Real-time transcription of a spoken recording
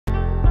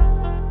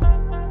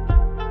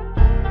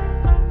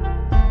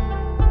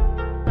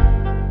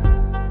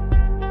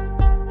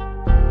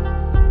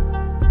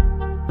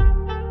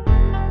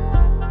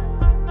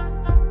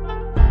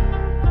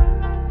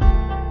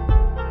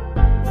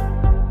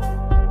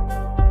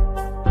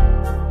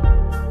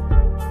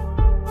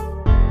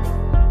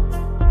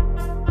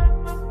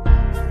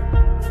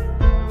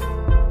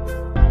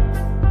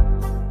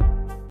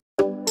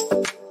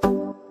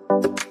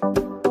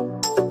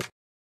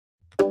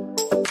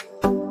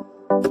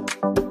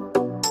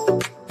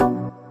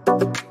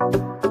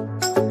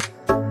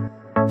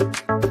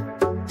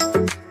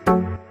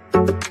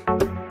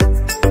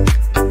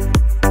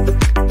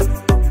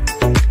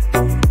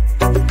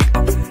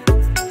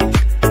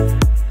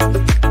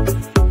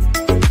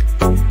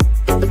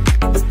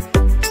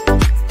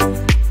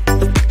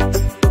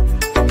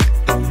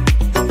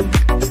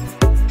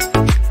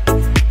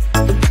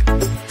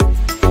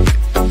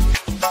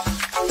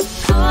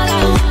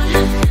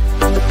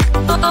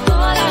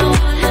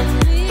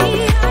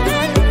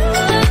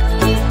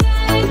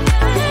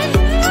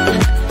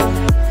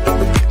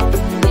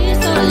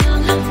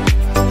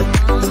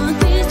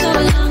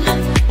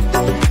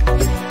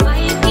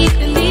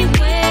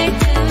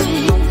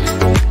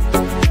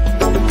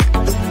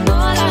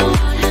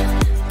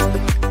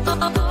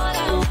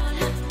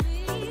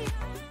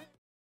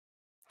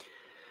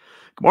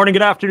Morning,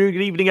 good afternoon,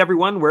 good evening,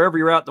 everyone, wherever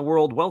you're at in the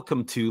world.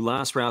 Welcome to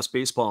Last Rouse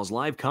Baseball's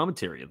live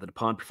commentary of the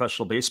Nippon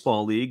Professional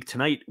Baseball League.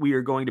 Tonight, we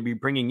are going to be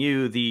bringing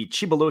you the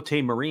Chiba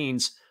Lotte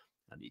Marines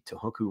and the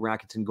Tohoku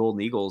Rakuten Golden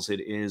Eagles. It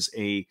is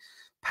a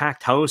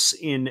packed house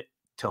in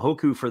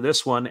Tohoku for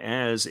this one,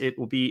 as it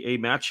will be a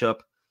matchup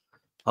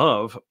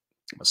of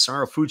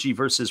Masaru Fuji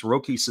versus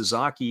Roki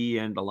Sasaki,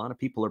 and a lot of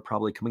people are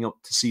probably coming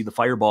out to see the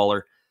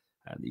fireballer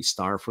and the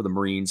star for the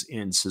Marines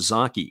in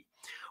Sasaki.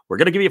 We're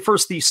going to give you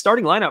first the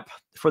starting lineup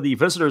for the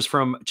visitors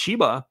from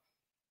Chiba.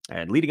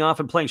 And leading off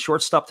and playing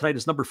shortstop tonight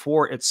is number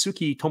 4,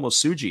 Itsuki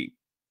Tomosuji.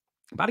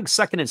 Batting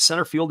second in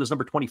center field is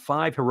number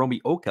 25, Hiromi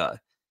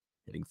Oka.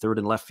 Hitting third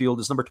in left field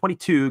is number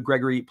 22,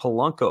 Gregory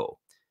Polanco.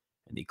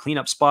 And the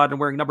cleanup spot and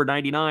wearing number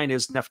 99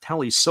 is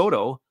Neftali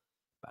Soto.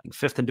 Batting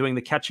fifth and doing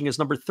the catching is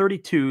number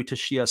 32,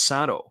 Toshiya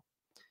Sato.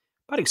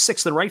 Batting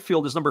sixth in right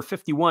field is number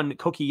 51,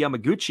 Koki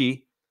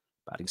Yamaguchi.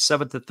 Batting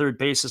seventh at third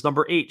base is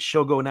number 8,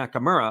 Shogo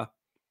Nakamura.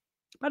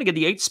 Batting at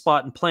the 8th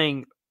spot and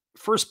playing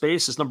first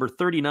base is number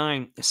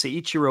 39,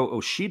 Seiichiro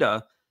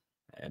Oshida.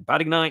 And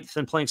batting ninth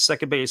and playing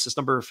second base is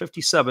number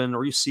 57,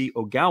 Ryusuke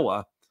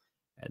Ogawa.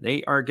 And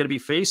they are going to be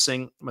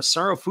facing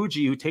Masaru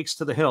Fuji, who takes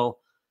to the hill.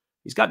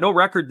 He's got no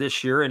record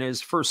this year. In his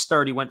first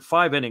start, he went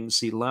 5 innings.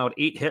 He allowed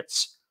 8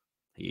 hits.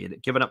 He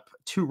had given up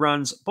 2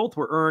 runs. Both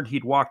were earned.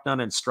 He'd walked none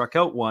and struck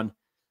out 1.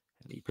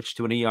 And he pitched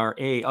to an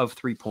ERA of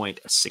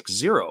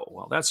 3.60.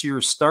 Well, that's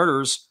your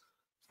starters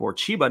for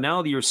Chiba.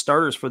 Now your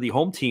starters for the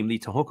home team, the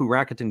Tohoku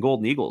Rakuten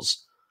Golden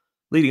Eagles.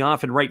 Leading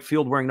off in right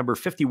field wearing number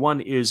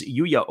 51 is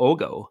Yuya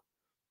Ogo.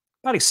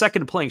 Batting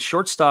second and playing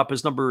shortstop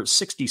is number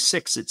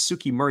 66,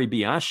 Itsuki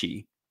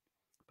Muribayashi.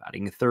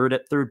 Batting third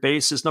at third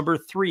base is number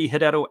 3,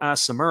 Hideto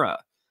Asamura.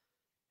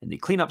 In the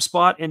cleanup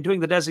spot and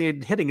doing the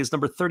designated hitting is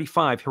number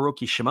 35,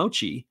 Hiroki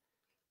Shimouchi.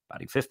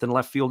 Batting fifth in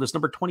left field is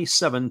number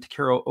 27,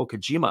 Takero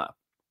Okajima.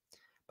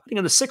 Batting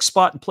in the 6th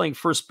spot and playing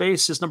first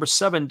base is number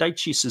 7,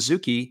 Daichi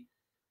Suzuki.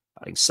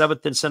 Batting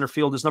 7th in center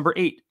field is number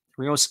 8,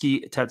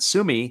 Ryosuke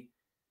Tatsumi.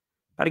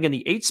 Batting in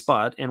the 8th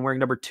spot and wearing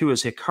number 2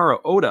 is Hikaru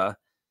Oda.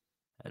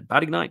 And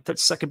batting 9th at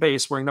second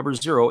base wearing number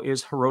 0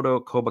 is Hiroto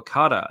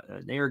Kobakata.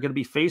 And they are going to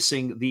be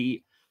facing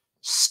the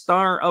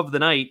star of the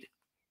night,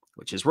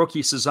 which is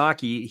Roki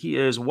Sasaki. He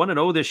is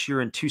 1-0 this year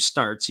in 2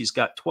 starts. He's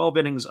got 12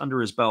 innings under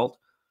his belt.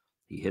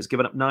 He has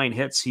given up 9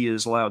 hits. He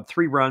has allowed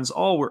 3 runs.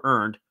 All were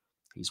earned.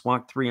 He's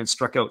walked 3 and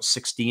struck out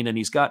 16, and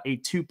he's got a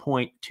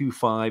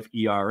 2.25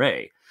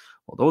 ERA.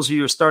 Well, those are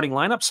your starting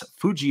lineups.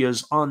 Fuji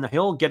is on the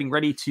hill, getting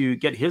ready to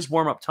get his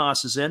warm-up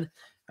tosses in,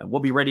 and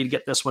we'll be ready to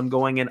get this one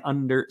going in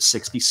under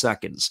 60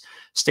 seconds.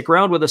 Stick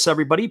around with us,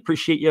 everybody.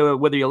 Appreciate you,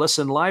 whether you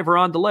listen live or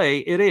on delay.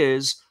 It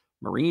is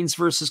Marines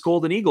versus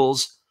Golden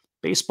Eagles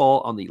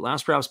baseball on the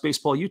Last Rouse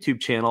Baseball YouTube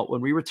channel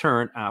when we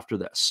return after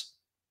this.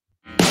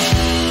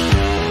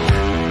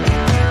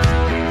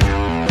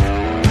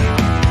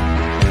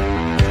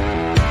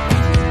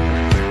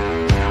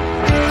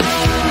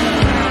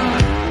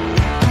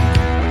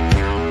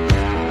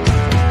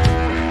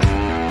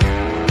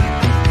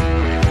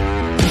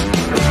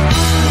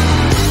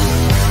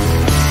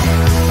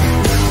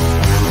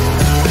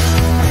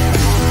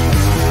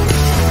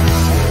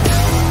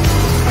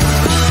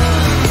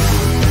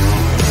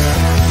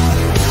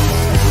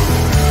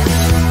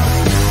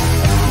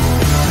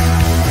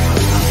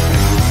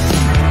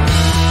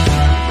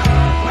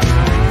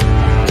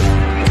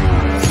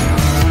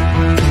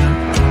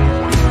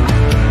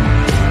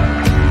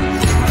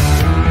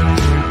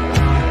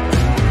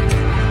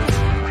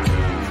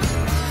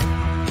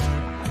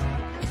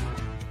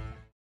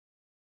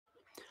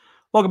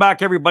 Welcome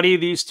back, everybody.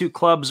 These two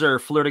clubs are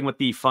flirting with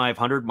the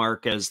 500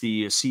 mark as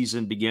the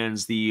season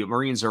begins. The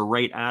Marines are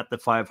right at the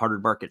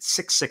 500 mark at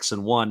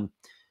 6-6-1.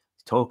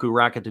 Tohoku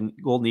Rakuten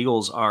Golden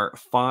Eagles are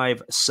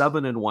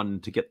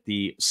 5-7-1 to get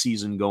the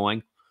season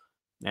going.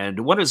 And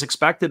what is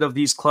expected of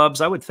these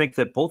clubs? I would think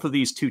that both of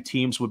these two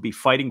teams would be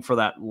fighting for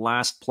that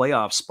last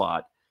playoff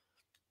spot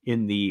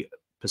in the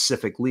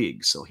Pacific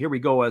League. So here we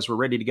go as we're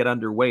ready to get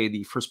underway.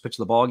 The first pitch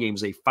of the ball game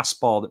is a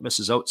fastball that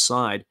misses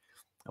outside.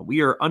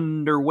 We are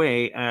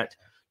underway at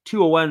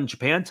 2:01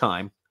 Japan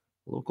time,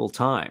 local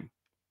time.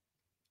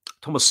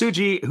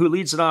 Tomosuji, who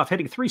leads it off,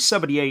 hitting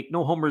 .378,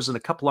 no homers and a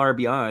couple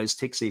RBIs,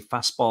 takes a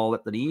fastball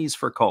at the knees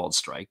for a called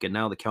strike, and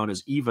now the count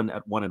is even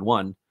at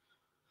 1-1.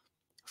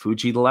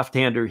 Fuji, the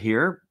left-hander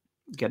here,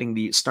 getting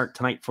the start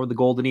tonight for the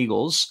Golden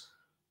Eagles,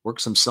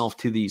 works himself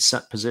to the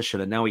set position,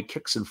 and now he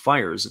kicks and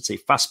fires. It's a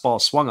fastball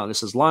swung on.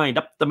 This is lined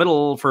up the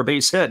middle for a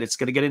base hit. It's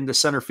going to get into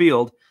center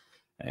field.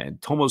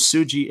 And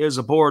Tomosuji is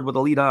aboard with a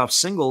leadoff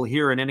single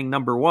here in inning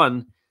number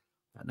 1.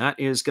 And that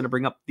is going to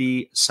bring up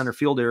the center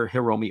fielder,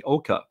 Hiromi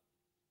Oka.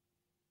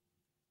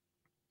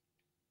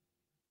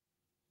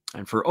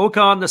 And for Oka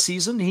on the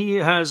season, he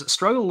has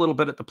struggled a little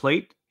bit at the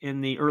plate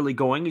in the early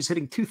going. He's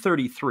hitting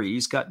 .233.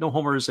 He's got no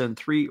homers and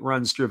 3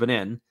 runs driven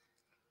in.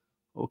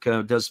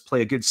 Oka does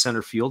play a good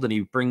center field, and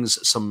he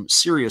brings some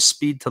serious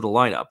speed to the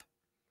lineup.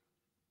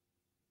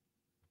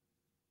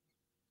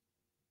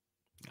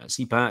 As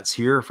he bats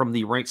here from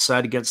the right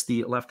side against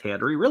the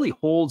left-hander, he really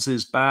holds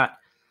his bat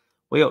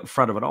way out in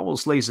front of it,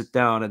 almost lays it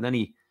down, and then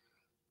he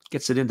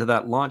gets it into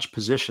that launch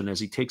position as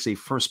he takes a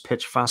first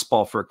pitch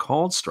fastball for a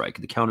called strike.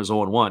 The count is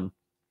 0-1.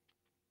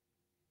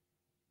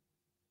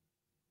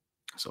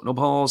 So no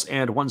balls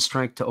and 1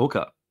 strike to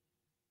Oka.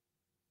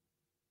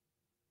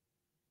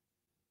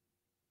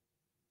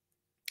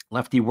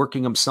 Lefty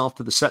working himself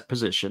to the set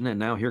position, and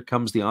now here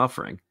comes the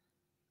offering.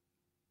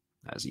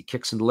 As he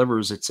kicks and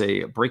delivers, it's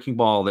a breaking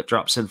ball that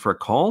drops in for a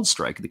called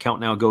strike. The count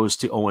now goes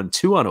to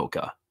 0-2 on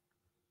Oka.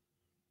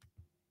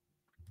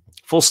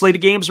 Full slate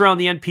of games around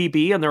the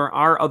NPB, and there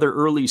are other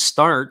early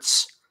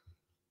starts.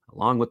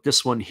 Along with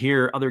this one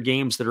here, other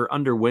games that are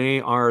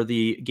underway are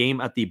the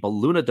game at the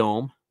Balluna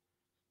Dome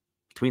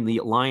between the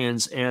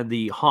Lions and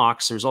the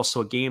Hawks. There's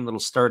also a game that'll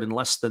start in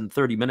less than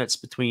 30 minutes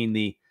between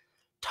the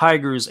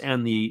Tigers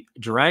and the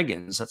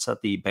Dragons. That's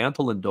at the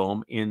Bantalin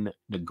Dome in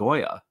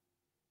Nagoya.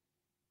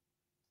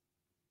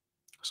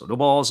 So no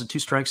balls and 2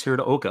 strikes here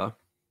to Oka.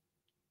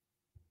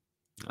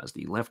 As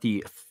the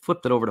lefty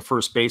flipped it over to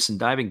first base, and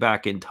diving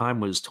back in time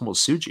was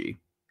Tomosuji.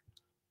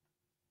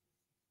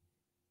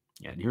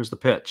 And here's the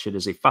pitch. It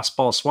is a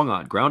fastball swung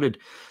on, grounded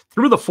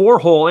through the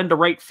 4-hole into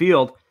right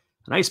field.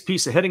 A nice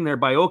piece of hitting there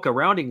by Oka,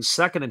 rounding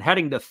second and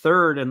heading to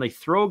third, and the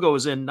throw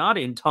goes in, not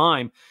in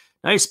time.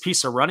 Nice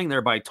piece of running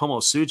there by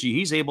Tomosuji.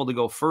 He's able to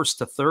go first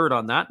to third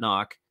on that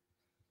knock.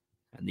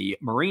 And the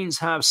Marines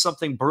have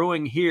something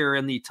brewing here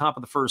in the top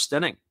of the first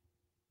inning.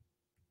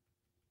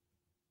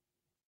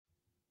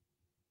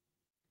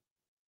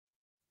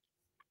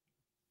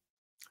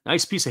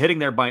 Nice piece of hitting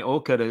there by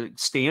Oka to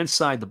stay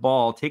inside the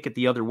ball, take it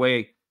the other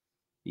way.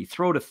 The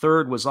throw to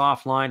third was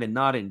offline and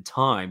not in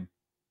time.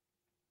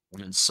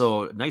 And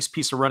so nice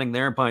piece of running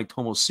there by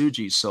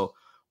Tomosuji. So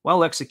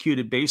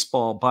well-executed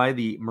baseball by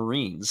the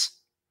Marines.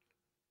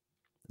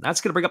 And that's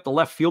going to bring up the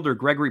left fielder,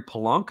 Gregory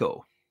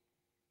Polanco.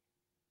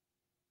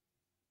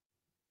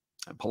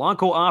 And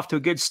Polanco off to a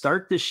good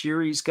start this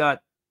year. He's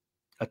got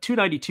a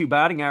 .292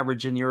 batting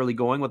average in the early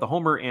going with a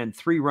homer and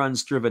 3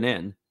 runs driven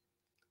in.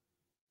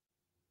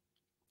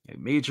 A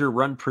major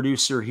run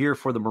producer here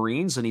for the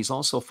Marines, and he's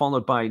also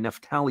followed by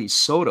Neftali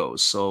Soto.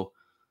 So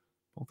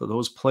both of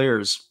those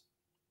players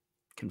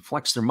can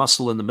flex their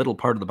muscle in the middle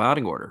part of the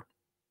batting order.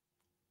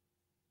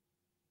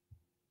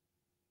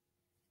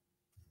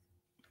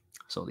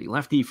 So the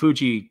lefty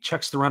Fuji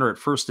checks the runner at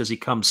first as he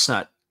comes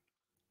set.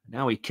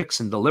 Now he kicks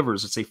and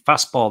delivers. It's a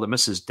fastball that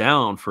misses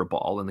down for a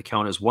ball, and the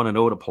count is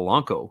 1-0 to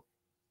Polanco.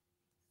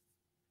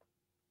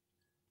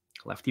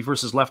 Lefty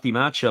versus lefty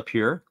matchup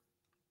here.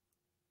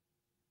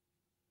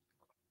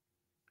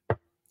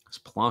 As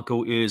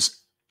Polanco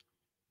is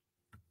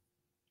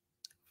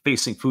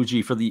facing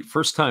Fuji for the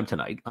first time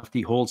tonight.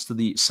 Lefty holds to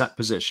the set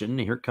position.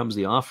 Here comes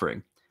the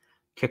offering.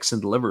 Kicks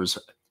and delivers.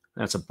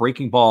 That's a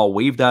breaking ball,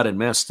 waved out and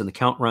missed, and the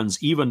count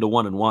runs even to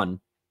 1-1.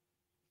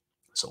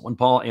 So 1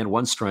 ball and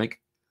 1 strike.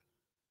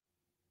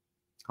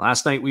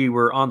 Last night we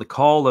were on the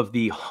call of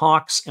the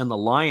Hawks and the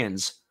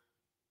Lions.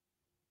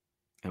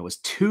 And it was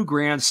 2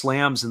 grand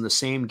slams in the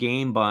same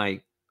game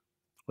by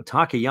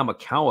Otake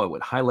Yamakawa,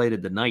 what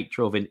highlighted the night,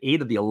 drove in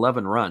 8 of the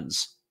 11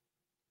 runs.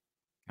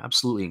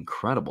 Absolutely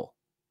incredible.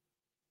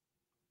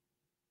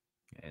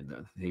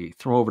 And the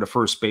throw over to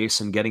first base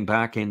and getting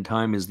back in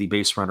time is the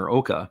base runner,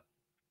 Oka.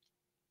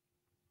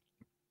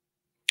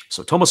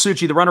 So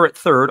Tomosuji, the runner at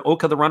third,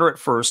 Oka, the runner at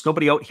first.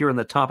 Nobody out here in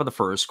the top of the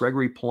first.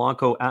 Gregory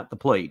Polanco at the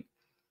plate,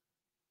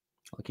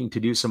 looking to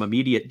do some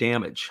immediate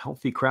damage.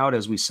 Healthy crowd,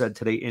 as we said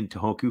today in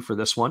Tohoku for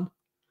this one.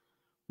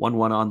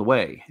 1-1 on the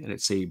way, and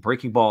it's a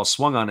breaking ball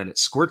swung on, and it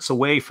squirts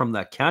away from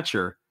the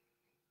catcher.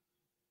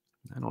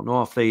 I don't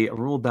know if they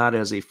ruled that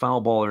as a foul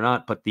ball or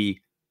not, but the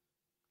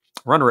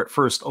runner at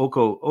first,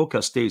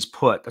 Oka, stays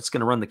put. That's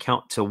going to run the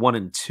count to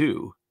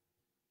 1-2.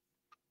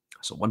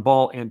 So 1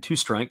 ball and 2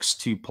 strikes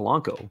to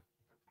Polanco.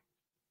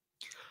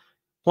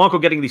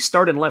 Polanco getting the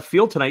start in left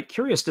field tonight.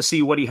 Curious to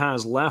see what he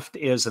has left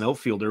as an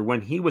outfielder. When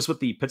he was with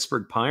the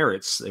Pittsburgh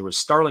Pirates, there was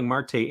Starling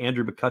Marte,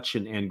 Andrew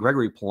McCutcheon, and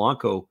Gregory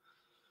Polanco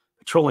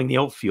patrolling the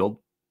outfield.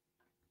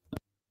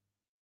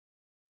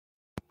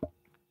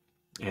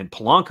 And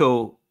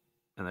Polanco,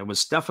 and it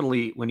was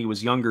definitely when he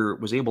was younger,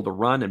 was able to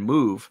run and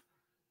move.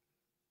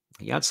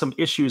 He had some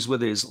issues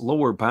with his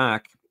lower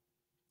back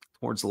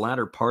towards the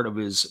latter part of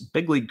his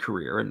big league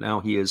career, and now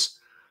he has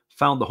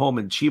found the home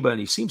in Chiba, and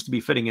he seems to be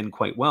fitting in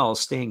quite well,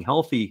 staying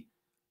healthy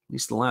at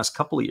least the last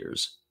couple of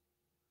years.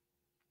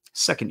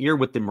 Second year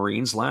with the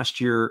Marines, last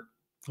year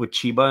with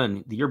Chiba,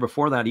 and the year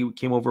before that, he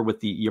came over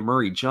with the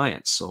Yomiuri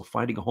Giants, so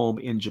finding a home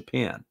in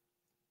Japan.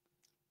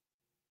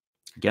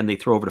 Again, they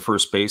throw over to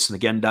first base, and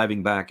again,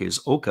 diving back is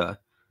Oka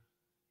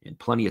in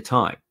plenty of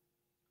time.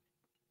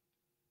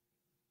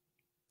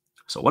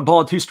 So 1 ball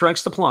and 2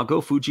 strikes to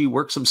Polanco. Fuji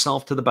works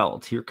himself to the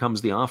belt. Here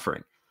comes the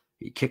offering.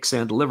 He kicks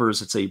and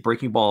delivers. It's a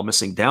breaking ball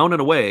missing down and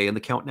away, and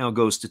the count now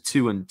goes to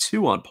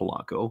 2-2 on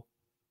Polanco.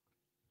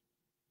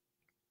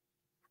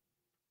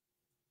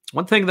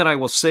 One thing that I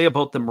will say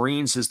about the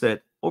Marines is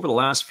that over the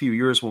last few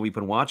years when we've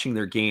been watching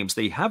their games,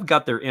 they have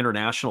got their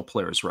international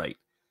players right.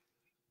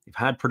 They've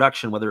had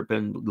production, whether it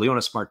been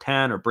Leonis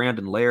Martin or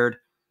Brandon Laird.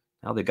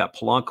 Now they've got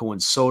Polanco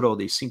and Soto.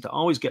 They seem to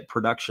always get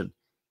production.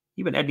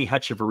 Even Edney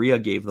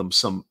Hechavarria gave them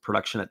some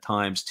production at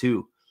times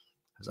too,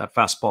 as that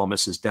fastball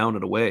misses down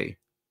and away.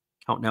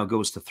 Count now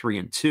goes to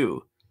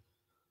 3-2.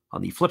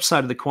 On the flip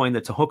side of the coin,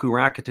 the Tohoku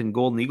Rakuten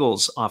Golden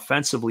Eagles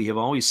offensively have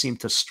always seemed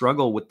to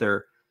struggle with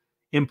their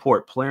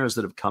import players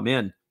that have come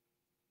in.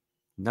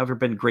 Never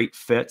been great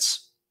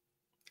fits,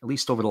 at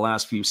least over the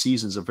last few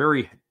seasons. A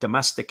very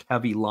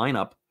domestic-heavy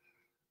lineup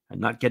and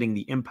not getting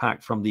the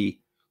impact from the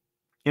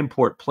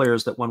import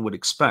players that one would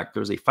expect.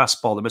 There's a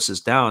fastball that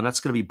misses down. That's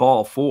going to be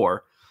ball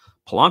 4.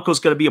 Polanco's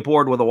going to be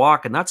aboard with a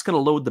walk, and that's going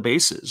to load the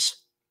bases.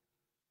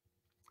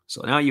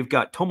 So now you've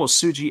got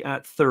Tomosuji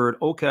at third,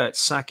 Oka at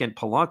second,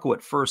 Polanco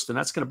at first, and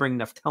that's going to bring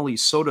Neftali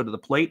Soto to the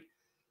plate.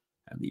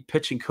 And the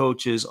pitching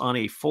coach is on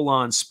a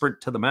full-on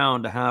sprint to the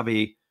mound to have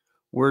a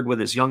word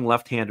with his young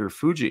left-hander,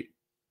 Fuji.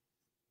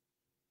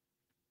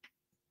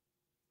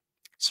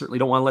 Certainly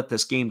don't want to let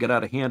this game get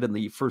out of hand in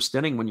the first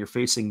inning when you're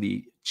facing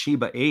the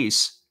Chiba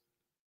ace.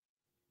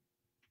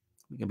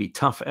 It can be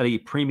tough at a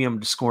premium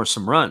to score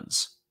some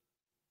runs.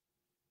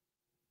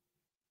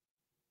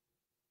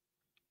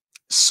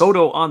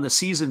 Soto on the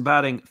season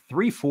batting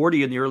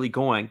 .340 in the early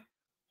going,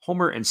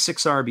 homer and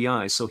 6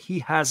 RBI, so he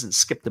hasn't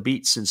skipped a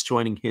beat since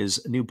joining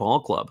his new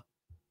ball club.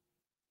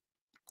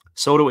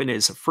 Soto, in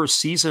his first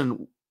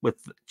season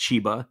with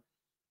Chiba,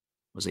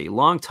 was a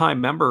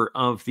longtime member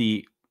of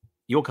the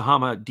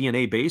Yokohama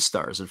DNA Bay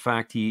Stars. In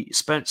fact, he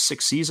spent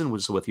 6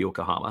 seasons with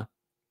Yokohama.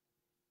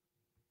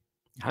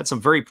 Had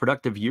some very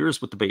productive years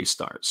with the Bay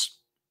Stars.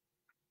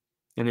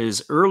 In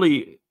his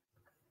early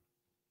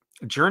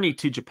journey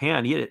to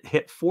Japan, he had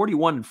hit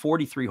 41 and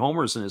 43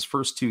 homers in his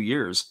first 2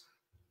 years,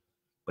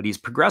 but he's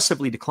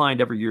progressively declined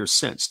every year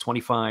since,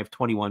 25,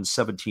 21,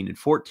 17, and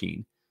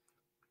 14.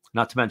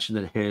 Not to mention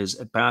that his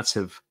at-bats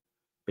have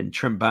been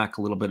trimmed back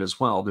a little bit as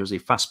well. There's a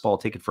fastball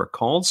taken for a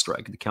called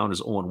strike. The count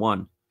is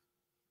 0-1.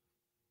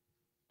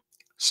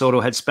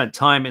 Soto had spent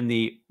time in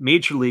the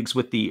major leagues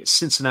with the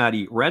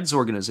Cincinnati Reds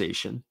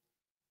organization,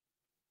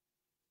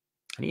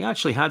 and he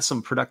actually had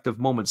some productive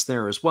moments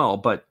there as well,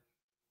 but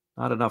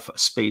not enough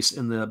space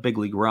in the big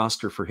league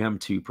roster for him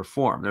to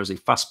perform. There's a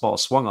fastball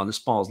swung on. This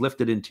ball is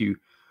lifted into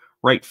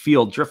right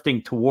field,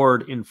 drifting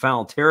toward in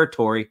foul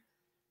territory.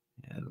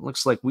 And it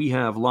looks like we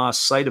have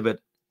lost sight of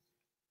it.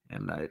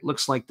 And it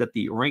looks like that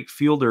the right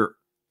fielder,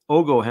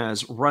 Ogo,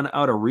 has run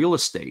out of real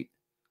estate.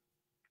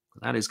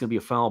 That is going to be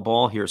a foul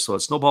ball here. So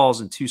it's no balls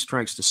and 2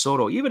 strikes to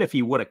Soto. Even if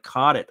he would have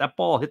caught it, that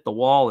ball hit the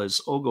wall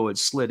as Ogo had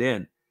slid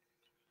in.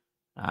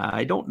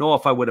 I don't know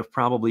if I would have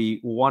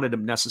probably wanted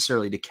him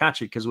necessarily to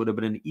catch it, because it would have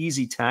been an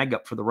easy tag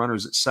up for the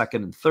runners at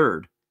second and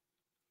third.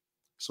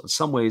 So in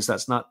some ways,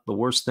 that's not the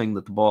worst thing,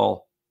 that the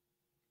ball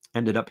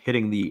ended up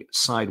hitting the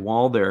side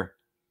wall there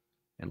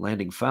and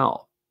landing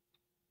foul.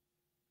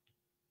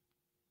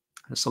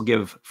 This will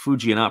give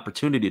Fuji an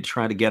opportunity to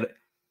try to get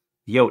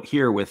the out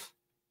here without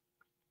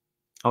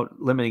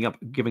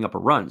giving up a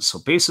run. So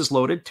bases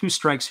loaded, 2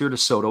 strikes here to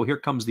Soto. Here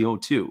comes the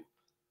 0-2.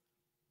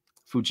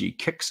 Fuji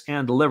kicks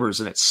and delivers,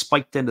 and it's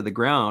spiked into the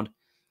ground.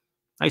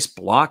 Nice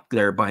block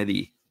there by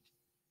the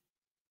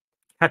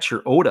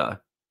catcher, Oda.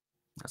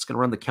 That's going to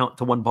run the count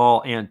to 1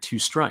 ball and 2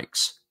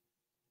 strikes.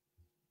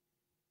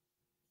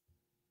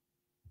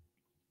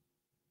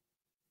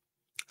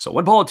 So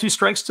 1 ball and 2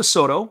 strikes to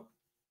Soto.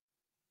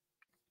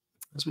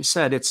 As we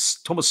said,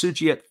 it's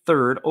Tomosuji at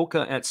third,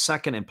 Oka at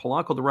second, and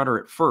Polanco the runner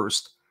at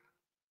first.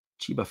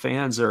 Chiba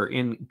fans are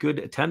in good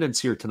attendance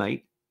here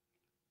tonight,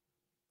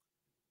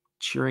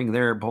 cheering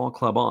their ball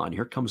club on.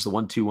 Here comes the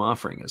 1-2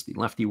 offering as the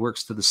lefty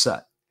works to the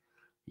set.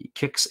 He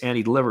kicks and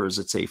he delivers.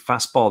 It's a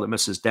fastball that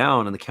misses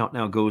down, and the count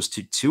now goes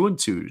to 2-2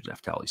 to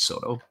Neftali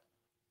Soto.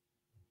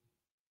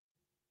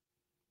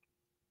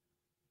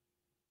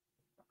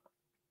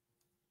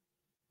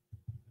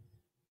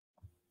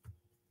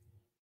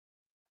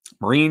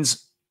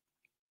 Marines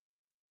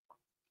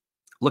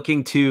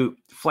looking to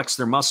flex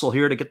their muscle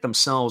here to get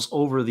themselves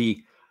over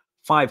the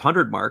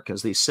 500 mark,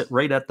 as they sit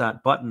right at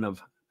that button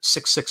of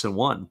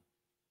 6-6-1.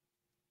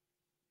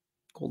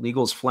 Golden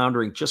Eagles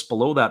floundering just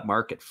below that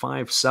mark at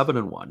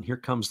 5-7-1. Here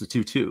comes the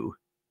 2-2.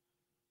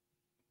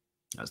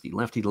 As the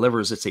lefty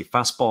delivers, it's a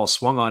fastball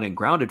swung on and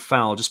grounded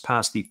foul just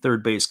past the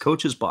third base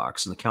coach's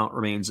box, and the count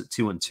remains at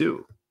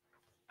 2-2.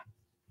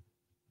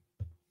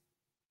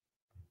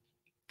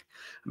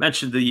 I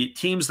mentioned the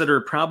teams that are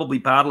probably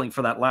battling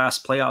for that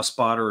last playoff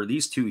spot are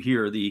these two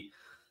here, the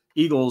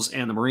Eagles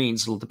and the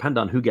Marines. It'll depend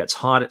on who gets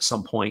hot at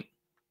some point.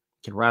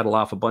 Can rattle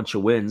off a bunch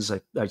of wins.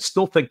 I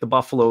still think the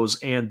Buffaloes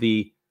and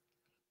the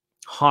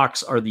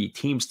Hawks are the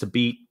teams to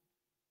beat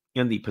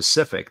in the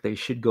Pacific. They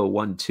should go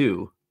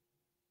 1-2.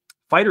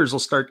 Fighters will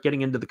start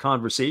getting into the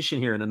conversation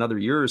here in another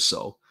year or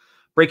so.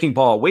 Breaking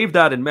ball, waved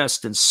at and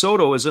missed, and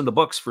Soto is in the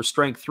books for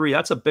strike 3.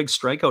 That's a big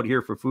strikeout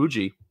here for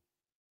Fuji,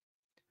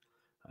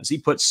 as he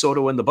puts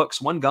Soto in the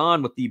books. 1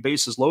 gone with the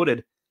bases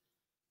loaded.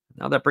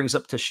 Now that brings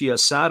up Toshiya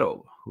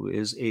Sato, who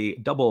is a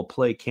double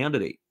play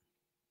candidate.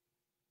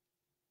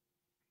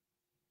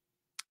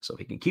 So if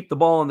he can keep the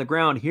ball on the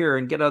ground here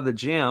and get out of the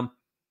jam,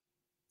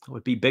 it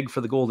would be big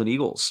for the Golden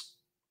Eagles.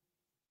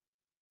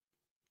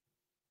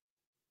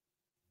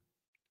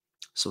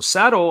 So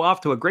Sato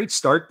off to a great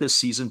start this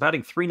season,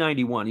 batting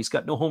 .391. He's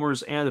got no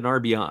homers and an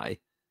RBI.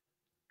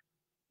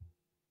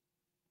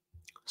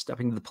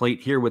 Stepping to the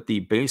plate here with the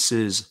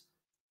bases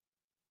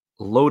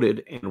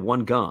loaded and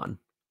one gone.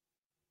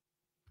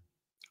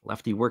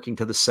 Lefty working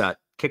to the set,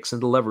 kicks and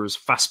delivers,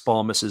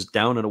 fastball misses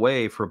down and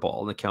away for a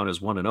ball, and the count is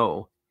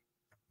 1-0.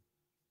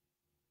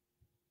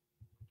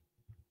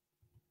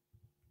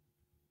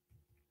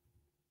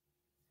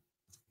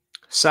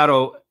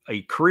 Sato,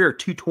 a career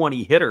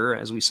 .220 hitter,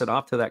 as we said,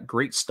 off to that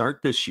great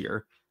start this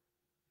year.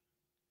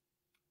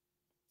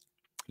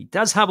 He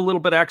does have a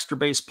little bit of extra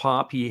base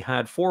pop. He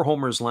had 4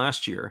 homers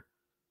last year.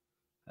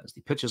 As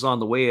the pitch is on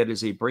the way, it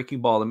is a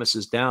breaking ball that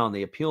misses down.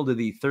 They appeal to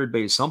the third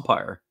base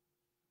umpire,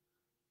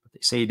 but they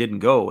say he didn't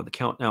go. The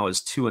count now is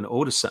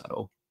 2-0 to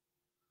Sato.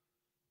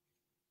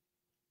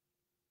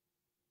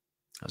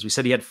 As we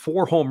said, he had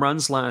 4 home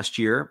runs last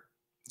year.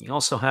 He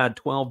also had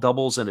 12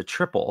 doubles and a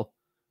triple.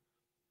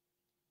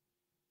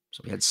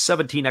 So he had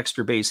 17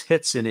 extra base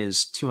hits in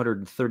his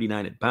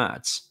 239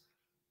 at-bats.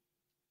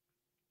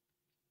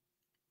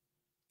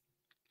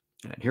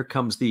 And here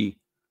comes the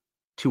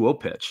 2-0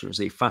 pitch. There's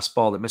a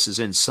fastball that misses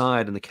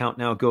inside, and the count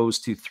now goes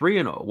to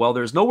 3-0. Well,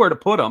 there's nowhere to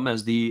put him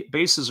as the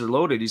bases are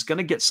loaded. He's going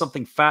to get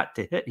something fat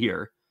to hit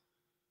here.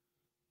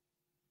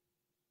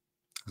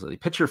 So the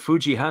pitcher,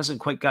 Fuji, hasn't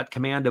quite got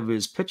command of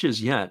his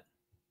pitches yet.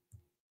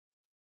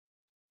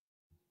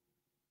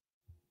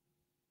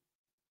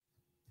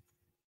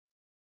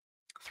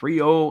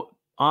 .30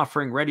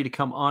 offering ready to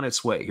come on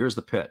its way. Here's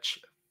the pitch.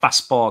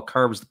 Fastball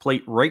carves the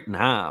plate right in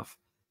half.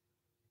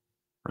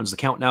 Runs the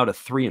count now to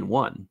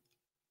 3-1.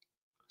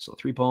 So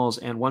 3 balls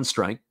and 1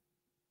 strike.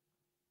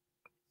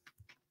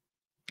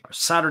 Our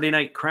Saturday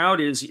night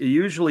crowd is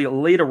usually a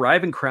late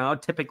arriving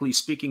crowd. Typically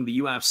speaking, the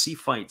UFC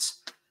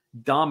fights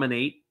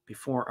dominate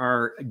before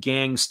our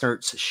gang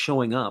starts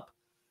showing up.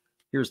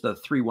 Here's the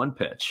 3-1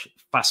 pitch.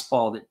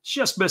 Fastball that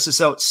just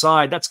misses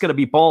outside. That's going to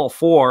be ball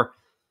 4.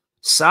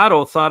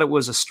 Sato thought it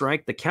was a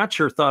strike. The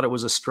catcher thought it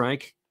was a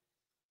strike.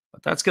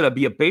 But that's going to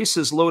be a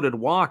bases loaded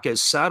walk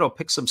as Sato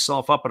picks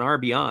himself up an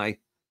RBI.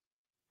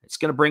 It's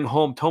going to bring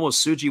home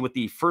Tomosuji with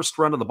the first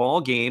run of the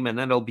ball game, and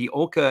then it'll be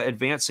Oka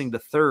advancing to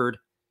third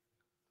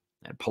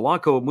and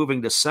Polanco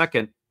moving to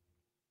second.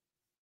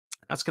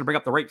 That's going to bring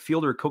up the right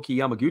fielder, Koki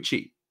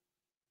Yamaguchi.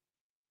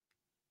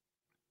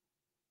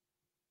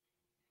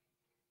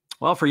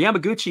 Well, for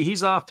Yamaguchi,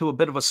 he's off to a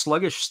bit of a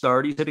sluggish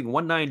start. He's hitting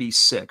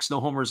 .196, no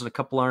homers and a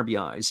couple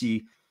RBIs.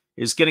 He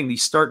is getting the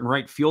start in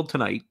right field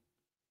tonight.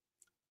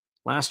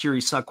 Last year,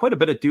 he saw quite a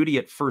bit of duty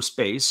at first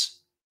base.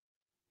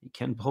 He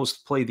can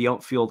play the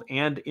outfield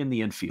and in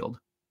the infield.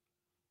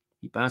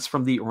 He bats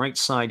from the right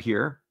side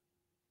here.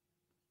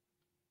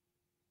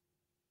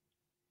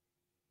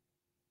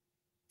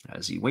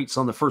 As he waits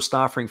on the first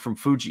offering from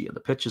Fuji, and the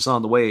pitch is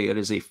on the way. It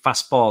is a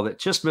fastball that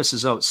just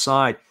misses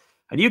outside.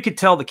 And you could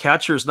tell the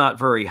catcher is not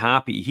very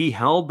happy. He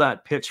held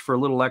that pitch for a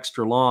little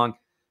extra long.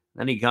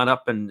 Then he got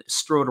up and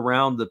strode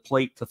around the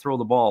plate to throw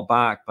the ball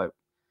back. But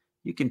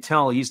you can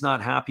tell he's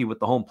not happy with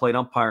the home plate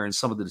umpire and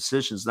some of the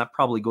decisions. That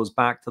probably goes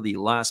back to the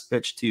last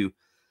pitch to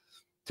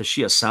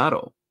Toshiya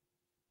Sato.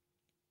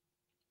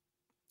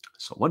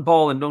 So 1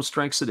 ball and no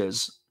strikes it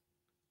is.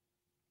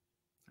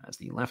 As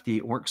the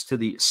lefty works to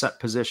the set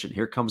position.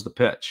 Here comes the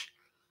pitch.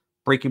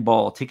 Breaking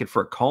ball taken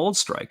for a called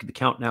strike. The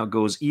count now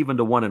goes even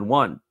to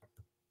 1-1.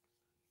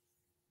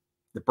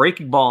 The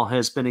breaking ball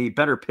has been a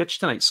better pitch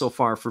tonight so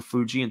far for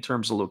Fuji in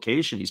terms of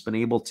location. He's been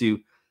able to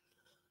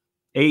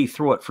A,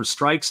 throw it for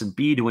strikes, and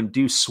B, to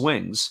induce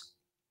swings.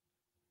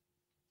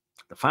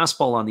 The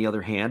fastball, on the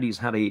other hand, he's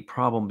had a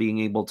problem being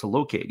able to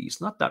locate.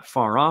 He's not that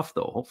far off,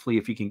 though. Hopefully,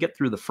 if he can get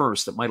through the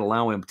first, it might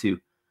allow him to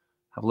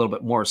have a little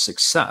bit more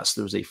success.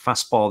 There's a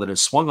fastball that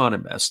is swung on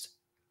and missed.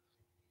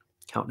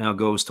 Count now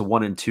goes to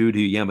 1-2 to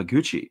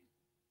Yamaguchi.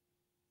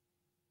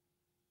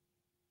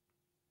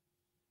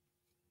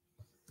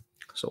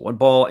 So 1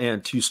 ball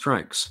and 2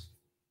 strikes.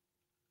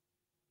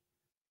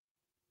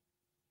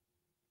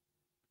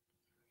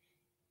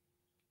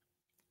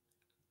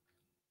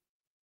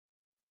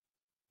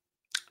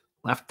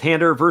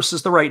 Left-hander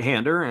versus the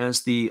right-hander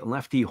as the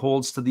lefty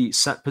holds to the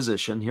set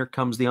position. Here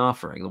comes the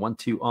offering, the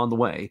 1-2 on the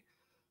way.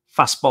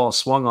 Fastball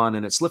swung on,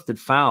 and it's lifted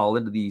foul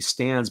into the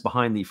stands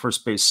behind the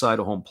first base side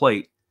of home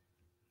plate.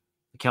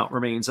 The count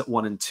remains at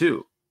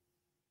 1-2.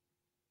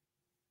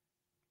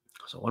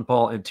 So 1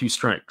 ball and 2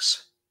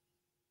 strikes.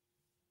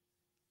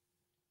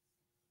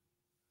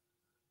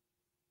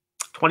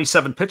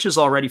 27 pitches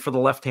already for the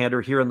left-hander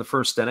here in the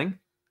first inning.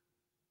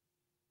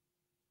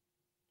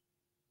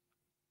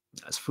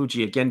 As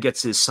Fuji again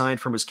gets his sign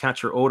from his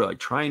catcher Oda,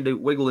 trying to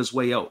wiggle his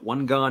way out.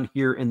 1 gone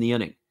here in the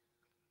inning.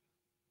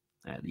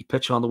 And the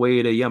pitch on the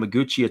way to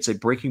Yamaguchi, it's a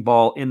breaking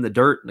ball in the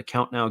dirt, and the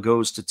count now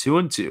goes to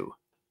 2-2.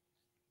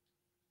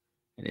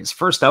 In his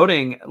first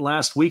outing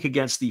last week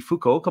against the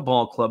Fukuoka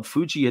Ball Club,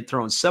 Fuji had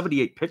thrown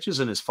 78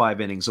 pitches in his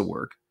 5 innings of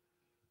work.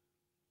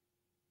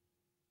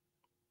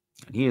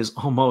 And he is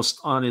almost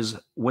on his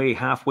way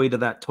halfway to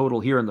that total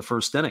here in the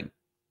first inning.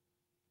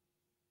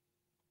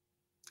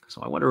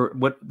 So I wonder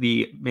what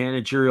the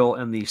managerial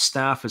and the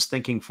staff is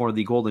thinking for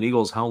the Golden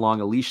Eagles, how long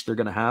a leash they're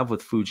going to have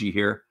with Fuji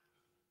here.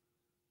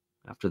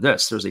 After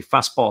this, there's a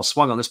fastball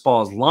swung on. This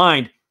ball is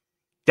lined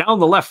down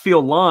the left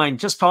field line,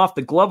 just off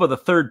the glove of the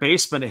third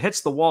baseman. It hits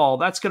the wall.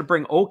 That's going to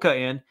bring Oka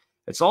in.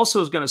 It's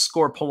also going to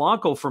score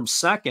Polanco from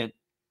second.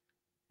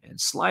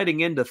 And sliding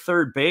into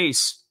third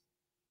base,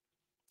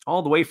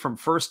 all the way from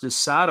first is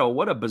Sato.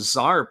 What a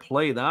bizarre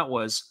play that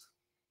was.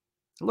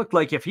 It looked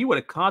like if he would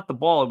have caught the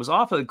ball, it was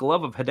off of the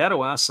glove of Hideo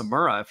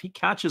Asamura. If he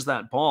catches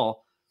that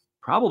ball,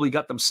 probably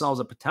got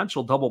themselves a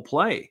potential double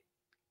play.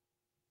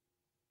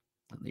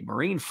 And the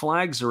Marine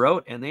flags are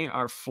out, and they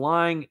are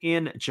flying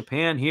in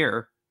Japan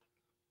here.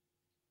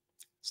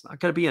 It's not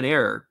going to be an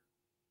error.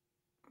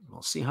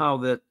 We'll see how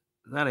that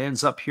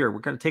ends up here. We're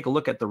going to take a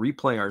look at the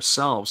replay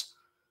ourselves.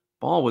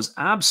 Ball was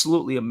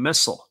absolutely a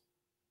missile.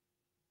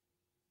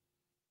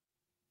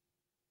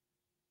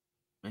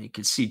 And you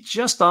can see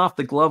just off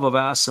the glove of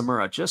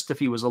Asamura. Just if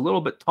he was a little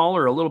bit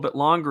taller, a little bit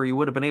longer, he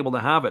would have been able to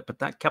have it. But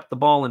that kept the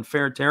ball in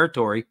fair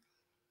territory.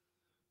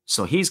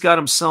 So he's got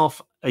himself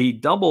a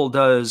double,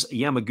 does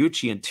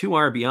Yamaguchi, and 2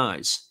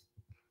 RBIs.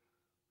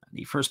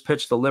 The first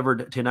pitch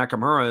delivered to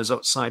Nakamura is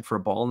outside for a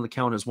ball, and the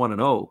count is 1-0.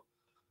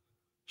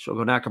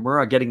 Shogo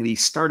Nakamura getting the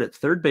start at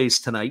third base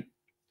tonight.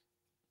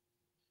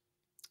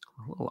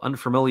 A little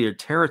unfamiliar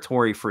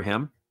territory for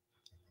him,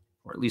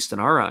 or at least in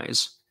our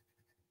eyes.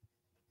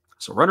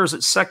 So runners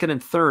at second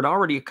and third,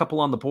 already a couple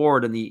on the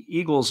board, and the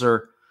Eagles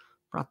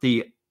brought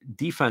the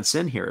defense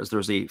in here as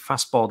there's a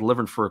fastball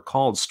delivered for a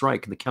called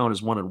strike, and the count is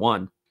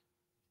 1-1.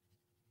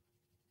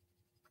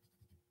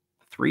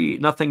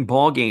 3-0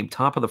 ball game,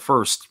 top of the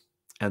first,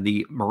 and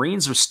the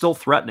Marines are still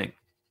threatening.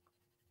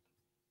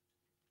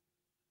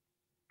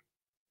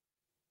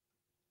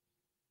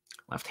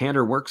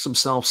 Left-hander works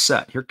himself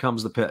set. Here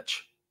comes the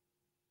pitch.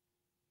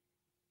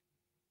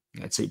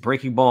 It's a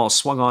breaking ball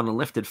swung on and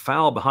lifted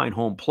foul behind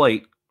home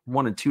plate.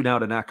 1-2 now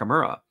to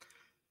Nakamura.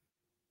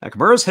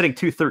 Nakamura's hitting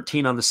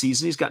 .213 on the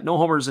season. He's got no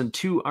homers and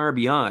 2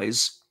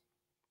 RBIs.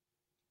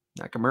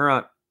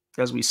 Nakamura,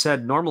 as we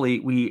said, normally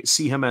we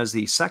see him as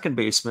the second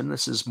baseman.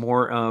 This is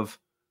more of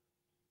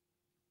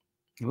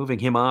moving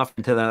him off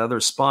into that other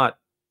spot.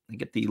 I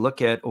get the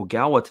look at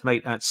Ogawa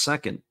tonight at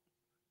second.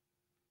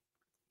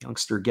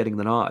 Youngster getting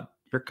the nod.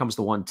 Here comes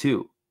the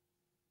 1-2.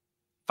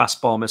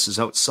 Fastball misses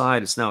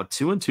outside. It's now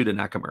 2-2 to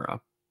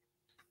Nakamura.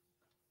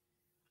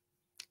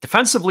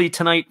 Defensively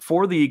tonight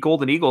for the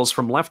Golden Eagles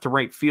from left to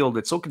right field,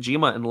 it's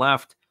Okajima in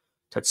left,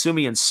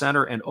 Tatsumi in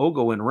center, and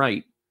Ogo in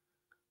right.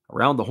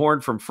 Around the horn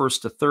from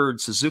first to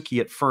third, Suzuki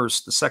at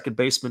first, the second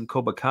baseman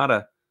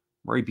Kobakata,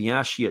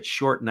 Moribayashi at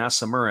short, and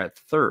Asamura at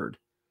third.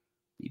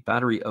 The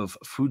battery of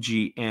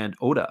Fuji and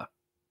Oda.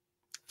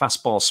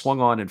 Fastball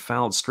swung on and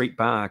fouled straight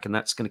back, and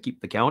that's going to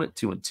keep the count at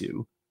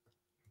 2-2.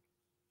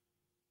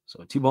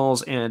 So 2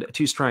 balls and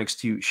 2 strikes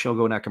to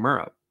Shogo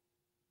Nakamura.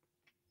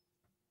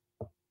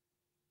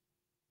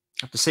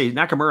 I have to say,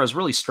 Nakamura has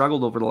really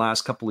struggled over the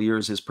last couple of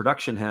years. His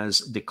production has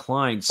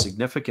declined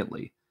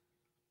significantly.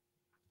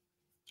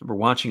 I remember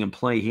watching him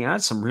play. He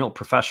had some real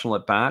professional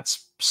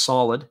at-bats,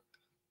 solid.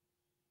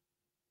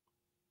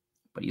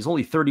 But he's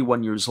only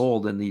 31 years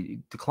old, and the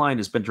decline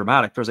has been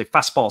dramatic. There's a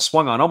fastball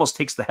swung on, almost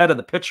takes the head of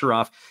the pitcher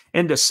off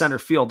into center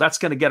field. That's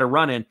going to get a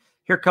run in.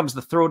 Here comes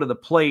the throw to the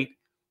plate.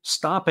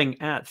 Stopping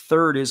at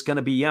third is going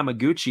to be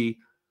Yamaguchi.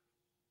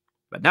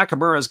 But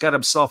Nakamura's got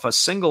himself a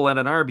single and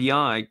an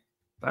RBI.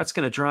 That's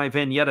going to drive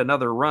in yet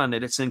another run,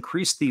 and it's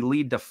increased the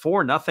lead to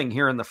 4-0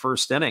 here in the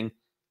first inning.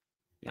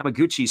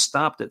 Yamaguchi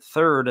stopped at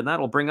third, and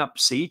that'll bring up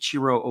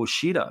Seiichiro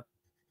Oshida.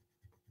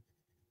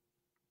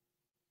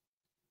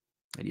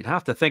 And you'd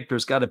have to think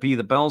there's got to be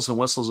the bells and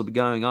whistles will be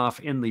going off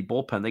in the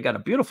bullpen. They got a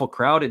beautiful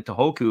crowd in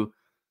Tohoku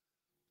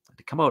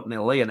to come out and they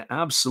lay an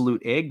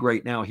absolute egg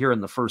right now here in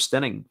the first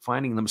inning,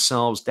 finding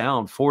themselves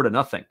down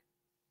 4-0.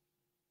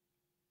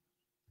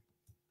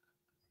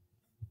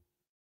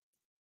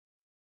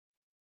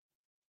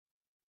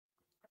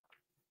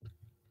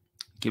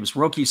 Gives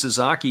Roki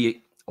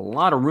Sasaki a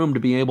lot of room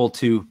to be able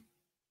to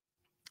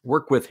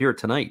work with here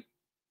tonight.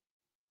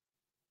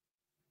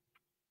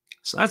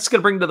 So that's going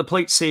to bring to the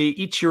plate,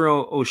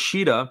 Seiichiro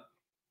Oshida.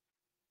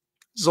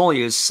 This is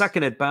only his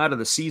second at bat of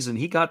the season.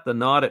 He got the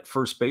nod at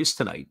first base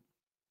tonight.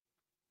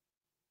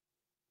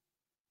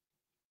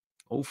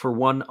 0 for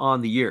 1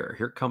 on the year.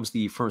 Here comes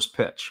the first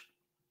pitch.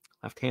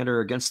 Left-hander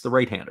against the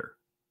right-hander.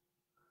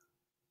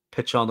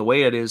 Pitch on the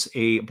way. It is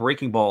a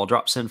breaking ball.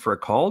 Drops in for a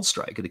called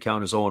strike. The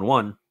count is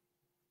 0-1.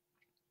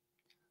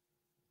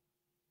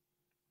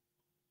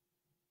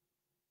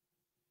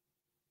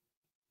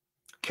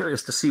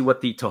 Curious to see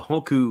what the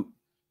Tohoku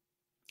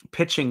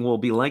pitching will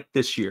be like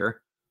this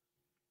year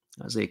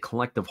as a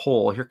collective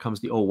whole. Here comes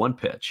the 0-1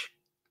 pitch.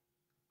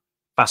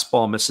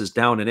 Fastball misses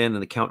down and in,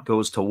 and the count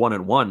goes to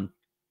 1-1.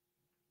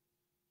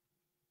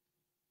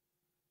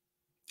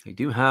 They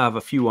do have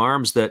a few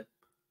arms that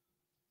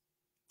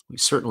we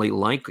certainly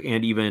like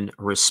and even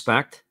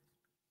respect.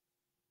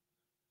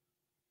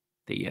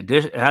 They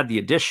had the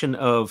addition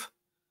of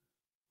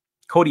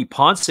Cody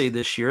Ponce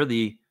this year,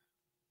 the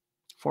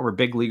former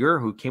big leaguer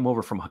who came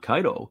over from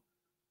Hokkaido.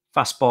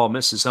 Fastball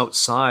misses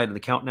outside, and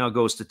the count now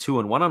goes to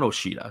 2-1 on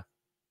Oshida.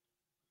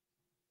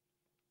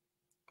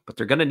 But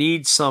they're going to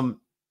need some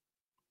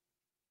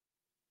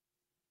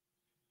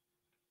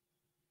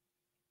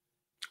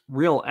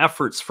real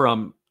efforts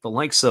from the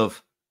likes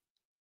of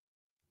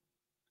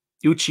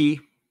Uchi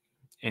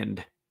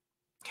and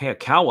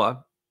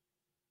Hayakawa.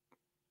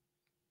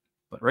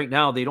 But right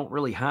now, they don't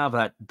really have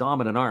that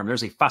dominant arm.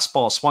 There's a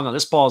fastball swung on.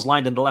 This ball is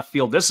lined into left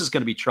field. This is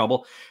going to be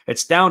trouble.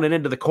 It's down and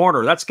into the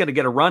corner. That's going to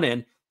get a run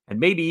in and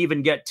maybe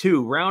even get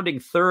two.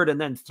 Rounding third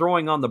and then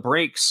throwing on the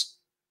brakes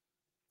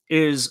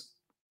is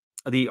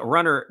the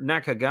runner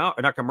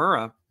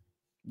Nakamura.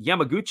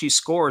 Yamaguchi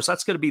scores.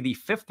 That's going to be the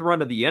fifth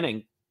run of the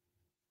inning.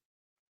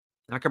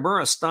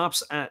 Nakamura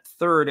stops at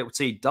third. It's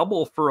a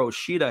double for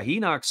Oshida. He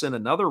knocks in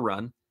another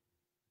run.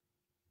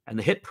 And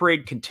the hit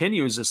parade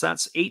continues as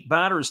that's 8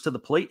 batters to the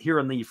plate here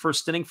in the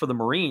first inning for the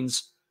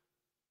Marines,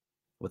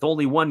 with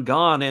only one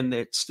gone, and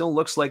it still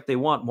looks like they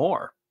want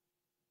more.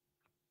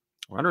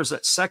 Runners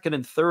at second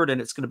and third, and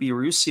it's going to be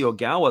Ryusuke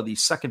Ogawa, the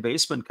second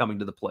baseman, coming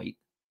to the plate.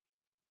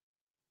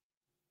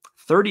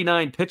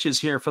 39 pitches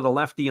here for the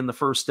lefty in the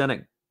first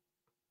inning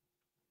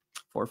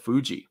for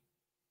Fuji.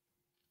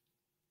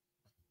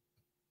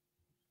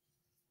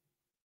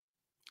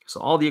 So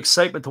all the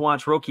excitement to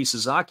watch Roki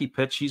Sasaki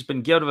pitch. He's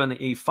been given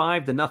a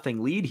 5-0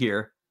 lead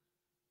here.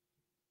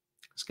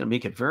 It's going to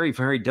make it very,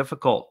 very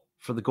difficult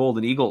for the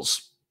Golden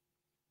Eagles.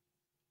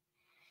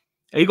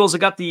 Eagles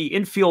have got the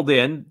infield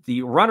in.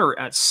 The runner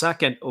at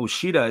second,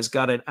 Oshida, has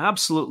got an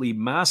absolutely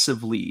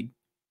massive lead.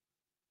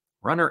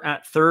 Runner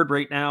at third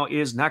right now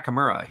is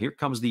Nakamura. Here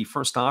comes the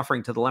first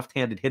offering to the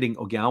left-handed hitting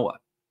Ogawa.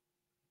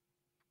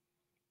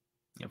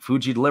 And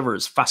Fuji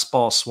delivers.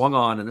 Fastball swung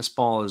on, and this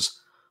ball is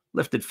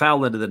lifted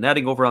foul into the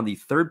netting over on the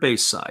third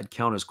base side.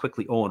 Count is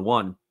quickly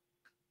 0-1.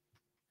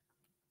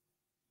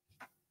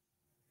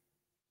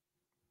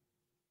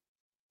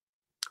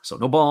 So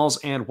no balls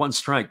and 1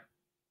 strike.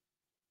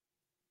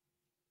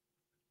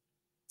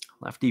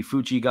 Lefty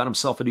Fuji got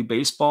himself a new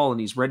baseball, and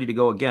he's ready to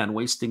go again,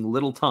 wasting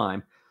little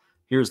time.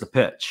 Here's the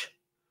pitch.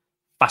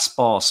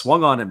 Fastball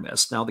swung on and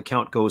missed. Now the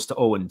count goes to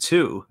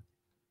 0-2.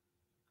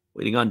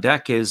 Waiting on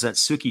deck is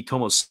Atsuki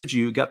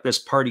Tomosuji, who got this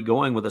party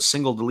going with a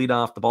single to lead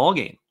off the ball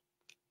game.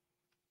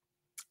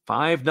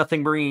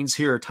 5-0 Marines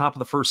here, top of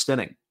the first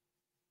inning.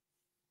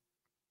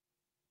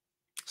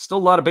 Still a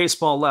lot of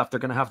baseball left. They're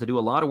going to have to do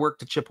a lot of work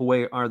to chip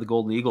away are the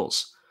Golden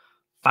Eagles.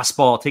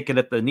 Fastball taken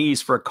at the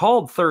knees for a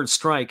called third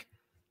strike.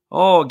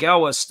 Oh,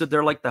 Ogawa stood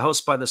there like the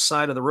house by the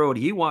side of the road.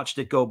 He watched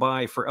it go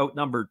by for out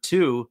number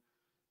 2.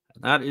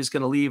 And that is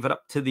going to leave it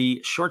up to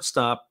the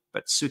shortstop,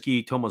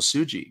 Atsuki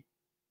Tomosuji.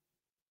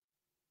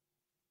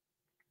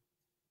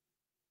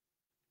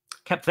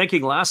 Kept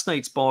thinking last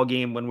night's ball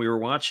game when we were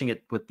watching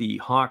it with the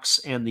Hawks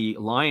and the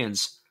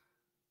Lions,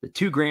 the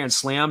 2 grand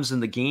slams in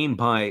the game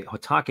by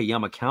Hotaka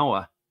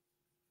Yamakawa.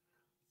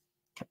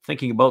 Kept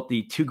thinking about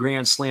the 2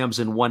 grand slams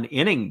in 1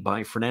 inning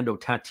by Fernando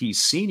Tatis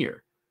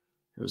Sr.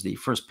 It was the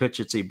first pitch.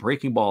 It's a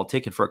breaking ball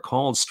taken for a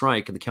called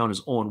strike, and the count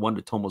is 0-1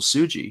 to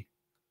Tomosuji.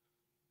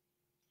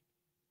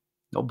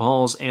 No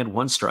balls and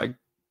 1 strike.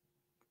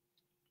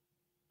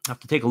 I have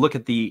to take a look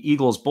at the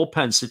Eagles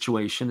bullpen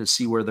situation to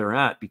see where they're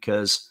at,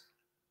 because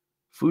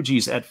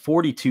Fuji's at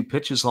 42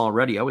 pitches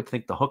already. I would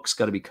think the hook's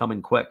got to be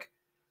coming quick.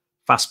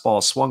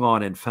 Fastball swung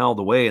on and fouled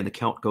away, and the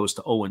count goes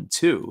to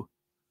 0-2.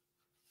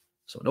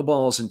 So no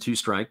balls and 2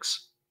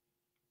 strikes.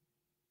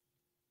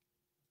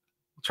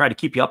 We'll try to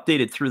keep you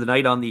updated through the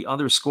night on the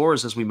other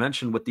scores, as we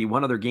mentioned, with the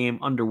one other game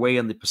underway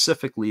in the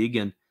Pacific League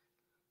and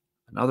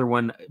another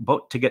one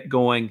about to get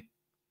going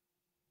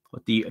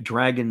with the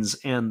Dragons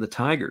and the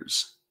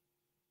Tigers.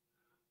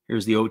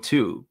 Here's the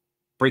 0-2.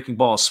 Breaking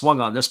ball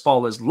swung on. This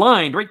ball is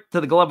lined right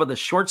to the glove of the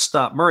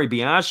shortstop, Murray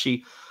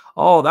Biashi.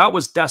 Oh, that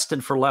was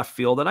destined for left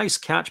field. A nice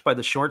catch by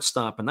the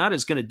shortstop, and that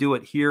is going to do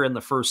it here in the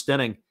first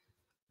inning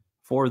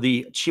for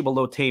the Chiba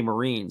Lotte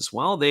Marines.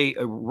 Well, they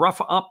rough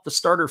up the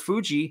starter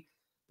Fuji.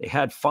 They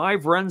had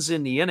 5 runs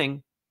in the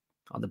inning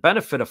on the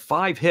benefit of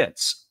 5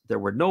 hits. There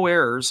were no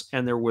errors,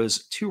 and there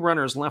was 2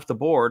 runners left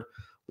aboard.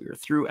 We are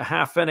through a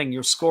half inning.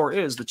 Your score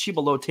is the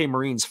Chiba Lotte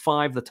Marines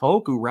 5, the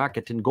Tohoku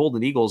Rakuten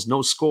Golden Eagles,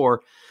 no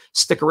score.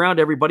 Stick around,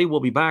 everybody. We'll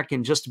be back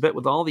in just a bit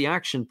with all the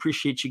action.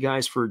 Appreciate you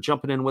guys for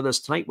jumping in with us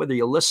tonight, whether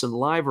you listen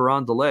live or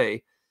on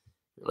delay.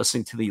 You're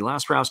listening to the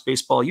Last Rouse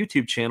Baseball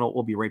YouTube channel.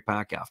 We'll be right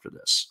back after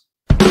this.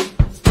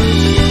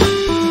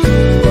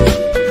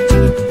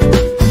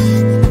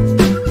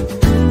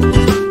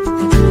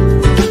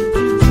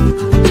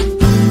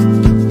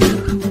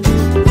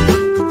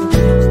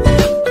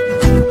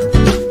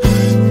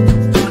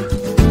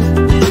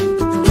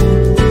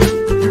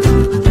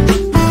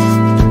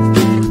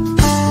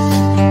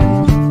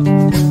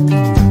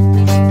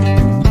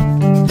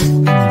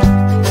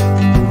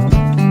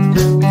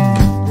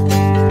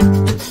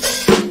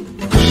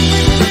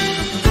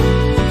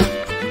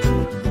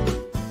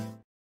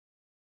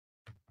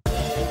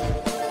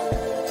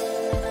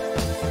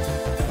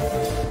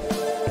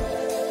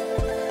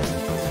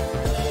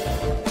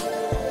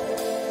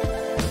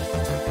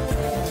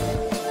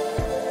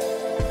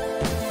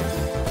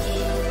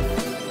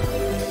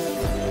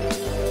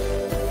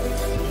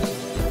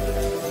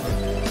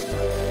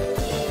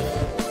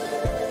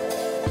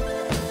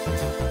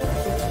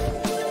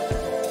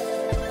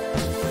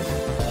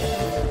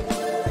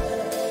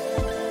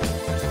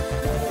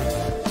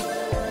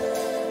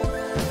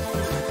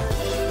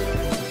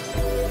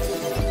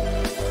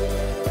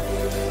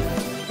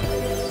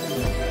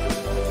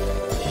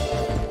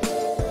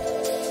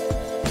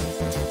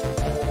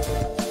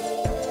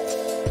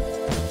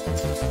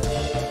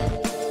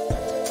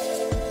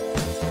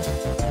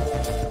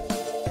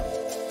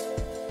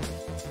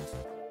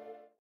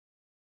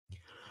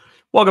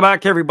 Welcome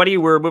back, everybody.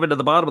 We're moving to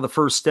the bottom of the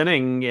first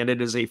inning, and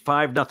it is a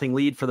 5-0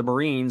 lead for the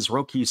Marines.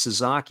 Roki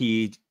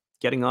Sasaki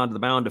getting onto the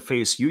mound to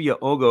face Yuya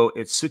Ogo,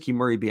 Itsuki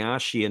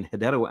Moribayashi, and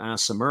Hideto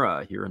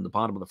Asamura here in the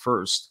bottom of the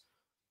first.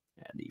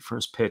 And the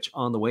first pitch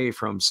on the way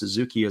from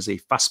Suzuki is a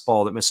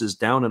fastball that misses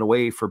down and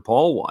away for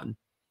ball one.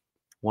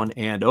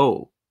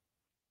 1-0.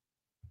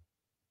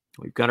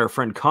 We've got our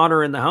friend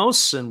Connor in the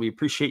house, and we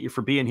appreciate you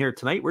for being here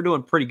tonight. We're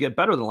doing pretty good,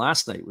 better than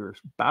last night. We were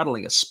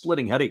battling a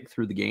splitting headache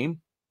through the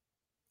game.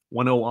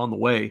 1-0 on the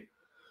way.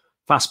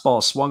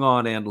 Fastball swung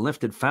on and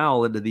lifted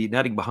foul into the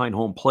netting behind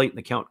home plate, and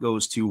the count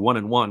goes to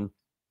 1-1.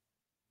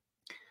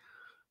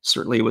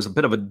 Certainly, it was a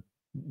bit of a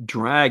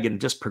drag and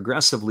just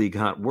progressively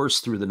got worse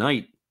through the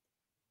night.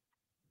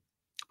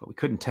 But we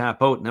couldn't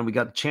tap out, and then we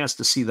got a chance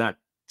to see that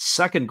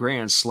second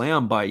grand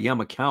slam by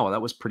Yamakawa.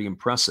 That was pretty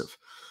impressive.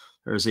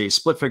 There's a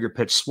split-figure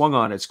pitch swung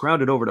on. It's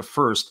grounded over to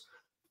first,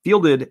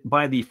 fielded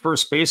by the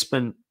first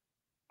baseman,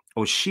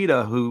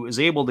 Oshida, who is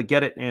able to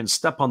get it and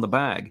step on the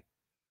bag.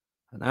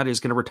 And that is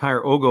going to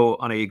retire Ogo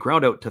on a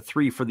ground out to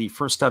 3 for the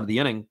first out of the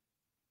inning.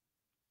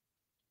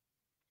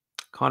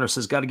 Connor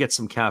says, got to get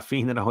some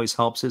caffeine. That always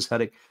helps his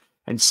headache.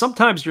 And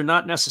sometimes you're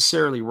not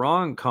necessarily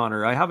wrong,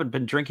 Connor. I haven't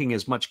been drinking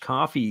as much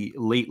coffee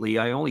lately.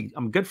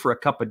 I'm good for a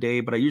cup a day,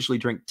 but I usually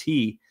drink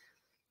tea.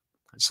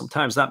 And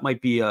sometimes that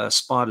might be a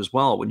spot as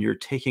well. When you're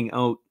taking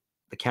out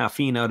the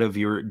caffeine out of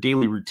your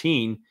daily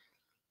routine,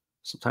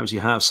 sometimes you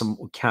have some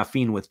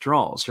caffeine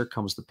withdrawals. Here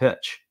comes the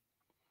pitch.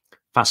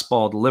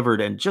 Fastball delivered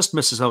and just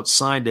misses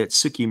outside to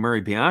Itsuki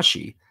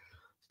Moribayashi.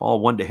 Ball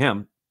 1 to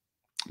him.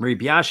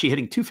 Moribayashi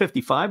hitting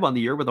 .255 on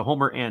the year with a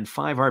homer and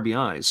 5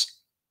 RBIs.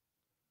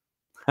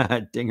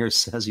 Dinger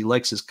says he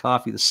likes his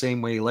coffee the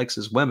same way he likes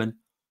his women.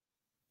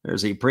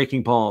 There's a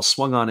breaking ball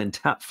swung on and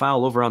tapped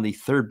foul over on the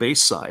third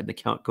base side. The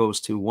count goes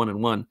to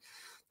 1-1.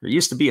 There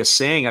used to be a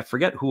saying, I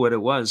forget who it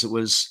was. It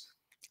was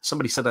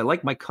somebody said, I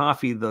like my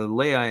coffee the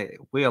way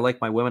I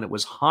like my women. It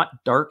was hot,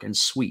 dark, and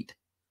sweet.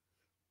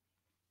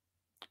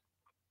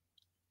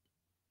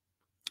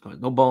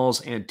 No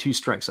balls and 2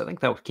 strikes. I think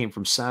that came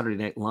from Saturday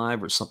Night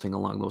Live or something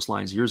along those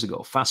lines years ago.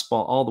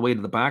 Fastball all the way to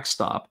the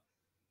backstop.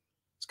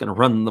 It's going to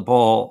run the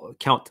ball,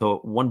 count to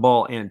 1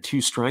 ball and 2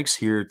 strikes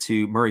here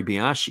to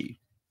Moribayashi.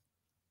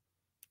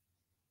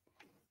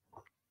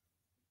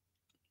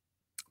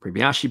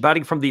 Moribayashi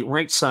batting from the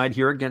right side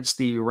here against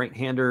the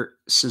right-hander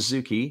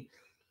Suzuki.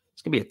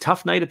 It's going to be a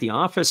tough night at the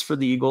office for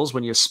the Eagles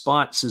when you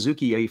spot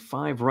Suzuki a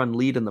 5-run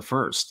lead in the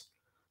first.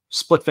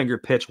 Split finger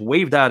pitch,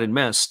 waved out and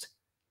missed.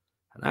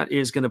 And that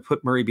is going to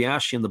put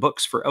Moribayashi in the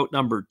books for out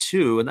number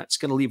 2, and that's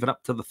going to leave it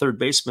up to the third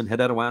baseman,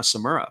 Hideto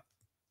Asamura.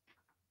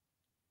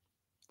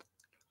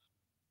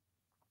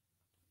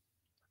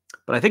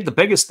 But I think the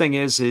biggest thing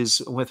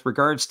is with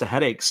regards to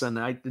headaches, and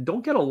I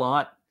don't get a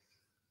lot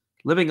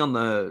living in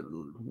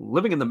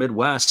the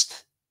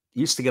Midwest.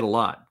 Used to get a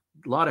lot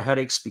of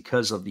headaches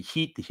because of the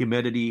heat, the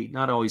humidity,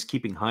 not always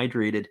keeping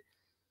hydrated.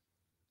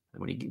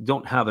 And when you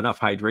don't have enough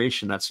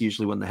hydration, that's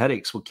usually when the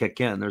headaches will kick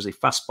in. There's a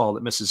fastball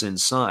that misses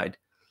inside.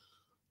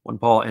 1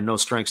 ball and no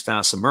strikes to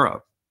Asamura.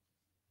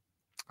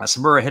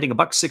 Asamura hitting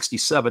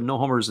 $167, no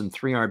homers and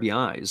 3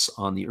 RBIs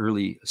on the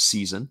early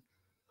season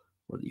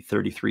for the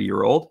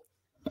 33-year-old.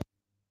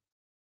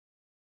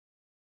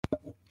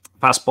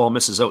 Fastball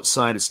misses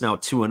outside. It's now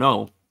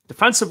 2-0.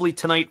 Defensively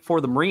tonight for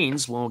the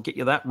Marines, we'll get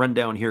you that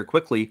rundown here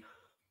quickly.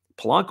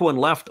 Polanco in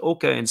left,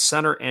 Oka in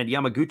center, and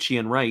Yamaguchi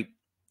in right.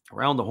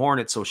 Around the horn,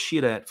 it's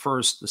Oshida at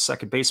first. The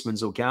second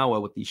baseman's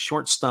Ogawa with the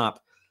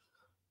shortstop,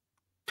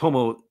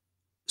 Tomo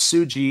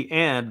Tsuji,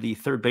 and the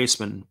third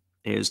baseman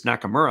is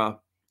Nakamura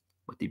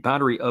with the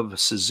battery of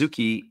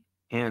Suzuki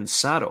and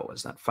Sato,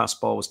 as that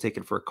fastball was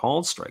taken for a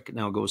called strike. It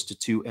now goes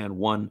to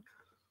 2-1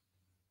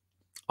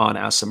 on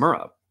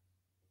Asamura.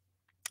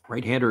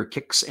 Right-hander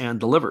kicks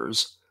and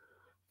delivers.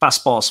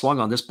 Fastball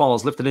swung on. This ball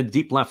is lifted into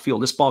deep left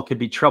field. This ball could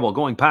be trouble.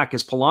 Going back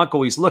is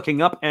Polanco. He's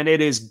looking up, and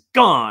it is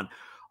gone.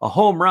 A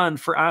home run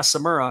for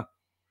Asamura.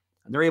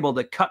 And they're able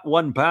to cut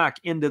one back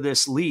into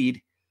this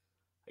lead.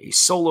 A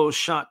solo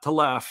shot to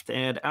left,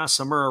 and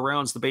Asamura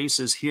rounds the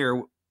bases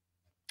here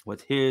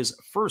with his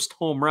first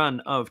home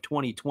run of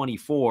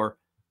 2024.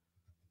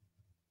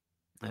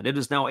 And it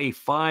is now a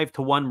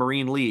 5-1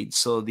 Marine lead.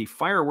 So the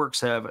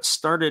fireworks have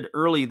started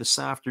early this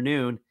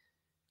afternoon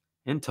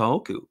in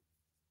Tohoku.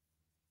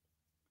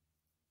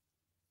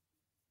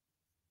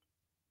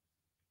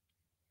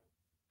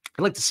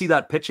 I'd like to see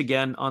that pitch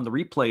again on the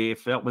replay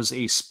if that was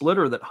a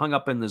splitter that hung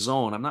up in the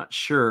zone. I'm not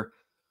sure,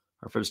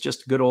 or if it was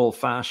just a good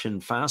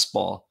old-fashioned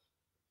fastball.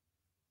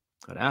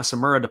 But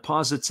Asamura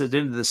deposits it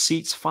into the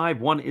seats.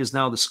 5-1 is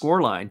now the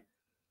scoreline.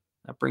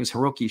 That brings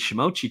Hiroki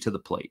Shimochi to the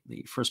plate.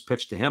 The first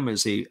pitch to him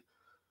is a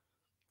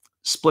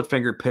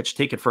split-finger pitch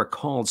taken for a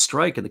called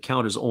strike, and the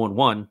count is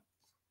 0-1.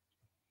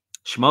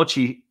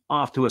 Shimochi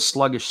off to a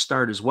sluggish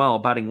start as well,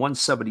 batting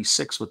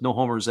 .176 with no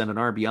homers and an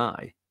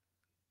RBI.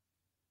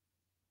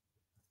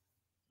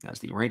 As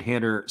the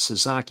right-hander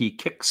Sasaki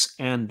kicks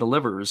and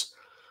delivers,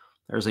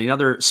 there's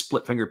another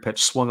split-finger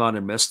pitch swung on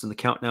and missed, and the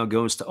count now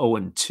goes to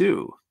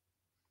 0-2.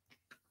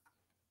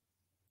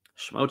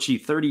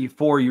 Shimouchi,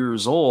 34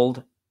 years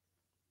old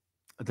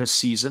this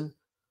season.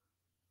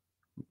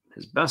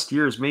 His best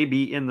years may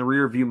be in the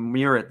rearview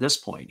mirror at this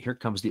point. Here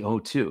comes the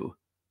 0-2.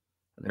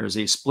 There's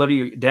a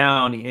split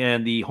down,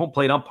 and the home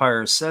plate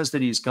umpire says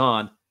that he's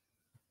gone.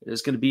 It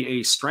is going to be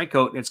a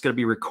strikeout, and it's going to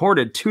be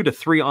recorded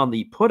 2-3 on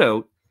the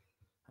putout.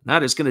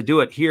 That is going to do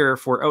it here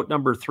for out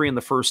number 3 in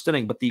the first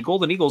inning. But the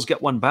Golden Eagles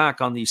get one back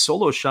on the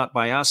solo shot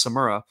by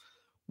Asamura.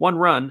 1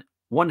 run,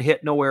 1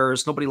 hit, no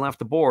errors, nobody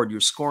left aboard.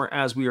 Your score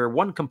as we are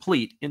 1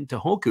 complete in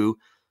Tohoku.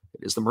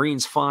 It is the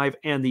Marines 5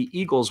 and the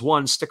Eagles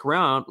 1. Stick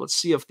around. Let's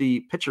see if the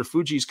pitcher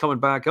Fuji's coming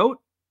back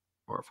out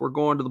or if we're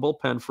going to the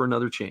bullpen for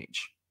another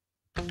change.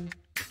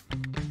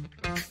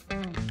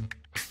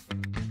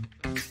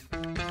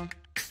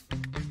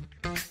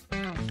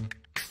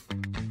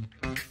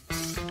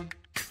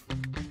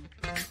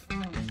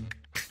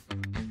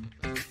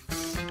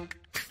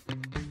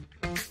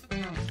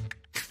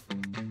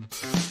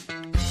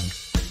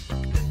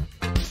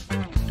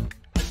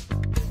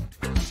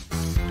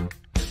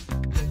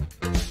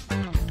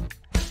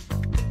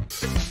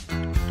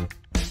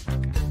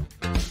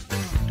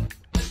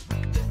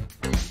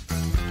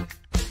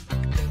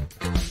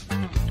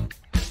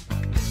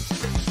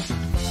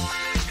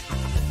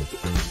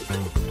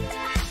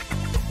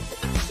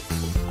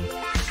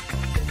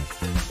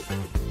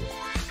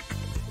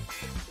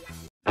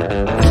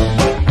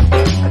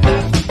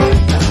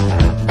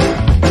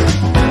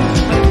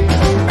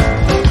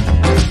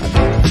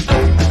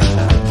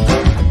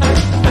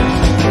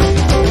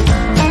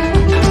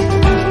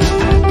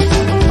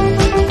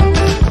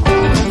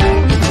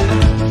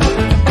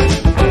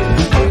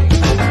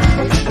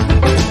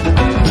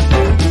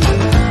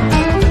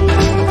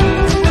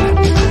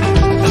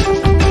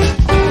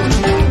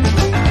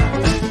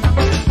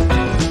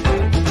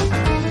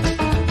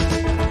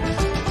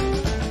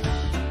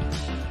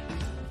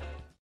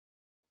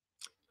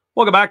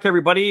 Welcome back,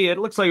 everybody. It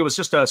looks like it was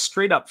just a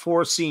straight-up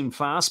four-seam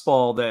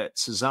fastball that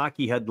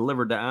Sasaki had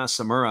delivered to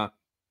Asamura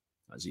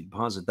as he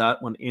deposited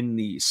that one in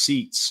the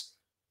seats.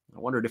 I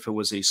wondered if it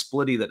was a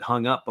splitty that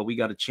hung up, but we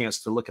got a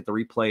chance to look at the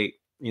replay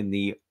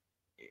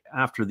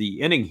after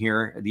the inning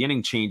here, the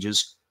inning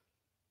changes.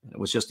 It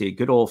was just a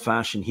good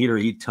old-fashioned heater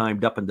he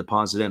timed up and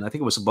deposited in. I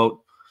think it was about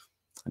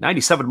a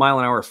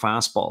 97-mile-an-hour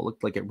fastball. It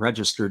looked like it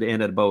registered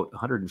in at about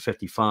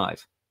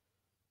 155.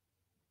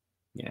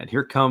 And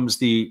here comes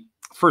the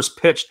first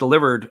pitch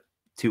delivered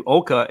to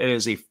Oka. It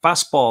is a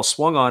fastball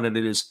swung on, and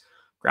it is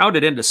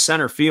grounded into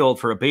center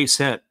field for a base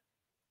hit.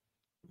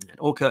 And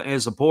Oka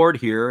is aboard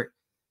here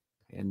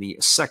in the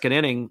second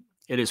inning.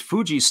 It is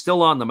Fuji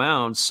still on the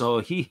mound,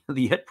 so the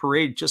hit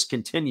parade just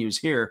continues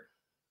here.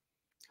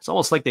 It's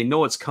almost like they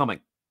know it's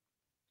coming.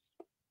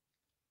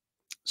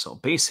 So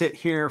base hit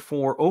here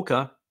for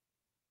Oka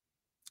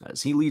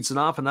as he leads it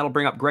off, and that'll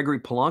bring up Gregory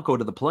Polanco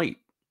to the plate.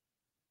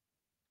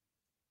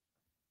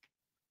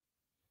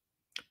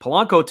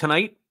 Polanco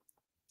tonight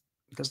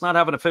does not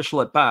have an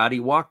official at bat. He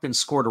walked and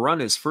scored a run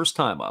his first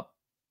time up.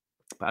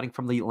 Batting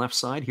from the left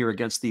side here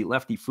against the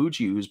lefty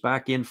Fuji, who's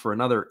back in for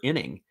another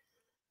inning.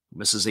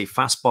 Misses a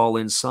fastball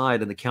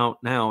inside, and the count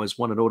now is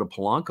 1-0 to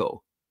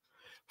Polanco.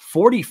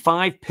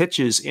 45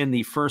 pitches in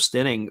the first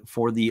inning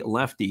for the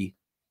lefty.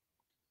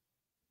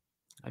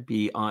 I'd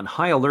be on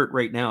high alert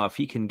right now. If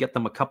he can get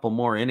them a couple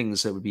more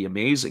innings, it would be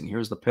amazing.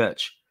 Here's the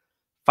pitch.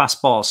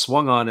 Fastball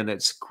swung on, and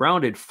it's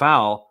grounded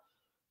foul.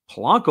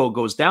 Polanco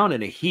goes down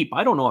in a heap.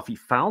 I don't know if he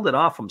fouled it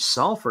off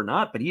himself or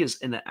not, but he is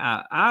in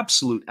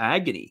absolute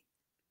agony.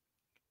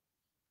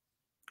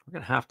 We're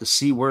going to have to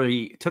see where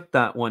he took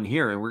that one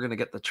here, and we're going to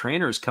get the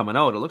trainers coming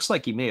out. It looks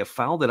like he may have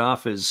fouled it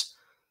off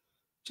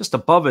just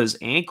above his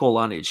ankle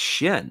on his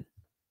shin.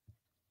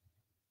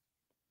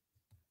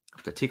 I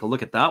have to take a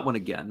look at that one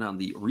again on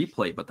the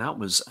replay, but that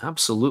was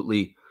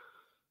absolutely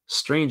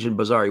strange and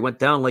bizarre. He went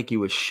down like he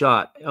was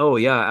shot. Oh,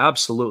 yeah,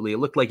 absolutely. It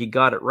looked like he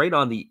got it right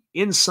on the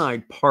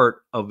inside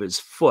part of his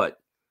foot.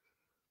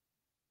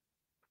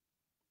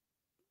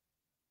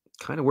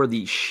 Kind of where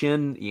the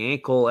shin, the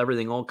ankle,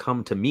 everything all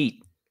come to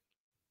meet.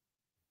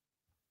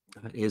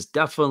 That is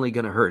definitely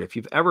going to hurt. If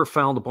you've ever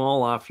fouled a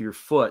ball off your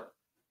foot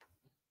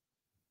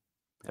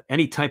at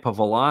any type of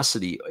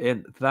velocity,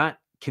 and that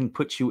can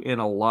put you in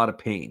a lot of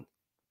pain.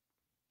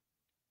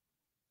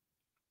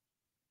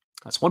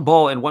 That's 1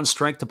 ball and 1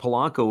 strike to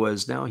Polanco,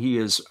 as now he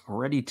is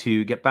ready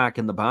to get back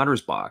in the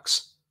batter's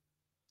box.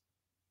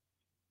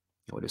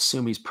 I would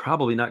assume he's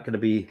probably not going to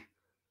be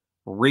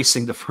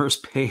racing to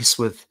first base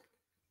with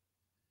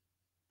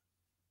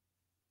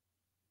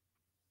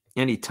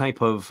any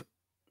type of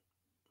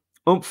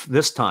oomph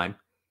this time.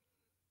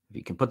 If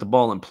he can put the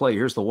ball in play,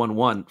 here's the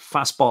 1-1.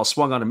 Fastball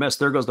swung on a miss.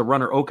 There goes the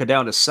runner Oka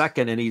down to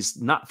second, and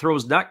he's not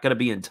going to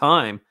be in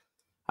time.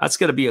 That's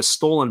going to be a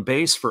stolen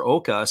base for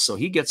Oka, so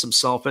he gets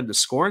himself into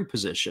scoring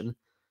position.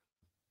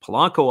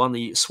 Polanco on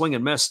the swing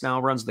and miss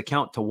now runs the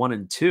count to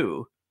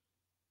 1-2.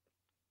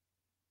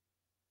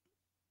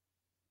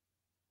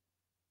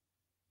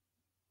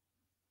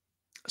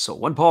 So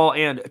 1 ball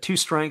and 2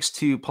 strikes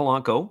to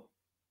Polanco.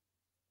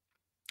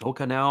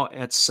 Oka now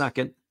at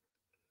second.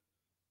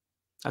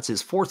 That's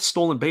his fourth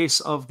stolen base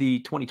of the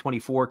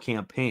 2024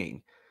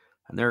 campaign.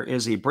 And there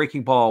is a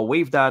breaking ball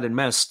waved at and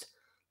missed.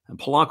 And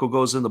Polanco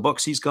goes in the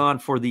books. He's gone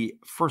for the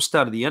first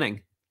out of the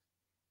inning.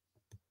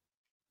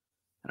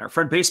 And our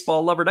friend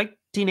Baseball Lover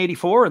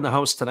 1984 in the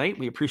house tonight.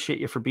 We appreciate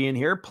you for being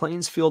here.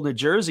 Plainsfield, New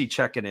Jersey,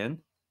 checking in.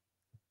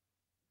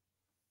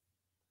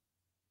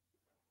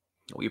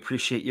 We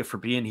appreciate you for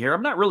being here.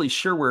 I'm not really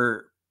sure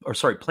where, or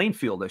sorry,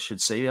 Plainfield, I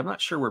should say. I'm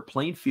not sure where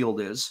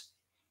Plainfield is.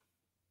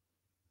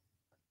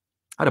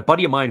 I had a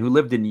buddy of mine who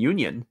lived in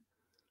Union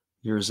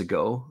years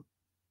ago.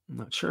 I'm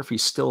not sure if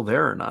he's still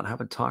there or not. I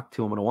haven't talked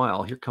to him in a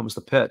while. Here comes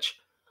the pitch.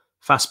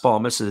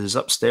 Fastball misses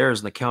upstairs,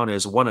 and the count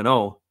is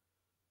 1-0.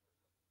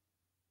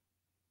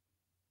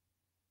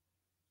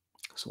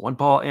 So 1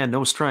 ball and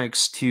no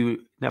strikes to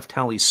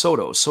Neftali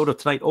Soto. Soto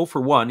tonight 0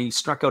 for 1. He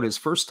struck out his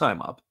first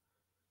time up.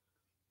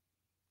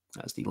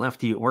 As the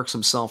lefty works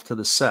himself to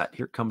the set.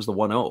 Here comes the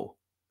 1-0.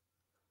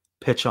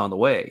 Pitch on the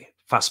way.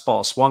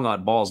 Fastball swung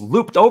on, balls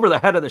looped over the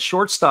head of the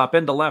shortstop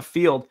into left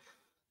field.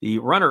 The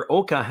runner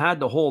Oka had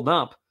to hold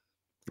up.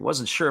 He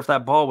wasn't sure if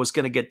that ball was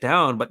going to get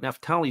down, but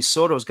Neftali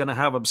Soto is going to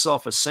have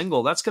himself a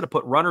single. That's going to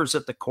put runners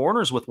at the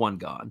corners with 1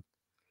 gone.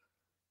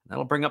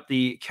 That'll bring up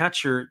the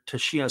catcher,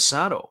 Toshiya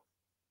Sato.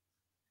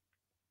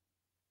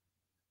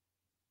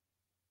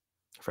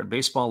 Friend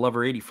Baseball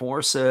Lover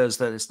 84 says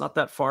that it's not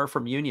that far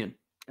from Union.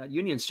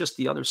 Union's just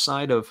the other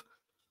side of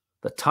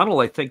the tunnel,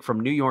 I think, from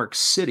New York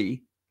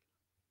City.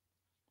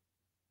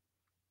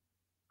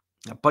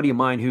 A buddy of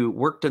mine who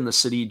worked in the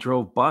city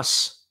drove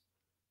bus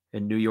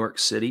in New York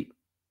City.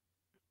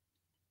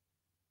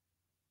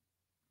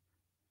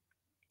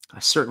 I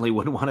certainly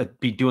wouldn't want to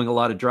be doing a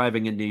lot of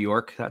driving in New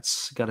York.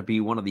 That's got to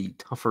be one of the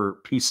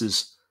tougher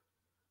places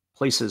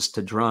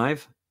to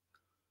drive.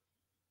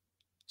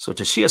 So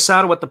Toshiya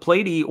Sato at the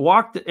plate, he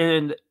walked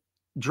and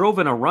drove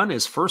in a run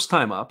his first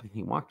time up.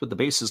 He walked with the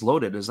bases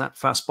loaded as that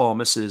fastball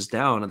misses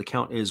down, and the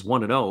count is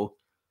 1-0.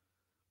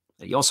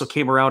 He also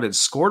came around and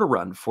scored a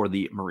run for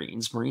the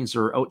Marines. Marines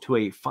are out to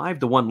a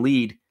 5-1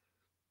 lead,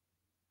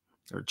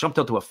 or jumped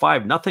out to a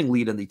 5-0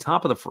 lead in the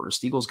top of the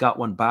first. Eagles got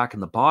 1 back in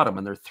the bottom,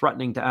 and they're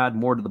threatening to add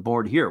more to the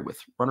board here with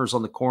runners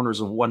on the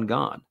corners and 1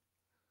 gone.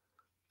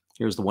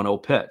 Here's the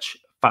 1-0 pitch.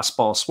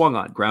 Fastball swung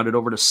on, grounded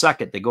over to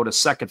second. They go to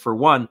second for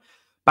 1.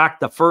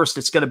 Back to first.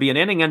 It's going to be an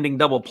inning-ending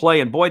double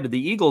play, and boy, did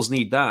the Eagles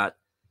need that.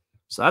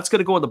 So that's going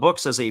to go in the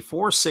books as a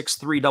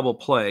 4-6-3 double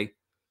play.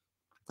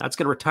 That's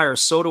going to retire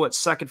Soto at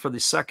second for the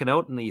second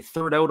out, and the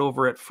third out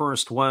over at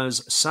first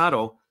was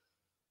Sato.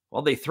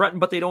 Well, they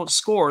threatened, but they don't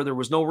score. There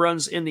was no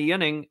runs in the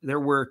inning. There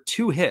were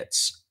 2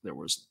 hits. There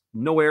was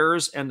no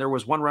errors, and there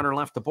was 1 runner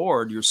left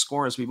aboard. Your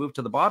score as we move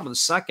to the bottom of the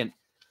second,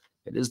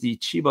 it is the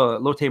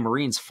Chiba Lotte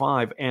Marines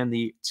 5 and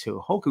the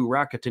Tohoku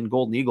Rakuten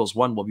Golden Eagles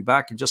 1. We'll be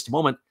back in just a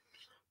moment.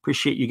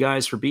 Appreciate you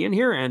guys for being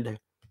here, and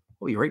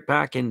we'll be right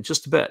back in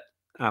just a bit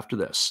after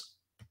this.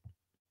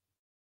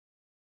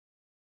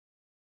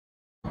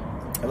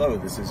 Hello,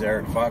 this is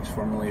Eric Fox,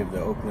 formerly of the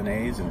Oakland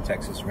A's and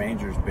Texas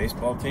Rangers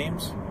baseball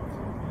teams.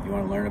 If you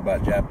want to learn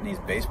about Japanese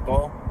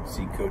baseball,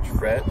 see Coach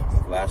Fred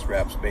of Last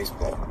Raps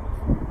Baseball.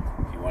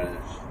 If you want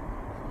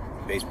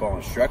baseball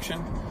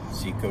instruction,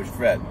 see Coach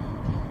Fred.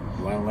 If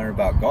you want to learn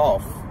about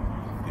golf,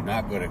 do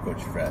not go to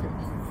Coach Fred.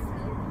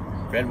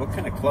 Fred, what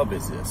kind of club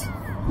is this?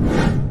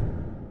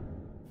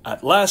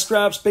 At Last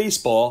Raps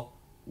Baseball,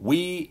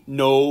 we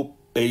know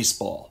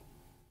baseball.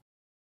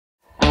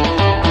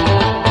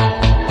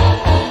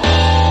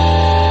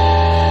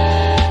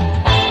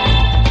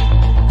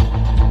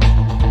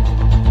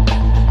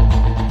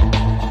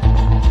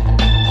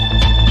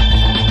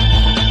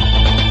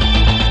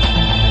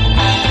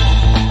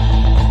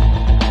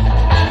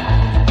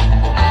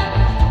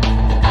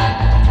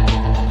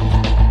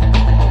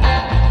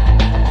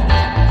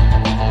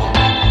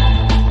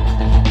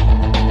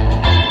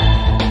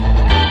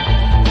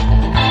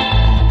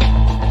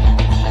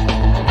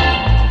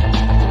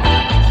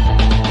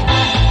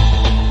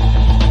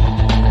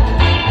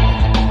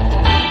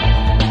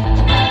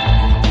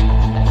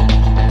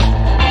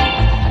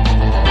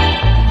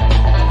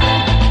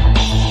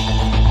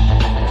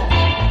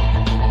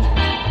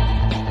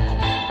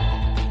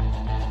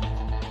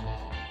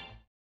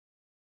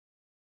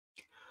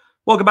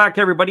 Welcome back,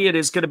 everybody. It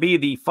is going to be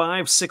the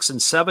 5, 6,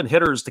 and 7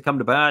 hitters to come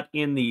to bat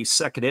in the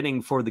second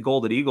inning for the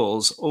Golden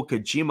Eagles.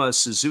 Okajima,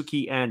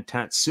 Suzuki, and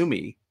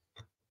Tatsumi.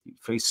 You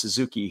face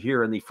Suzuki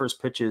here, and the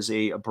first pitch is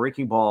a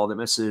breaking ball that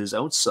misses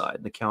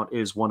outside. The count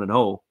is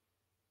 1-0.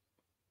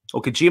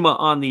 Okajima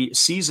on the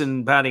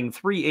season batting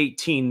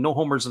 .318, no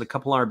homers and a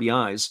couple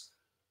RBIs.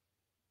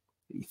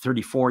 The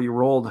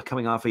 34-year-old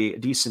coming off a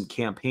decent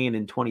campaign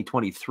in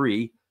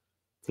 2023.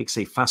 Takes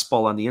a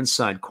fastball on the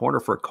inside corner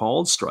for a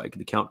called strike.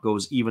 The count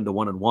goes even to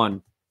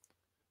 1-1.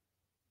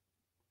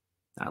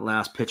 That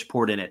last pitch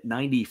poured in at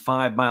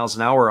 95 miles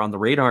an hour on the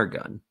radar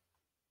gun.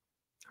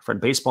 Our friend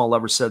Baseball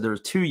Lover said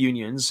there's 2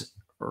 unions,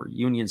 or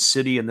Union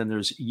City, and then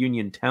there's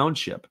Union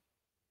Township.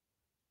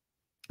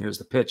 Here's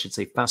the pitch. It's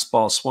a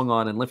fastball swung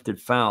on and lifted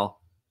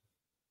foul.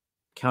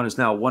 Count is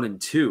now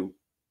 1-2.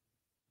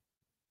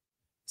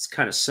 It's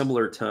kind of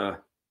similar to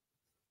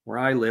where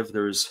I live,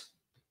 there's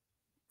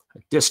a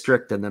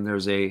district and then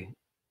there's a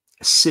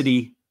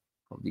city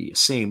of the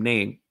same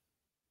name.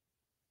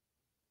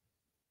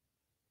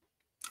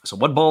 So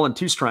 1 ball and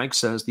 2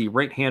 strikes as the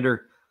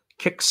right-hander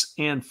kicks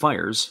and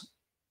fires.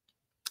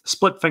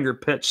 Split finger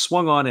pitch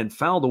swung on and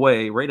fouled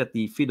away right at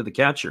the feet of the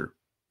catcher.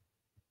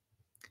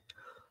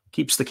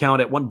 Keeps the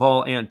count at 1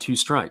 ball and 2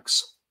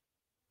 strikes.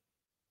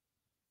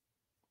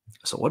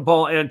 So 1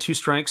 ball and 2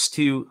 strikes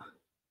to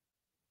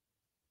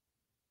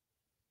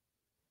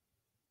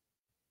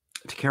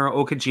Takara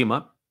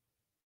Okajima.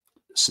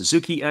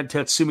 Suzuki and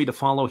Tatsumi to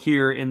follow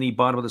here in the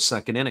bottom of the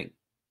second inning.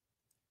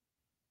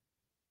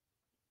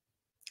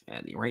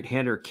 And the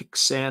right-hander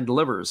kicks and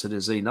delivers. It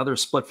is another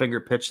split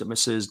finger pitch that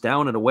misses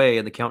down and away,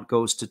 and the count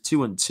goes to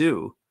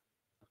 2-2.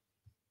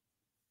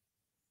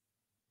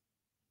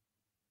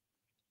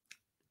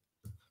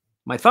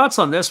 My thoughts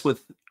on this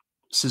with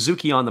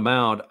Suzuki on the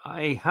mound,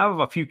 I have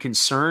a few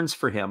concerns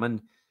for him.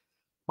 And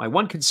my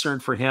one concern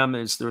for him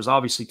is there's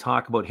obviously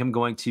talk about him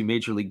going to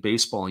Major League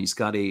Baseball. He's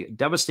got a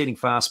devastating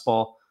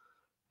fastball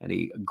and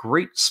a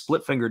great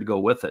split finger to go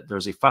with it.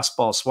 There's a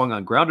fastball swung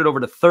on, grounded over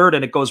to third,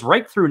 and it goes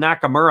right through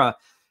Nakamura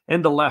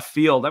into left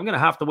field. I'm going to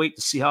have to wait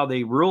to see how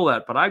they rule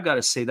that, but I've got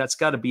to say that's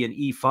got to be an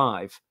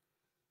E5.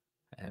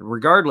 And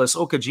regardless,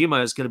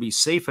 Okajima is going to be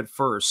safe at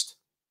first.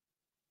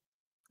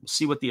 We'll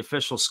see what the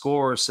official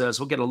score says.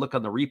 We'll get a look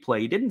on the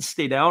replay. He didn't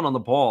stay down on the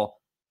ball.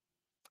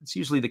 It's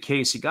usually the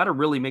case. You got to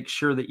really make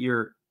sure that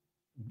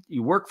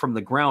you work from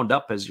the ground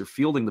up as you're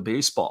fielding the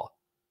baseball.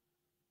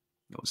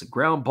 It was a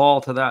ground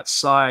ball to that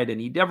side, and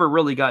he never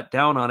really got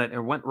down on it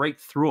and went right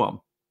through him.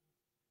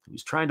 He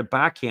was trying to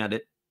backhand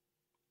it.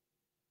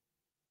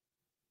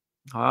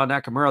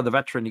 Nakamura, the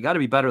veteran, you got to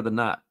be better than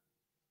that.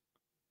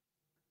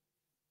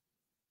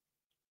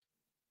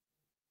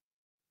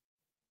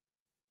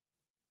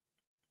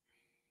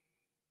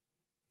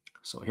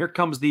 So here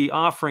comes the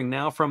offering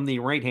now from the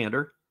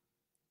right-hander.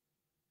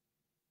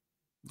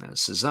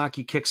 As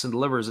Sasaki kicks and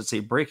delivers, it's a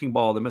breaking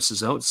ball that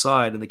misses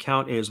outside, and the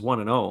count is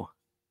 1-0.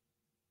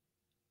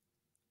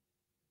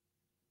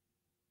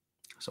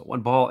 So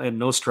 1 ball and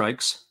no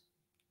strikes.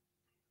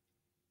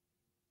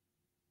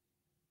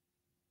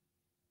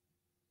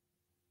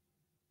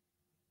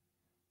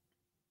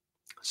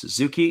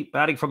 Suzuki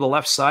batting from the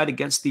left side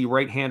against the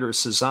right-hander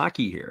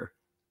Sasaki here.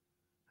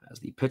 As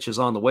the pitch is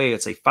on the way,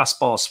 it's a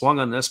fastball swung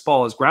on. This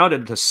ball is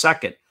grounded to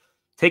second.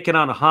 Taken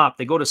on a hop.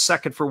 They go to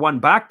second for one,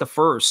 back to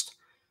first.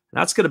 And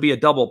that's going to be a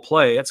double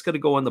play. That's going to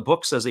go in the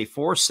books as a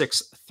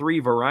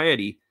 4-6-3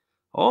 variety.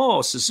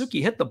 Oh,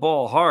 Suzuki hit the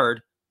ball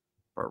hard,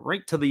 but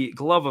right to the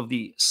glove of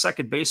the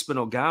second baseman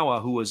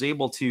Ogawa, who was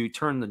able to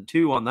turn the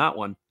 2 on that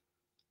one.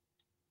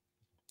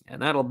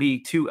 And that'll be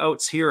 2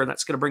 outs here, and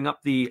that's going to bring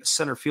up the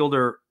center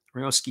fielder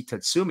Ryosuke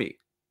Tatsumi.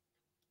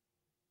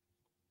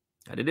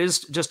 And it is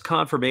just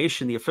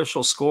confirmation. The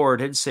official score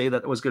did say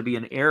that there was going to be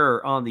an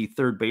error on the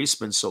third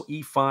baseman, so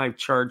E5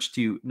 charged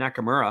to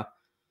Nakamura.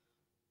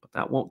 But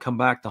that won't come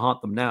back to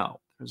haunt them now.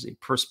 There's a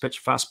first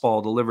pitch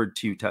fastball delivered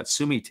to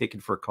Tatsumi, taken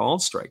for a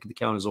called strike. The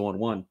count is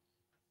 0-1.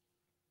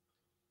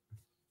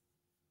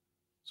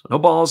 So no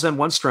balls and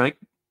 1 strike.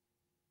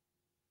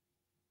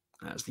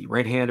 As the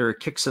right-hander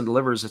kicks and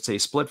delivers, it's a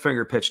split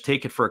finger pitch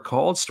taken for a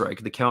called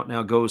strike. The count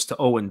now goes to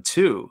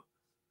 0-2.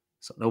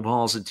 So no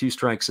balls and 2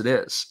 strikes it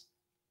is.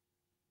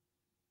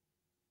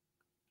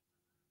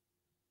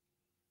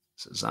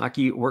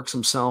 Sasaki works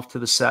himself to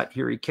the set.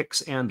 Here he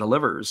kicks and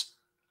delivers.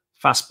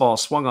 Fastball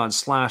swung on,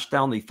 slash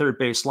down the third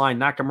base line.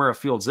 Nakamura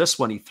fields this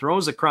one. He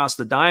throws across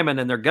the diamond,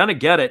 and they're going to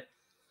get it.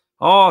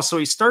 Oh, so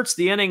he starts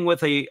the inning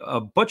with a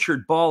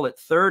butchered ball at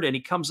third, and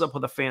he comes up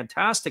with a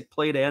fantastic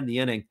play to end the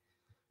inning.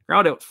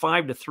 Ground out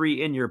 5-3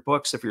 in your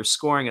books if you're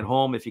scoring at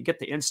home. If you get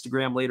to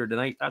Instagram later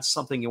tonight, that's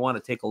something you want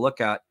to take a look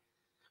at.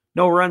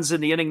 No runs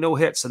in the inning, no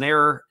hits, an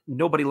error,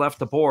 nobody left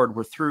the board.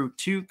 We're through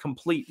 2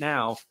 complete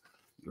now.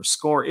 Your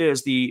score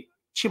is the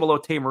Chiba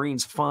Lotte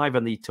Marines 5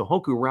 and the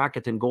Tohoku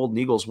Rakuten Golden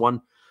Eagles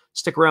 1.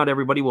 Stick around,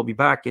 everybody. We'll be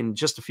back in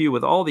just a few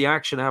with all the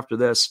action after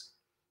this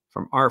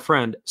from our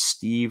friend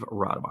Steve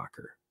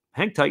Rademacher.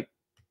 Hang tight.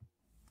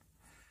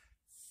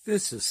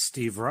 This is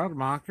Steve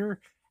Rademacher,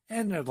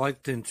 and I'd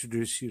like to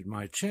introduce you to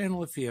my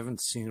channel if you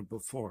haven't seen it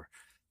before.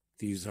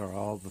 These are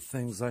all the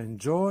things I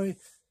enjoy: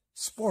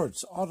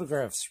 sports,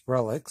 autographs,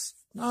 relics,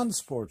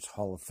 non-sports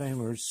Hall of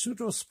Famers,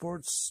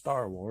 pseudo-sports,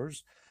 Star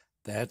Wars.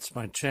 That's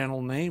my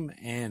channel name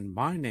and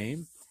my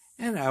name,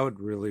 and I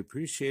would really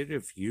appreciate it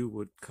if you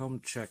would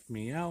come check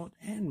me out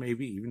and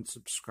maybe even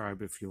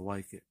subscribe if you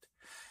like it.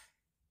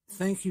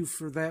 Thank you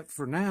for that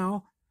for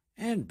now,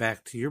 and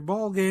back to your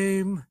ball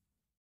game.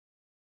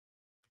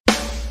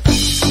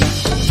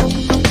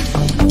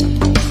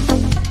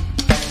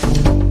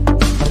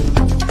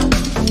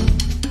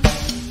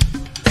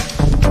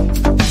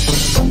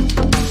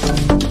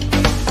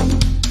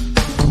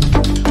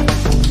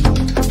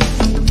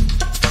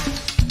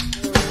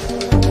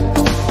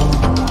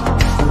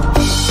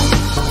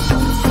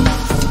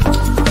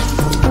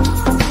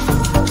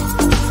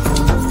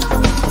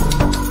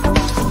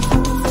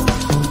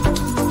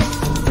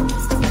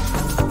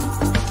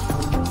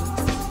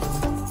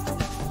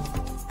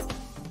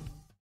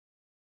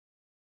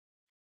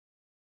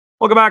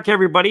 Welcome back,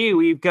 everybody.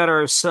 We've got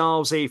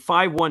ourselves a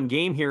 5-1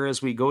 game here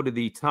as we go to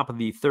the top of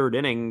the third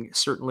inning.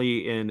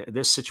 Certainly in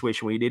this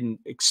situation, we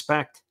didn't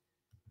expect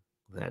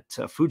that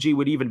Fuji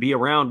would even be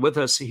around with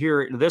us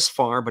here this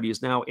far, but he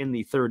is now in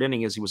the third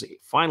inning as he was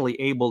finally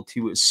able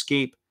to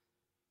escape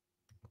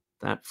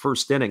that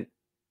first inning.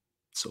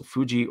 So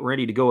Fuji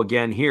ready to go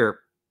again here.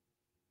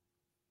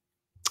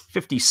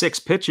 56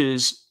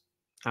 pitches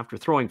after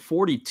throwing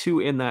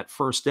 42 in that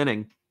first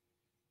inning.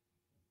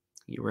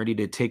 He ready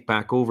to take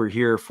back over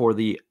here for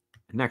the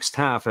next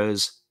half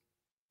as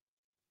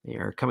they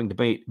are coming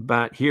to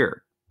bat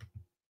here.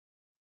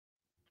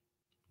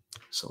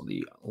 So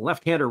the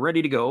left-hander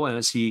ready to go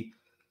as he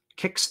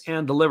kicks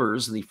and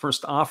delivers. The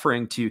first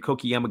offering to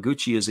Koki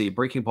Yamaguchi is a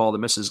breaking ball that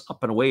misses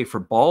up and away for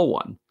ball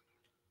one.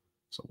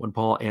 So 1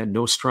 ball and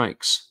no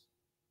strikes.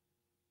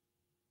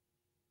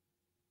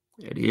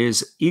 It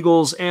is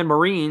Eagles and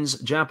Marines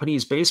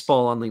Japanese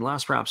baseball on the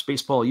Last Raps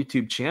Baseball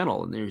YouTube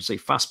channel. And there's a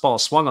fastball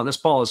swung on. This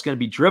ball is going to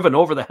be driven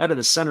over the head of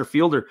the center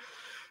fielder,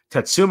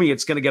 Tatsumi.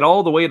 It's going to get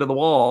all the way to the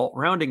wall,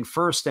 rounding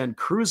first and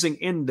cruising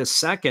into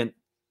second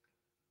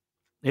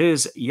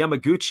is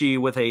Yamaguchi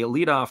with a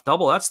leadoff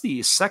double. That's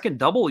the second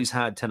double he's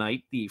had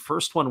tonight. The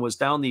first one was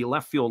down the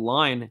left field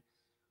line,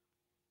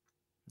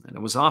 and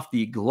it was off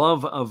the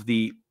glove of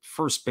the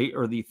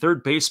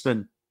third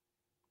baseman,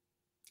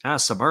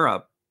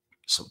 Asamura.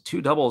 So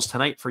 2 doubles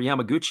tonight for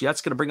Yamaguchi.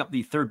 That's going to bring up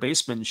the third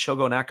baseman,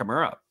 Shogo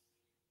Nakamura.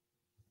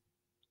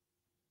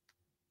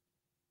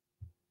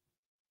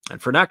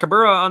 And for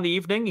Nakamura on the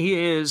evening, he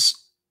is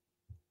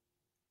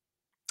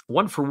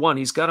 1 for 1.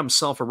 He's got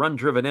himself a run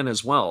driven in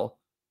as well.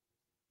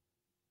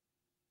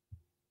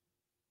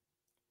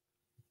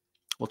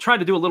 We'll try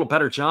to do a little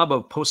better job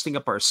of posting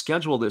up our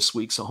schedule this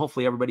week, so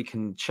hopefully everybody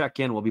can check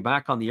in. We'll be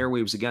back on the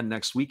airwaves again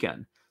next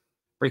weekend.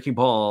 Breaking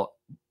ball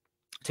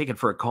taken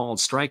for a called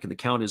strike, and the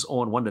count is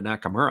 0-1 to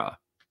Nakamura.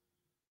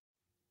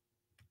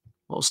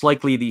 Most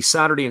likely the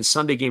Saturday and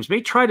Sunday games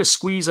may try to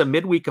squeeze a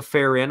midweek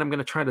affair in. I'm going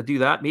to try to do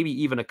that, maybe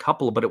even a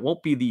couple, but it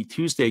won't be the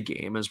Tuesday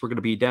game as we're going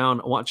to be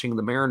down watching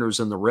the Mariners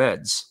and the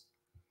Reds.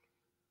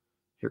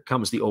 Here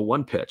comes the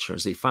 0-1 pitch.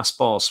 There's a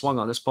fastball swung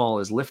on. This ball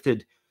is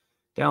lifted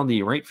down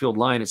the right field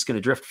line. It's going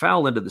to drift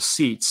foul into the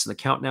seats. The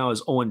count now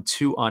is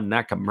 0-2 on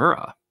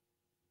Nakamura.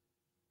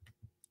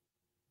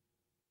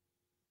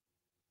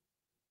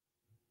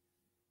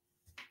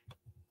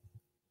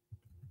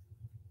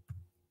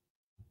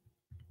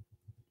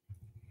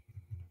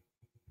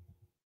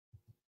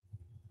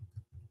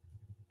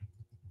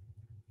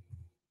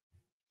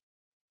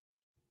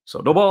 So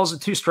no balls and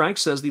 2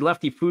 strikes as the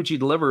lefty Fuji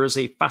delivers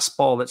a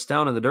fastball that's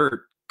down in the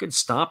dirt. Good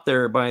stop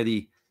there by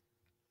the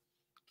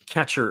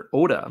catcher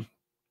Oda.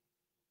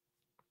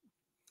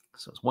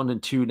 So it's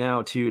 1-2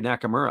 now to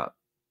Nakamura.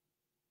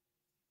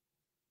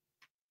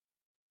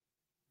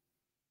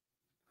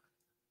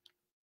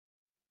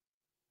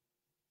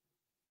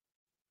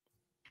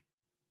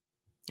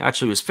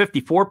 Actually, it was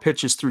 54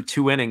 pitches through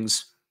 2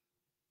 innings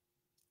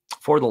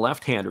for the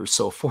left-hander.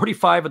 So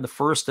 45 in the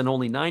first and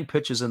only 9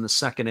 pitches in the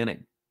second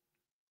inning.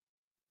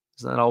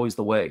 Is that always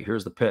the way?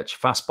 Here's the pitch.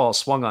 Fastball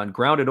swung on,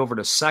 grounded over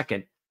to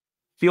second.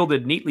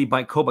 Fielded neatly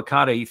by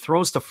Kobakata. He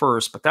throws to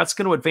first, but that's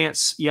going to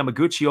advance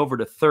Yamaguchi over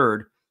to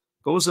third.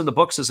 Goes in the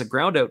books as a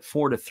ground out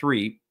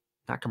 4-3.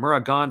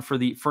 Nakamura gone for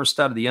the first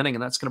out of the inning,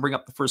 and that's going to bring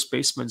up the first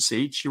baseman,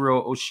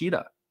 Seiichiro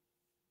Oshida.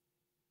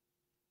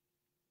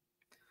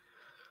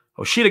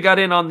 Oshida got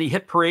in on the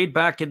hit parade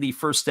back in the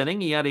first inning.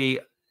 He had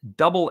a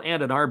double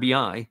and an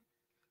RBI,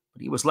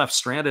 but he was left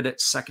stranded at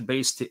second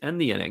base to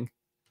end the inning.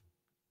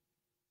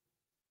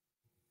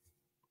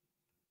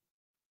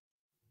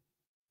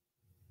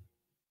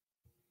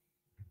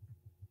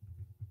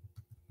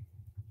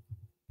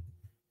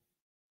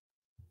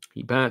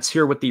 He bats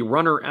here with the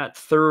runner at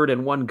third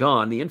and 1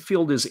 gone. The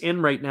infield is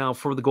in right now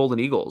for the Golden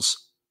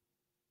Eagles.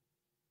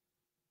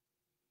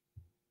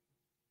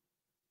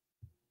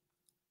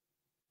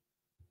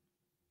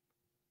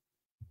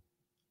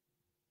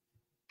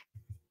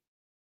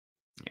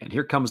 And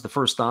here comes the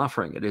first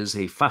offering. It is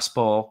a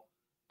fastball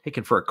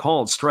taken for a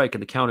called strike,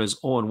 and the count is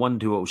 0-1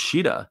 to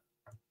Oshida.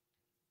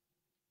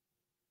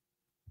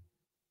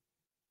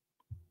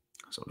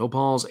 So no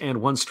balls and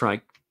 1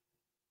 strike.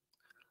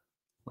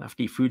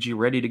 Lefty Fuji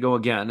ready to go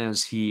again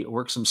as he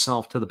works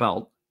himself to the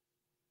belt.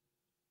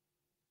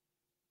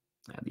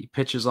 And the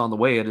pitch is on the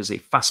way. It is a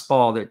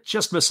fastball that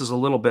just misses a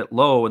little bit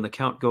low, and the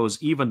count goes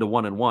even to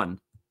 1-1.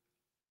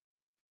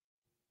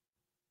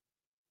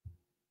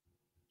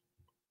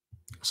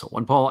 So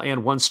 1 ball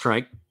and 1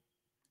 strike.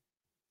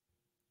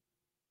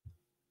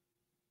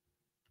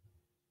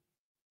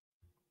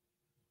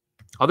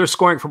 Other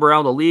scoring from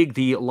around the league,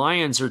 the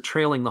Lions are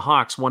trailing the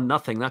Hawks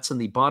 1-0. That's in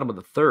the bottom of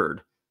the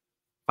third.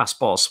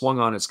 Fastball swung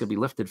on. It's going to be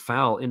lifted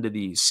foul into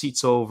the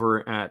seats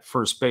over at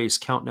first base.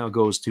 Count now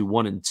goes to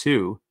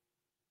 1-2.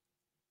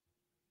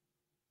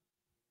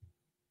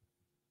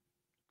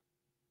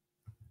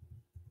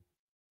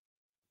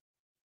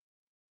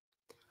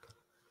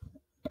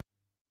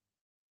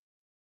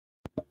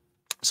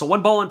 So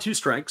 1 ball and 2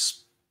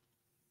 strikes.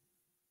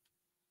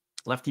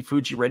 Lefty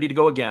Fuji ready to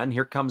go again.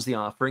 Here comes the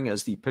offering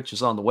as the pitch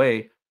is on the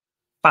way.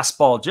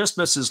 Fastball just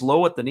misses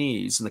low at the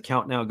knees, and the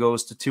count now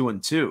goes to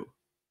 2-2.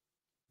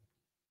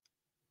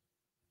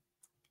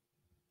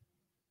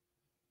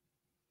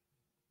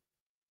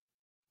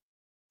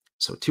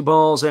 So 2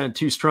 balls and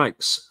 2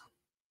 strikes.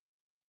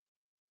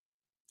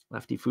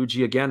 Lefty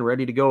Fuji again,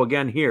 ready to go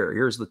again here.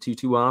 Here's the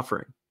 2-2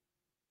 offering.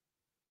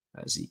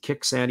 As he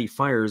kicks and he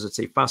fires, it's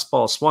a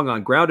fastball swung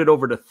on, grounded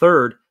over to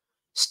third.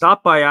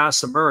 Stopped by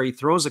Asamuri,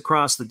 throws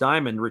across the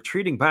diamond.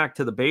 Retreating back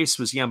to the base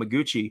was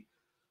Yamaguchi.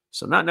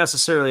 So not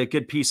necessarily a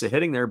good piece of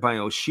hitting there by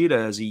Oshida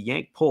as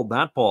he pulled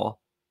that ball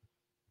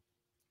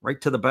right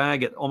to the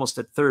bag almost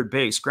at third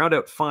base. Ground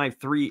out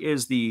 5-3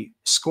 is the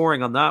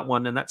scoring on that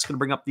one, and that's going to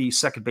bring up the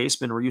second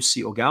baseman,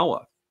 Ryusuke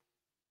Ogawa.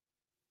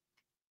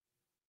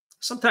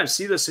 Sometimes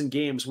see this in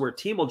games where a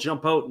team will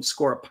jump out and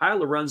score a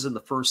pile of runs in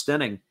the first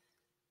inning,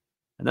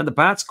 and then the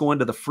bats go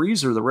into the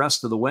freezer the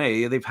rest of the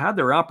way. They've had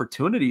their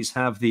opportunities,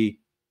 have the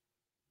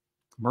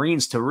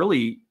Marines, to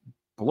really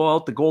blow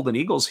out the Golden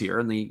Eagles here,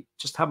 and they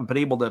just haven't been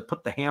able to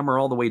put the hammer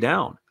all the way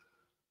down.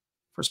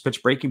 First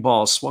pitch breaking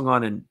ball swung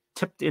on and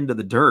tipped into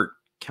the dirt.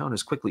 Count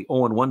is quickly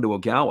 0-1 to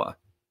Ogawa.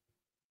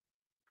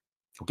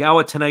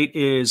 Ogawa tonight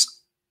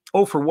is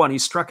 0 for 1. He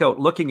struck out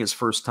looking his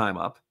first time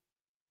up.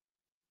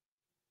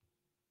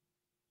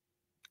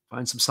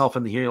 Finds himself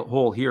in the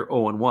hole here,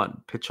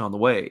 0-1. Pitch on the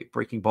way.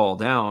 Breaking ball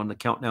down. The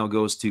count now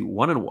goes to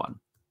 1-1.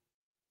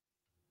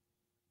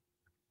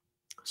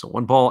 So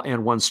 1 ball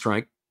and 1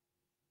 strike.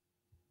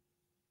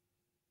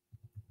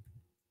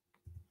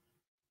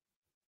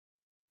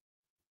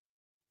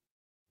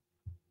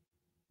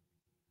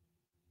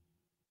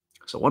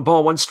 So 1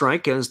 ball, 1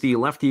 strike as the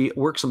lefty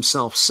works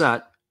himself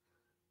set.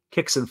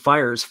 Kicks and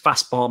fires.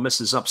 Fastball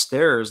misses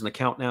upstairs, and the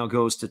count now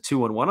goes to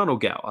 2-1 on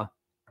Ogawa.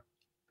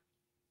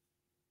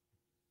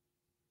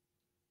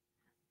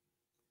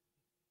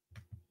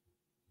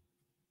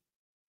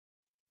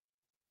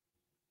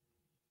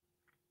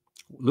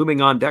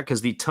 Looming on deck is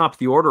the top of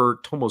the order,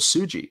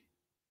 Tomosuji.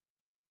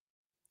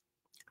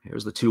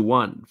 Here's the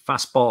 2-1.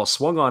 Fastball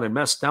swung on and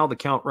missed. Now the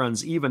count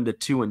runs even to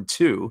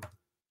 2-2.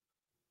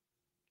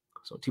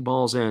 So 2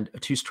 balls and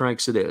 2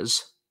 strikes it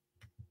is.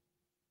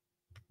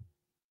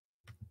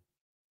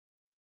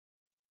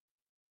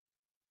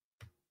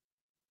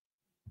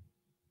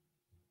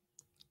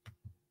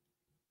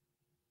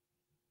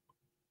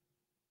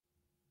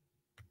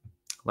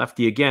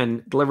 Lefty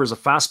again delivers a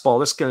fastball.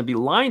 This is going to be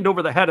lined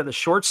over the head of the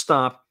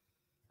shortstop.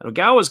 And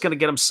Ogawa is going to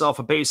get himself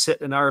a base hit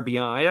and an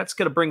RBI. That's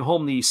going to bring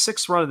home the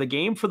 6th run of the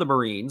game for the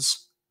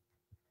Marines.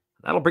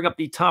 That'll bring up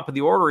the top of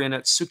the order in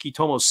at Suki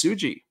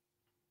Tomosuji.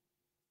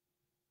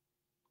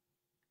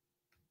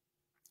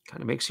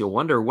 Kind of makes you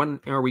wonder,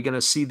 when are we going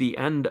to see the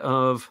end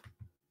of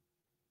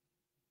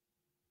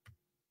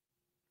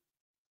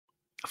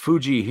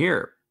Fuji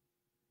here?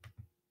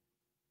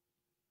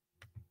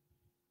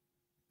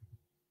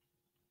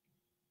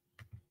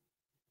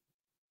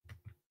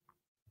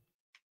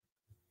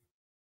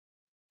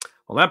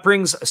 Well, that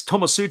brings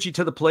Tomosuji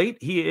to the plate.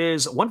 He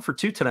is 1 for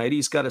 2 tonight.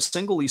 He's got a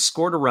single. He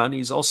scored a run.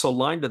 He's also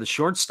lined to the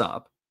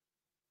shortstop.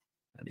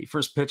 And the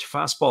first pitch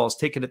fastball is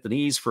taken at the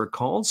knees for a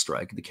called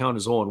strike. The count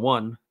is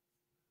 0-1.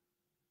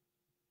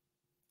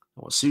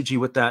 Tomosuji,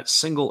 with that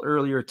single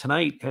earlier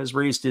tonight, has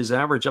raised his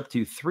average up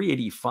to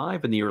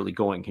 385 in the early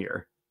going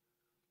here.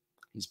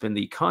 He's been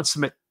the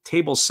consummate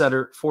table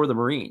setter for the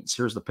Marines.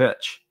 Here's the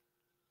pitch.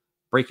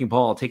 Breaking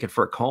ball taken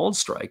for a called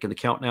strike, and the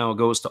count now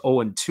goes to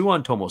 0-2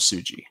 on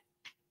Tomosuji.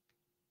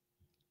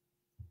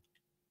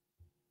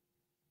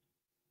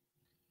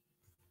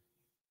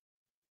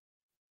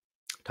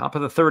 Top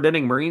of the 3rd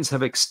inning, Marines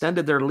have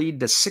extended their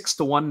lead to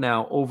 6-1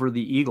 now over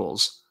the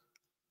Eagles.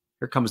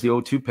 Here comes the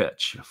 0-2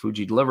 pitch.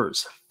 Fuji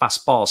delivers.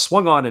 Fastball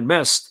swung on and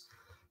missed.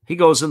 He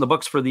goes in the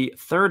books for the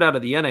 3rd out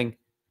of the inning.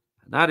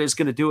 And that is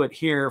going to do it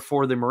here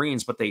for the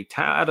Marines, but they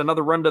add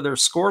another run to their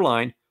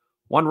scoreline.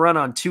 1 run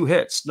on 2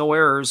 hits, no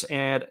errors,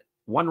 and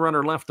 1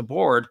 runner left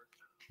aboard.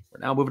 We're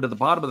now moving to the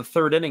bottom of the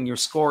 3rd inning. Your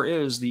score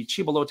is the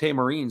Chiba Lotte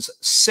Marines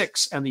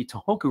 6 and the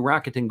Tohoku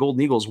Rakuten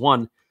Golden Eagles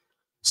 1.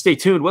 Stay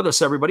tuned with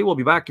us, everybody. We'll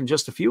be back in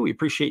just a few. We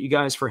appreciate you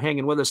guys for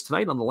hanging with us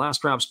tonight on the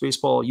Last Raps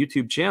Baseball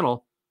YouTube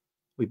channel.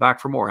 We'll be back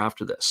for more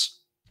after this.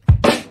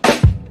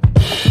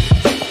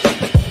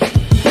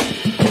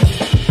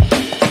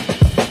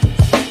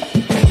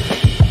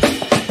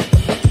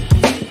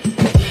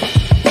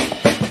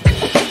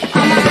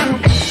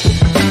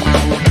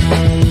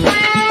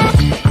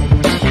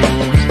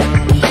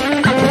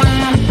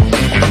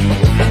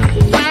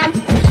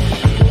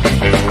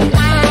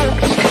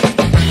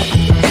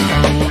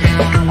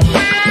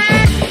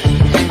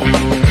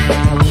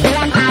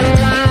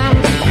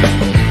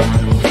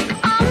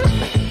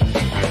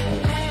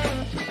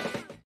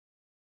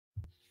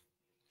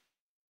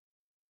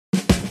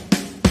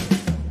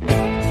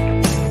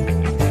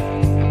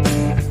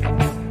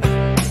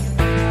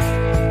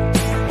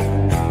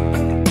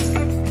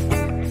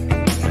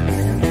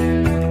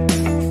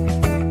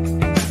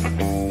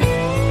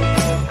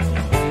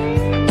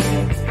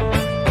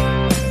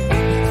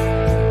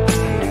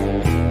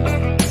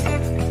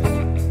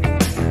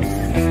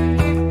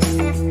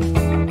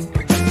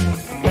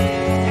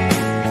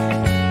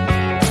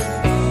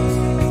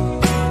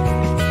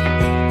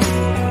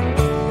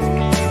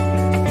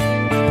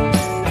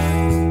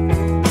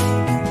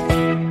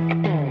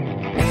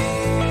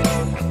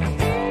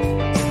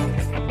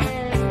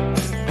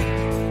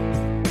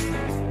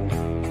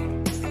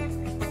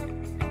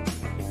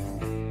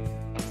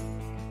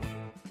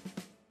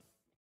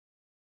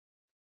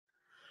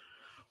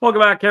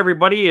 Welcome back,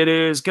 everybody. It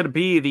is going to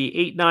be the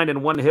 8, 9,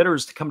 and 1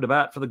 hitters to come to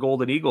bat for the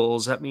Golden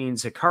Eagles. That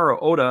means Hikaru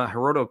Oda,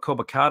 Hiroto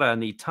Kobakata,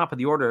 and the top of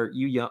the order,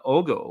 Yuya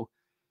Ogo.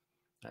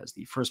 As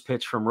the first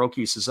pitch from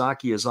Roki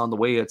Sasaki is on the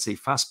way, it's a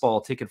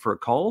fastball taken for a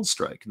called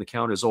strike, and the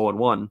count is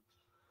 0-1.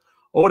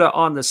 Oda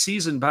on the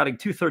season batting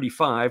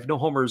 .235, no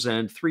homers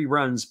and 3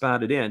 runs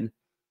batted in.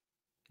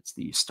 It's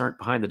the start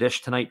behind the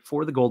dish tonight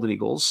for the Golden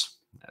Eagles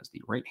as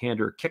the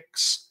right-hander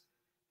kicks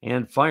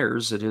and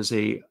fires. It is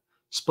a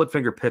split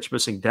finger pitch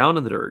missing down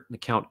in the dirt. The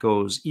count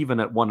goes even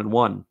at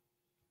 1-1.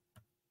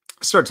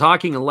 Started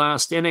talking in the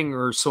last inning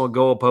or so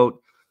ago about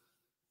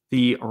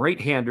the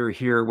right-hander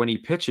here when he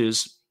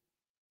pitches.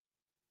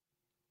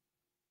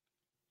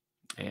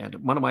 And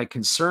one of my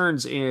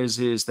concerns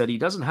is that he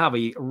doesn't have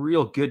a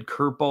real good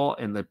curveball,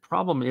 and the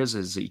problem is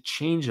a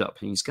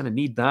changeup. And he's going to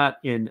need that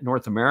in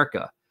North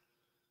America.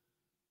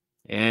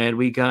 And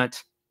we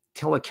got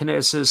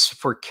telekinesis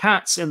for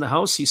Cats in the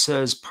house. He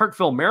says,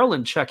 Parkville,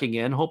 Maryland checking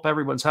in. Hope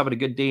everyone's having a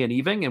good day and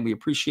evening, and we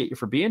appreciate you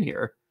for being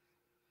here.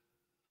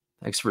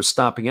 Thanks for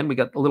stopping in. We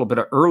got a little bit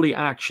of early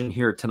action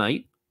here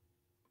tonight.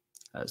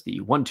 As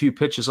the 1-2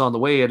 pitch is on the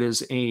way, it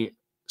is a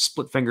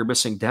split finger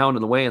missing down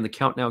in the way, and the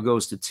count now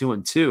goes to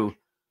 2-2.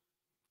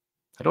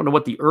 I don't know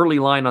what the early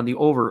line on the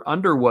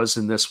over-under was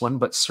in this one,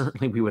 but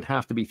certainly we would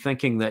have to be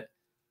thinking that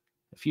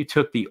if you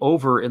took the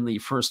over in the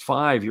first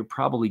 5, you're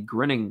probably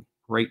grinning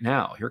right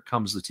now. Here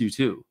comes the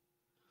 2-2.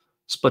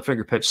 Split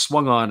finger pitch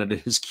swung on, and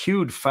it is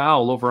cued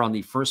foul over on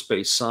the first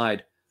base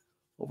side,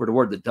 over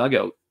toward the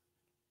dugout.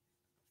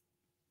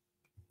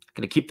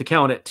 Going to keep the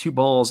count at 2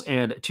 balls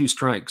and 2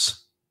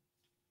 strikes.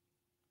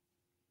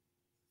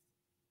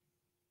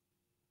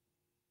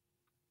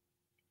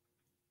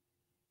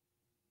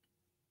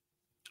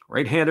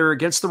 Right-hander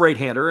against the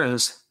right-hander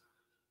as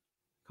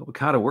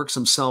Kobakata works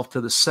himself to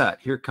the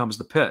set. Here comes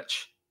the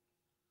pitch.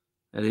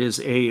 It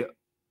is a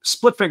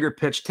split finger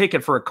pitch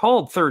taken for a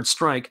called third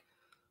strike.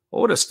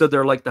 Oda stood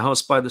there like the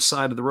house by the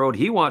side of the road.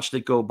 He watched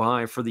it go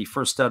by for the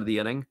first out of the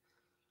inning.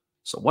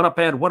 So 1 up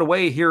and 1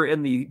 away here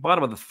in the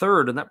bottom of the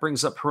third, and that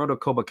brings up Hiroto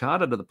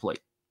Kobakata to the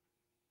plate.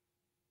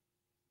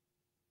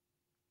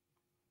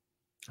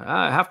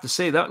 I have to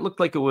say, that looked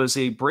like it was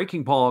a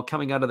breaking ball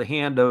coming out of the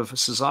hand of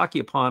Sasaki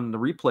upon the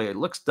replay. It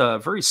looks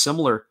very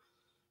similar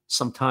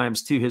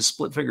sometimes to his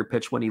split finger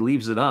pitch when he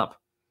leaves it up.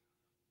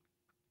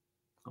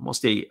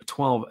 Almost a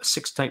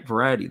 12-6 type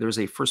variety. There's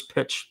a first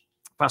pitch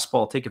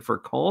fastball taken for a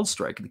called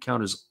strike, and the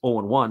count is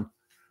 0-1.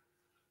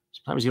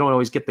 Sometimes you don't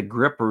always get the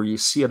grip or you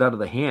see it out of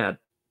the hand.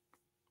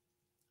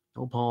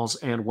 No balls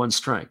and 1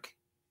 strike.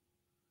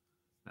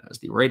 As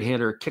the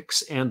right-hander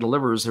kicks and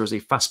delivers, there's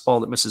a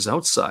fastball that misses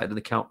outside, and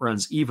the count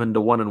runs even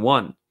to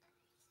 1-1.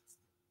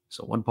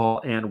 So 1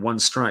 ball and 1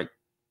 strike.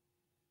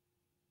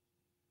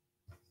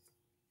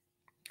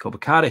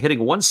 Kobakata hitting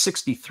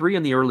 163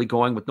 in the early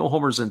going with no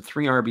homers and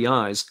 3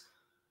 RBIs.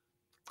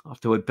 Off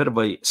to a bit of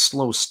a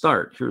slow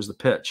start. Here's the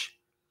pitch.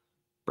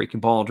 Breaking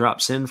ball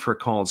drops in for a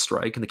called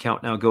strike, and the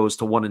count now goes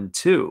to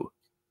 1-2.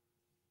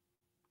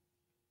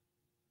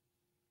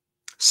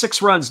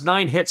 6 runs,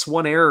 9 hits,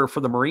 1 error for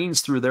the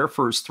Marines through their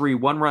first 3.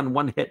 1 run,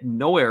 1 hit,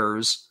 no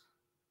errors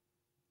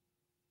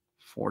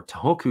for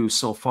Tohoku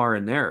so far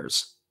in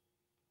theirs.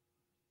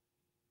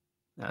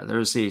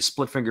 There's a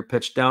split finger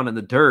pitch down in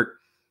the dirt.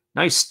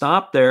 Nice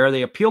stop there.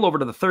 They appeal over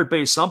to the third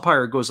base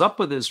umpire. Goes up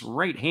with his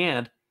right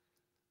hand.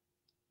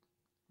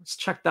 Let's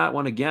check that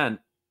one again.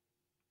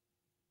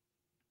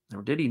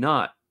 Or did he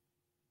not?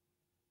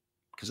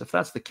 Because if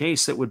that's the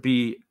case, it would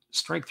be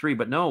strike 3.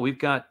 But no, we've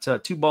got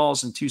 2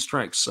 balls and 2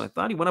 strikes. So I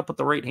thought he went up with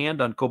the right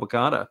hand on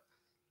Kobakata.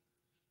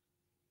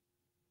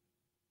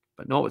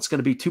 But no, it's going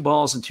to be 2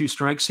 balls and 2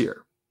 strikes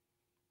here.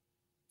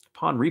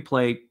 Upon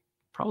replay,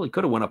 probably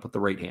could have went up with the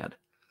right hand.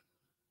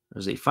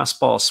 There's a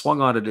fastball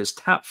swung on it as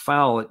tap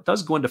foul. It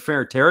does go into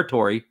fair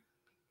territory.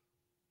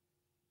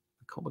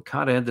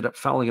 Kobakata ended up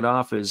fouling it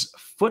off his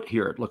foot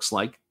here, it looks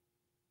like.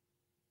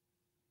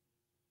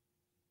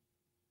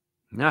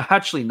 No,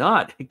 actually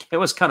not. It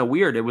was kind of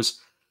weird. It was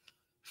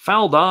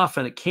fouled off,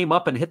 and it came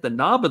up and hit the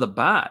knob of the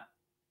bat.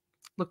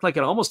 Looked like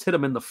it almost hit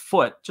him in the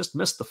foot. Just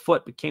missed the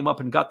foot, but came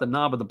up and got the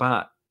knob of the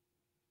bat.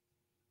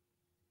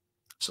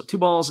 So 2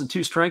 balls and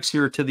 2 strikes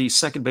here to the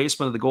second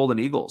baseman of the Golden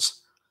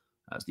Eagles.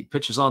 As the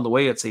pitch is on the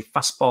way, it's a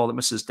fastball that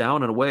misses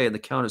down and away, and the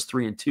count is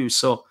 3-2.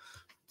 So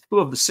 2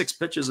 of the 6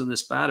 pitches in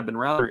this bat have been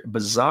rather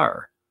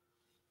bizarre.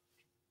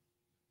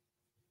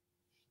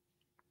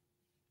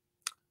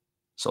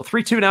 So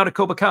 3-2 now to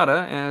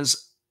Kobakata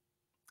as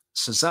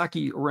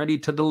Sasaki ready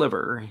to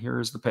deliver.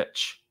 Here's the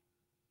pitch.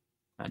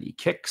 And he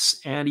kicks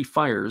and he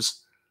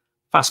fires.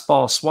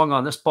 Fastball swung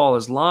on. This ball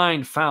is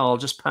lined foul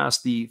just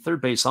past the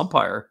third base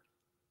umpire.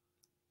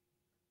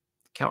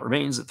 Count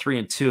remains at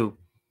 3-2.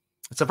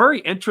 It's a very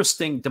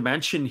interesting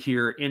dimension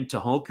here in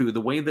Tohoku,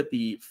 the way that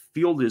the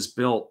field is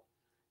built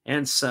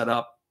and set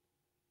up,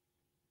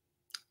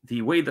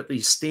 the way that the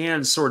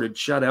stands sort of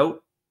jut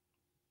out.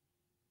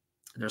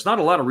 There's not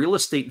a lot of real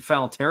estate in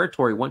foul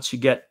territory once you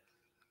get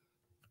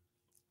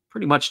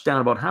pretty much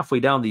down about halfway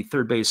down the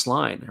third base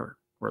line, or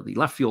or the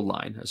left field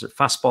line. As a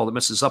fastball that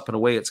misses up and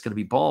away, it's going to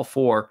be ball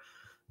 4.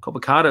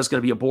 Kobakata is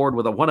going to be aboard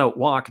with a 1-out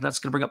walk, and that's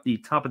going to bring up the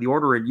top of the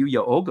order in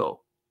Yuya Ogo.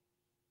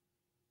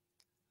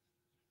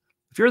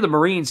 If you're the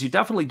Marines, you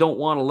definitely don't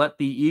want to let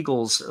the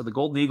Eagles, or the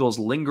Golden Eagles,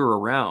 linger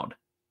around.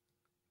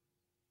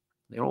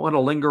 They don't want to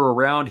linger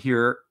around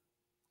here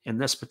in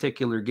this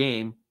particular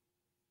game,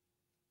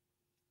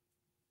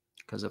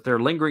 because if they're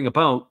lingering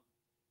about,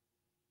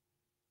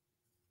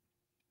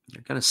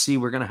 you're going to see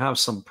we're going to have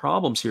some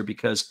problems here,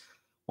 because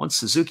once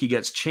Suzuki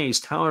gets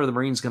chased, how are the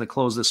Marines going to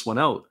close this one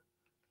out?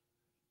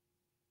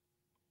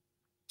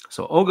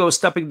 So Ogo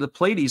stepping to the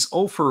plate. He's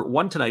 0 for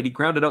 1 tonight. He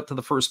grounded out to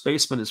the first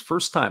baseman his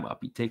first time up.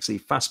 He takes a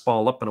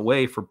fastball up and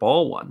away for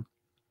ball 1.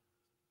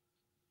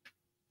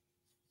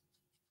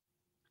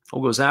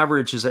 Ogo's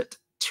average is at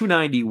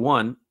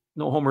 .291,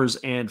 no homers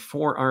and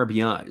 4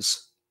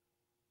 RBIs.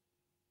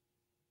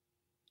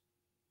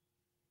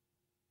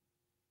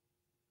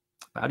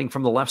 Batting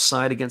from the left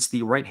side against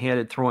the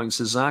right-handed throwing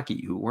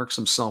Sasaki, who works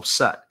himself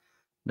set.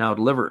 Now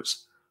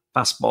delivers.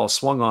 Fastball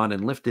swung on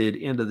and lifted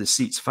into the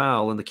seats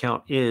foul, and the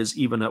count is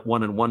even at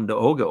 1-1 to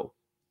Ogo.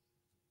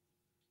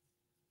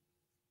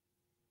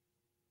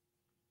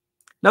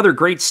 Another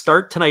great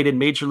start tonight in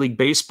Major League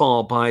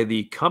Baseball by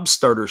the Cubs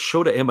starter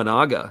Shota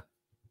Imanaga.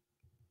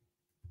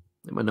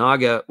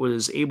 Imanaga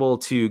was able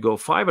to go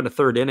 5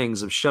 1/3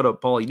 innings of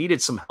shutout ball. He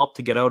needed some help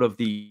to get out of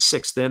the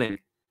 6th inning.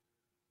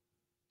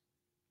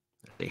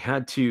 They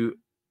had to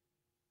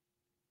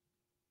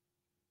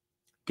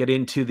get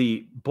into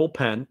the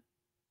bullpen.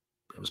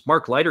 It was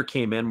Mark Leiter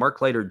came in.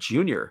 Mark Leiter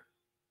Jr.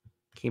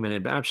 came in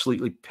and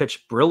absolutely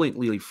pitched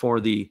brilliantly for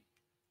the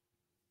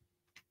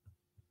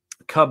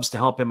Cubs to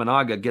help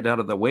Imanaga get out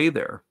of the way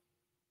there,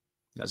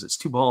 as it's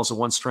 2 balls and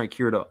 1 strike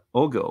here to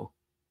Ogo.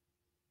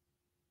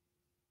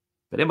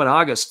 But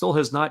Imanaga still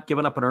has not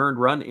given up an earned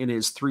run in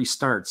his 3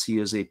 starts. He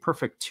is a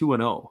perfect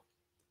 2-0.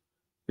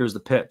 Here's the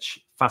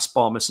pitch.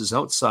 Fastball misses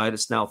outside.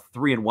 It's now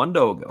 3-1 to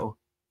Ogo.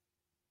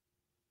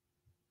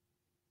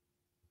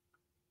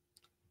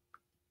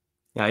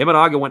 Yeah,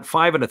 Imanaga went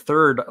 5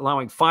 1/3,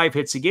 allowing 5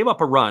 hits. He gave up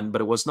a run, but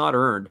it was not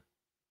earned.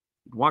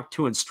 He walked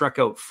 2 and struck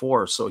out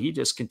 4, so he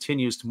just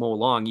continues to mow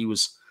along. He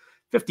was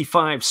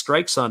 55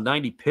 strikes on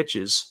 90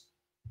 pitches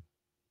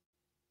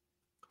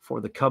for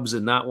the Cubs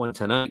in that one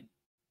tonight.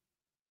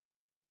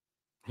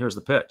 Here's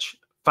the pitch.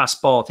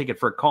 Fastball, take it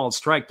for a called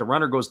strike. The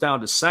runner goes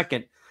down to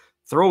second.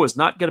 Throw is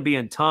not going to be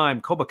in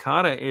time.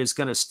 Kobakata is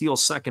going to steal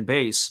second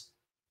base.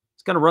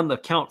 He's going to run the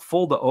count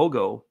full to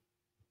Ogo.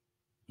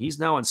 He's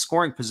now in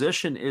scoring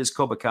position, is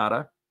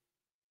Kobakata.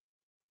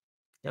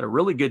 He had a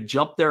really good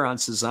jump there on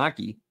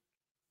Sasaki.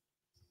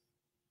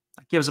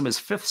 That gives him his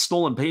 5th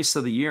stolen base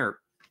of the year.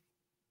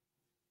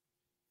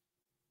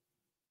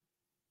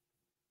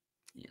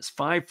 He is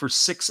 5 for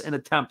 6 in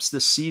attempts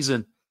this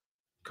season.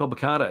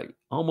 Kobakata,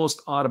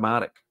 almost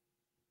automatic.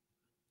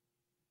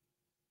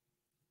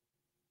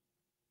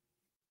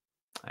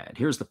 And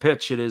here's the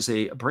pitch. It is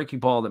a breaking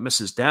ball that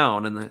misses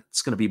down, and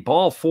it's going to be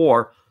ball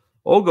 4.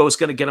 Ogo is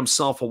going to get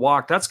himself a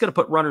walk. That's going to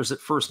put runners at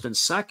first and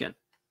second.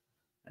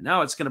 And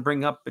now it's going to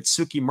bring up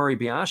Itsuki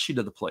Moribayashi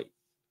to the plate.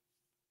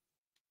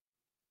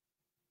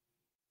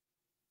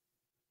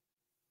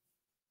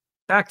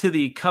 Back to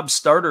the Cubs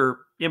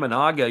starter,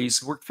 Imanaga.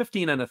 He's worked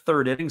 15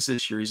 1/3 innings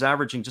this year. He's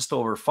averaging just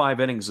over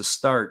 5 innings a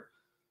start.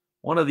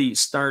 One of the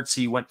starts,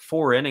 he went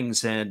 4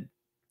 innings, and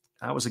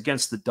that was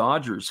against the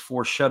Dodgers,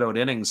 4 shutout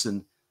innings.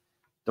 And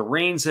the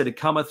rains that had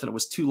cometh, and it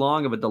was too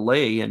long of a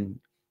delay, and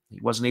he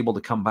wasn't able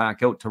to come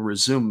back out to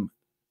resume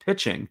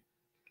pitching.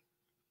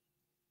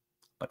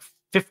 But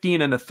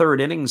 15 1/3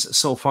 innings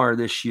so far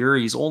this year.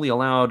 He's only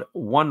allowed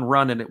 1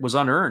 run, and it was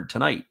unearned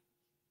tonight.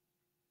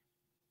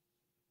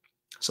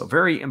 So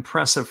very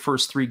impressive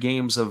first 3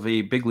 games of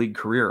a big league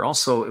career.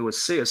 Also, it was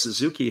Seiya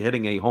Suzuki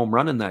hitting a home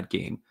run in that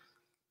game,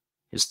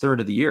 his 3rd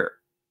of the year.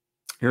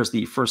 Here's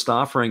the first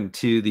offering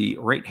to the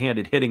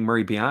right-handed hitting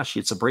Moribayashi.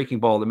 It's a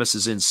breaking ball that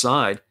misses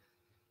inside.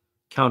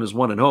 Count is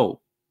 1-0.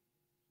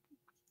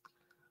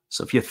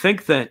 So if you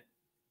think that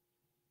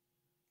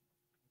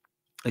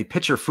a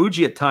pitcher,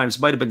 Fuji, at times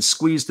might have been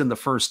squeezed in the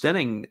first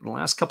inning, the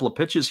last couple of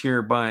pitches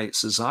here by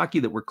Sasaki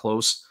that were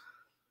close,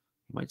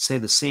 you might say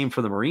the same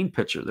for the Marine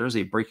pitcher. There's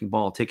a breaking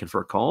ball taken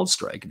for a called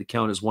strike. The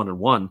count is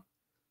 1-1.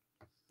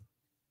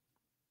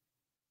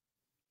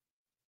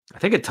 I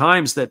think at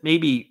times that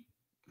maybe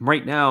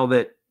right now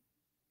that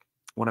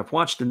when I've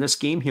watched in this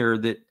game here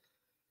that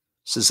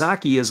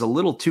Sasaki is a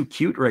little too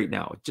cute right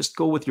now. Just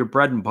go with your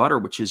bread and butter,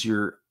 which is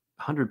your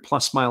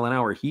 100+ mile an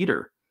hour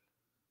heater.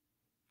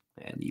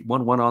 And the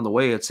 1-1 on the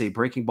way. It's a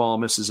breaking ball,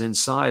 misses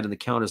inside, and the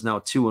count is now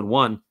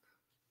 2-1.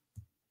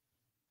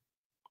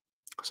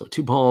 So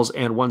 2 balls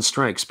and 1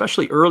 strike,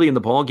 especially early in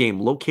the ball game.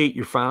 Locate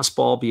your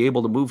fastball, be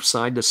able to move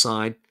side to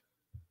side,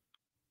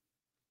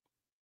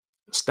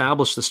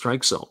 establish the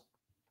strike zone.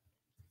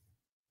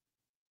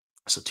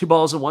 So 2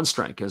 balls and 1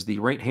 strike as the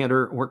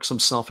right-hander works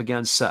himself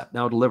again, set.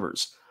 Now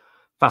delivers.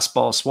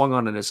 Fastball swung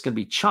on, and it's going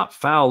to be chopped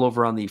foul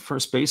over on the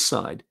first base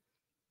side.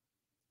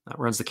 That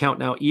runs the count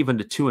now even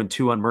to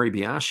 2-2 on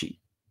Moribayashi.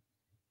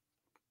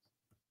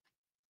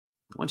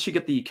 Once you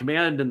get the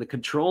command and the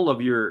control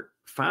of your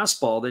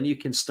fastball, then you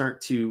can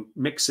start to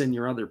mix in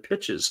your other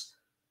pitches.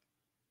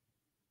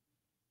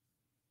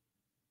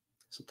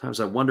 Sometimes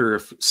I wonder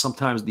if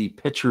sometimes the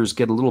pitchers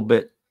get a little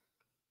bit,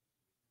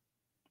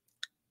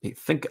 they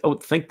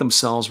outthink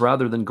themselves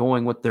rather than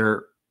going with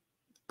their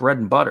bread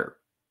and butter.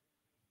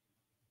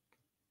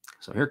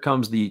 So here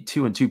comes the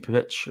 2-2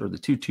 pitch, or the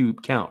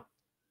 2-2 count.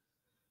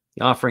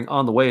 The offering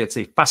on the way. It's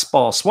a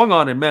fastball swung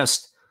on and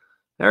missed.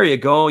 There you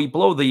go. You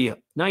blow the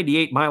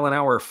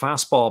 98-mile-an-hour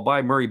fastball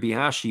by Murray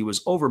Biashi. He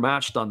was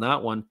overmatched on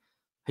that one.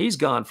 He's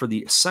gone for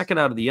the second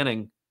out of the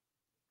inning.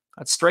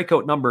 That's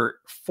strikeout number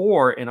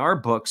 4 in our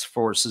books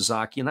for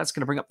Suzaki, and that's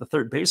going to bring up the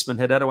third baseman,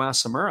 Hideto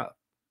Asamura.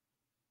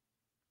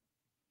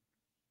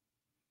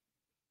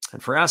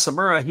 And for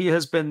Asamura, he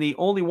has been the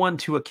only one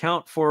to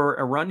account for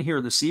a run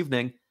here this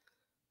evening,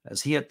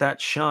 as he hit that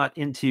shot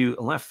into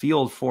left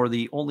field for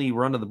the only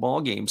run of the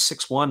ball game.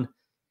 6-1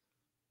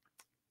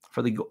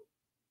 for the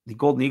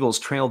Golden Eagles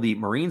trail the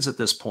Marines at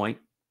this point.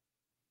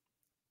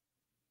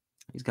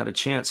 He's got a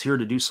chance here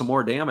to do some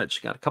more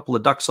damage. Got a couple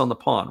of ducks on the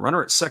pond.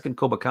 Runner at second,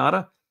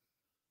 Kobakata.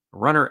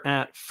 Runner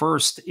at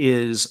first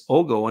is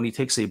Ogo, and he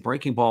takes a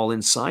breaking ball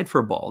inside for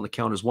a ball, and the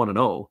count is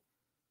 1-0.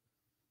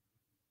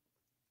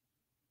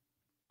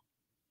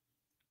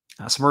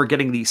 Asamura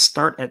getting the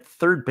start at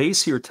third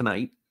base here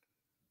tonight.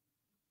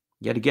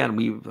 Yet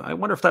again, I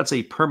wonder if that's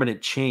a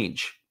permanent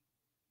change.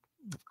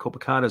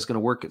 Kobakata is going to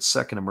work at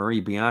second, and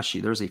Murray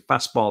Biashi. There's a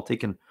fastball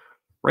taken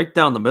right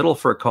down the middle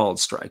for a called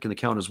strike, and the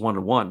count is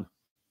 1-1.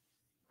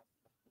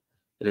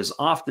 It is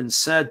often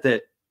said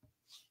that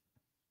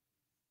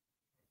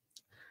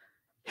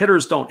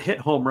hitters don't hit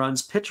home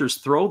runs, pitchers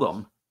throw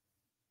them.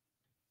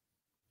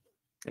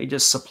 They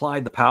just supply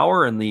the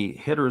power, and the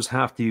hitters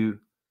have to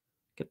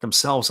get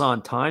themselves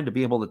on time to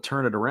be able to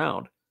turn it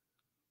around.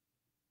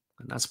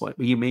 And that's what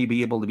you may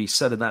be able to be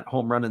said in that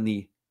home run in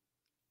the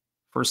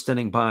first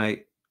inning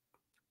by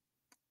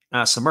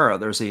Asamura.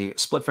 There's a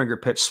split finger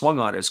pitch swung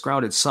on. It's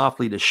grounded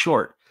softly to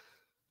short.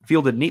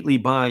 Fielded neatly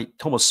by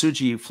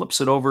Tomosuji, flips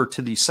it over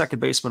to the second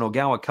baseman,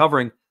 Ogawa,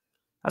 covering.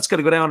 That's going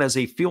to go down as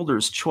a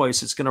fielder's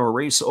choice. It's going to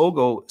erase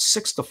Ogo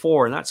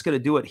 6-4, and that's going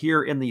to do it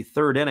here in the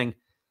third inning.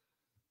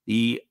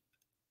 The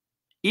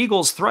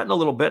Eagles threaten a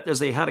little bit as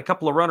they had a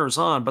couple of runners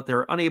on, but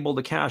they're unable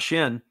to cash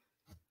in.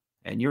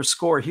 And your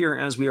score here,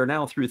 as we are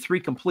now through 3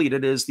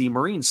 completed, is the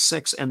Marines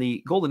 6 and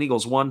the Golden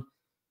Eagles 1.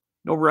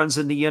 No runs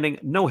in the inning,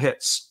 no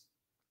hits,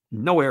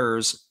 no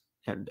errors,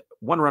 and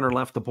 1 runner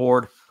left the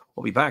board.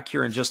 We'll be back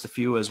here in just a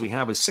few as we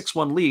have a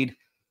 6-1 lead,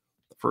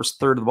 the first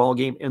third of the ball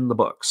game in the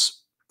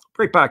books.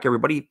 Right back,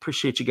 everybody.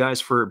 Appreciate you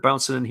guys for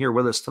bouncing in here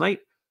with us tonight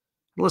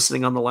and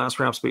listening on the Last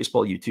Raps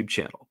Baseball YouTube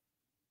channel.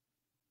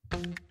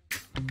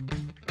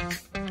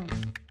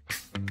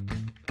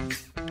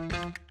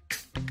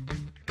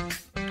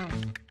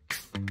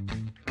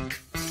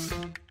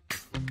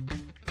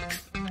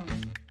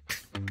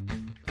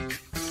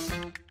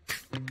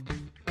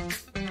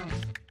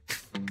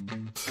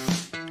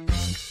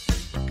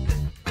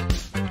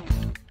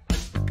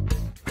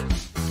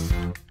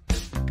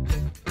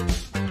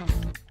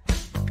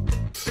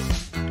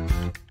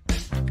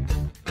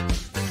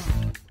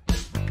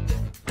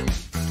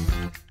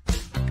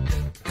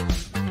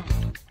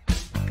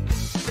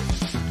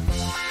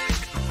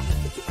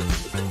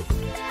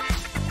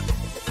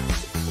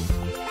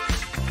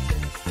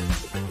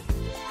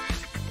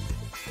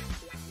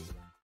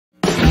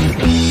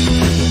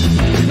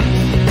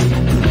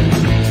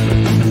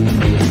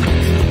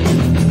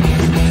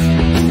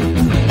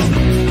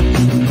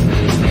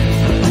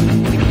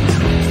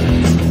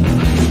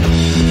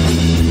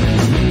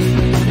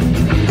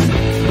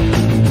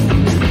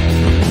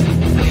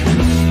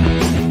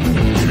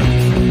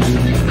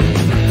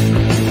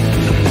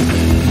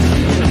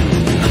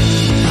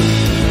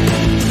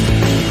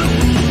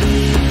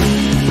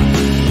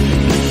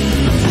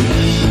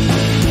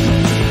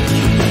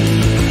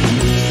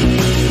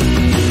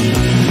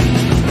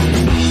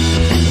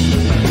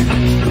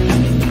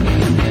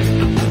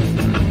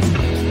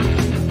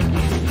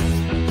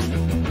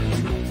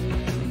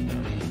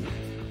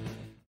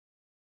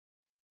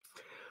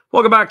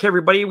 Welcome back,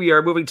 everybody. We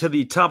are moving to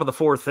the top of the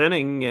fourth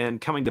inning and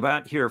coming to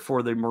bat here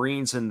for the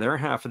Marines in their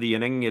half of the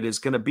inning. It is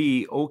going to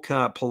be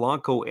Oka,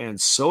 Polanco,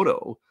 and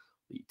Soto,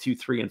 the 2,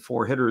 3, and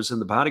 4 hitters in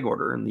the batting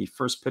order. And the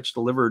first pitch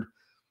delivered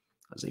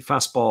as a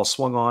fastball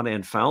swung on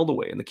and fouled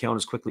away, and the count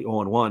is quickly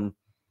 0-1.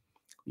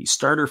 The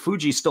starter,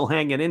 Fuji, still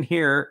hanging in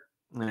here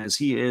as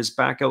he is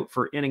back out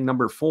for inning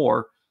number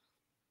 4.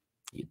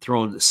 He'd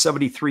thrown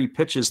 73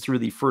 pitches through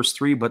the first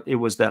 3, but it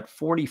was that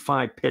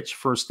 45-pitch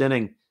first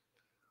inning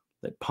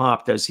that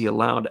popped as he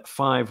allowed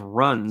 5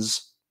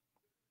 runs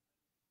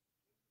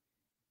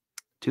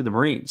to the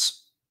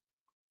Marines.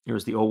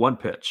 Here's the 0-1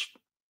 pitch.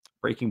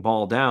 Breaking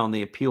ball down.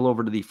 They appeal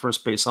over to the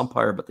first base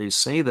umpire, but they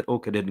say that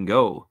Oka didn't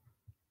go.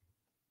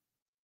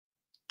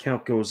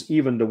 Count goes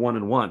even to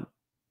 1-1.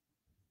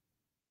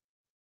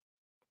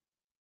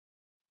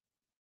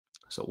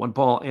 So 1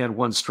 ball and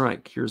 1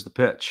 strike. Here's the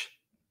pitch.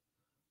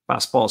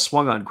 Fastball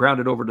swung on,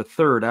 grounded over to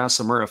third.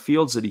 Asamura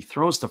fields it. He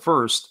throws to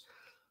first.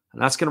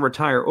 And that's going to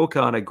retire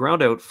Oka on a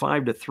ground out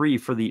 5-3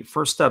 for the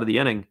first out of the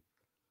inning.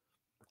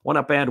 1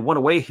 up and 1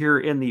 away here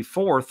in the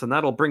fourth, and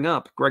that'll bring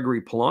up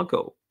Gregory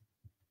Polanco.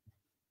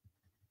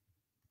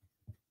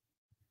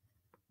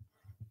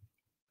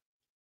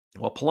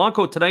 Well,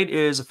 Polanco tonight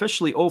is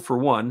officially 0 for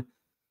 1.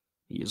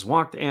 He has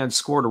walked and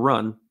scored a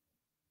run.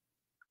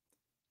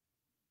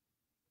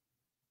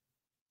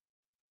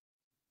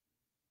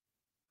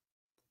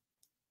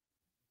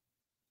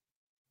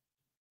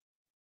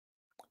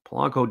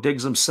 Polanco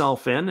digs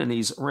himself in, and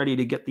he's ready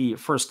to get the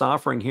first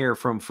offering here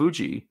from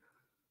Fuji.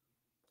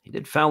 He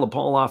did foul the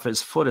ball off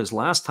his foot his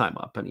last time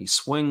up, and he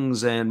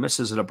swings and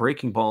misses at a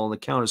breaking ball, and the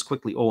count is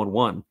quickly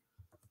 0-1.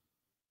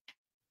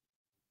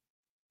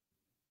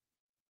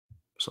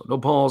 So no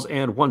balls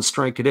and 1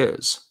 strike it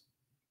is.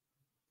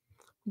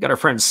 We got our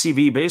friend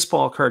CV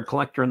Baseball Card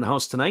Collector in the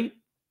house tonight.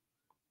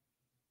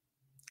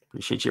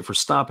 Appreciate you for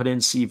stopping in,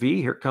 CV.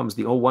 Here comes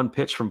the 0-1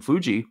 pitch from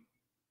Fuji.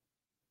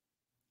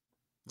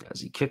 As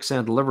he kicks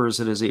and delivers,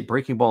 it is a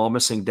breaking ball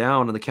missing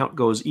down, and the count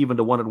goes even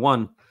to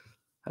 1-1.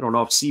 I don't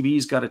know if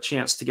CV's got a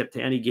chance to get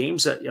to any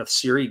games that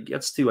Siri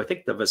gets to. I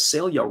think the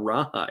Visalia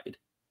Rawhide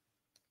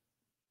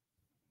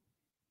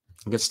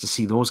gets to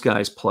see those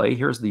guys play.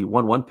 Here's the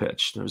 1-1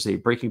 pitch. There's a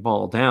breaking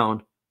ball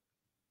down.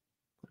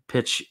 The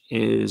pitch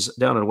is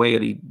down and away,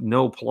 and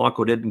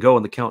Polanco didn't go,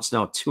 and the count's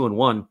now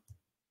 2-1.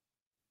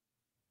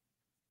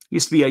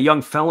 Used to be a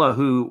young fella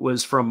who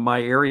was from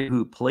my area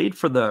who played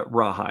for the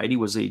Rawhide. He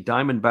was a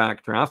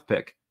Diamondback draft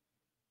pick.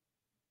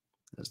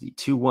 As the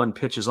 2-1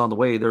 pitch is on the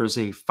way, there's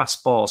a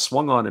fastball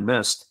swung on and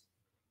missed.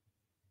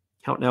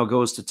 Count now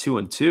goes to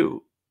 2-2.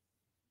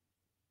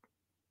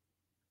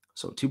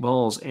 So 2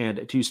 balls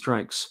and 2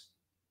 strikes.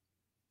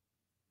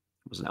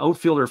 It was an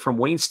outfielder from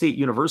Wayne State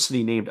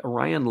University named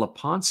Ryan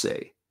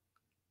LaPonce.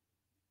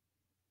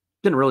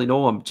 Didn't really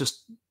know him,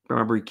 just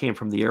remember he came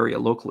from the area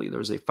locally.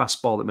 There's a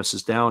fastball that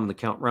misses down, and the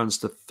count runs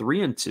to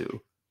 3-2.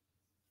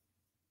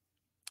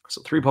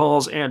 So 3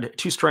 balls and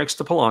 2 strikes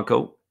to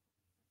Polanco.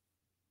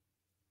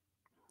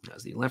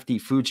 As the lefty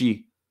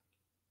Fuji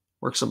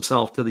works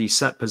himself to the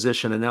set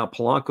position, and now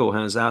Polanco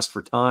has asked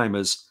for time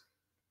as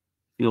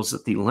feels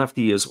that the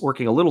lefty is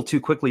working a little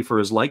too quickly for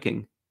his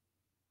liking.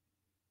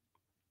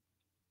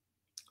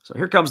 So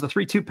here comes the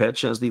 3-2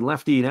 pitch as the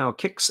lefty now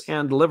kicks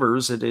and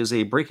delivers. It is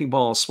a breaking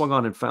ball swung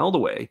on and fouled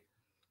away.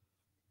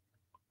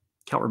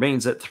 Count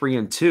remains at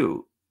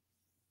 3-2.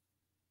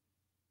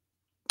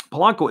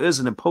 Polanco is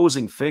an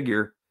imposing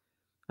figure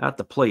at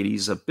the plate.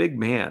 He's a big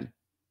man.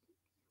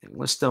 And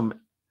list him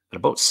at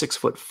about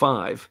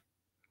 6'5".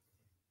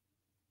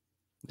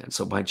 And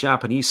so by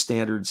Japanese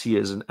standards, he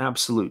is an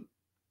absolute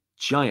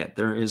giant.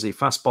 There is a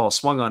fastball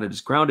swung on. It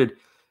is grounded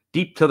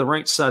deep to the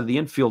right side of the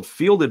infield,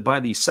 fielded by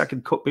the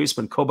second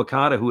baseman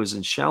Kobakata, who is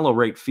in shallow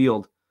right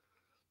field.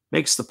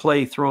 Makes the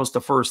play, throws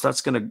to first.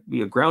 That's going to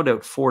be a ground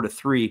out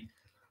 4-3.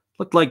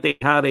 Looked like they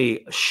had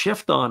a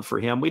shift on for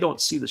him. We don't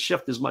see the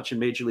shift as much in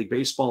Major League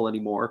Baseball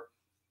anymore,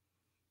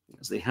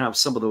 as they have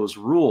some of those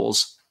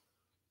rules.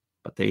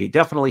 But they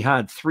definitely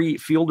had 3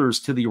 fielders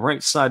to the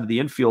right side of the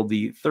infield.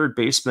 The third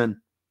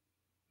baseman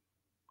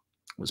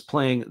was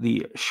playing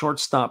the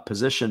shortstop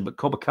position, but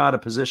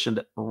Kobakata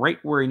positioned right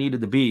where he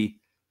needed to be.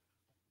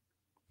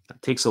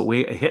 That takes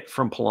away a hit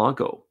from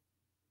Polanco.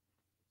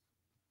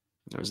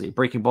 There's a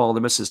breaking ball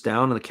that misses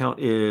down, and the count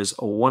is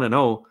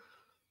 1-0.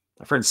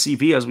 My friend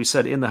CV, as we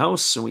said, in the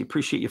house, and we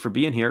appreciate you for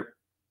being here.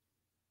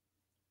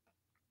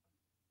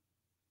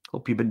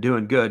 Hope you've been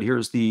doing good.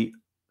 Here's the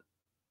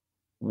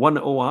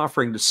 1-0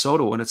 offering to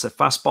Soto, and it's a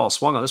fastball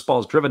swung on. This ball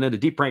is driven into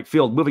deep right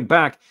field, moving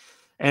back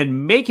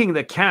and making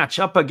the catch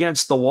up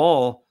against the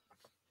wall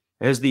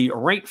as the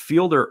right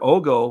fielder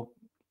Ogo,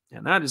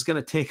 and that is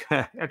going to take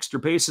extra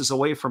bases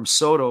away from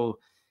Soto.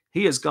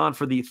 He has gone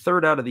for the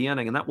 3rd out of the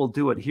inning, and that will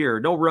do it here.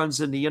 No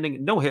runs in the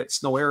inning, no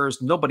hits, no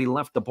errors, nobody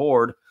left the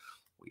board.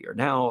 We are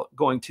now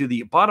going to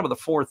the bottom of the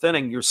 4th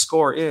inning. Your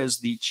score is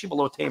the Chiba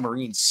Lotte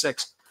Marines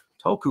 6,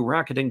 Tohoku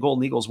Rakuten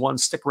Golden Eagles 1.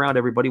 Stick around,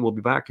 everybody. We'll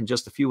be back in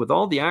just a few with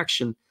all the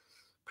action.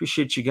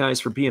 Appreciate you guys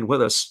for being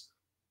with us.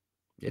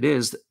 It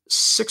is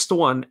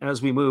 6-1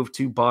 as we move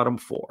to bottom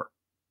 4.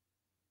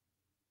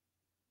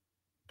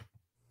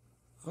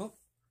 Oh,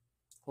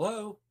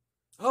 hello.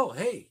 Oh,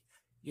 hey.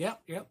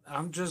 Yep.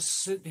 I'm just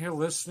sitting here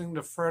listening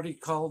to Freddie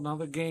call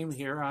another game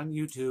here on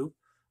YouTube.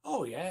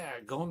 Oh, yeah,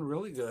 going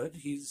really good.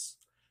 He's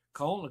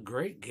calling a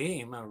great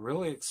game.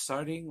 Really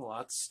exciting.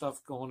 Lots of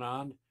stuff going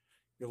on.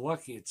 You're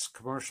lucky it's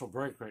commercial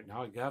break right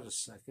now. I got a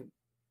second.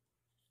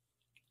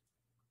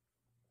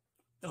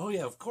 Oh,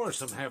 yeah, of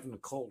course I'm having a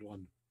cold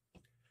one.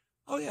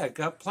 Oh, yeah,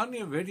 got plenty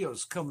of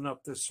videos coming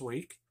up this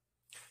week.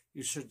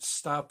 You should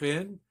stop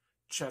in,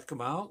 check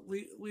them out,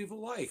 leave a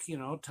like,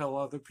 tell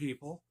other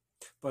people.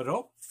 But,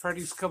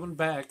 Freddie's coming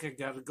back. I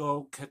got to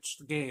go catch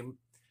the game.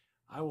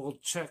 I will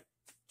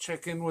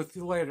check in with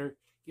you later.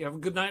 You have a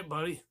good night,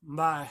 buddy.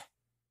 Bye.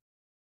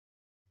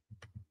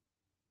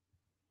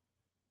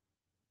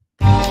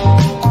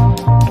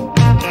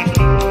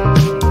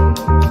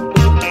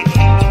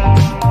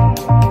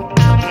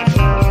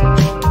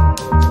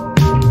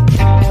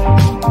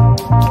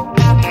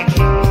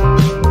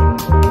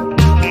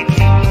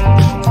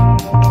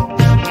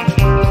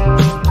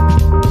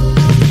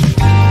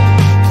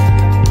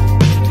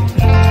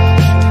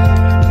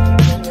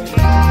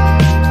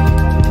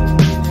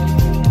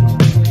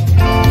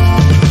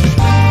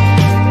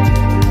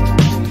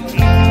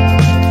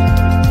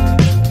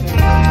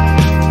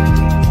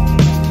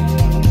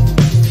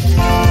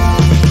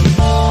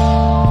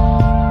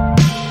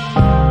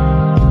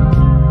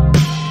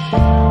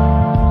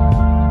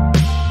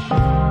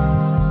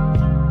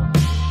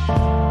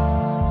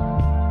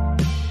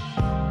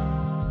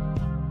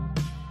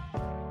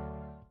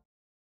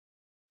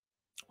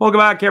 Welcome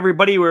back,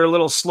 everybody. We're a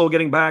little slow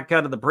getting back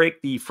out of the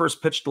break. The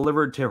first pitch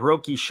delivered to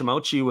Hiroki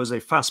Shimouchi was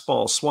a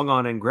fastball swung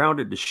on and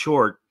grounded to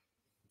short.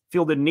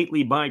 Fielded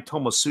neatly by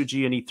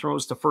Tomosuji, and he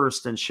throws to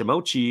first, and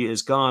Shimouchi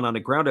is gone on a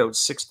ground out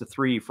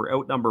 6-3 for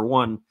out number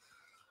one.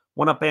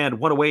 One up and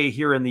one away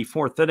here in the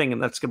fourth inning,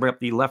 and that's going to bring up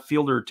the left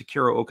fielder,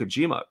 Takeru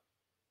Okajima.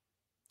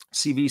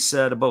 CV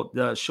said about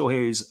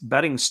Shohei's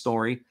betting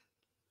story. To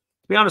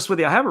be honest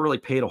with you, I haven't really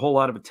paid a whole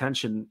lot of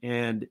attention,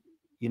 and,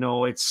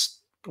 it's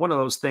one of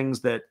those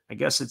things that I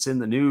guess it's in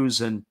the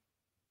news and,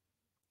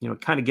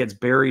 it kind of gets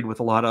buried with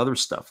a lot of other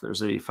stuff.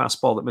 There's a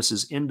fastball that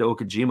misses into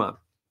Okajima.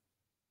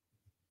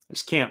 I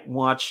just can't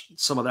watch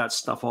some of that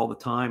stuff all the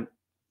time.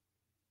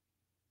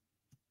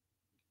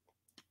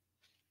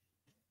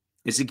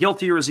 Is he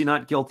guilty or is he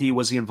not guilty?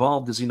 Was he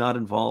involved? Is he not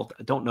involved?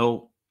 I don't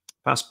know.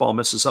 Fastball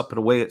misses up and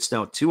away. It's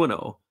now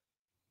 2-0.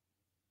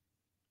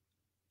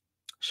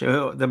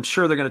 So I'm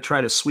sure they're going to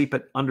try to sweep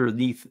it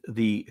underneath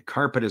the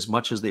carpet as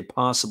much as they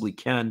possibly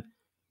can.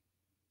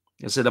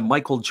 Is it a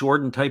Michael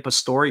Jordan type of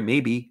story?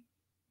 Maybe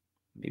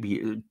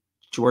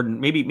Jordan,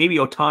 maybe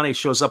Otani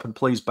shows up and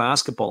plays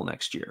basketball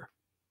next year.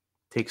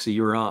 Takes a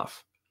year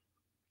off.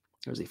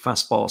 There's a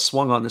fastball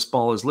swung on. This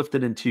ball is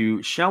lifted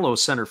into shallow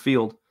center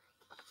field.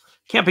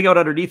 Camping out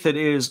underneath it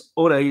is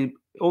Oda.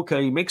 Oka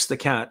makes the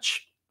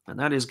catch, and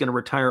that is going to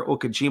retire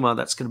Okajima.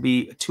 That's going to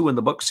be 2 in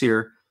the books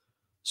here.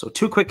 So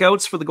 2 quick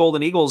outs for the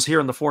Golden Eagles here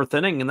in the fourth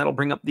inning, and that'll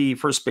bring up the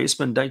first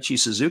baseman, Daichi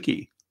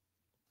Suzuki.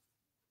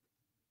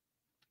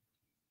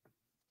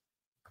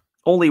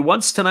 Only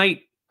once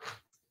tonight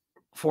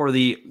for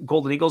the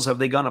Golden Eagles have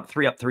they gone up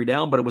 3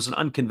 down, but it was an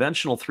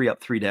unconventional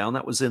 3 down.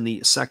 That was in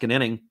the second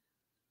inning.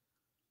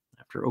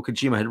 After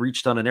Okajima had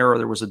reached on an error,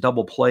 there was a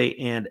double play,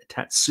 and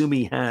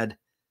Tatsumi had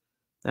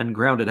then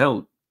grounded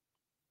out.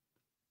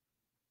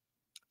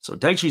 So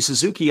Daichi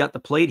Suzuki at the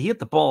plate. He hit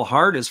the ball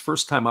hard his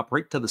first time up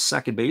right to the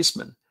second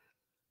baseman.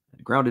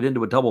 Grounded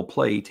into a double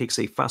play. He takes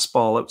a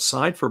fastball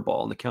outside for a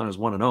ball, and the count is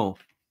 1-0.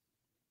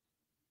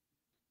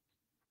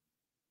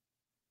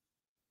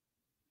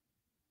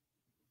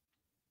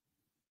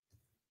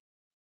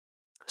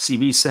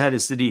 CV said,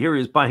 did he hear he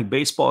was buying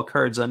baseball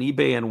cards on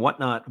eBay and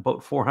whatnot, about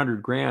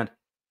 $400,000?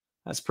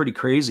 That's pretty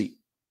crazy.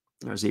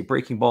 There's a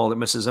breaking ball that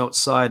misses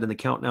outside, and the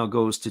count now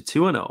goes to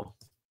 2-0.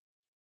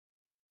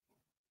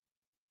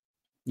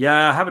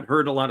 Yeah, I haven't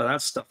heard a lot of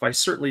that stuff. I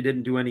certainly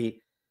didn't do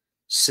any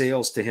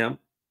sales to him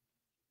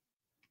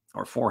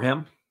or for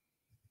him.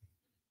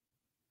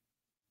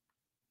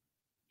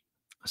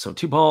 So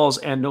 2 balls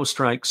and no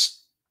strikes.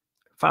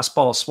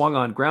 Fastball swung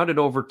on, grounded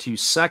over to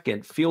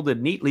second,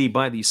 fielded neatly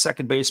by the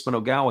second baseman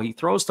Ogawa. He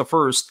throws to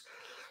first,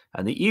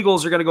 and the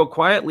Eagles are going to go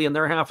quietly in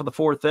their half of the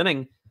fourth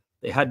inning.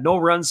 They had no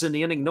runs in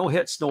the inning, no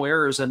hits, no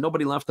errors, and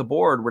nobody left the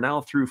board. We're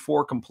now through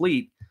 4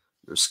 complete.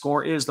 Your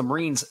score is the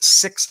Marines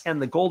 6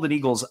 and the Golden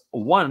Eagles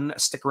 1.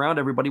 Stick around,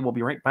 everybody. We'll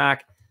be right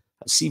back.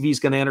 CV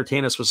is going to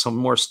entertain us with some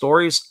more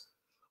stories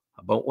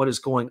about what is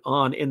going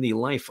on in the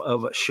life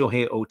of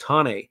Shohei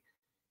Ohtani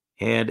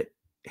and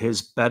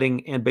his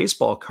betting and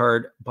baseball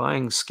card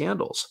buying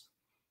scandals.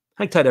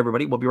 Hang tight,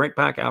 everybody. We'll be right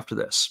back after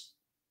this.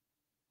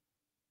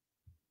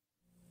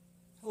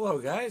 Hello,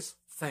 guys.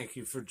 Thank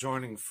you for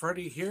joining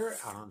Freddie here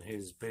on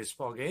his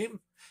baseball game.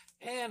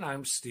 And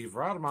I'm Steve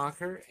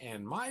Rademacher,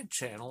 and my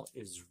channel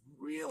is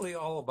really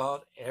all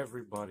about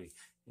everybody,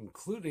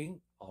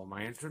 including all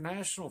my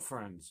international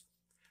friends.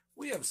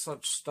 We have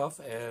such stuff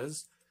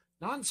as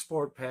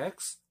non-sport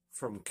packs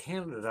from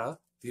Canada,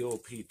 the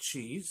OP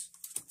Cheese.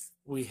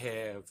 We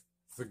have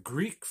the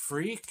Greek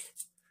Freak.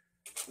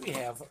 We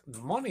have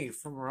money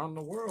from around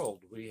the world.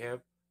 We have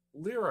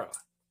lira.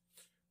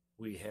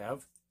 We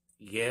have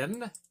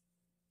yen.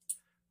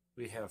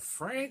 We have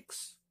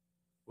francs.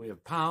 We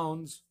have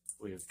pounds.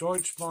 We have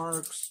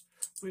Deutschmarks.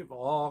 We have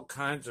all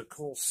kinds of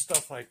cool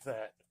stuff like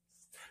that.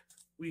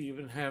 We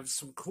even have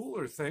some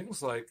cooler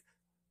things like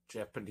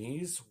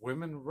Japanese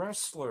women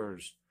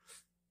wrestlers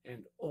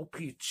and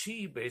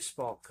OP-Chi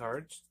baseball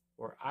cards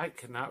where I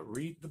cannot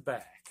read the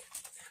back.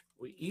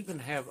 We even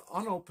have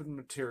unopened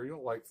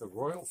material like the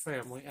royal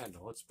family, I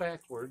know it's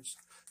backwards,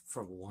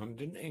 from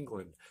London,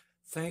 England.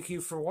 Thank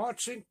you for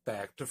watching.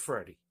 Back to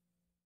Freddie.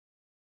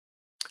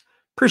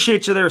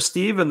 Appreciate you there,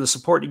 Steve, and the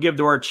support you give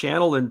to our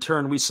channel. In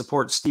turn, we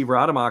support Steve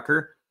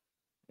Rademacher.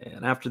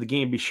 And after the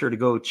game, be sure to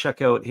go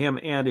check out him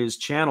and his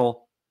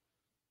channel.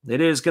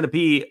 It is going to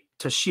be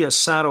Toshiya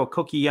Sato,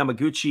 Koki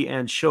Yamaguchi,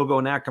 and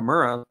Shogo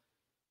Nakamura,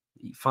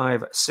 the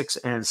 5, 6,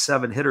 and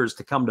 7 hitters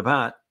to come to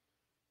bat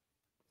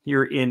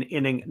here in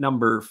inning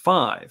number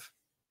 5.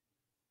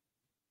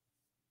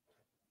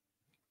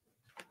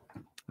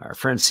 Our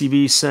friend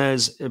CV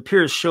says, it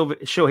appears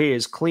Shohei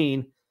is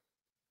clean.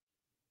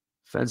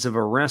 Feds have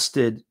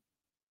arrested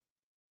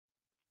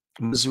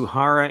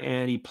Mizuhara,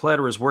 and he pled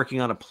or is working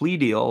on a plea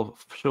deal.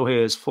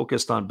 Shohei is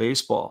focused on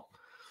baseball.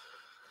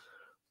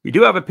 We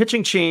do have a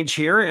pitching change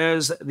here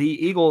as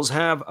the Eagles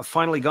have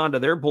finally gone to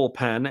their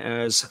bullpen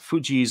as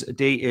Fuji's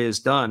day is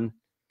done.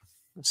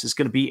 This is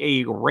going to be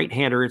a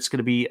right-hander. It's going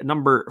to be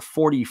number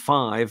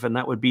 45, and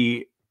that would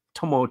be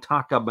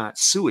Tomotaka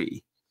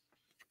Matsui.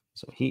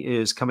 So he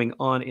is coming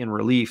on in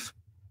relief.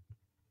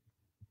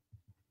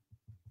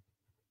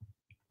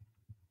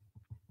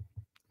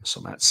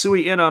 So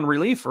Matsui in on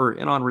relief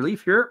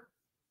here.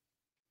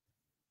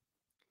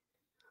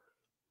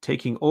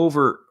 Taking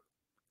over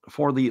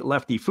for the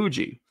lefty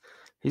Fuji.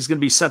 He's going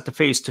to be set to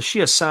face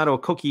Toshiya Sato,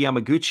 Koki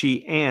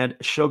Yamaguchi, and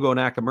Shogo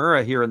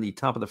Nakamura here in the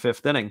top of the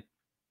 5th inning.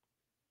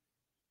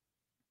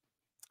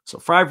 So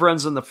 5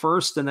 runs in the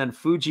first, and then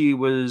Fuji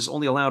was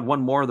only allowed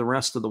 1 more the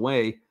rest of the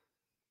way.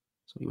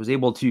 So he was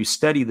able to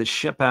steady the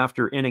ship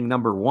after inning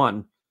number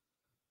 1.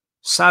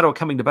 Sato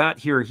coming to bat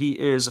here. He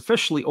is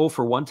officially 0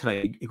 for 1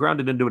 tonight. He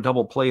grounded into a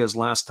double play his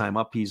last time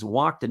up. He's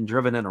walked and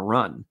driven in a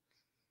run,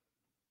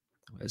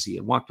 as he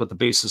had walked with the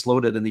bases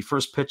loaded. And the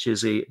first pitch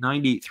is a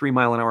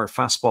 93-mile-an-hour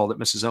fastball that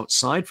misses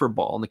outside for a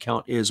ball, and the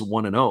count is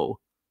 1-0.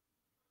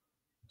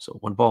 So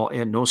 1 ball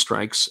and no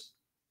strikes.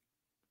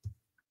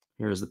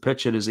 Here's the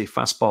pitch. It is a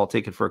fastball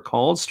taken for a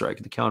called strike.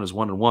 The count is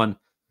 1-1.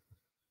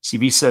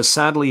 CV says,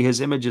 sadly,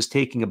 his image is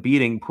taking a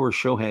beating. Poor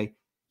Shohei.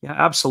 Yeah,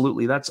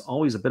 absolutely. That's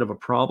always a bit of a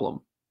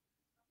problem.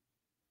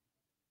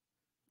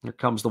 Here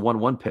comes the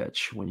 1-1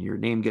 pitch. When your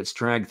name gets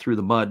dragged through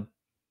the mud,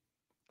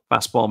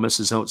 fastball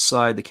misses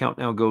outside. The count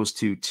now goes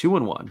to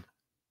 2-1. Or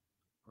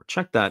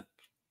check that.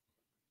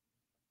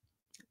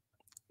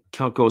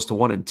 Count goes to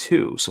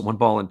 1-2. So 1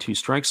 ball and 2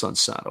 strikes on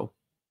Sato.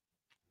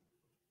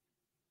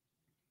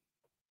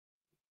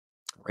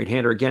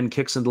 Right-hander again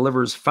kicks and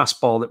delivers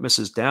fastball that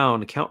misses down.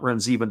 The count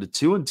runs even to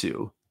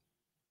 2-2.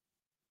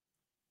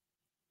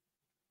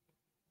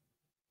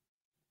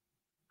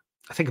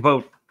 I think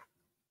about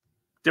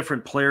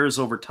different players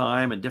over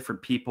time and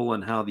different people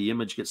and how the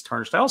image gets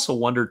tarnished. I also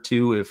wonder,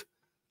 too, if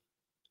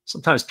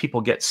sometimes people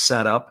get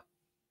set up.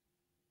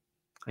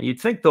 And you'd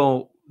think,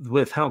 though,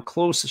 with how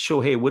close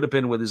Shohei would have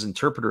been with his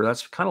interpreter,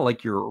 that's kind of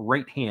like your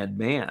right-hand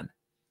man.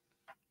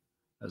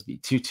 As the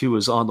 2-2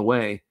 is on the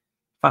way.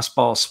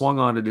 Fastball swung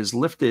on it is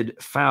lifted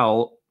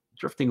foul.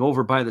 Drifting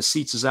over by the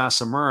seats is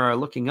Asamura,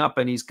 looking up,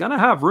 and he's going to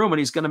have room, and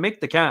he's going to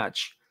make the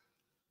catch.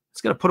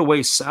 He's going to put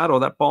away Sato.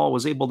 That ball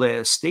was able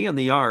to stay in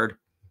the yard.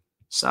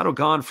 Sato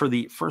gone for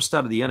the first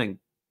out of the inning.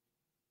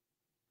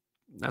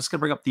 That's going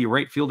to bring up the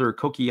right fielder,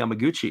 Koki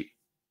Yamaguchi.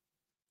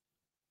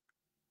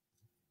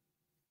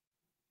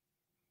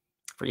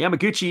 For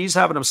Yamaguchi, he's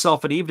having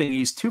himself an evening.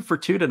 He's 2 for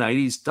 2 tonight.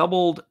 He's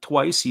doubled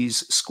twice. He's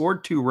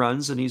scored 2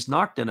 runs, and he's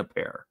knocked in a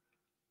pair.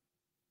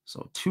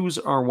 So 2s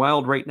are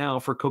wild right now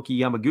for Koki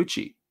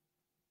Yamaguchi.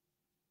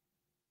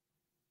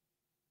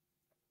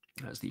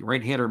 As the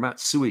right-hander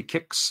Matsui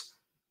kicks,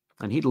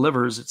 and he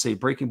delivers, it's a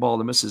breaking ball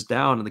that misses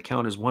down, and the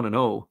count is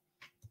 1-0.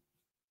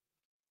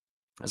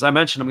 As I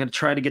mentioned, I'm going to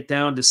try to get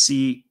down to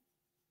see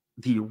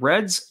the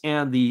Reds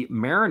and the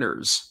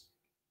Mariners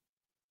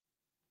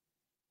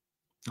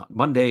on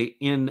Monday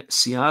in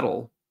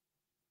Seattle.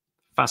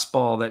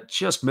 Fastball that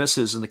just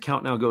misses, and the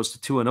count now goes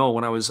to 2-0.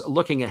 When I was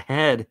looking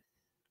ahead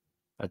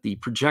at the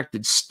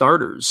projected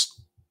starters,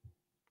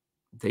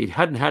 they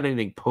hadn't had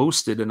anything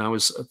posted, and I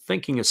was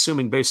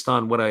assuming based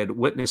on what I had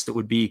witnessed, it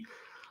would be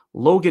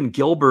Logan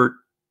Gilbert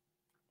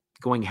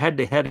going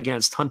head-to-head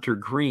against Hunter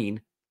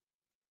Green.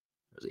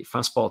 There's a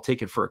fastball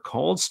taken for a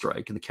called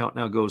strike, and the count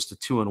now goes to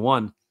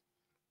 2-1.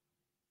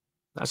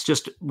 That's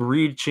just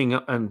reaching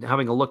and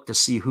having a look to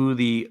see who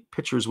the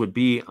pitchers would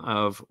be,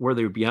 of where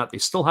they would be at. They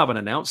still haven't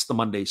announced the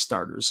Monday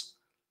starters.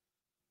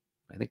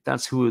 I think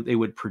that's who they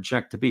would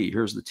project to be.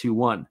 Here's the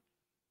 2-1.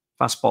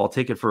 Fastball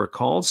taken for a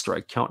called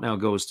strike. Count now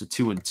goes to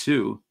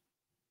 2-2.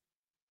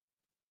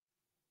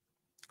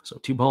 So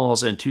 2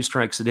 balls and 2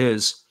 strikes it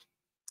is.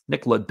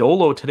 Nick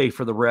Lodolo today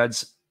for the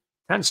Reds.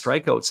 10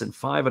 strikeouts in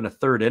 5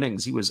 1/3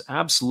 innings. He was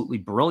absolutely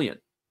brilliant.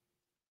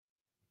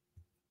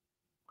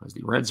 As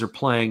the Reds are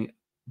playing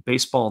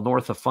baseball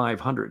north of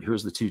 500.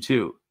 Here's the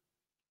 2-2.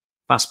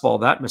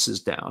 Fastball that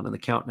misses down, and the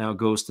count now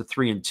goes to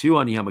 3-2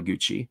 on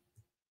Yamaguchi.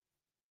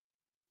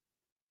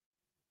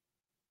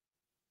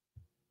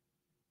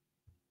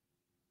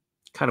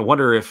 Kind of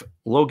wonder if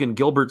Logan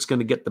Gilbert's going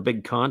to get the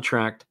big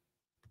contract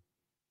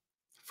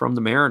from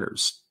the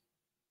Mariners.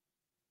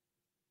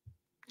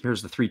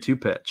 Here's the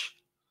 3-2 pitch.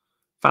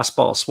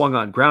 Fastball swung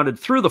on, grounded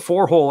through the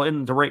 4-hole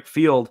into right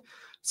field.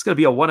 It's going to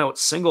be a 1-out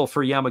single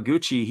for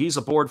Yamaguchi. He's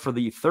aboard for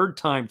the 3rd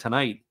time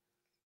tonight.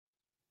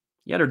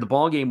 He entered the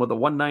ballgame with a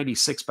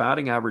 196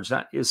 batting average.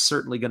 That is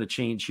certainly going to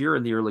change here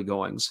in the early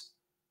goings.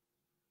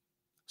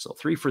 So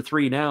 3 for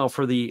 3 now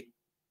for the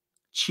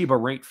Chiba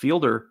right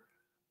fielder.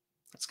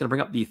 That's going to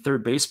bring up the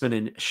 3rd baseman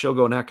in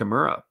Shogo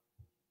Nakamura.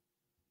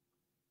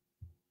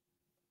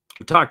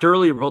 We talked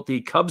earlier about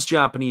the Cubs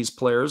Japanese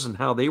players and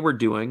how they were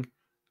doing.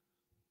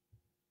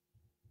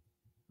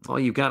 Well,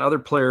 you've got other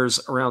players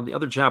around, the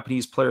other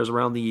Japanese players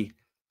around the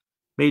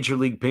Major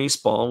League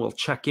Baseball. We'll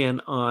check in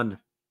on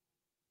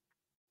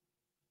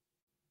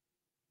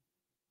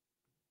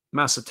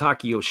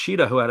Masataka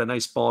Yoshida, who had a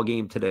nice ball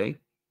game today.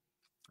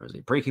 There's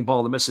a breaking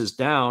ball that misses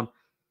down.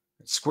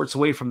 It squirts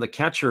away from the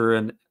catcher,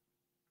 and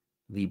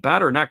the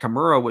batter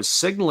Nakamura was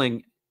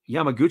signaling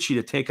Yamaguchi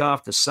to take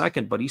off to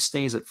second, but he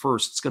stays at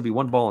first. It's going to be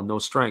 1 ball and no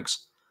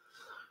strikes.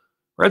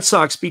 Red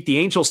Sox beat the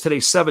Angels today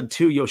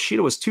 7-2.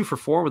 Yoshida was 2 for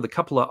 4 with a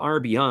couple of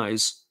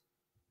RBIs.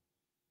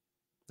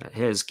 That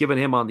has given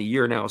him on the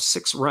year now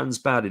 6 runs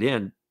batted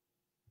in.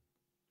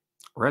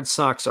 Red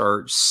Sox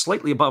are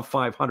slightly above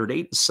 500,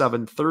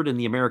 8-7, third in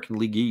the American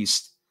League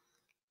East.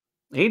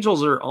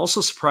 Angels are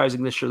also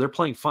surprising this year. They're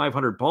playing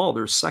 500 ball.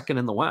 They're second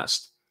in the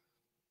West.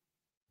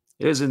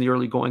 It is in the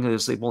early going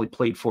as they've only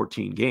played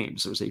 14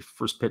 games. There's a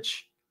first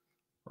pitch,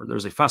 or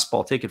there's a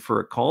fastball taken for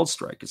a called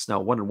strike. It's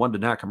now 1-1 to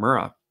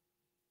Nakamura.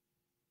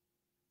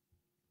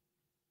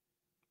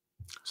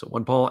 So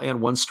 1 ball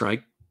and 1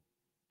 strike.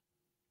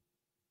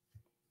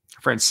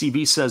 Friend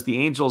CV says the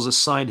Angels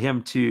assigned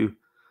him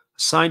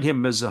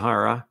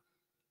Mizuhara.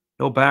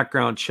 No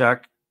background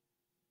check.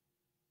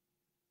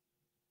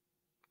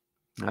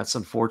 That's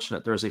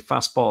unfortunate. There's a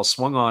fastball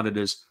swung on. It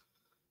is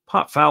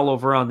pop foul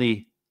over on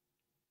the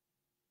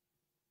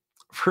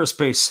first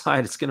base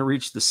side. It's going to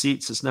reach the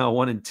seats. It's now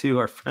 1-2.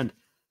 Our friend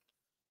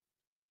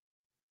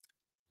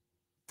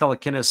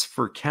Telekinis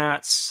for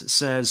Cats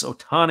says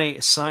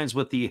Ohtani signs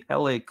with the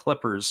LA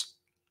Clippers.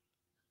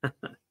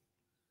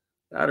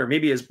 That, or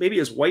maybe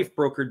his wife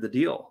brokered the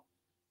deal.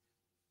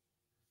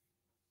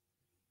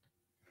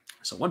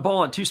 So 1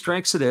 ball and 2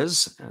 strikes it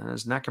is,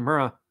 as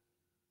Nakamura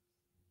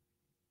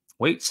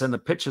waits, and the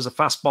pitch is a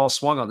fastball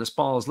swung on. This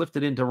ball is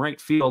lifted into right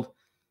field,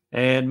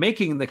 and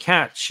making the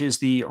catch is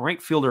the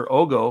right fielder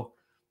Ogo,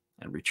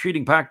 and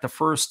retreating back to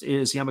first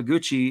is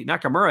Yamaguchi.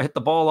 Nakamura hit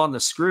the ball on the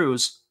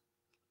screws,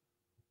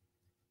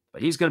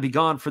 but he's going to be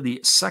gone for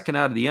the second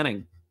out of the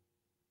inning.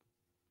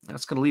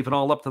 That's going to leave it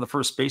all up to the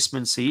first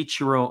baseman,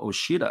 Seiichiro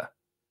Oshida.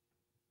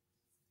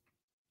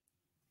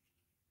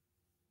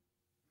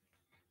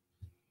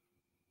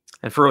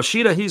 And for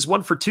Oshida, he's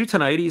 1 for 2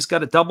 tonight. He's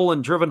got a double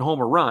and driven home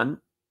a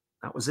run.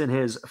 That was in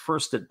his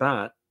first at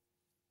bat.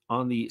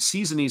 On the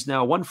season, he's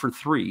now 1 for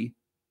 3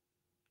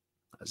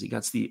 as he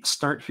gets the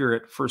start here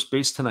at first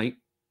base tonight.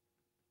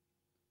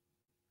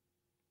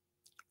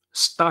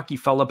 Stocky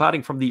fella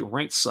batting from the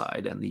right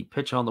side, and the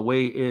pitch on the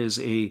way is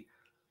a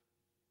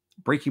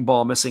breaking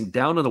ball missing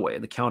down and away.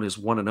 The count is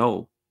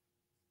 1-0.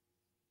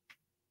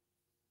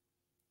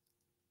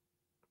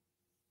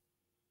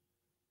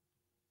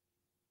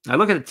 I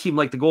look at a team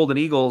like the Golden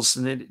Eagles,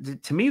 and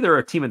to me, they're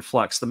a team in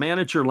flux. The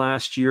manager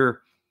last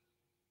year,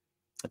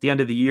 at the end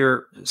of the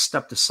year,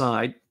 stepped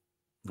aside.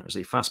 There's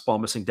a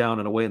fastball missing down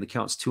and away, and the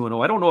count's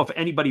 2-0. I don't know if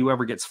anybody who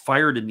ever gets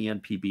fired in the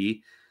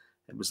NPB,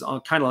 it was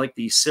kind of like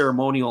the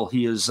ceremonial.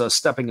 He is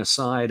stepping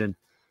aside and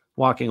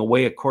walking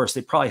away. Of course,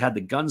 they probably had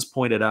the guns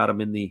pointed at him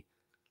in the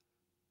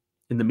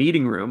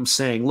meeting room,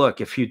 saying,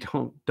 "Look, if you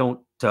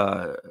don't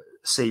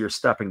say you're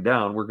stepping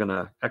down, we're going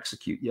to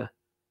execute you."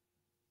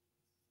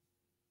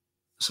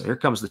 So here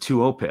comes the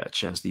 2-0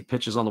 pitch. As the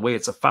pitch is on the way,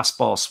 it's a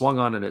fastball swung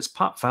on, and it's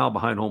pop foul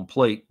behind home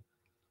plate.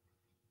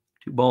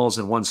 2 balls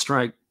and 1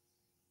 strike.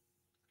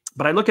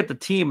 But I look at the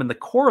team, and the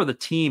core of the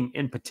team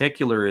in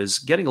particular is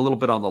getting a little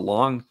bit on the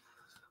long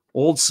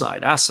old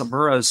side.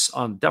 Asamura's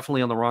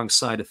definitely on the wrong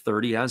side of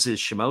 30, as is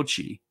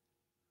Shimochi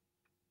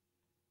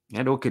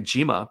and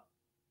Okajima.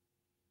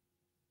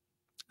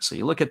 So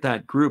you look at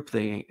that group,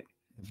 they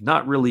have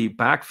not really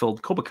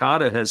backfilled.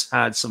 Kobakata has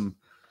had some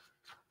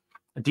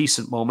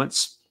decent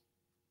moments.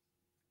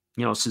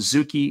 You know,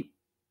 Suzuki,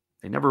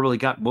 they never really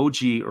got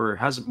Moji, or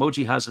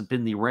Moji hasn't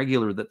been the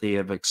regular that they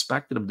have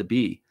expected him to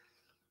be.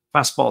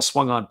 Fastball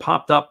swung on,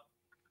 popped up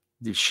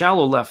the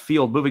shallow left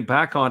field. Moving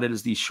back on it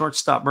is the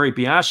shortstop Murray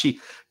Biashi.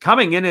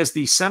 Coming in as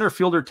the center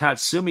fielder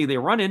Tatsumi. They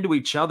run into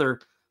each other.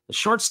 The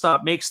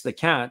shortstop makes the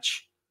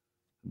catch.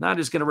 That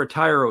is going to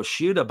retire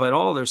Oshida,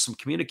 but there's some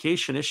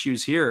communication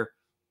issues here.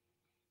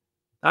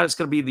 That is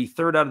going to be the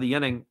third out of the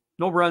inning.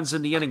 No runs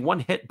in the inning.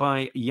 1 hit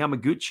by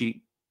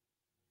Yamaguchi.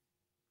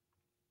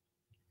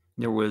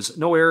 There was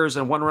no errors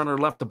and 1 runner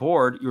left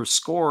aboard. Your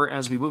score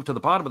as we move to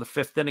the bottom of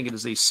the 5th inning, it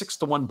is a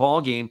 6-1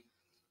 ball game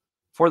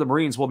for the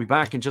Marines. We'll be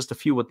back in just a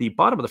few with the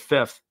bottom of the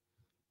 5th.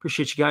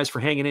 Appreciate you guys for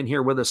hanging in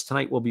here with us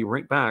tonight. We'll be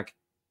right back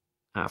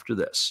after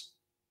this.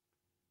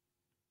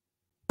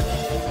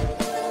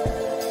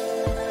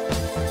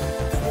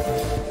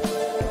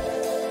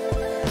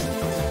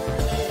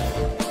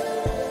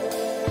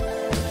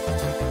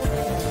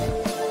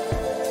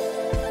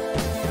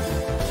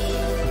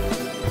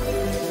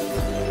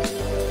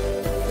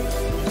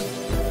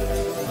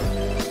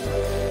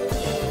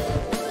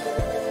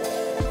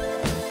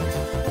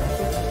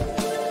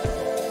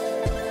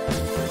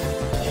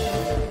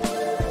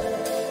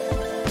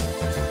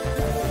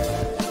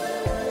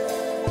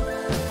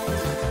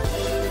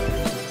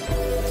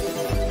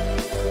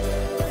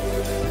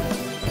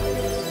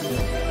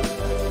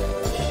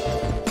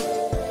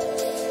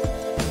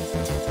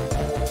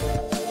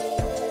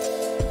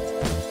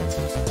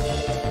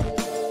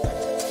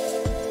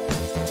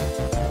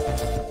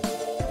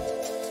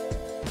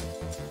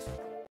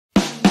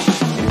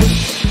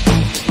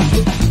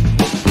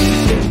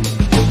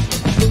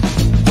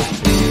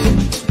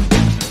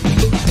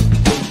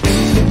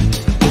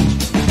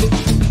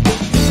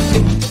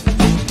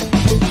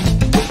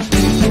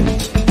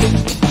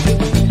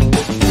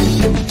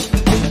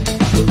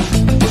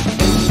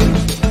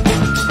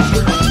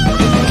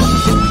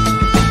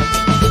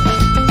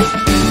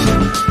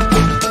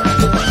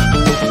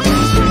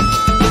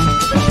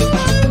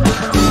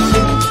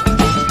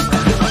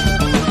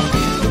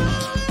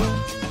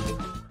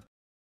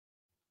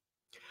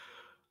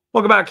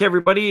 Welcome back,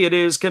 everybody. It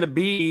is going to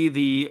be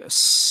the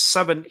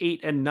 7, 8,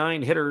 and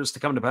 9 hitters to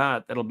come to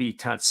bat. That'll be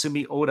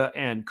Tatsumi, Oda,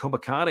 and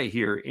Kobakata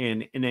here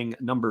in inning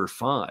number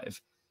 5.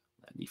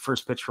 And the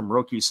first pitch from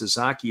Roki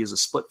Sasaki is a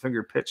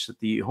split-finger pitch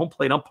that the home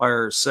plate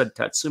umpire said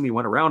Tatsumi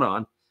went around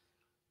on.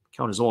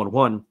 Count is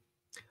 0-1.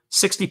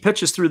 60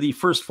 pitches through the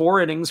first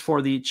 4 innings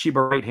for the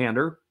Chiba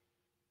right-hander.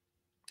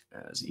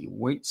 As he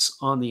waits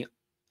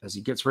as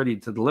he gets ready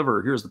to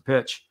deliver, here's the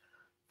pitch.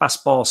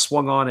 Fastball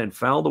swung on and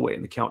fouled away,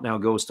 and the count now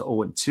goes to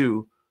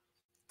 0-2.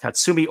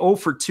 Tatsumi 0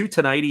 for 2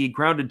 tonight. He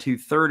grounded to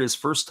third his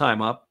first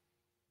time up.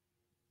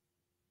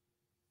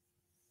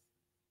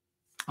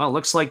 Oh,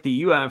 looks like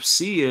the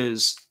UFC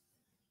is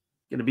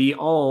going to be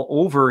all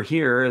over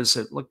here, as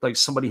it looked like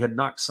somebody had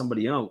knocked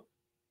somebody out.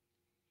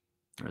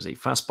 There's a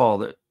fastball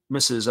that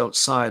misses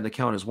outside. The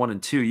count is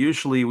 1-2.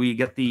 Usually we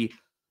get the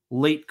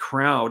late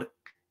crowd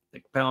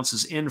that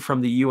bounces in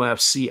from the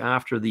UFC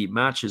after the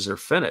matches are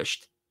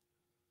finished.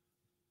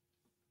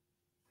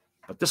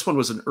 But this one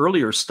was an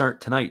earlier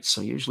start tonight,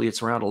 so usually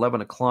it's around 11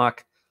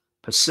 o'clock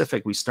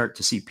Pacific. We start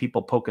to see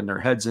people poking their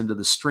heads into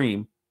the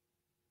stream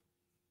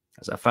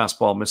as that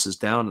fastball misses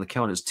down, and the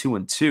count is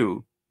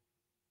 2-2.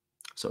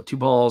 So 2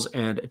 balls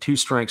and 2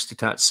 strikes to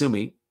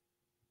Tatsumi.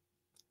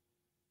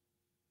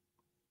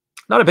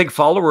 Not a big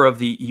follower of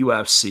the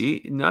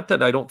UFC. Not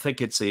that I don't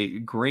think it's a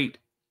great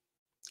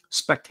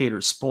spectator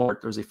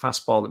sport. There's a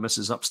fastball that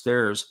misses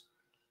upstairs.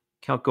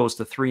 Count goes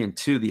to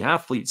 3-2. The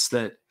athletes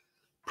that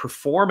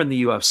perform in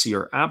the UFC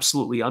are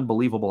absolutely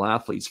unbelievable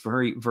athletes,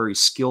 very, very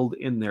skilled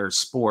in their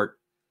sport.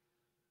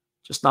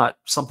 Just not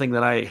something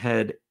that I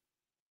had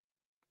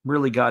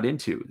really got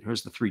into.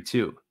 Here's the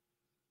 3-2.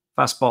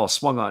 Fastball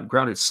swung on,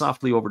 grounded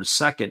softly over to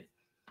second.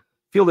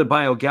 Fielded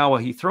by Ogawa.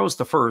 He throws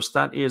to first.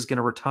 That is going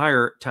to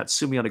retire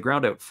Tatsumi on a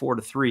ground out,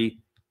 4-3.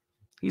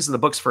 He's in the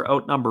books for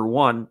out number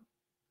 1.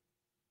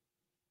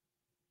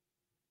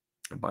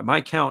 And by my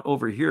count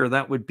over here,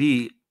 that would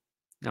be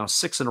now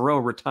 6 in a row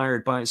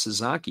retired by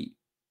Sasaki.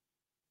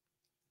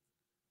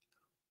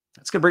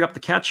 That's going to bring up the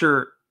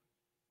catcher,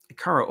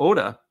 Ikara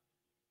Oda.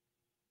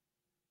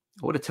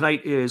 Oda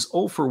tonight is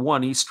 0 for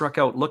 1. He struck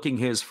out looking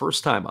his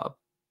first time up.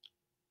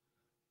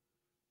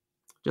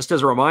 Just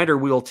as a reminder,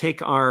 we'll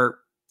take our,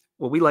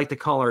 what we like to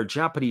call our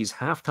Japanese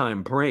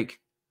halftime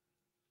break.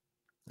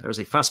 There's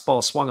a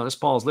fastball swung on. This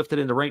ball is lifted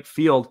into right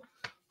field.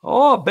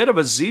 Oh, a bit of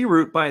a Z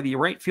route by the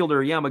right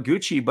fielder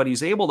Yamaguchi, but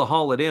he's able to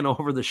haul it in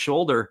over the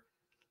shoulder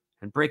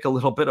and break a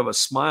little bit of a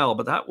smile.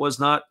 But that was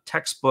not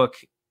textbook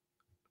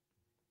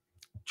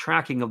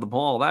tracking of the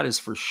ball, that is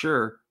for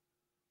sure.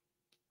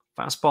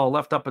 Fastball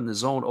left up in the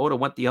zone. Oda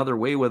went the other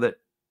way with it.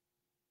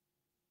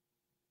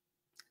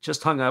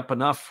 Just hung up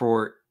enough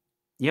for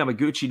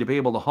Yamaguchi to be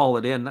able to haul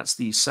it in. That's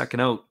the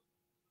second out.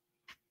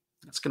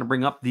 That's going to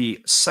bring up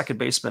the second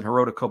baseman,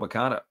 Hirota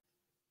Kobakata.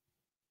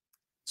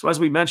 So as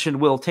we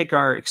mentioned, we'll take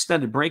our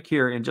extended break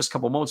here in just a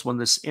couple moments when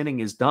this inning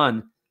is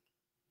done,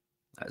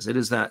 as it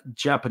is that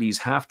Japanese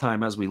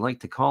halftime, as we like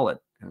to call it.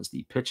 As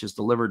the pitch is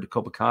delivered to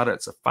Kobakata,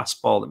 it's a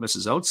fastball that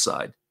misses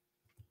outside.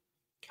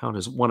 Count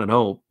is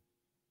 1-0.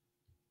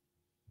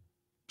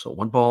 So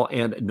 1 ball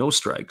and no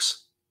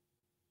strikes.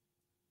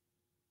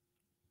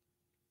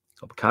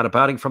 Kobakata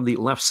batting from the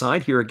left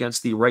side here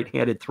against the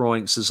right-handed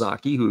throwing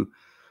Sasaki, who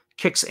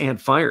kicks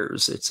and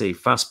fires. It's a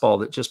fastball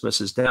that just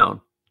misses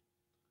down.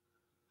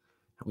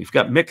 We've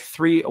got Mick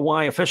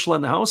 3Y official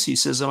in the house. He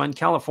says, I'm in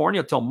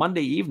California till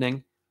Monday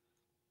evening.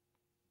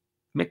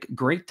 Mick,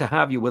 great to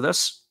have you with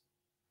us.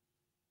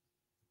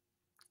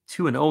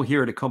 2-0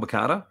 here to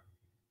Kobakata.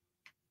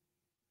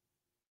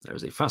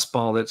 There's a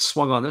fastball that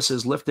swung on. This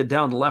is lifted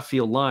down the left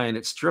field line.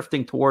 It's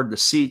drifting toward the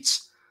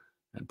seats,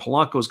 and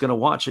Polanco's going to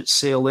watch it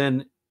sail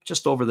in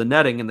just over the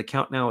netting, and the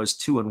count now is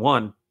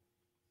 2-1.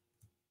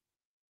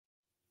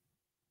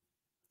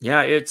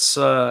 Yeah, it's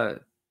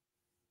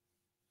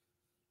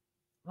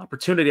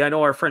opportunity. I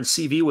know our friend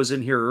CV was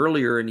in here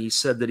earlier, and he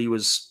said that he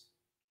was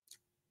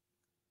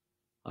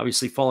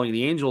obviously following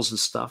the Angels and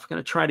stuff. I'm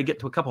going to try to get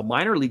to a couple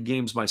minor league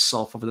games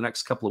myself over the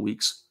next couple of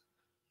weeks.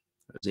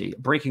 There's a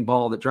breaking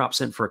ball that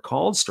drops in for a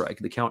called strike.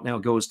 The count now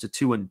goes to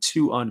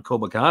 2-2 on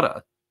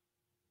Kobakata.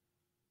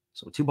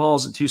 So 2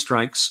 balls and 2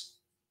 strikes.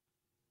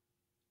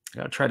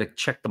 Got to try to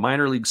check the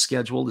minor league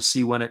schedule to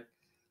see when it's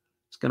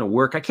going to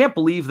work. I can't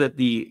believe that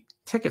the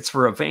tickets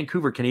for a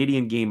Vancouver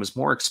Canadian game is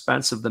more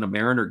expensive than a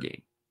Mariner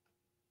game.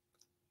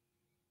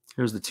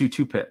 Here's the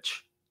 2-2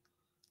 pitch.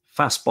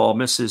 Fastball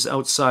misses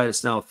outside.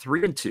 It's now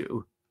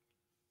 3-2.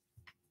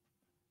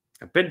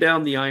 I've been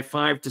down the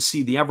I-5 to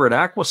see the Everett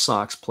Aqua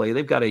Sox play.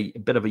 They've got a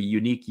bit of a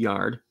unique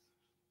yard.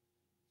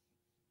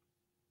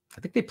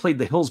 I think they played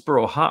the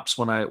Hillsboro Hops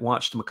when I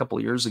watched them a couple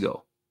of years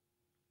ago.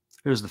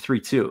 Here's the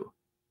 3-2.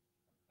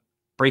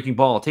 Breaking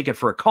ball, taken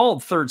for a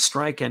called third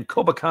strike, and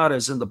Kobakata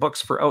is in the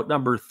books for out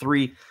number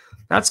 3.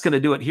 That's going to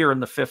do it here in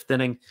the 5th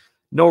inning.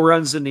 No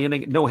runs in the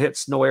inning, no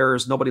hits, no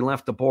errors, nobody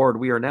left aboard.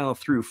 We are now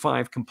through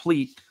 5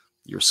 complete.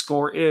 Your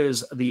score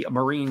is the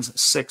Marines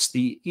 6,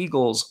 the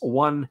Eagles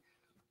 1.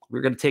 We're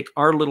going to take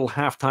our little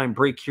halftime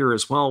break here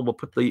as well. We'll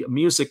put the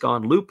music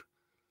on loop.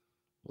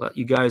 Let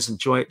you guys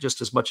enjoy it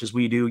just as much as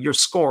we do. Your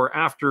score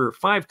after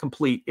 5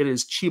 complete, it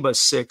is Chiba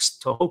 6,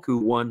 Tohoku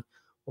 1.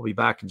 We'll be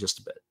back in just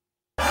a bit.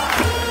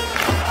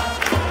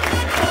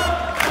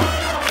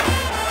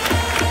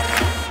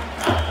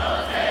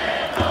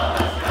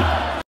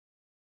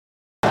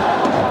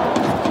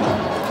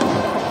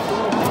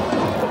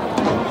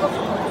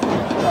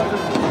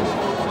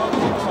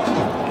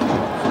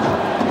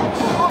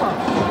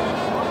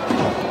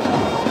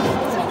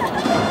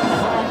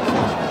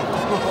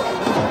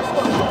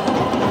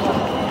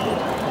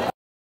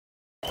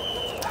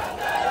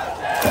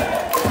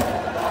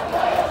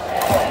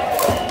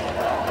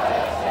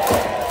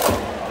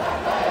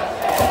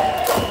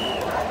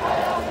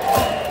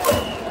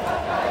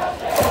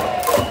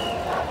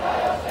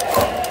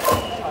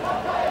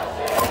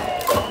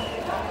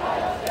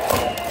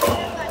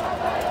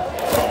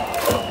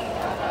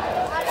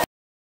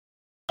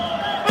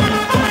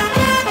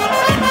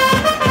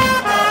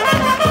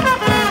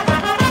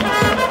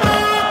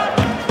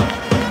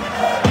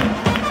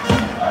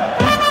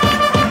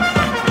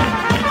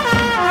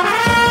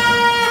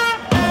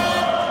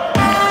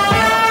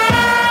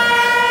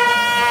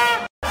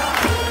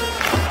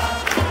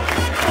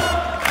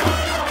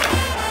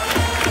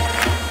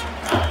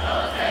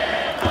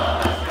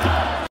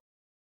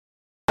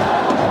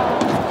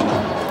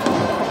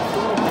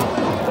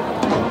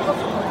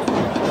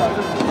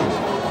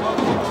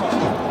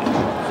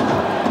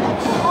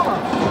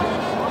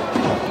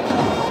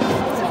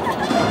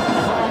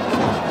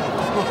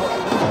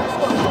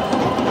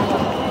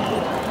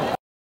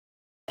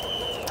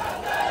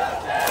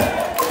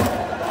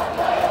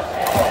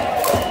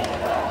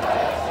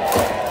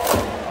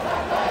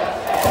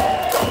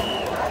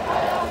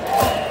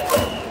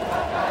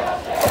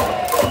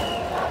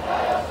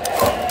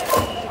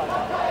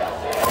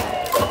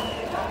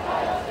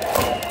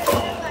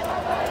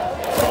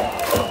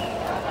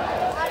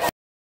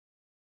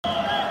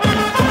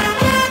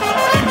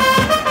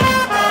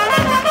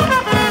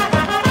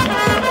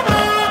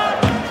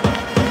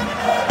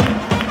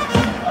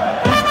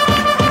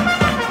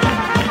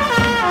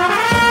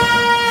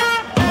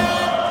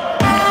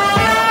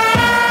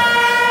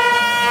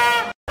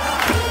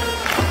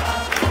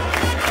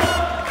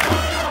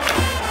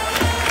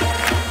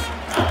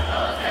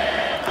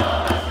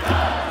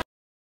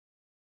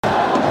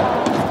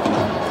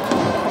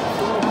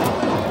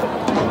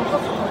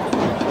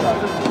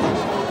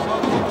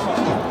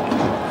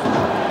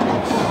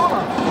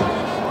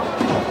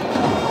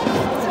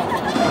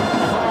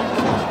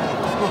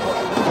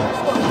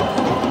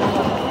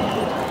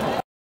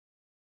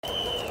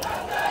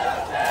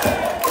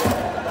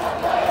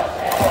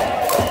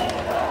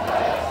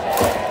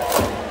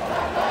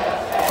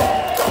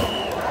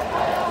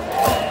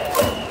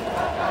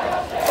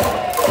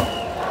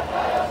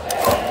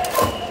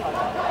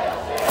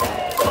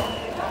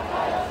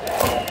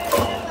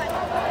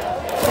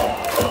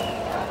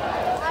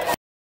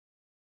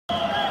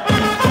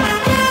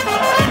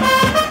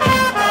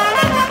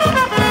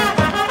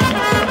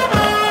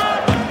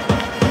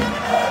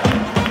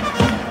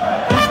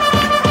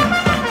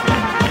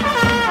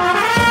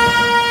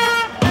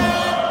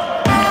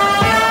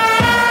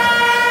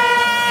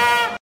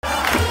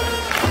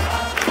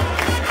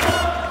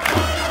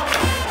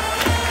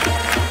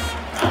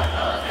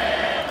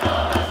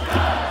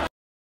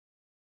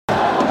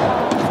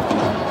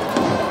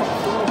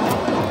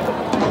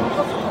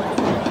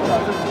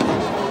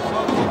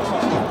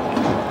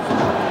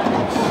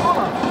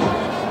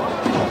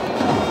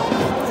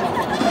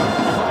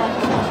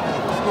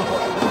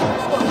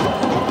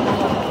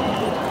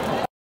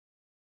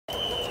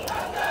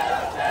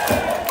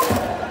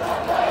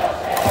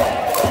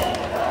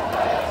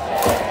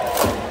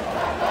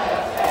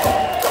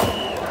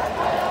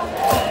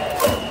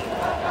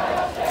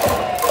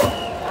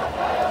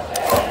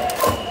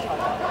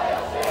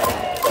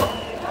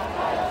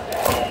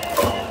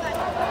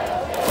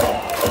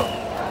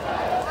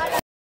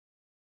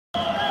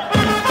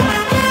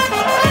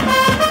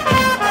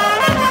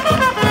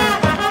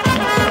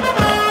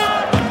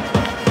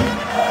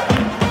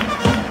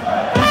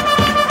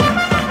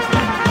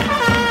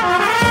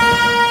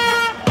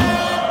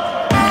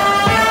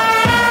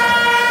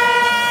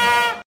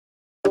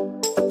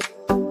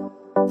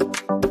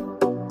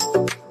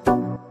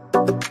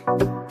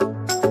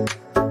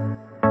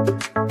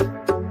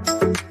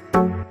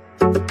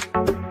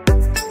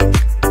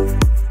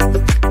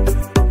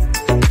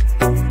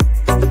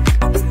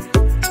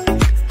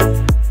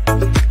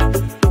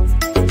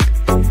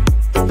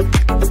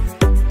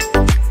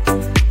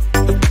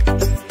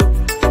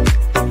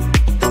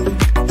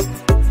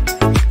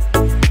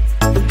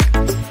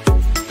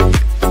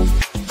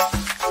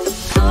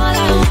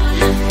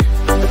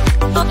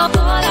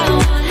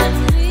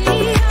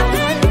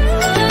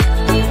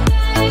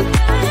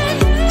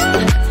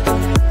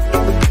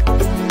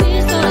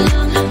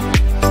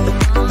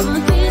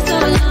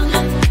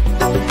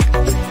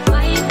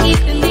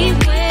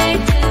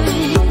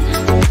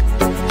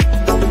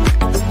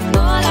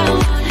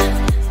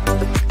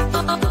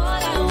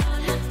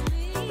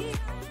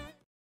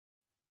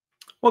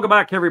 Welcome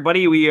back,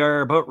 everybody. We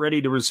are about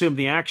ready to resume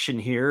the action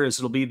here, as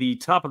it'll be the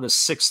top of the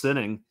 6th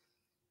inning.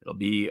 It'll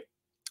be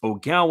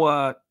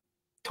Ogawa,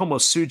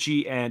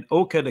 Tomosuji, and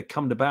Oka to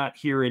come to bat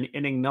here in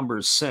inning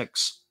number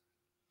 6.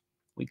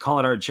 We call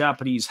it our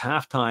Japanese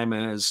halftime,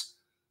 as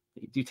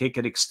they do take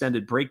an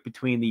extended break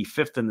between the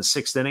 5th and the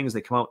 6th innings.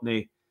 They come out and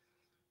they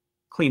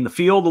clean the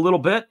field a little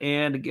bit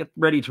and get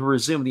ready to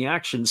resume the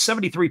action.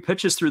 73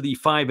 pitches through the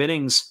 5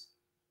 innings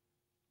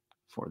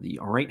for the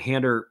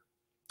right-hander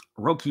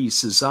Roki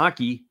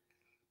Sasaki,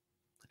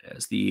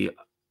 as the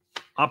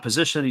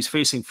opposition he's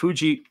facing,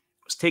 Fuji,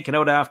 was taken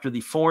out after the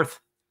 4th.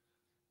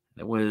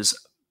 It was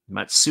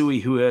Matsui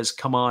who has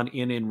come on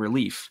in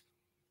relief.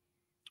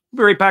 We'll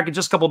be right back in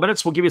just a couple of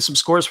minutes. We'll give you some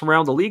scores from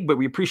around the league, but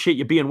we appreciate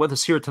you being with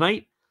us here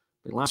tonight.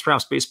 The Last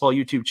Drafts Baseball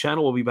YouTube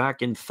channel will be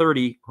back in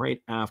 30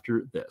 right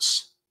after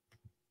this.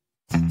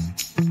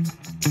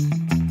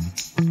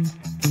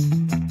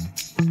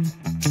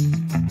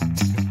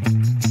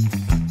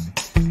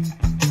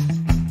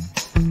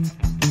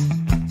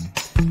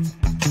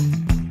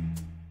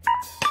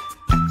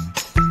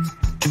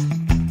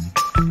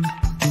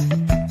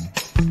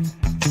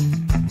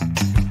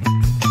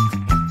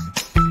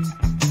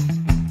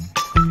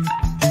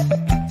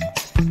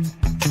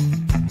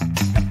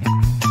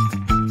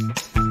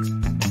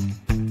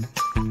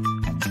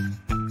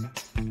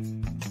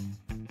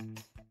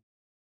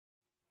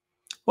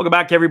 Welcome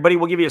back, everybody.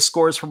 We'll give you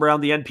scores from around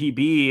the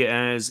NPB,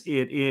 as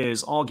it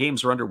is all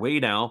games are underway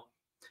now.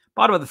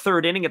 Bottom of the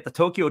 3rd inning at the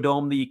Tokyo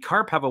Dome, the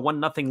Carp have a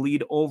 1-0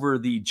 lead over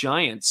the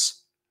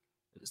Giants.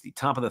 It is the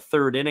top of the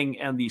 3rd inning,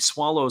 and the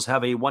Swallows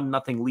have a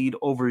 1-0 lead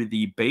over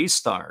the Bay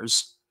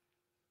Stars.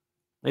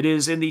 It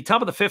is in the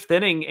top of the 5th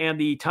inning, and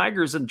the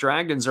Tigers and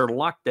Dragons are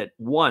locked at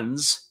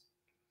 1s.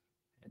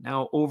 And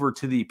now over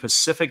to the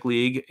Pacific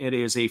League. It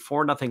is a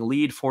 4-0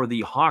 lead for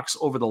the Hawks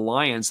over the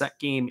Lions. That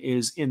game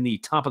is in the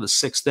top of the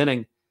 6th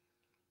inning.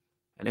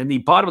 And in the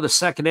bottom of the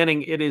 2nd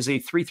inning, it is a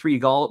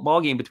 3-3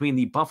 ball game between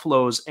the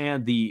Buffaloes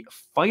and the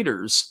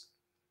Fighters.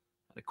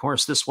 And of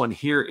course, this one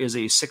here is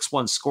a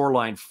 6-1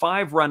 scoreline.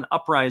 5-run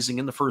uprising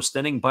in the 1st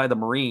inning by the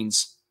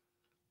Marines,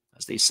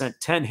 as they sent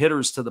 10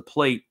 hitters to the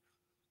plate,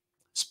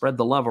 spread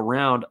the love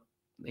around.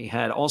 They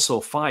had also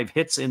 5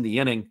 hits in the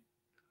inning.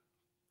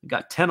 They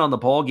got 10 on the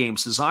ball game.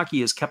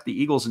 Sasaki has kept the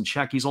Eagles in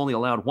check. He's only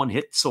allowed 1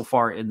 hit so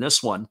far in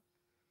this one.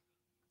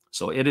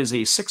 So it is a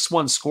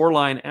 6-1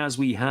 scoreline as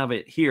we have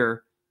it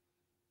here,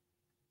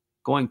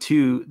 going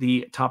to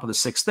the top of the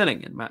 6th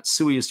inning. And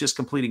Matsui is just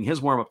completing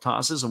his warm-up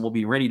tosses, and we'll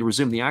be ready to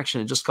resume the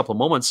action in just a couple of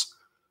moments.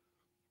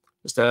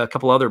 Just a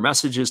couple other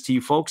messages to you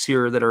folks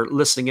here that are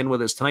listening in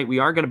with us tonight. We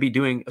are going to be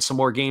doing some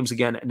more games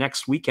again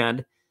next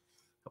weekend.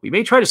 We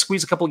may try to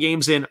squeeze a couple of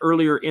games in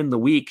earlier in the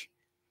week,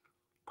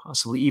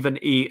 possibly even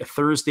a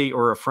Thursday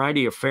or a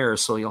Friday affair,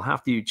 so you'll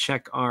have to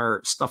check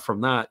our stuff from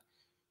that.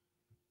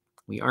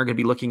 We are going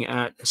to be looking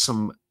at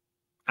some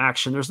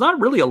action. There's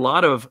not really a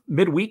lot of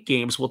midweek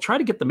games. We'll try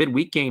to get the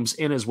midweek games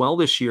in as well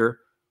this year.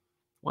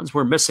 Ones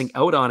we're missing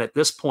out on at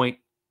this point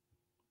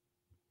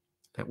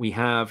that we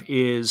have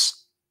is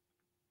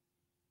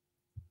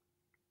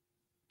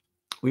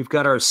we've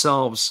got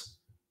ourselves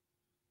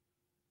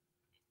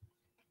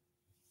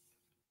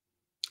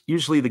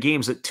usually the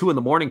games at 2 in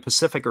the morning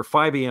Pacific or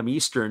 5 a.m.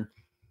 Eastern.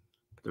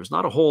 There's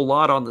not a whole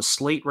lot on the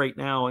slate right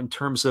now in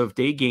terms of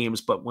day games,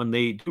 but when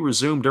they do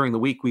resume during the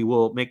week, we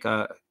will make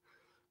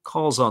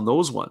calls on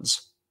those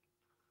ones.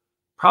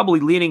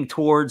 Probably leaning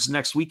towards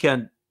next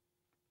weekend,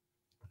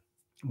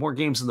 more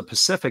games in the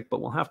Pacific,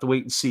 but we'll have to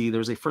wait and see.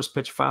 There's a first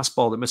pitch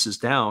fastball that misses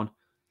down.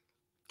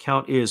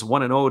 Count is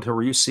 1-0 to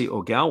Ryusei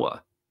Ogawa.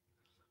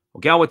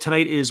 Ogawa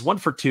tonight is 1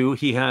 for 2.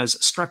 He has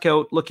struck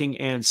out looking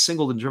and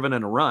singled and driven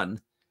in a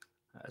run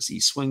as he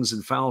swings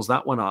and fouls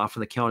that one off,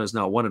 and the count is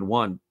now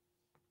 1-1.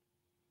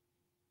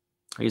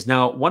 He's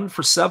now 1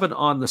 for 7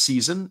 on the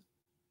season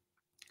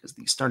as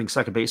the starting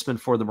second baseman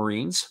for the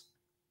Marines.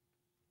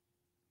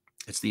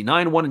 It's the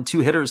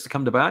 9-1-2 hitters to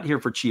come to bat here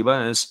for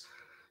Chiba, as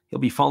he'll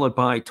be followed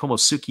by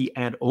Tomosuki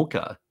and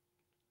Oka.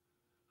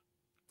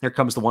 Here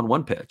comes the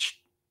 1-1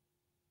 pitch.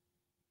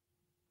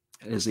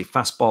 It is a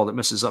fastball that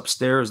misses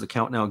upstairs. The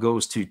count now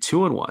goes to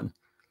 2-1.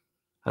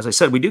 As I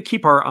said, we do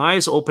keep our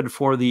eyes open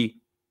for the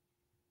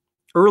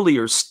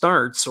earlier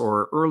starts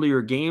or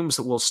earlier games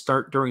that will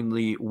start during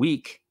the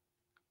week.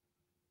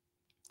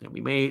 And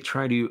we may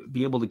try to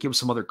be able to give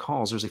some other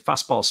calls. There's a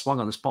fastball swung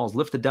on. This ball is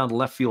lifted down the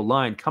left field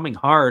line, coming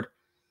hard,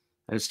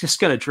 and it's just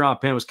going to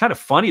drop in. It was kind of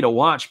funny to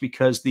watch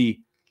because the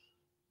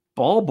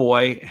ball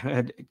boy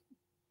had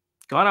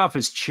got off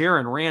his chair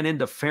and ran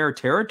into fair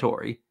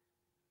territory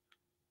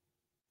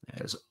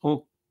as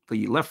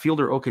the left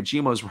fielder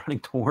Okajima is running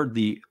toward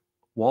the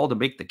wall to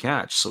make the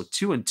catch. So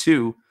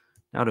 2-2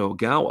 now to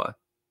Ogawa.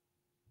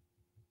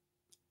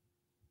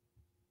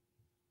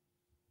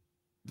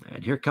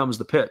 And here comes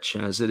the pitch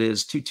as it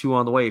is 2-2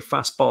 on the way.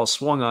 Fastball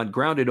swung on,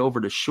 grounded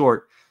over to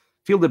short.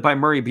 Fielded by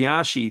Murray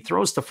Biashi,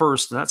 throws to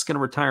first, and that's going to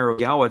retire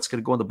Ogawa. It's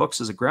going to go in the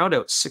books as a ground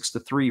out,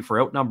 6-3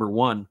 for out number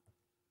 1.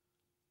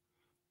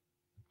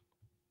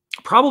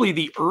 probably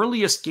the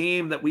earliest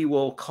game that we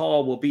will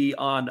call will be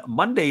on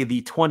Monday,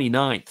 the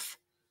 29th.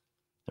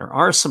 There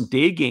are some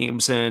day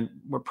games, and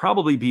we'll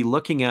probably be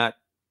looking at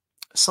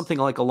something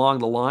like along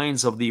the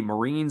lines of the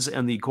Marines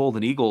and the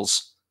Golden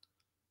Eagles,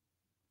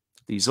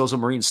 the Zozo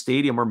Marine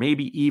Stadium, or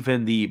maybe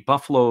even the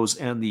Buffaloes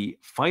and the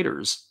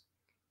Fighters.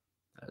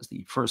 As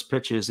the first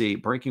pitch is a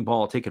breaking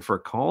ball taken for a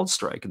called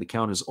strike, and the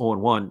count is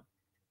 0-1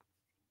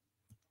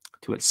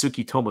 to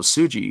Atsuki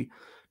Tomosuji.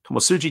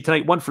 Tomosuji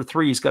tonight 1 for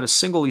 3. He's got a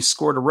single. He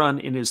scored a run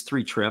in his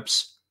 3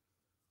 trips.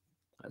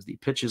 As the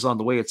pitch is on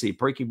the way, it's a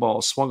breaking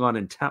ball swung on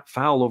and tap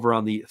foul over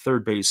on the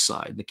third base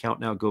side. The count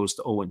now goes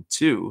to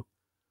 0-2.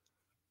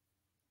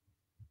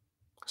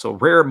 So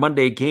rare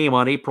Monday game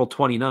on April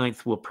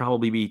 29th. We'll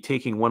probably be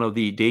taking one of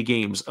the day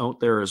games out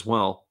there as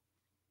well.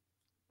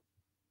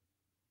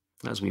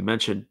 As we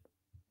mentioned.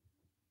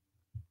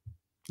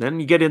 Then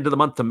you get into the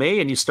month of May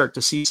and you start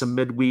to see some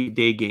midweek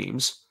day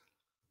games.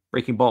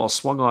 Breaking ball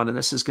swung on, and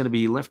this is going to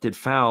be lifted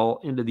foul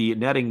into the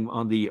netting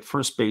on the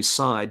first base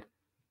side.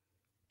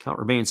 Count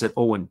remains at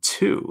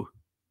 0-2.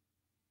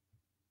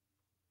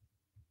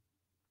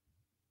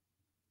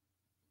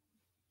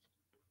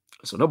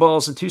 So no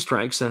balls and 2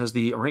 strikes as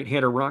the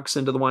right-hander rocks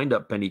into the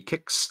windup, and he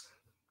kicks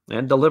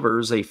and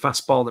delivers a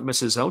fastball that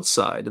misses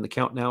outside. And the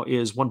count now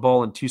is 1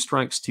 ball and 2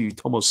 strikes to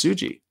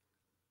Tomosuji.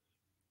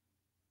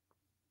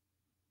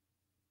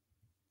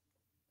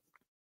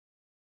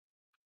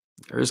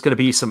 There's going to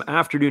be some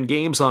afternoon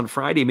games on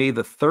Friday, May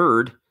the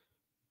 3rd.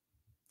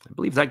 I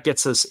believe that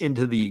gets us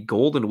into the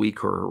Golden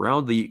Week or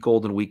around the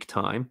Golden Week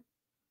time.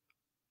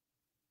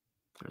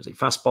 There's a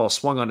fastball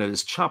swung on. It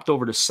is chopped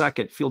over to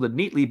second, fielded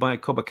neatly by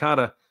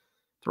Kobakata.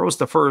 Throws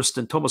to first,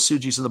 and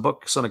Tomosuji's in the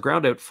books on a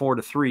ground out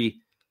 4-3.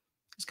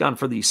 He's gone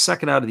for the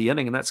second out of the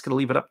inning, and that's going to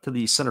leave it up to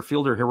the center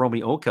fielder,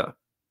 Hiromi Oka.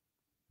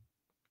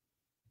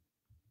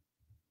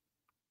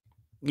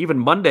 Even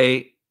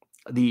Monday,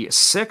 the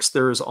 6th,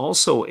 there is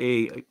also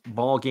a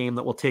ball game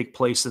that will take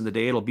place in the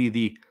day. It'll be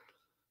the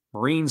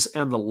Marines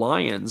and the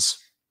Lions.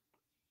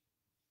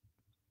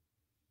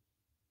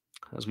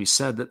 As we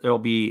said, that there'll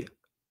be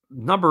a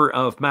number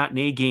of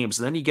matinee games.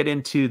 And then you get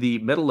into the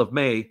middle of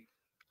May.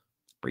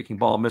 Breaking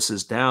ball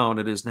misses down.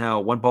 It is now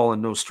 1 ball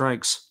and no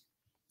strikes.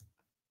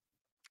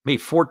 May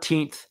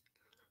 14th,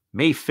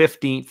 May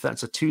 15th.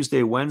 That's a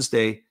Tuesday,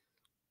 Wednesday.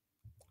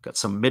 Got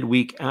some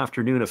midweek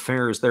afternoon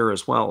affairs there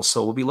as well.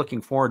 So we'll be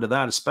looking forward to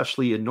that,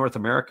 especially in North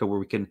America, where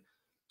we can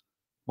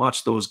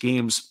watch those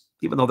games.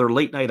 Even though they're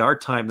late night our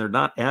time, they're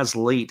not as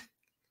late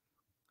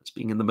as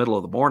being in the middle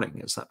of the morning.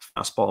 As that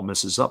fastball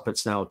misses up,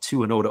 it's now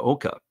 2-0 to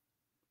Oka.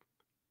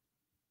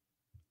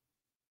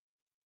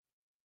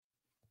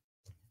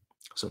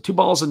 So 2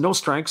 balls and no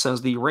strikes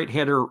as the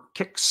right-hander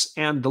kicks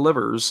and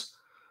delivers.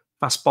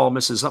 Fastball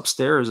misses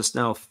upstairs. It's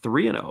now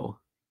 3-0.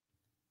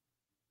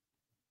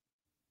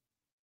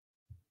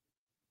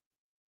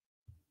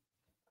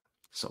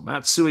 So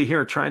Matsui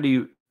here trying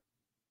to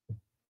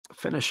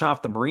finish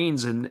off the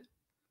Marines in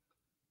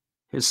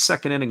his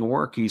second inning of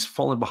work. He's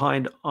fallen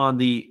behind on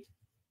the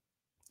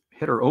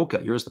hitter Oka.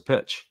 Here's the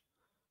pitch.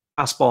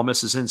 Fastball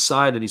misses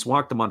inside, and he's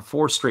walked him on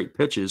 4 straight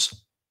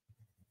pitches.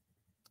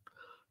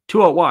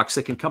 2 out walks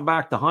that can come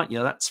back to haunt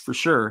you, that's for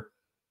sure.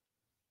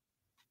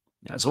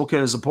 As Oka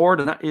is aboard,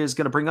 and that is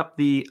going to bring up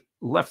the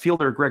left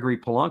fielder, Gregory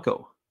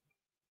Polanco.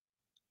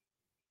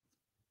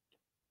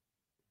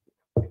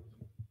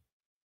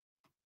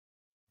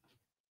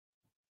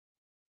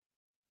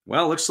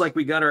 Well, looks like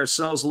we got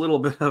ourselves a little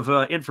bit of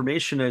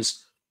information.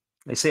 As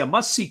they say, a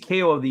must-see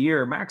KO of the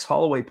year. Max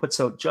Holloway puts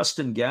out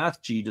Justin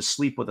Gaethje to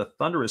sleep with a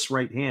thunderous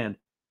right hand.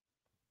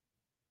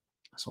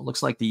 So it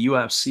looks like the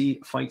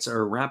UFC fights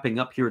are wrapping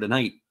up here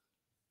tonight.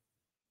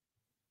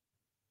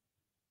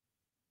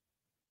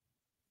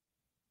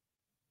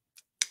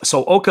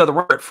 So Oka, the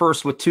runner at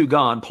first with 2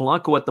 gone.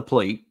 Polanco at the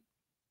plate.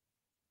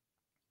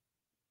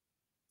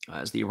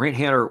 As the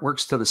right-hander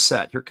works to the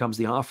set, here comes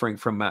the offering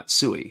from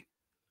Matsui.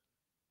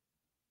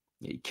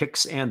 He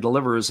kicks and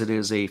delivers. It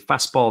is a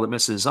fastball that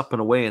misses up and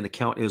away, and the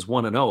count is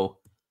 1-0.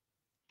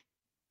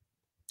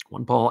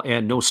 1 ball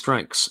and no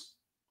strikes.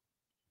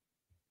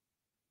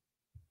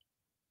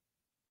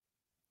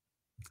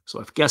 So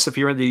I guess if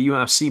you're in the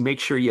UFC, make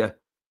sure you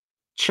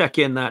check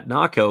in that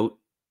knockout.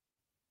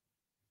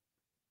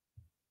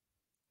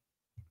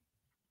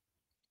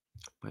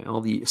 By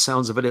all the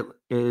sounds of it, it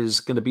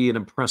is going to be an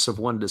impressive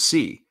one to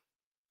see.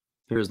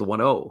 Here's the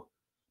 1-0.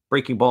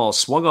 Breaking ball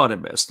swung on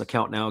and missed. The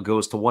count now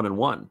goes to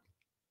 1-1.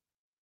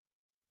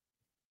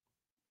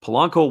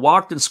 Polanco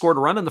walked and scored a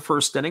run in the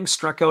first inning,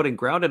 struck out and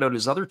grounded out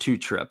his other 2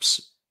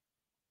 trips.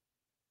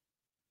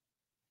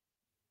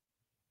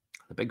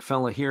 The big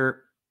fella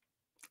here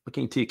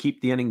looking to keep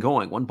the inning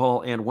going. 1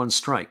 ball and 1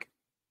 strike.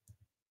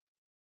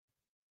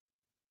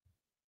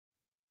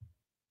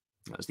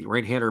 As the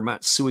right-hander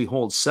Matsui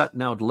holds set,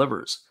 now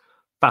delivers.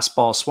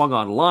 Fastball swung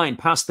on line,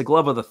 past the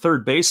glove of the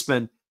third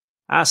baseman.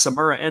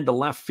 Asamura into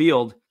left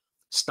field.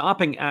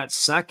 Stopping at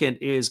second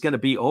is going to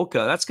be Oka.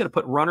 That's going to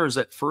put runners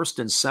at first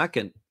and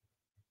second.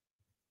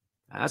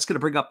 That's going to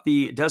bring up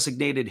the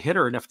designated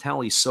hitter,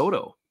 Neftali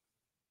Soto.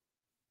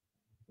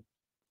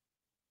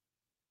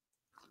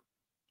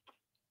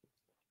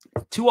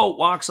 2-out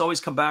walks always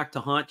come back to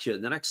haunt you.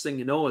 The next thing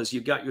you know is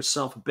you've got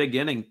yourself a big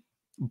inning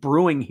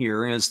brewing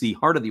here as the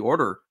heart of the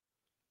order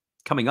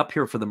coming up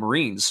here for the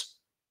Marines.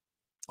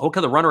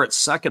 Oka, the runner at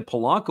second,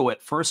 Polanco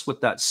at first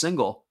with that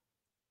single.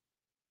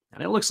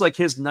 And it looks like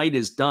his night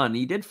is done.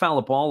 He did foul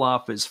a ball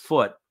off his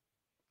foot.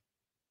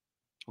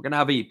 We're going to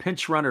have a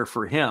pinch runner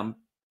for him.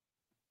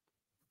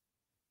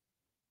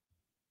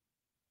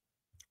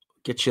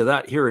 Get you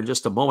that here in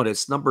just a moment.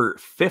 It's number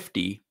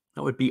 50.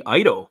 That would be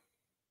Ito.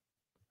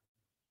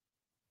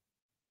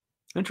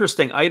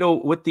 Interesting.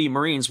 Ito with the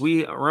Marines.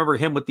 We remember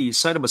him with the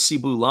Saitama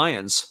Cebu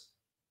Lions.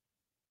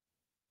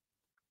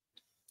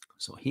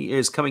 So he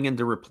is coming in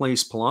to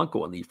replace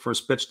Polanco. And the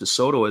first pitch to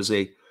Soto is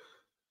a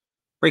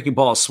breaking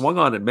ball swung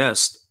on and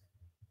missed.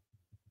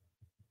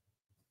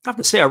 I have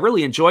to say, I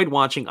really enjoyed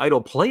watching Ito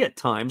play at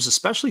times,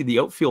 especially the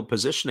outfield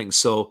positioning.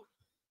 So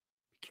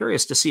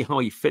curious to see how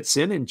he fits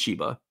in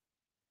Chiba.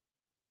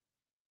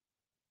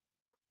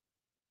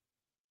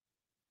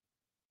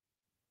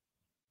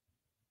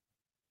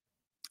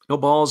 No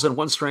balls and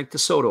 1 strike to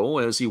Soto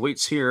as he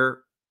waits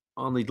here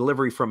on the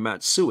delivery from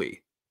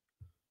Matsui.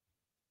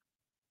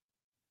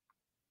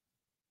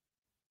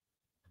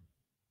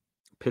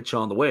 Pitch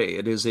on the way.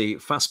 It is a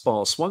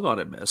fastball swung on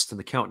and missed, and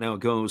the count now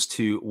goes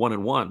to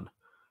 1-1.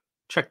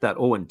 Check that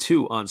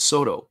 0-2 on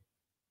Soto.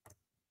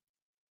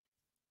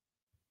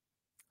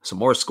 Some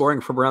more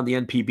scoring from around the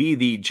NPB.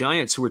 The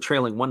Giants, who were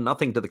trailing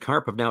 1-0 to the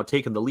Carp, have now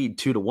taken the lead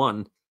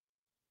 2-1.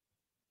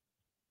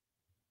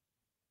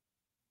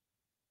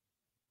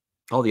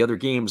 All the other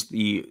games,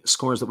 the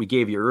scores that we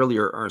gave you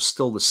earlier are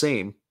still the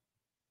same.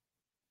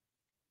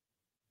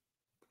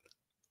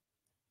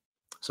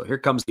 So here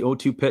comes the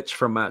 0-2 pitch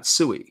from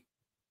Matsui.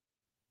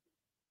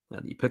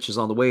 And the pitch is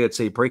on the way.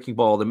 It's a breaking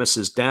ball that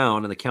misses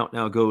down, and the count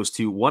now goes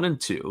to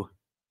 1-2.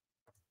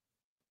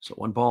 So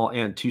 1 ball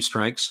and 2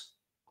 strikes.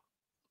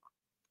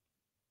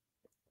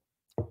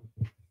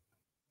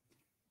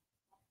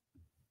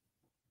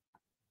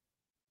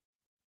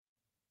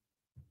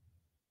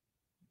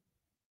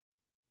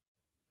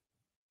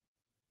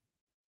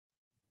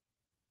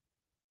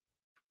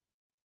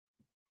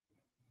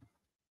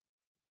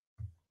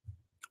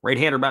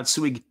 Right-hander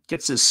Matsui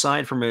gets his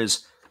side from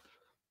his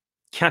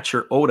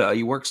catcher, Oda.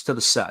 He works to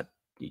the set.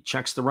 He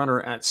checks the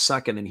runner at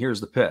second, and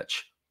here's the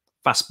pitch.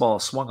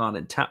 Fastball swung on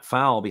and tapped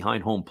foul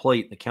behind home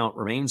plate. The count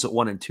remains at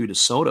 1-2 to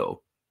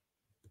Soto.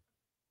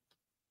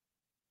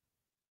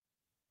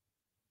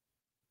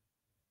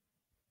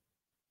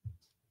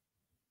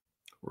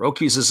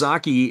 Roki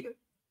Sasaki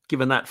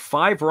given that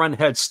 5-run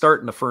head start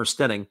in the first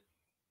inning.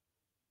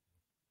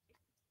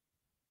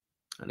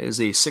 It is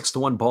a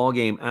 6-1 ball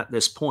game at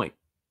this point.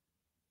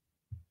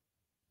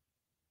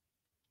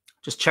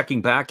 Just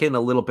checking back in a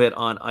little bit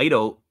on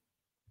Ito.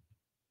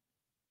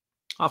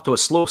 Off to a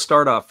slow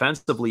start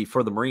offensively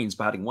for the Marines,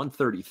 batting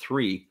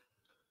 133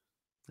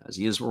 as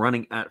he is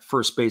running at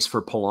first base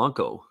for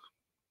Polanco.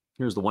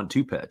 Here's the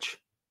 1-2 pitch.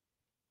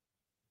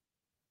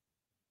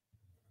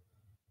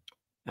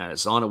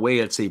 As on away,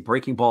 it's a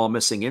breaking ball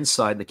missing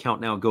inside. The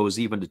count now goes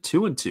even to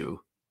 2-2.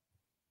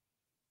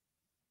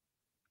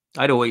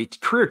 Ito, a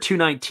career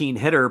 .219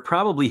 hitter.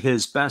 Probably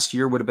his best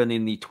year would have been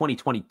in the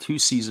 2022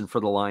 season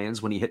for the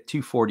Lions when he hit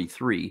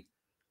 .243.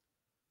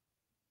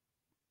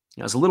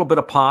 He has a little bit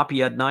of pop. He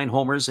had 9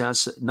 homers,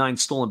 has 9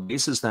 stolen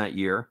bases that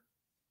year.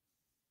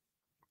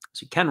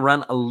 So he can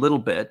run a little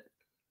bit.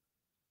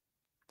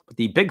 But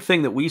the big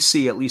thing that we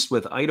see, at least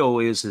with Ito,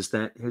 is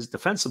that his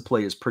defensive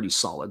play is pretty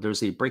solid.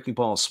 There's a breaking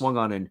ball swung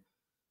on and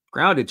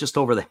grounded just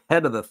over the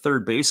head of the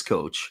third base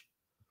coach,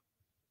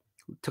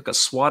 who took a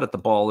swat at the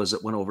ball as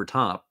it went over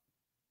top.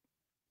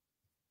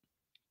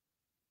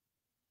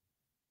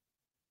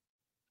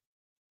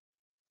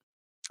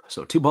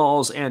 So 2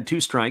 balls and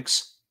 2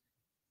 strikes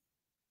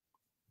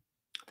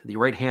to the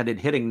right-handed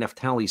hitting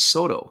Neftali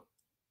Soto.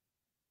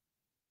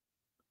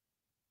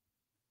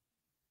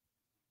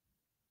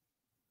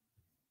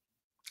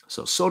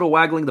 So Soto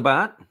waggling the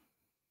bat.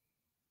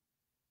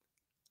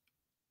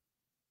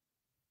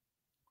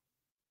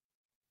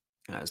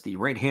 As the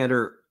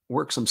right-hander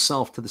works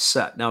himself to the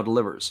set, now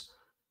delivers.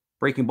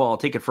 Breaking ball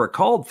taken for a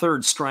called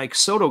third strike.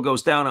 Soto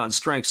goes down on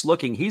strikes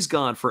looking. He's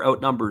gone for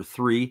out number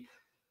 3.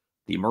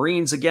 The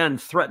Marines again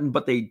threatened,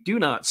 but they do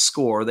not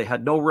score. They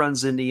had no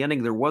runs in the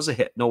inning. There was a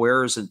hit, no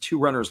errors, and 2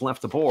 runners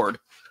left aboard.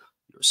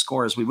 Your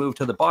score as we move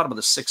to the bottom of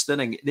the 6th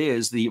inning, it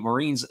is the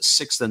Marines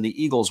 6 and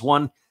the Eagles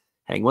 1.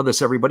 Hang with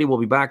us, everybody. We'll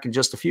be back in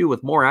just a few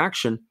with more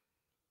action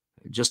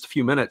in just a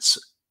few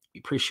minutes. We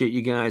appreciate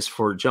you guys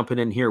for jumping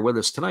in here with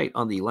us tonight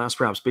on the Last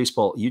Raps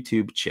Baseball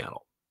YouTube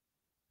channel.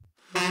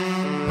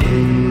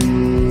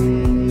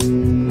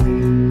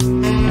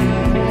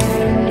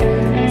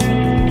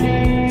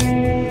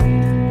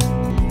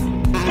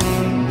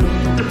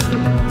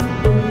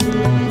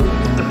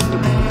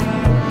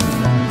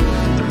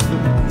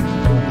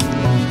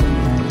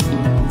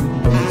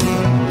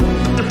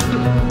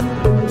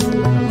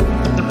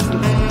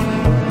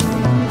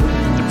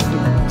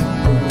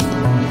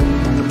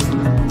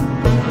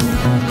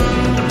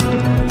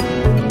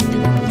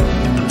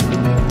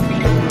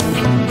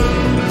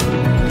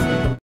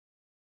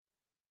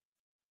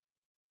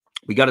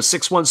 We got a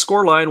 6-1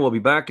 scoreline. We'll be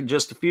back in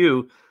just a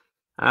few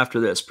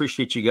after this.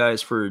 Appreciate you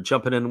guys for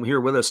jumping in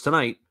here with us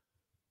tonight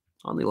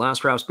on the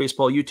Last Raps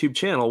Baseball YouTube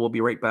channel. We'll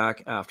be right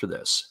back after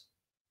this.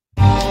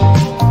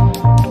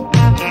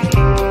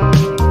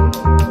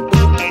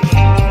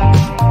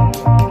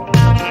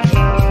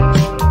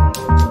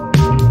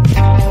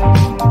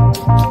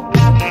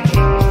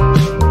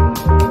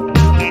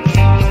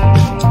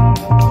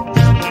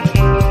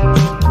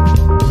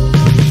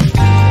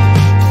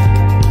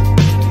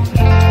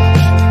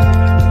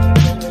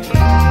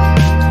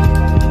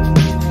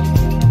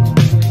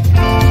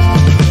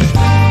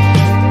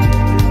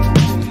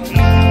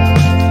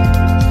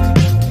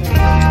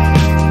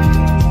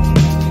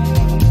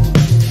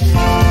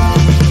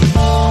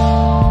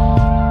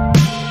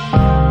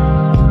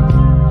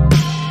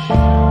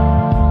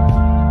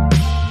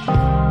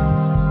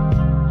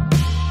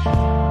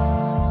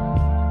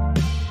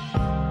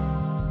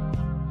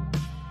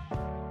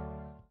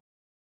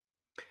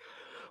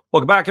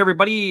 Welcome back,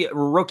 everybody.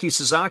 Roki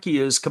Sasaki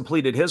has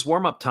completed his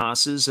warm-up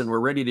tosses, and we're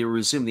ready to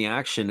resume the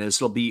action as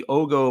it'll be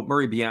Ogo,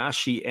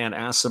 Muribayashi, and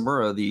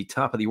Asamura, the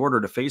top of the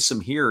order, to face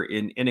him here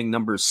in inning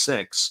number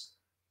 6.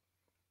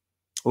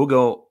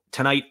 Ogo,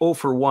 tonight 0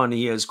 for 1.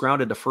 He has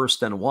grounded to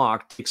first and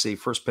walked. Takes a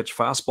first-pitch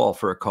fastball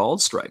for a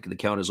called strike. The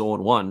count is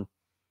 0-1.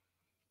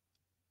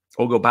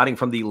 Ogo batting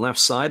from the left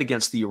side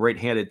against the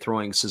right-handed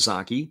throwing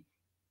Sasaki,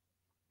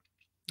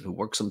 who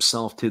works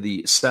himself to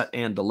the set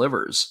and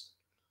delivers.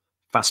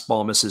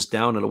 Fastball misses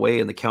down and away,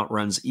 and the count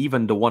runs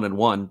even to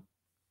 1-1.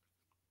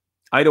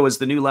 Ito is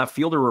the new left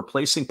fielder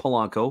replacing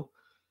Polanco.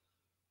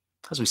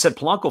 As we said,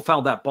 Polanco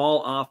fouled that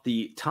ball off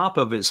the top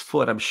of his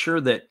foot. I'm sure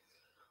that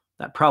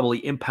probably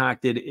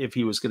impacted if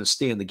he was going to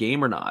stay in the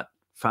game or not.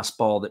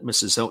 Fastball that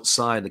misses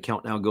outside. The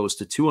count now goes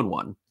to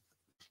 2-1.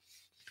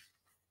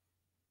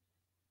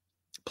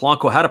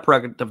 Polanco had a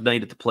productive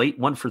night at the plate,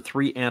 1 for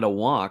 3 and a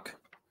walk.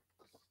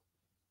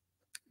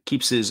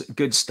 Keeps his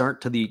good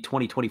start to the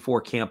 2024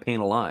 campaign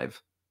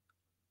alive.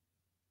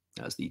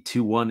 As the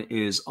 2-1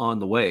 is on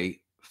the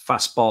way.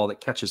 Fastball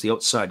that catches the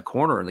outside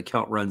corner, and the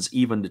count runs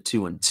even to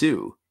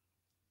 2-2.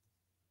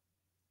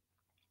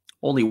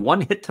 Only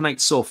one hit tonight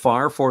so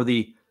far for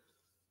the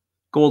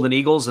Golden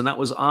Eagles, and that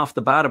was off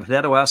the bat of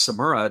Hideto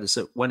Asamura as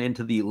it went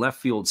into the left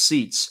field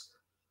seats.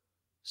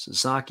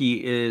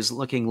 Sasaki is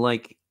looking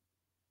like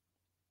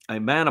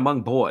a man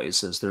among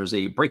boys as there's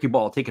a breaking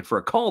ball taken for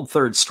a called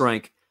third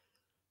strike.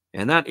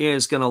 And that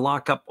is going to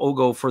lock up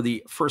Ogo for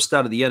the first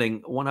out of the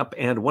inning. 1 up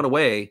and 1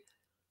 away.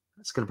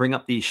 That's going to bring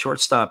up the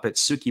shortstop at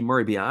Atsuki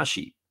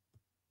Muribayashi.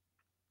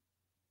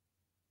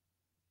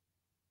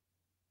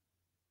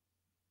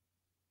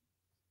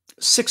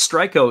 Six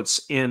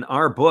strikeouts in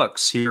our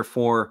books here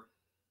for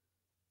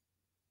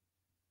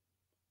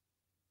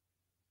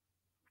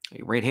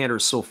a right-hander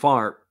so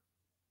far.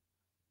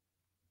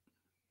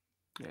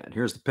 And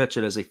here's the pitch.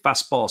 It is a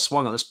fastball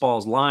swung on. This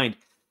ball's lined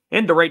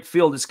into right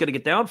field. It's going to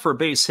get down for a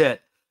base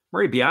hit.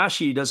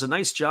 Muribayashi does a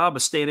nice job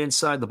of staying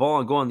inside the ball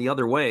and going the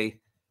other way.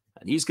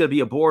 And he's going to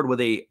be aboard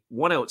with a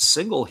 1-out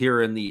single here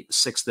in the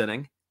 6th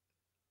inning.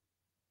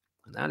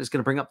 And that is going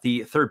to bring up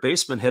the third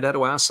baseman,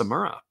 Hideto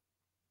Asamura.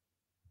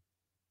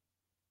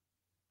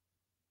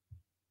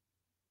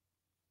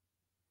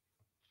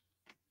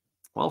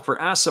 Well, for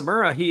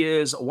Asamura, he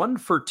is 1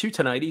 for 2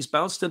 tonight. He's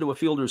bounced into a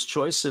fielder's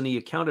choice, and he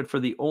accounted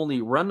for the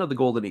only run of the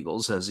Golden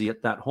Eagles as he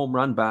hit that home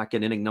run back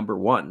in inning number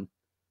 1.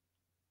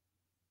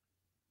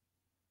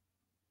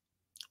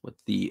 With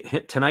the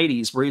hit tonight,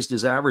 he's raised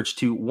his average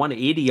to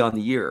 180 on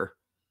the year.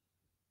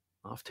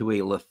 Off to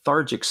a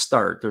lethargic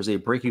start. There's a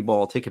breaking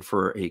ball taken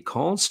for a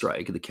called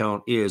strike. The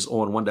count is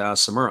 0-1 to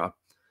Asamura.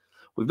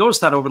 We've noticed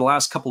that over the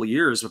last couple of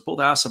years, with both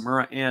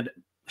Asamura and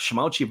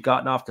Shimauchi have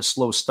gotten off to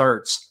slow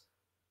starts.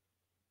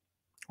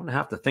 I'm going to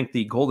have to think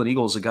the Golden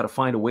Eagles have got to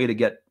find a way to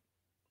get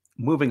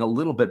moving a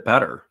little bit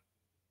better.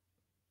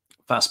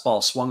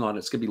 Fastball swung on.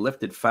 It's going to be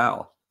lifted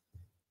foul.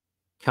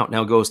 Count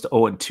now goes to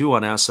 0-2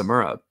 on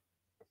Asamura.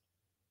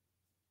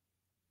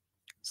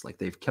 It's like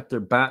they've kept their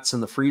bats in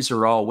the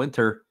freezer all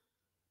winter.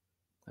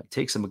 It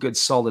takes them a good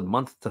solid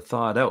month to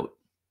thaw it out.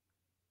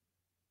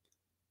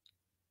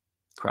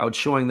 Crowd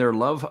showing their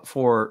love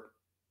for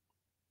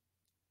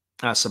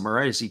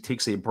Asamura as he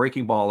takes a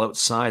breaking ball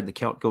outside. The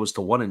count goes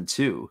to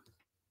 1-2.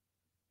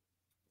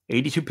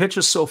 82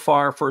 pitches so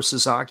far for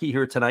Sasaki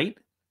here tonight.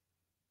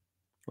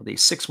 With a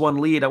 6-1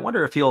 lead. I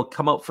wonder if he'll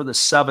come out for the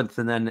 7th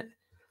and then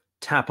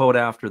tap out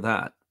after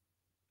that.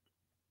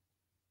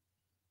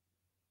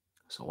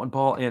 So 1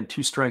 ball and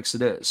 2 strikes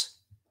it is.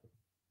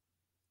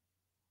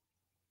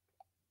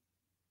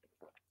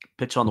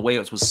 Pitch on the way.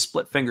 It was a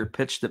split finger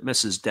pitch that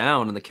misses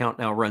down, and the count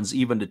now runs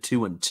even to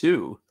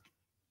 2-2.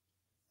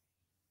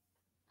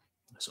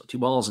 So 2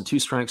 balls and 2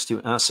 strikes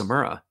to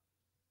Asamura.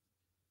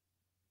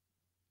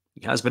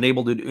 He has been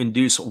able to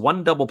induce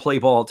 1 double play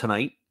ball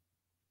tonight.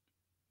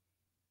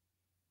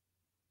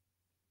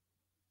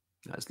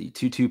 As the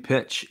 2-2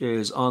 pitch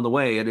is on the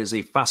way, it is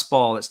a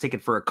fastball that's taken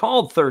for a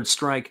called third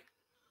strike.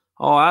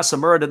 Oh,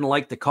 Asamura didn't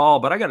like the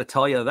call, but I got to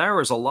tell you, there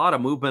was a lot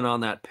of movement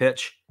on that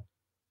pitch.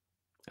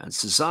 And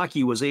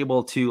Sasaki was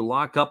able to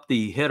lock up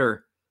the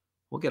hitter.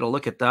 We'll get a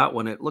look at that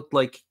one. It looked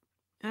like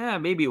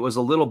maybe it was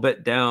a little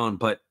bit down,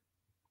 but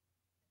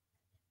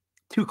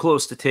too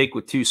close to take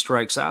with 2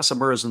 strikes.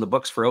 Asamura is in the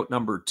books for out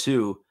number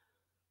 2.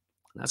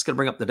 That's going to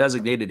bring up the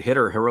designated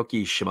hitter,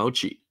 Hiroki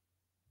Shimochi.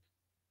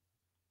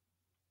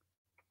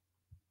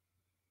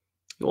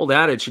 The old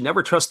adage, you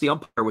never trust the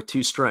umpire with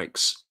 2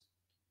 strikes.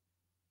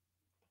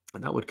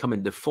 And that would come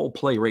into full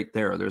play right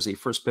there. There's a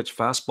first pitch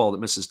fastball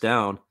that misses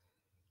down.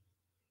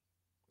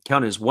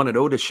 Count is 1-0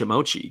 to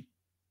Shimochi.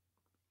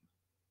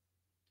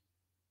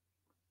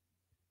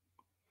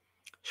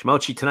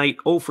 Shimochi tonight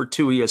 0 for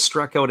 2. He has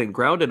struck out and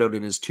grounded out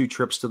in his 2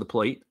 trips to the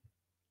plate.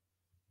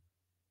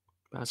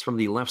 That's from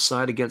the left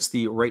side against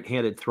the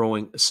right-handed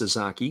throwing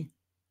Sasaki.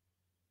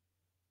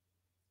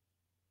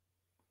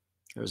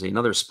 There's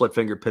another split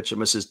finger pitch that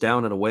misses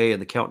down and away,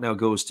 and the count now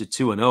goes to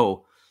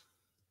 2-0.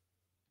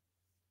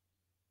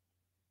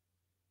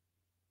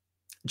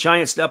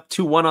 Giants up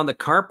 2-1 on the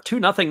Carp.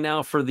 2-0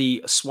 now for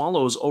the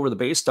Swallows over the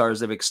Bay Stars.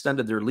 They've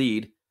extended their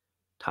lead.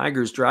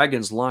 Tigers,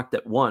 Dragons locked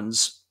at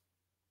 1s.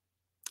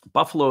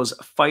 Buffalo's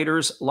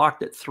Fighters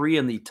locked at 3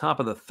 in the top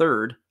of the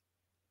 3rd.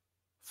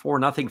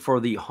 4-0 for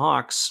the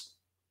Hawks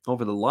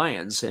over the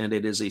Lions, and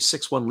it is a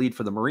 6-1 lead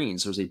for the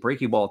Marines. There's a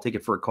breaking ball taken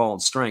for a call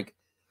and strike.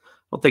 I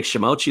don't think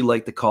Shimochi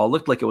liked the call.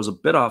 Looked like it was a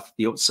bit off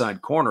the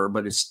outside corner,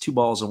 but it's 2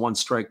 balls and 1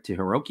 strike to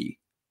Hiroki.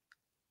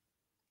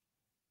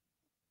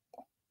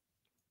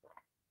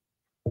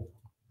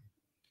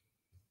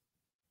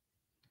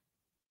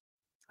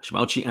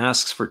 Shimochi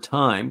asks for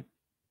time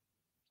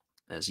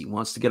as he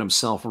wants to get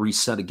himself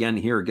reset again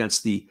here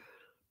against the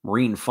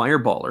Marine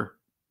Fireballer.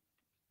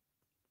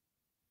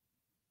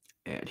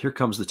 And here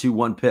comes the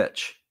 2-1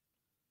 pitch.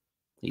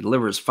 He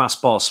delivers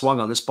fastball swung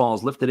on. This ball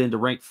is lifted into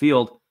right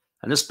field.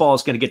 And this ball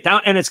is going to get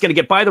down, and it's going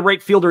to get by the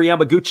right fielder,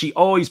 Yamaguchi.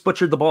 Oh, he's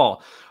butchered the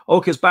ball.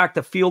 Oka's back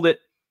to field it.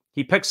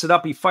 He picks it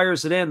up. He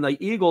fires it in.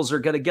 The Eagles are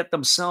going to get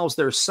themselves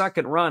their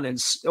 2nd run.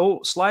 And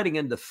sliding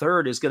into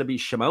 3rd is going to be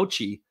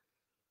Shimochi.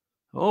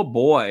 Oh,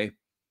 boy.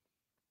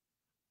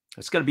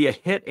 It's going to be a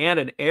hit and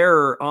an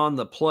error on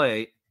the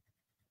play.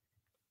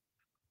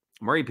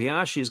 Murray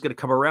Biashi is going to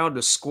come around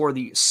to score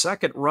the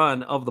 2nd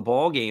run of the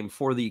ball game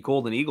for the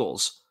Golden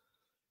Eagles.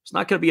 It's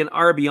not going to be an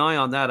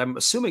RBI on that. I'm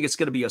assuming it's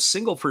going to be a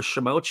single for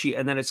Shimochi,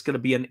 and then it's going to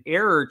be an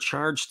error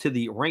charged to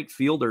the right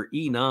fielder,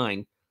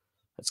 E9.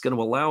 That's going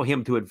to allow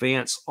him to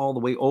advance all the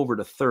way over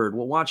to 3rd.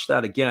 We'll watch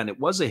that again. It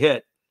was a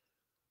hit.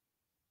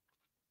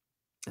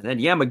 And then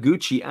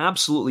Yamaguchi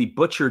absolutely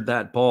butchered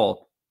that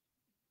ball.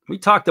 We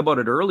talked about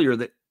it earlier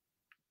that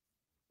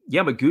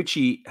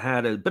Yamaguchi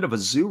had a bit of a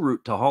zoo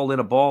route to haul in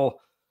a ball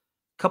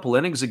a couple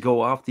innings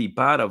ago off the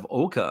bat of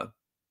Oka.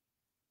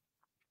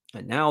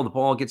 And now the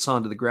ball gets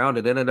onto the ground.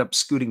 It ended up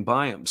scooting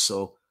by him.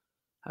 So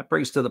that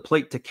brings to the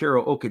plate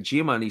Takeru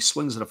Okajima, and he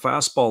swings at a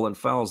fastball and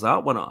fouls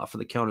that one off. And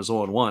the count is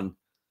 0-1.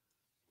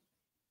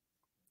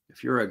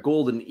 If you're a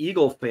Golden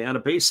Eagle fan, a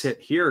base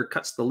hit here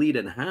cuts the lead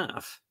in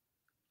half.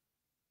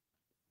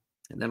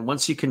 And then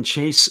once you can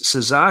chase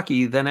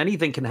Sasaki, then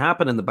anything can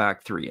happen in the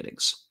back 3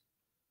 innings.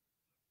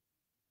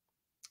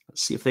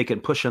 Let's see if they can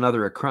push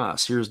another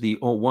across. Here's the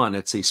 0-1.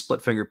 It's a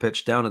split finger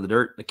pitch down in the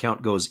dirt. The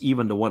count goes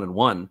even to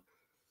 1-1.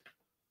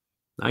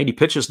 90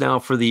 pitches now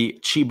for the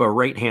Chiba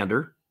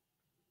right-hander.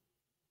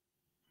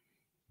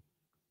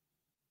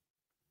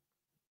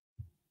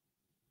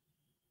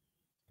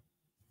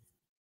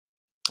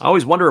 I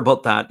always wonder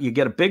about that. You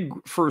get a big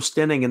first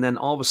inning, and then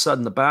all of a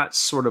sudden the bat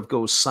sort of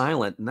goes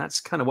silent, and that's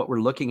kind of what we're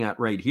looking at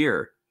right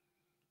here.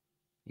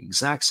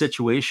 Exact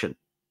situation.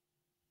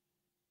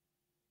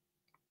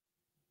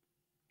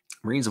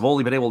 Marines have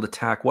only been able to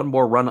tack 1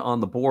 more run on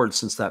the board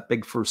since that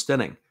big first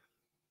inning.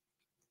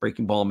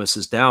 Breaking ball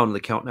misses down, and the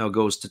count now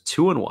goes to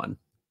 2-1.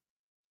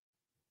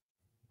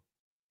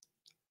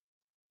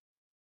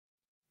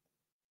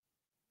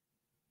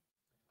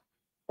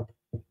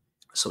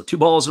 So 2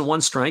 balls and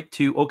 1 strike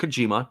to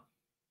Okajima.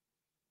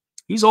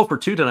 He's 0 for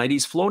 2 tonight.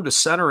 He's flown to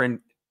center and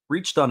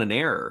reached on an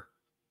error.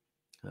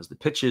 As the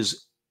pitch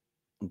is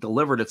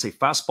delivered, it's a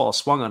fastball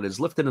swung on. It's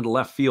lifted into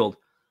left field.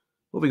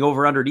 Moving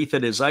over underneath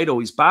it is Ito.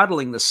 He's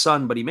battling the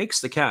sun, but he makes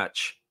the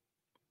catch.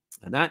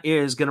 And that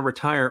is going to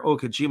retire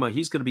Okajima.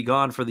 He's going to be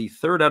gone for the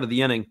 3rd out of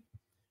the inning.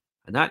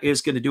 And that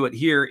is going to do it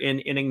here in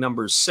inning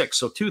number 6.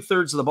 So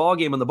 2/3 of the ball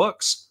game in the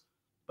books.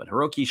 But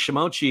Hiroki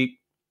Shimochi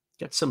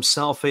gets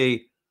himself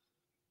a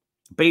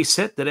base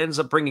hit that ends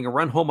up bringing a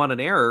run home on an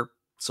error.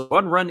 So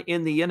 1 run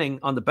in the inning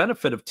on the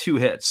benefit of 2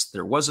 hits.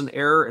 There was an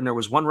error, and there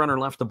was 1 runner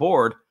left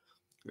aboard.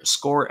 Your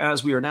score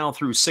as we are now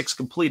through 6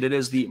 complete. It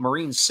is the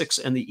Marines 6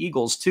 and the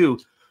Eagles 2.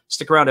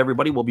 Stick around,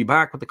 everybody. We'll be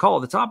back with the call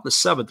at the top of the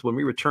 7th when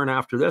we return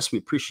after this. We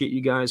appreciate you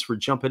guys for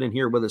jumping in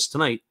here with us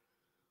tonight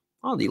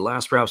on the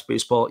Last Rouse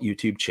Baseball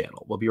YouTube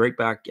channel. We'll be right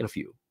back in a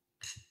few.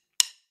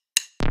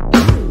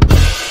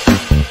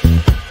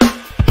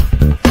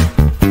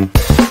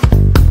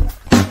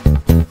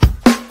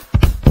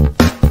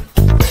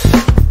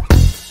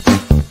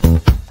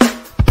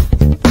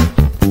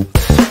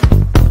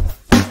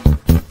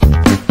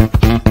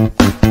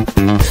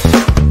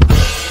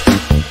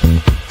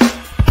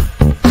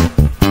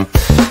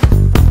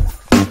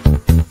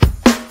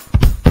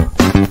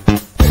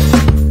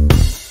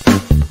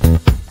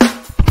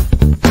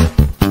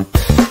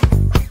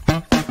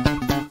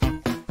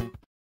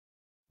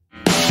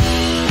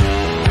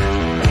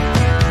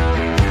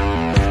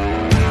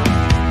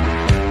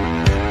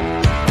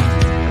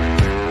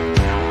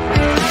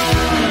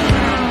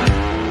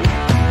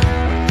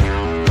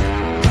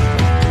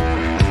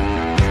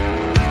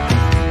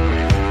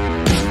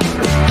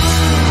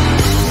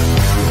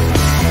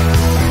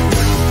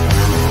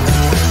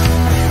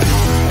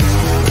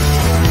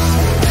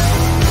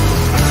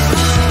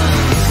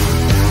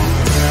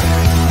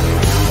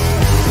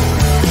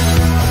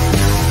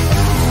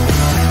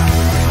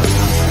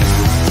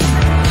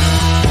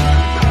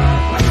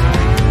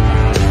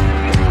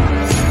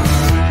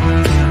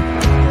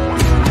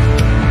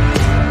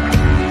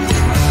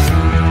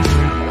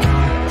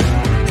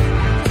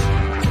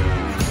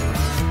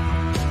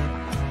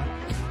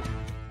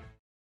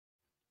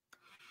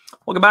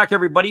 Welcome back,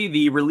 everybody.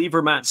 The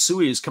reliever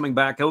Matsui is coming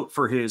back out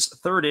for his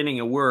third inning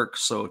of work.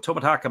 So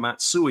Tomotaka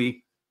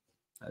Matsui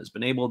has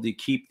been able to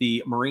keep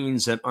the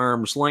Marines at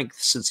arm's length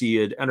since he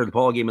had entered the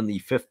ballgame in the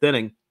fifth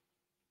inning.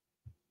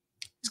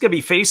 He's going to be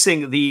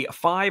facing the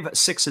 5,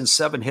 6, and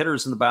 7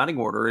 hitters in the batting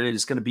order. It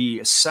is going to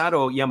be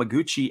Sato,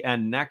 Yamaguchi,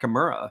 and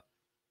Nakamura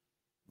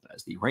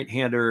as the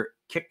right-hander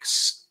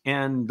kicks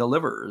and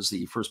delivers.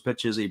 The first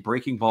pitch is a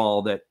breaking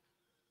ball that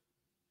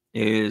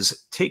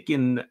is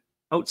taken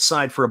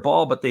outside for a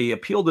ball, but they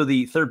appeal to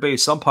the third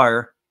base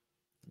umpire.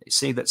 They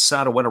say that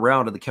Sato went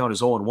around and the count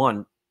is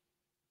 0-1.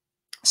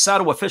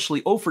 Sato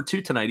officially 0 for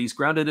 2 tonight. He's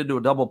grounded into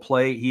a double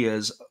play. He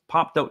has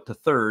popped out to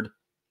third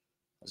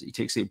as he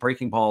takes a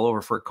breaking ball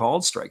over for a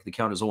called strike. The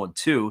count is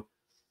 0-2.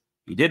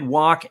 He did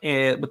walk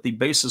with the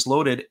bases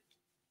loaded.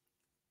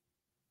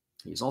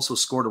 He's also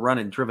scored a run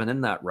and driven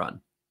in that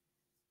run.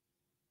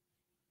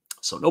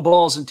 So no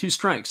balls and 2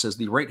 strikes as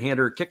the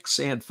right-hander kicks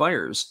and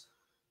fires.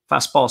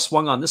 Fastball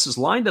swung on. This is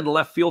lined into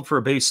left field for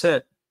a base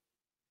hit.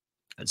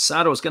 And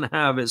Sato is going to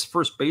have his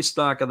first base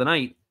stock of the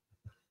night.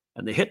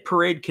 And the hit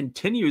parade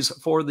continues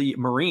for the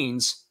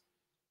Marines,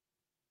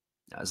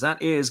 as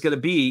that is going to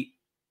be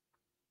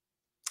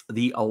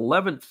the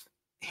 11th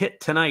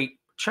hit tonight.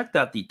 Check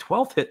that, the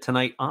 12th hit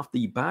tonight off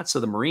the bats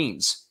of the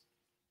Marines.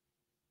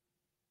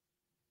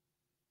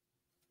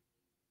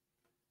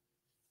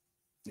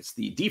 It's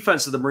the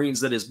defense of the Marines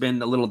that has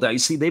been a little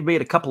dicey. They've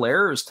made a couple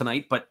errors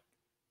tonight, but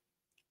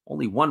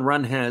only 1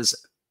 run has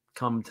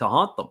come to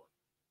haunt them.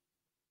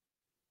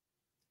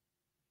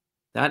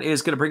 That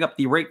is going to bring up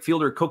the right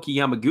fielder, Koki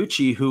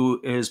Yamaguchi, who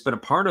has been a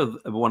part of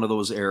one of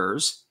those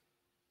errors.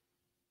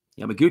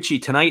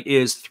 Yamaguchi tonight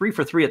is 3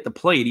 for 3 at the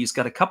plate. He's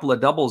got a couple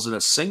of doubles and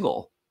a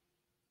single.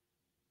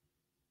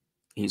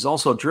 He's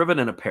also driven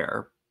in a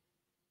pair.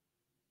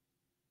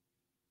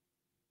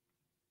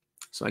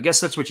 So I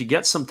guess that's what you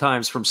get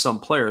sometimes from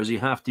some players. You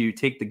have to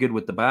take the good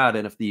with the bad,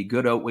 and if the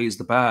good outweighs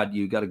the bad,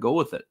 you got to go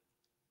with it.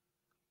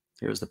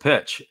 Here's the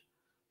pitch.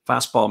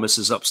 Fastball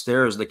misses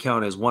upstairs. The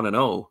count is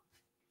 1-0.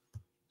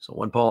 So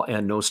 1 ball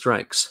and no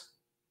strikes.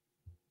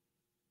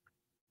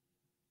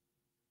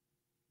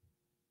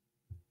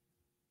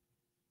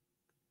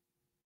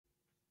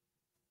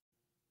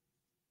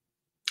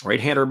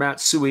 Right-hander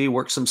Matsui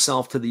works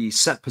himself to the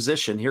set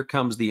position. Here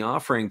comes the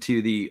offering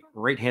to the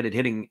right-handed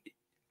hitting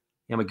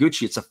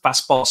Yamaguchi. It's a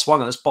fastball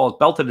swung on. This ball is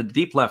belted into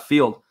deep left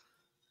field.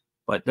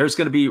 But there's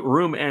going to be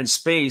room and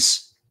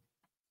space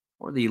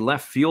for the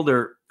left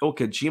fielder,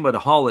 Okajima, to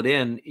haul it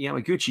in.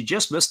 Yamaguchi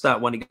just missed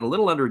that one. He got a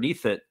little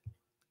underneath it.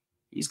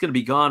 He's going to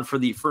be gone for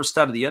the first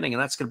out of the inning,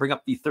 and that's going to bring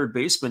up the third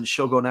baseman,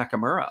 Shogo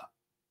Nakamura.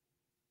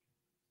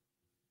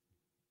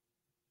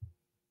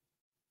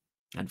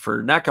 And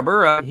for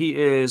Nakamura, he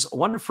is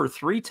 1 for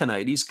 3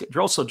 tonight. He's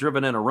also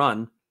driven in a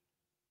run.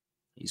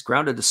 He's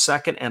grounded to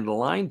second and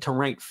lined to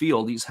right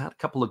field. He's had a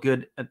couple of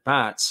good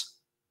at-bats.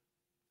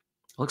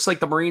 Looks like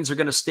the Marines are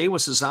going to stay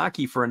with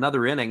Sasaki for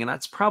another inning, and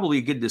that's probably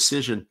a good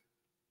decision.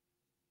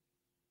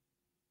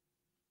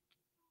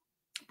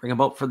 Bring him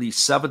out for the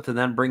 7th and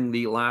then bring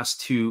the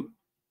last 2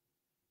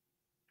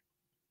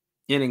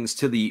 innings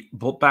to the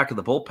back of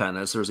the bullpen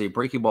as there's a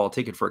breaking ball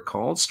taken for a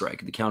called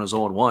strike. The count is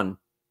 0-1.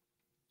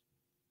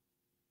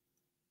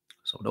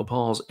 So no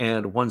balls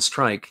and 1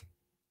 strike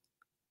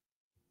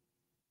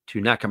to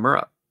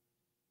Nakamura.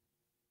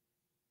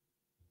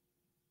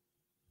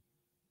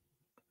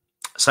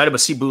 Saitama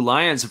Cebu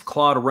Lions have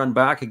clawed a run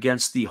back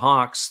against the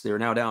Hawks. They're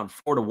now down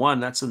 4-1.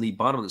 That's in the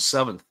bottom of the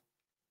 7th.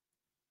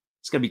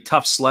 It's going to be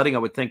tough sledding, I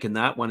would think, in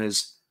that one.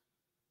 Is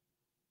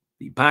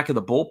the back of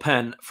the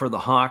bullpen for the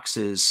Hawks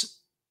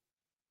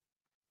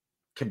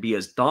can be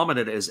as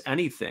dominant as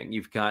anything.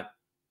 You've got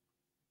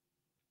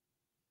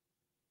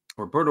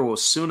Roberto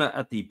Osuna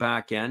at the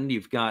back end.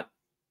 You've got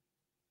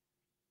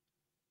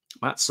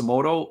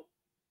Matsumoto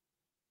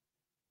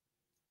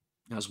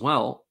as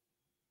well,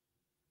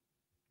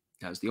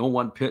 as the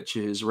 0-1 pitch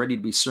is ready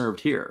to be served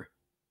here.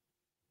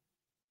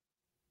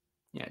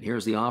 Yeah, and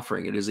here's the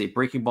offering. It is a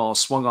breaking ball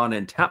swung on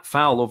and tap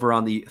foul over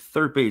on the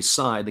third base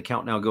side. The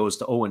count now goes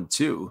to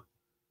 0-2.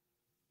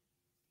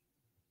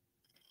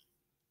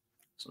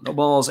 So no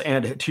balls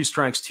and 2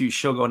 strikes to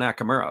Shogo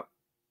Nakamura.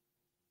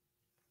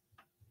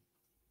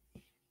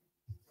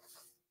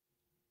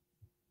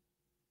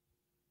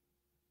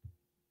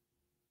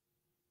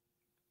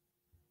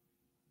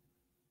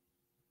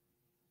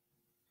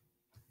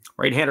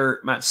 Right-hander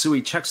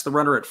Matsui checks the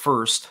runner at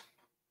first.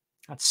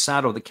 That's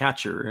Sato, the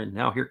catcher. And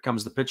now here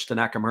comes the pitch to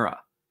Nakamura.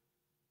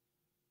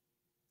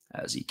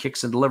 As he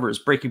kicks and delivers,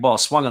 breaking ball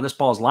swung on. This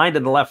ball is lined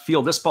into left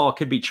field. This ball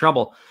could be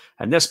trouble.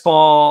 And this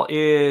ball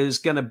is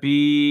going to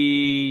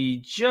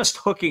be just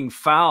hooking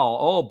foul.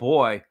 Oh,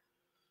 boy.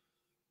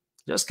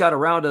 Just got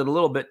around it a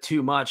little bit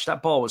too much.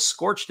 That ball was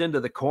scorched into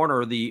the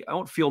corner. The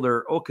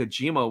outfielder,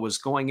 Okajima, was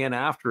going in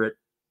after it.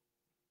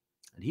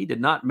 And he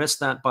did not miss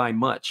that by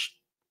much.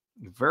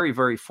 Very,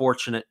 very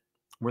fortunate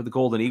were the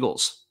Golden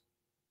Eagles.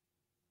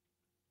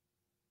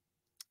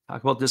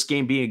 Talk about this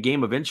game being a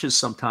game of inches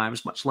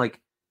sometimes, much like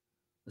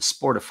the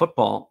sport of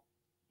football.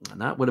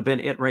 And that would have been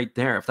it right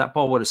there. If that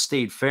ball would have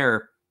stayed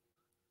fair,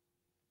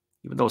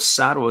 Even though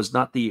Sato is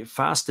not the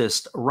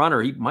fastest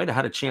runner, he might have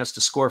had a chance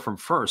to score from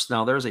first.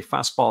 Now there's a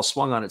fastball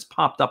swung on. It's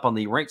popped up on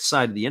the right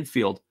side of the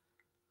infield.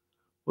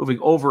 Moving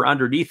over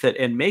underneath it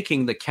and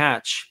making the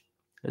catch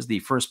as the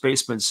first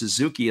baseman,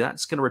 Suzuki.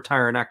 That's going to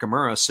retire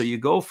Nakamura. So you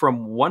go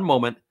from one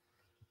moment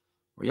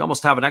where you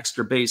almost have an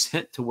extra base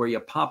hit to where you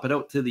pop it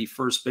out to the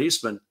first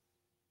baseman.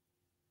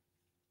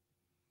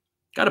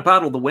 Got to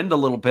battle the wind a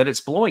little bit. It's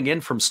blowing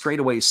in from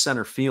straightaway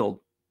center field.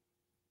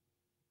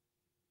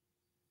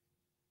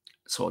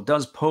 So it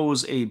does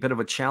pose a bit of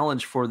a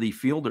challenge for the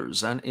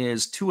fielders. That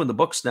is 2 in the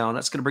books now. And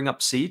that's going to bring up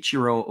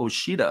Seiichiro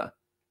Oshida.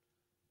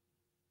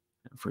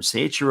 And for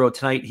Seiichiro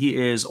tonight, he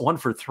is 1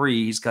 for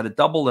 3. He's got a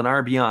double, an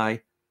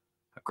RBI,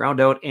 a ground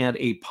out, and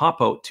a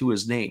pop out to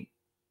his name.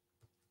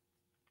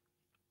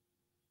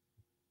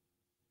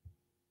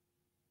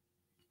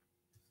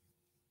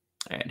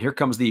 And here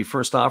comes the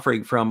first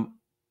offering from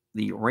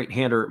the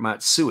right-hander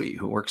Matsui,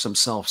 who works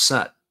himself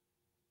set.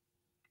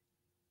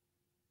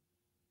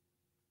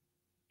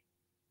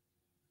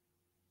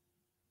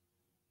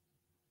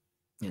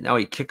 And now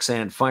he kicks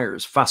and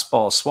fires.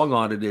 Fastball swung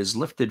on. It is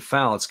lifted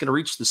foul. It's going to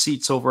reach the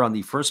seats over on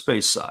the first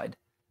base side.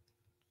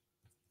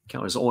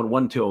 Count is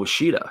 0-1 to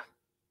Oshida.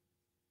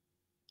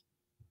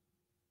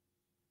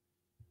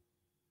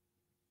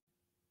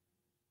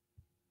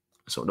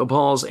 So no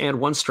balls and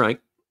 1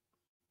 strike.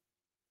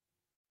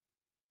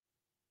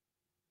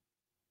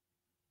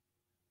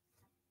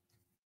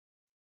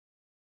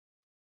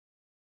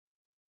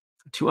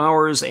 Two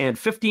hours and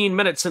 15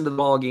 minutes into the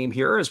ball game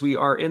here as we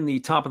are in the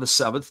top of the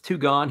 7th. 2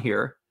 gone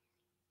here.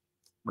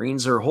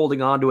 Marines are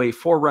holding on to a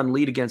 4-run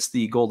lead against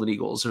the Golden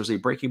Eagles. There's a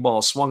breaking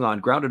ball swung on,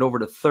 grounded over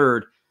to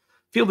third.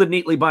 Fielded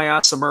neatly by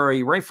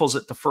Asamura. Rifles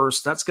it to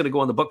first. That's going to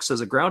go in the books as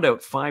a ground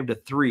out,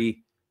 5-3.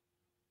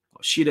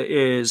 Oshida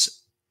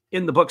is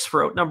in the books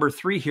for out number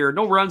 3 here.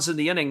 No runs in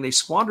the inning. They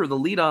squander the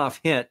leadoff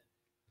hit.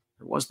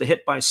 There was the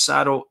hit by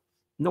Sato.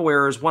 No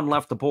errors, 1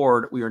 left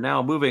aboard. We are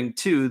now moving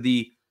to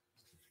the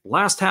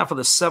last half of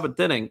the 7th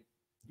inning.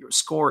 Your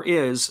score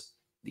is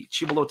the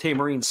Chiba Lotte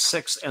Marines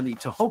 6 and the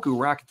Tohoku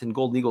Rakuten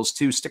Golden Eagles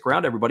 2. Stick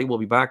around, everybody. We'll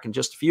be back in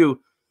just a few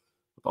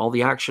with all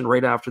the action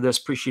right after this.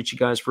 Appreciate you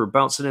guys for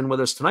bouncing in with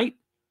us tonight.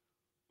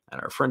 And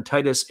our friend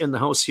Titus in the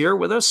house here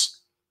with us.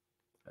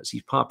 As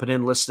he's popping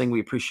in, listening, we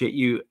appreciate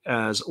you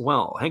as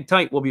well. Hang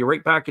tight. We'll be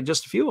right back in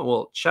just a few, and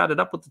we'll chat it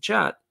up with the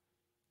chat.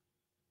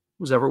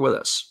 Who's ever with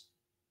us?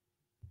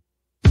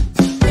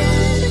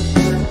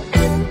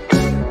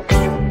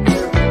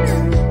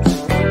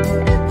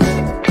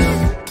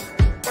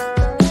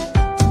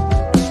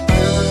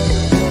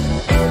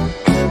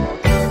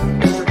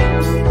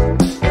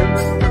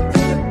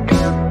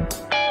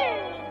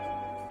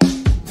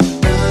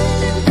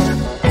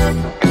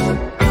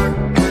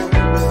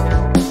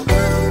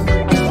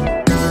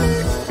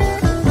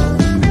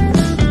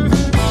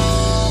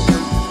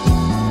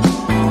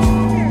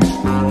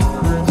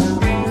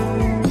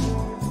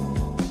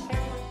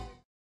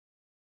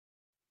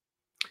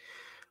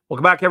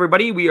 Welcome back,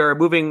 everybody. We are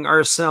moving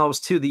ourselves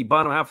to the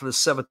bottom half of the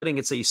 7th inning.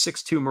 It's a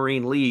 6-2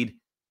 Marine lead.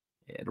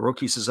 And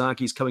Roki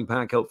Suzuki's coming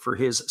back out for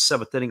his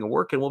 7th inning of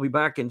work. And we'll be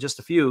back in just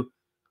a few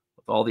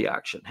with all the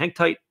action. Hang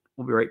tight.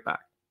 We'll be right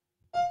back.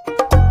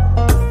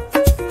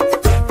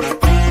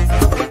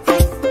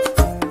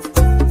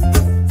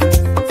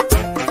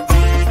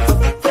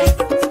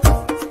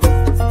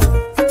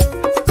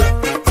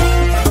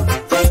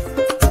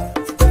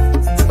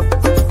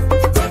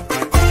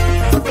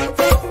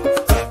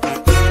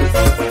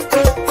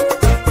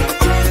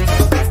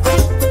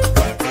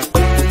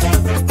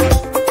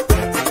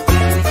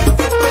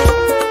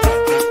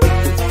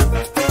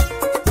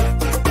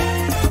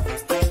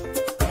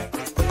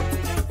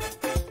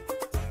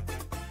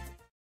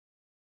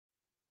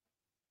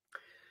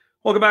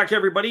 Welcome back,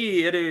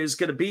 everybody. It is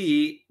going to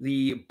be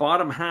the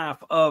bottom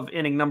half of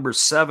inning number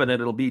 7, and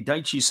it'll be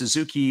Daichi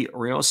Suzuki,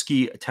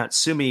 Ryosuke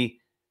Tatsumi,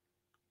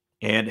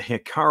 and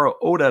Hikaru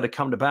Oda to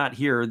come to bat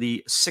here,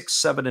 the 6,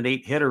 7, and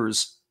 8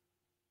 hitters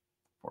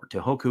for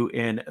Tohoku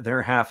in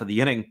their half of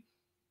the inning.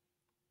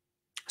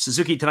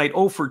 Suzuki tonight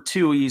 0 for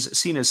 2. He's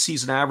seen his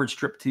season average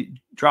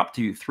drop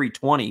to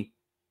 320.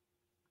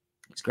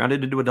 He's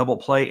grounded into a double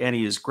play, and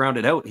he has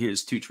grounded out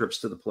his 2 trips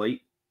to the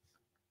plate.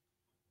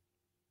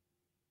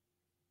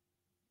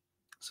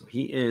 So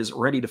he is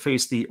ready to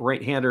face the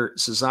right-hander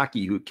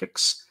Sasaki, who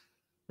kicks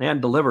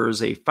and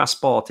delivers a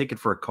fastball taken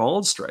for a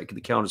called strike.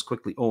 The count is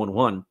quickly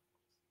 0-1.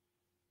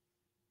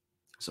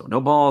 So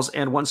no balls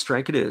and 1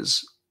 strike it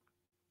is.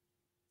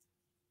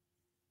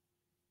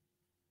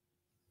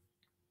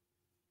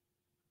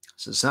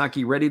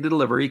 Sasaki ready to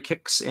deliver. He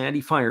kicks and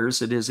he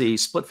fires. It is a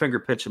split finger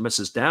pitch and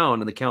misses down,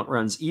 and the count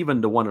runs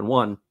even to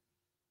 1-1.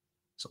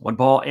 So 1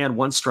 ball and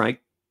 1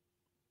 strike.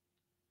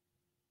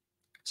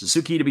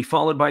 Suzuki to be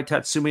followed by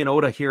Tatsumi and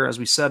Oda here, as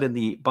we said, in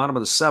the bottom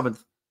of the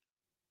 7th.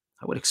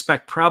 I would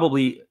expect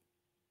probably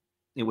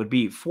it would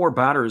be 4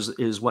 batters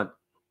is what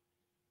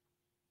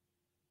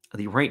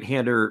the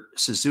right-hander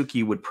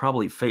Suzuki would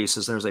probably face,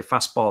 as there's a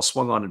fastball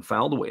swung on and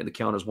fouled away, and the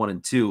count is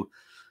 1-2.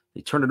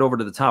 They turn it over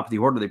to the top of the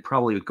order. They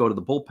probably would go to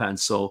the bullpen.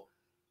 So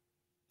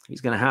He's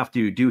going to have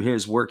to do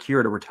his work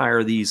here to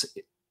retire these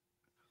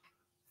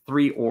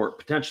 3 or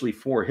potentially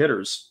 4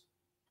 hitters.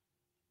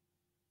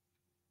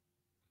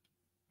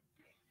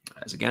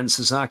 As again,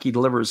 Sasaki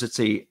delivers. It's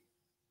a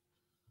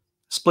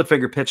split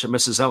finger pitch that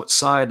misses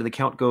outside, and the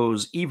count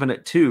goes even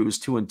at 2s,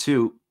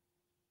 2-2.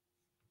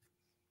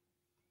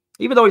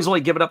 Even though he's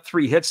only given up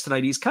 3 hits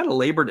tonight, he's kind of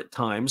labored at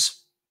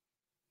times.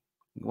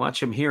 You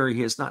watch him here,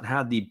 he has not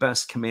had the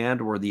best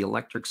command or the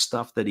electric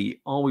stuff that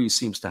he always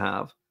seems to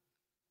have.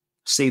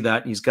 Say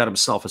that, and he's got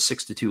himself a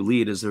 6-2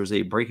 lead as there's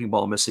a breaking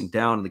ball missing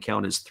down, and the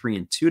count is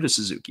 3-2 to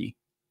Suzuki.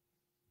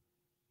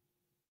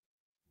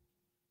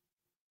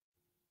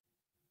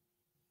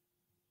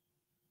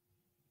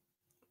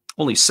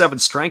 Only 7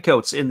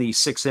 strikeouts in the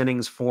 6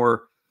 innings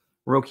for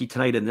Roki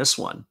tonight in this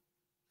one.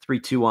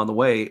 3-2 on the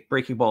way.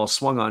 Breaking ball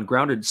swung on,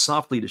 grounded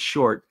softly to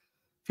short.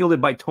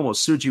 Fielded by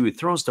Tomosuji, who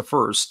throws to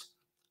first.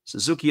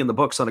 Suzuki in the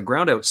books on a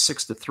ground out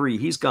 6-3.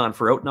 He's gone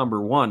for out number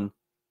 1.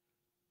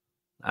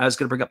 I was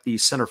going to bring up the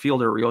center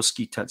fielder,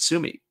 Ryosuke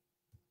Tatsumi.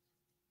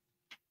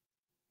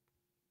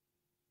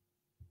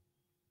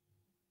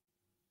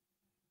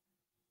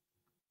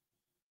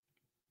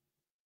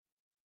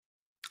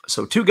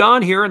 So 2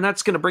 gone here, and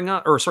that's going to bring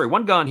out,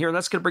 1 gone here, and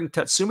that's going to bring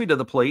Tatsumi to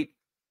the plate.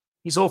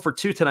 He's 0 for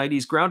 2 tonight.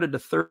 He's grounded to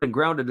third and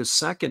grounded to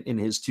second in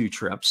his 2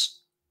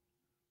 trips.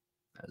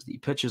 As the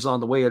pitch is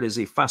on the way, it is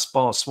a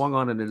fastball swung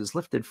on, and it is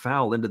lifted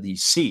foul into the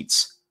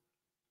seats.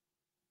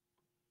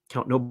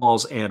 Count no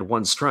balls and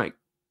 1 strike.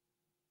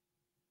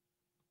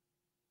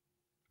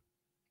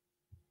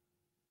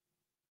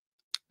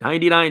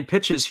 .99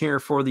 pitches here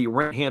for the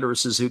right-hander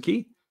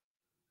Suzuki.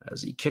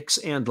 As he kicks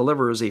and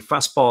delivers, a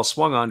fastball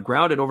swung on,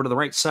 grounded over to the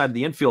right side of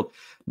the infield.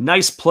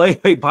 Nice play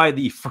by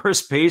the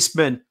first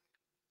baseman.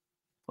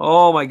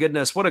 Oh my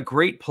goodness, what a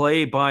great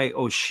play by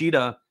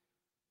Oshida.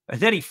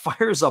 And then he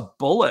fires a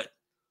bullet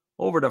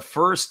over to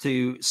first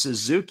to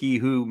Suzuki,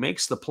 who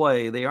makes the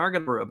play. They are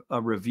going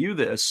to review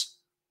this.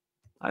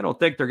 I don't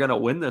think they're going to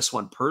win this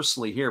one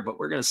personally here, but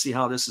we're going to see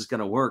how this is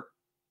going to work.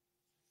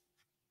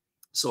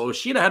 So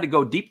Oshida had to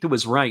go deep to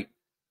his right,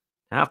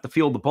 have to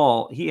field the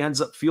ball. He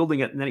ends up fielding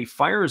it, and then he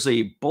fires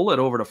a bullet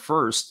over to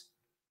first.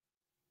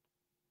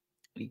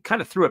 He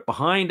kind of threw it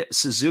behind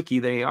Suzuki.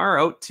 They are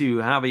out to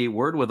have a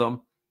word with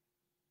him.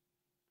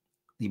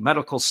 The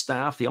medical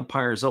staff, the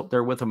umpires out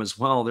there with him as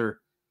well. They're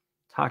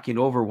talking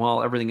over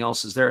while everything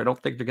else is there. I don't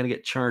think they're going to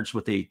get charged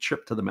with a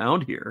trip to the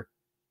mound here.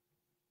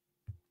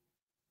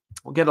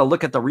 We'll get a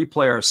look at the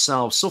replay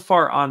ourselves. So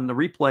far on the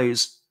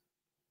replays,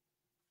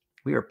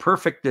 we are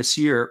perfect this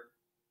year.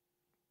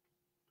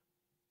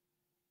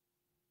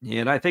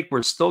 And I think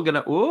we're still going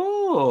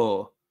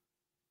to...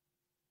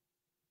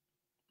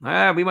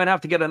 we might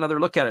have to get another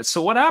look at it.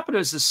 So what happened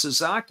is this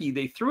Sasaki,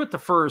 they threw it to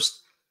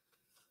first,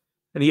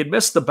 and he had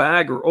missed the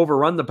bag or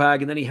overrun the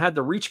bag, and then he had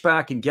to reach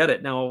back and get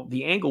it. Now,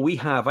 the angle we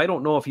have, I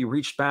don't know if he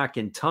reached back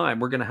in time.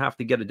 We're going to have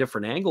to get a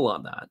different angle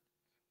on that.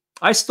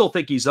 I still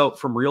think he's out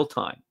from real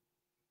time.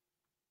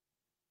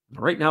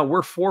 Right now,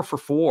 we're 4 for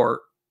 4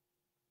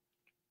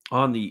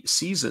 on the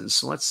season.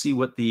 So let's see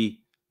what the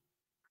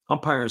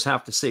umpires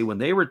have to say when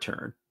they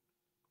return.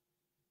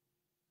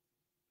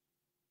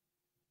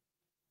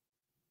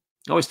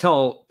 I always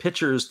tell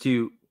pitchers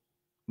to,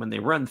 when they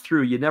run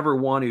through, you never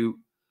want to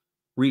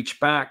reach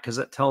back because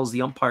that tells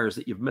the umpires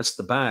that you've missed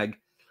the bag.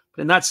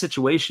 But in that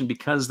situation,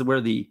 because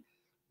where the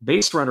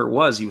base runner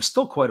was, he was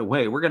still quite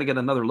away. We're going to get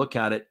another look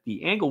at it.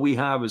 The angle we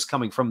have is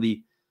coming from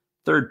the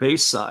third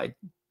base side.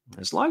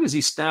 As long as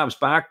he stabs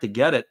back to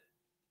get it,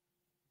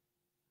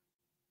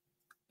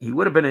 he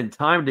would have been in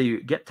time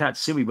to get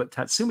Tatsumi, but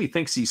Tatsumi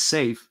thinks he's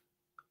safe.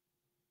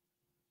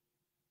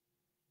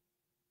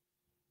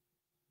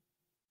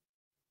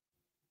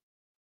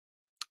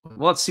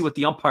 Well, let's see what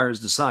the umpires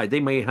decide. They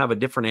may have a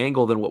different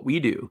angle than what we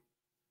do.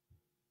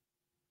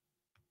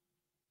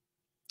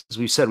 As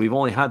we've said, we've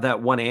only had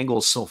that one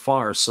angle so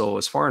far. So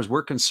as far as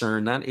we're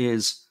concerned, that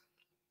is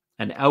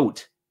an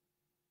out.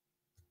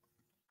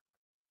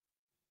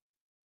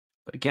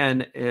 But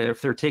again,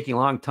 if they're taking a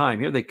long time,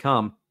 here they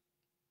come.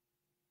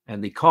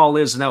 And the call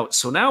is an out.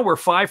 So now we're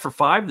 5 for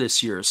 5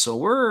 this year. So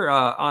we're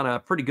on a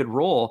pretty good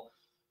roll.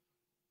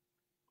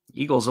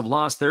 Eagles have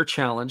lost their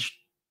challenge.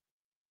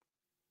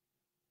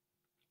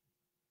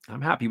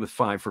 I'm happy with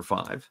 5 for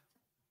 5.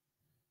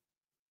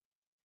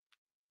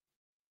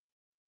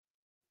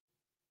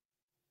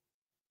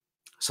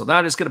 So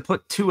that is going to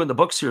put 2 in the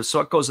books here. So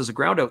it goes as a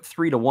ground out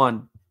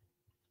 3-1.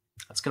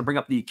 That's going to bring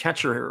up the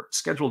catcher here,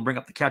 scheduled to bring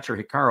up the catcher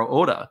Hikaru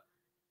Oda.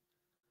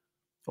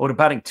 Oda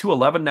batting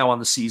 .211 now on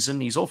the season.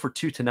 He's 0 for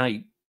 2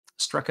 tonight.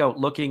 Struck out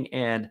looking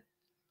and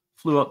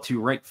flew up to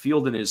right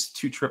field in his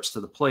 2 trips to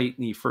the plate.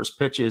 And the first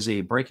pitch is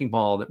a breaking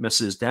ball that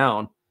misses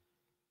down.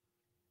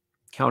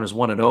 Count is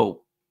 1-0.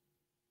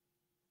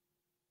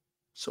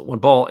 So 1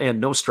 ball and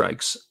no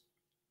strikes.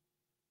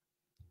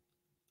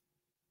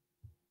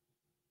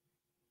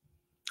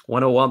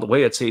 1-0 on the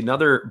way. It's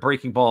another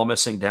breaking ball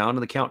missing down,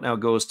 and the count now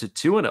goes to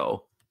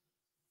 2-0.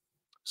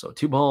 So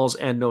 2 balls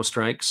and no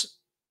strikes.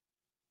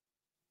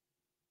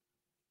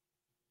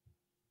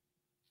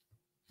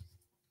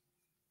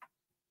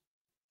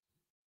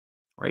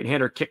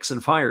 Right-hander kicks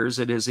and fires.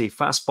 It is a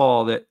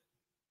fastball that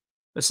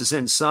misses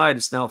inside.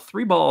 It's now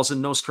 3 balls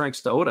and no strikes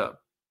to Oda.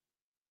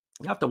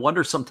 You have to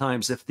wonder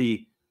sometimes if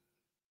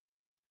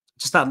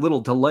just that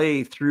little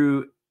delay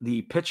threw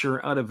the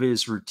pitcher out of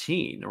his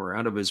routine or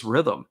out of his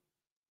rhythm.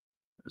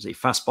 There's a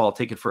fastball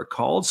taken for a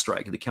called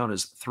strike. The count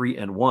is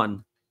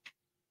 3-1.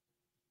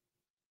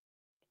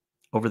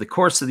 Over the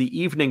course of the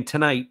evening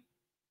tonight,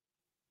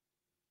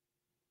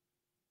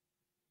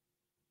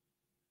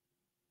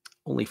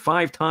 only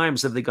 5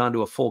 times have they gone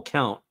to a full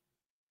count.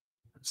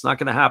 It's not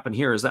going to happen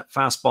here as that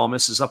fastball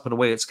misses up and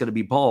away. It's going to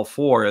be ball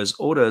 4 as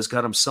Oda has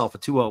got himself a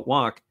 2-out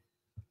walk.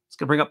 It's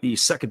going to bring up the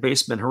second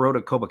baseman,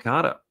 Hirota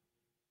Kobakata.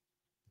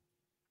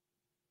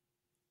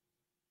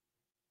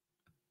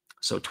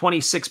 So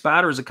 26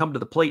 batters have come to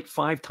the plate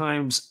 5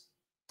 times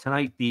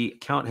tonight. The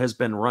count has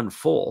been run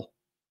full.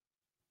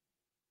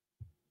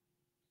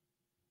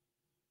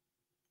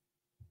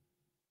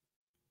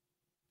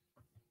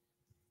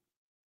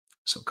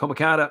 So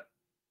Kobakata,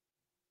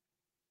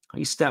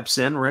 he steps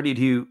in, ready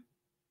to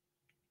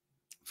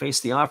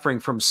face the offering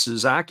from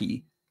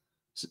Suzaki.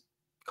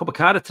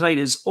 Kobakata tonight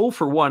is 0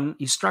 for 1.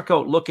 He struck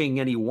out looking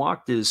and he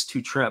walked his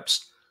 2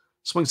 trips.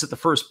 Swings at the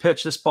first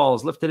pitch. This ball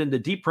is lifted into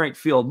deep right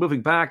field,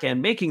 moving back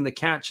and making the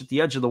catch at the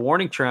edge of the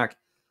warning track,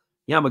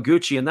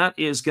 Yamaguchi, and that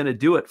is going to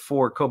do it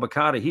for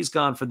Kobakata. He's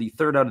gone for the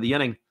 3rd out of the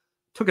inning.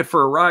 Took it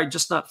for a ride,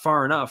 just not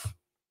far enough.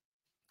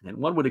 And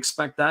one would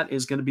expect that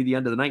is going to be the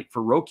end of the night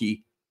for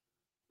Roki.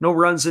 No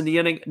runs in the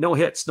inning, no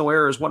hits, no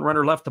errors, 1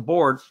 runner left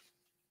aboard.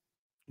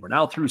 We're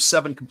now through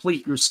 7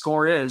 complete. Your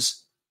score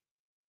is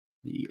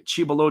the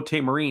Chiba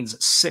Lotte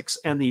Marines 6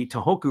 and the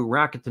Tohoku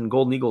Rakuten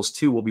Golden Eagles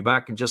 2. We'll be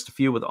back in just a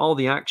few with all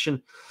the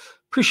action.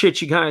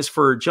 Appreciate you guys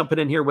for jumping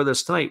in here with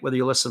us tonight, whether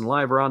you listen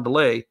live or on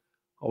delay.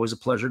 Always a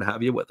pleasure to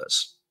have you with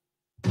us.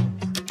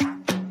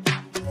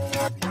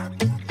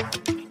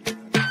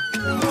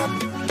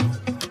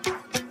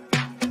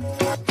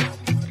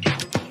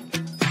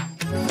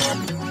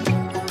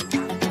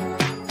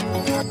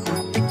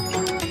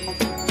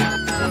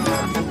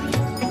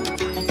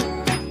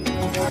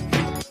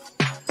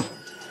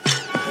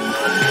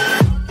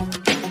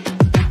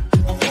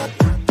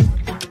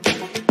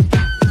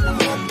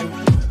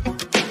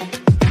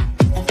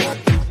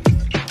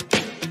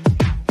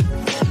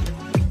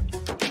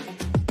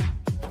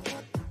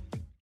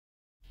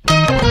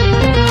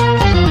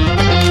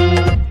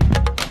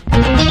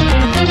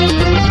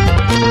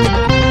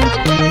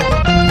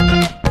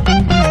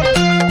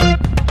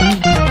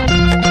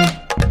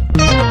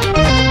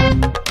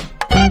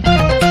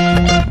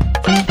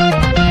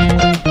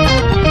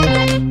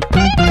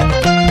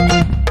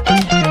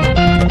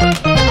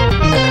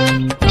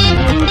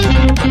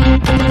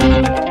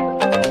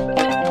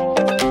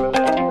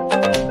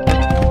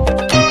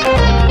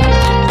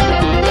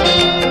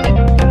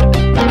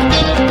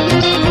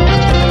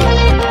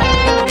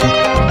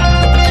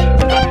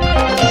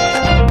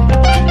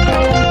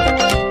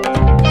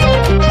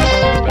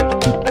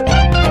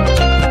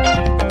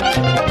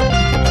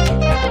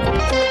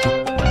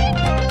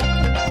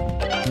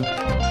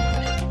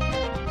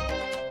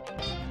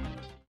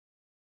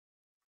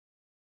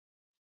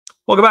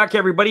 Welcome back,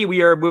 everybody.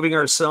 We are moving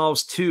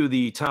ourselves to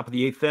the top of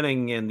the 8th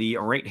inning, and the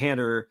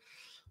right-hander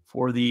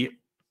for the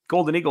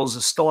Golden Eagles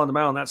is still on the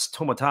mound. That's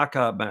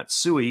Tomataka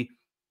Matsui.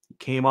 He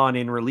came on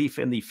in relief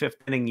in the 5th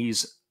inning.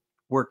 He's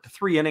worked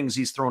 3 innings.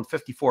 He's thrown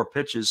 54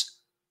 pitches.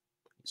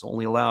 He's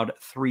only allowed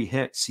 3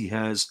 hits. He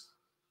has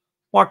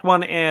walked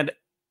 1 and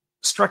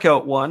struck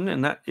out 1,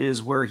 and that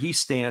is where he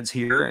stands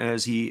here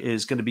as he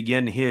is going to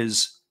begin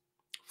his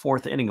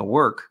 4th inning of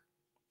work.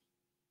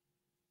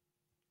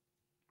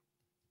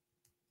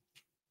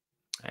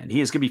 And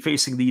he is going to be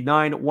facing the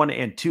 9, 1,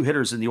 and 2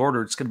 hitters in the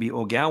order. It's going to be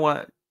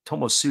Ogawa,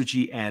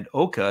 Tomosuji, and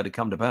Oka to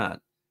come to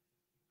bat.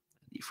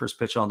 The first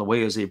pitch on the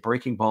way is a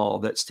breaking ball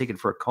that's taken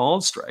for a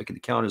called strike, and the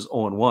count is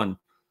 0-1.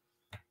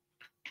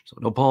 So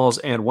no balls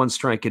and 1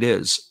 strike it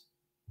is.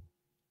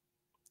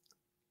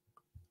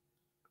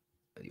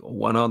 The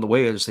 0-1 on the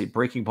way is a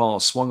breaking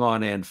ball swung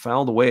on and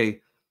fouled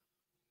away.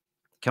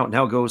 Count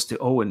now goes to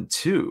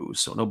 0-2,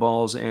 so no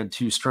balls and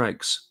 2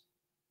 strikes.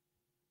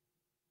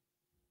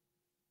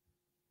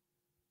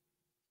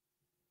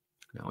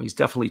 Now he's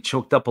definitely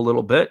choked up a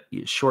little bit.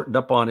 He's shortened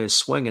up on his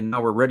swing, and now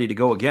we're ready to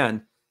go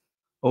again.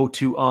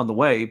 0-2 on the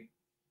way.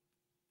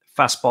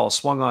 Fastball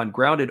swung on,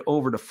 grounded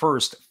over to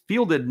first,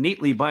 fielded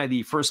neatly by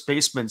the first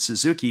baseman,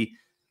 Suzuki.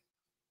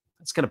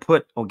 That's going to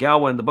put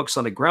Ogawa in the books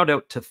on a ground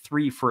out to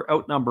 3 for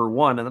out number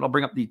 1, and that'll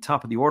bring up the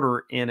top of the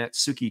order in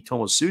Atsuki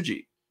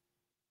Tomosuji.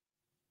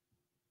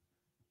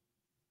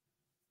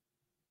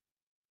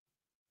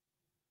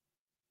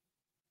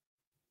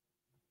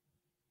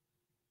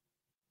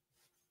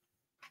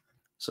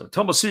 So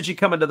Tomosuji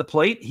coming to the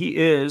plate. He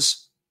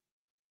is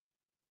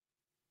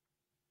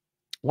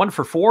 1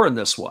 for 4 in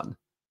this one.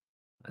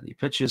 And he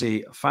pitches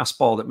a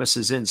fastball that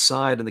misses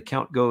inside, and the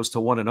count goes to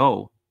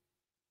 1-0.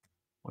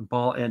 1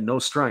 ball and no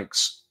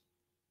strikes.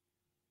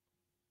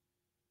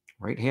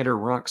 Right-hander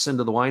rocks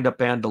into the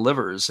windup and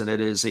delivers, and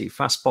it is a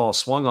fastball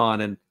swung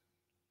on, and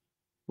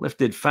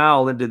Lifted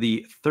foul into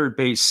the third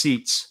base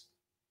seats.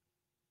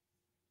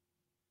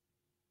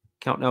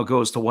 Count now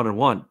goes to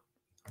 1-1.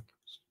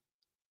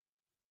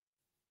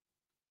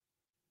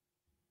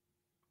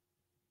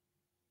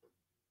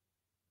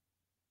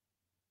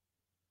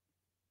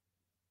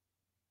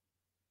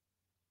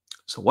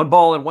 So 1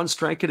 ball and 1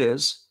 strike it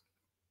is.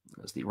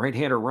 As the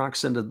right-hander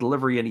rocks into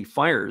delivery and he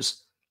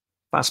fires.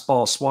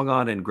 Fastball swung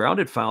on and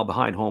grounded foul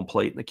behind home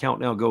plate, and the count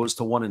now goes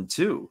to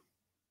 1-2.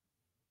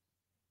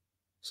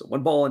 So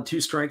 1 ball and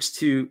 2 strikes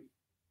to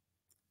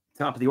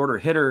top of the order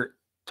hitter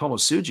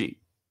Tomosuji.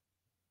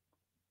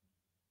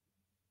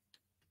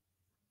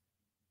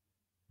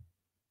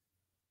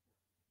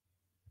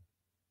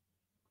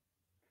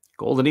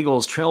 Golden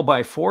Eagles trail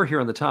by 4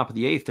 here on the top of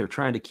the 8th. They're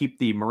trying to keep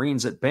the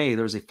Marines at bay.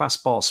 There's a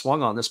fastball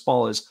swung on. This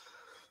ball is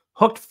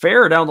hooked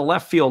fair down the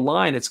left field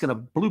line. It's going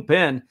to bloop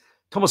in.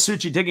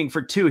 Tomosuji digging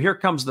for 2. Here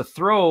comes the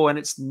throw, and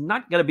it's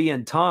not going to be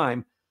in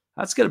time.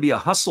 That's going to be a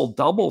hustle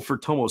double for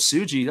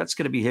Tomosuji. That's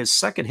going to be his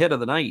second hit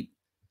of the night.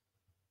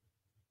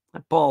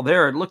 That ball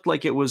there, it looked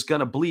like it was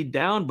going to bleed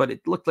down, but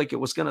it looked like it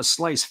was going to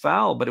slice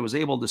foul, but it was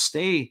able to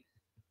stay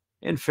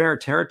in fair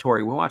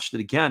territory. We watched it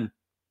again.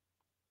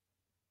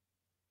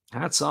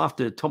 Hats off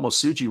to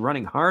Tomosuji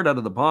running hard out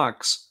of the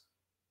box.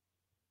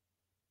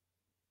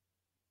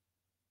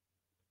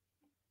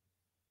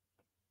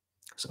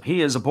 So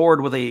he is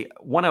aboard with a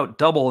 1-out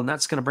double, and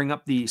that's going to bring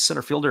up the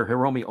center fielder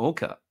Hiromi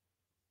Oka.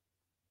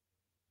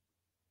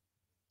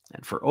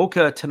 And for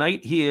Oka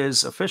tonight, he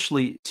is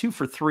officially 2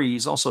 for 3.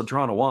 He's also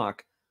drawn a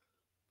walk.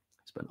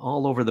 He's been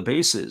all over the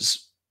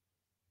bases.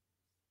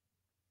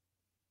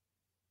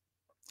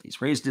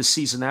 He's raised his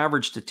season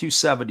average to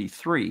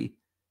 273.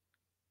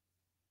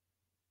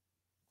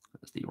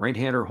 As the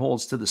right-hander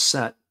holds to the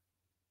set.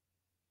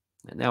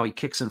 And now he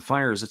kicks and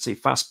fires. It's a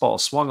fastball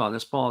swung on.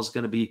 This ball is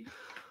going to be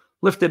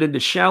lifted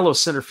into shallow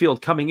center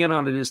field. Coming in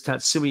on it is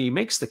Tatsumi. He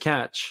makes the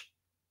catch.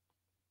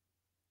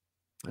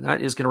 And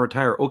that is going to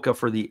retire Oka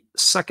for the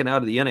second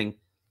out of the inning.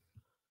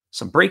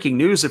 Some breaking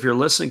news if you're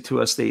listening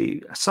to us. I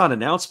saw an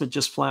announcement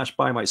just flash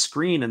by my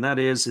screen, and that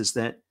is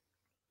that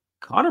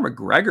Conor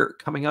McGregor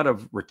coming out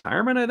of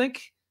retirement, I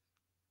think.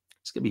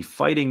 He's going to be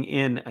fighting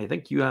in, I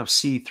think,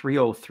 UFC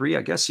 303.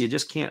 I guess you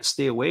just can't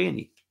stay away,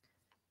 and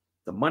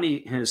the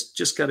money has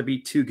just got to be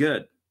too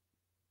good.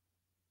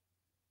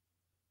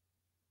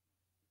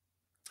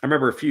 I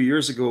remember a few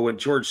years ago when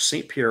George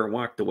St. Pierre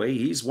walked away.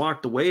 He's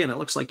walked away, and it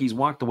looks like he's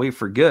walked away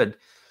for good.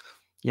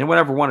 You know,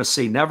 whatever want to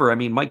say never. I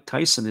mean, Mike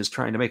Tyson is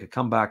trying to make a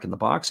comeback in the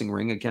boxing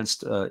ring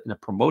against in a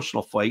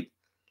promotional fight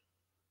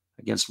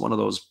against one of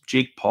those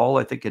Jake Paul,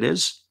 I think it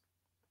is.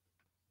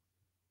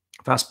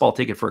 Fastball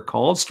taken for a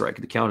called strike.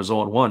 The count is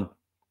 0-1.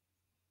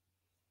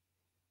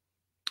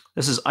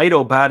 This is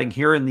Ito batting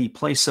here in the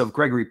place of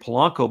Gregory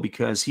Polanco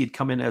because he had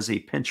come in as a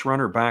pinch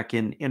runner back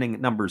in inning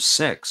number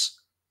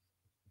 6.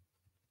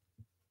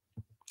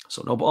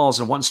 So no balls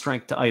and 1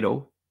 strike to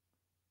Ito.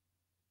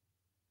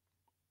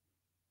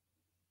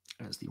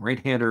 As the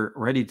right-hander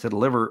ready to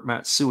deliver,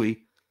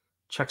 Matsui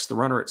checks the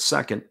runner at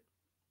second.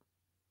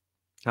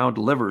 Now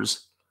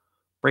delivers.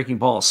 Breaking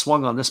ball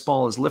swung on. This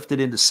ball is lifted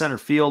into center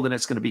field, and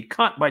it's going to be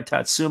caught by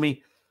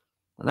Tatsumi.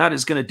 And that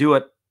is going to do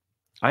it.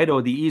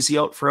 Ito, the easy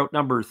out for out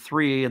number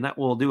 3, and that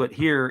will do it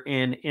here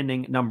in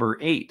inning number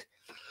 8.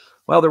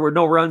 Well, there were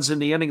no runs in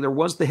the inning. There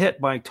was the hit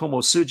by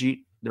Tomosuji.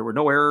 There were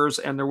no errors,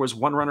 and there was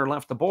 1 runner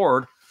left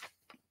aboard.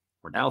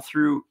 We're now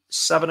through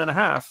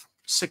 7.5,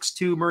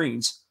 6-2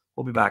 Marines.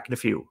 We'll be back in a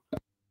few.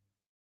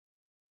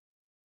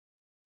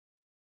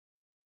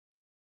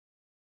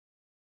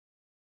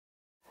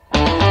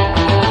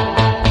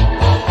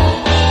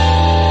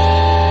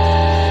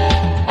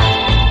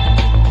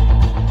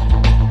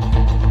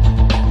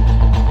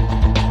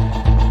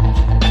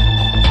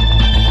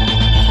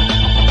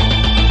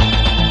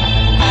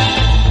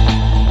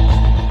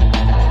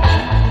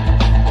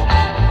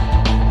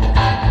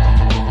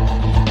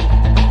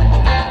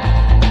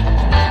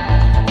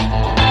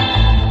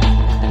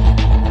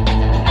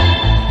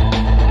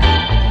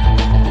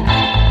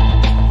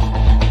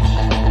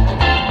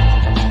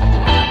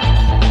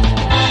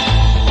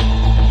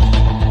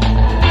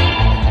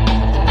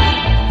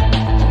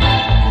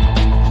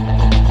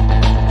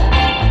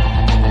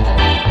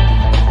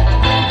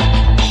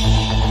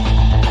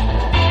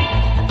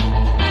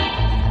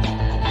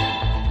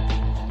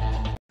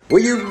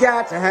 Well, you've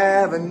got to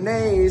have an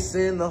ace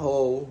in the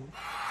hole,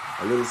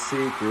 a little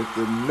secret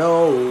that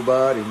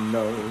nobody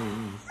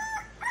knows.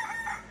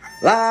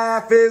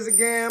 Life is a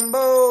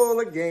gamble,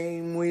 a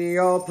game we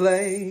all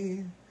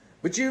play,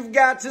 but you've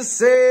got to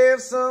save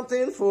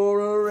something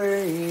for a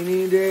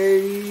rainy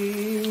day.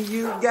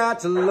 You've got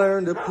to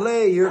learn to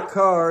play your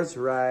cards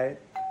right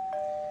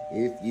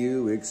if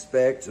you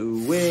expect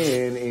to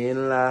win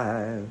in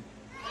life.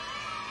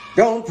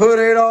 Don't put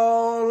it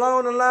all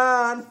on the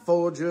line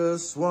for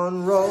just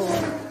 1 roll.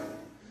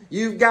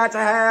 You've got to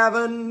have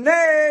an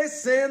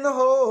ace in the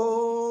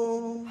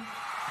hole.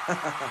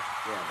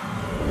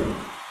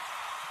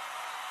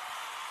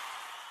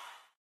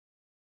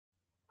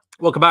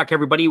 Welcome back,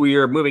 everybody. We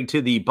are moving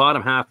to the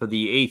bottom half of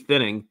the 8th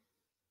inning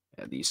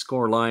The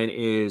score line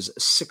is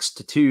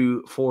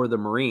 6-2 for the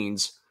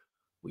Marines.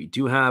 We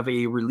do have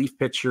a relief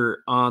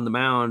pitcher on the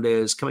mound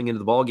as coming into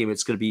the ballgame.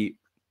 It's going to be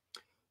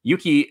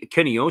Yuki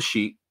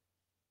Keniyoshi,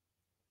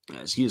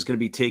 as he is going to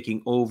be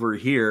taking over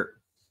here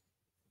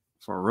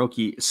for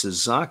Roki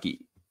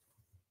Sasaki.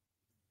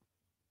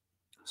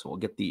 So we'll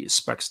get the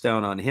specs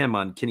down on him,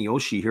 on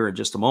Keniyoshi, here in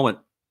just a moment.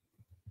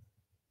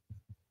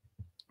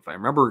 If I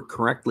remember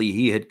correctly,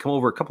 he had come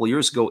over a couple of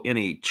years ago in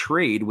a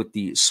trade with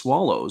the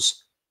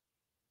Swallows.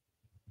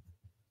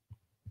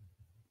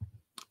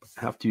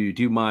 Have to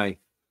do my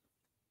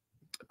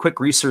quick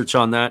research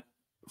on that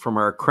from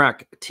our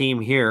crack team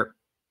here.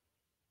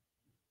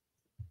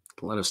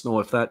 Let us know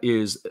if that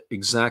is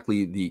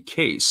exactly the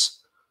case.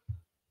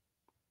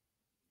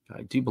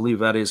 I do believe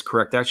that is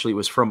correct. Actually, it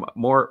was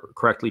more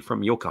correctly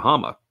from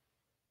Yokohama.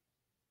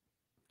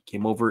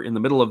 Came over in the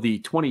middle of the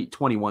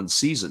 2021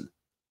 season.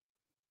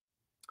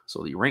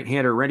 So the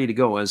right-hander ready to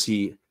go as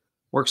he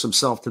works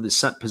himself to the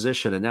set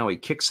position, and now he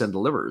kicks and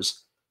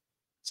delivers.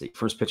 It's a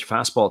first pitch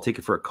fastball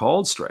taken for a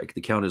called strike.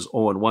 The count is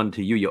 0-1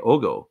 to Yuya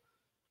Ogo.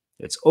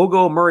 It's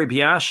Ogo,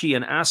 Muribayashi,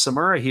 and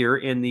Asamura here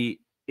in the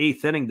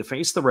 8th inning to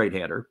face the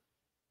right-hander.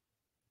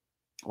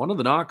 One of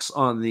the knocks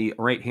on the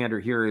right-hander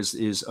here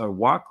is a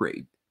walk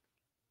rate.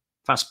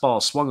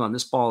 Fastball swung on.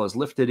 This ball is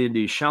lifted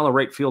into shallow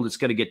right field. It's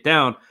going to get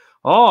down.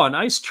 Oh, a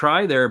nice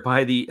try there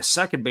by the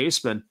second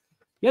baseman.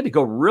 He had to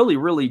go really,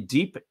 really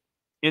deep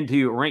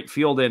into right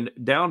field and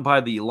down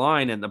by the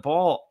line, and the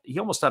ball, he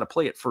almost had to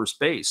play at first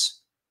base.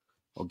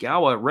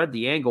 Ogawa read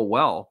the angle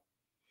well,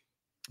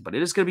 but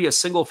it is going to be a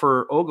single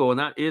for Ogo, and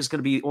that is going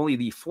to be only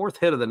the 4th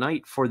hit of the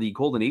night for the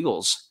Golden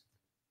Eagles.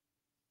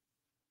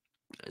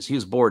 As he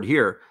is bored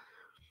here,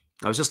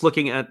 I was just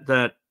looking at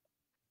that.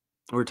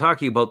 We're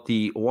talking about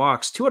the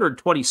walks,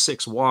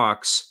 226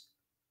 walks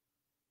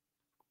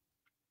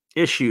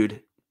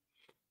issued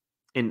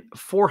in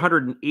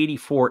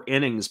 484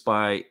 innings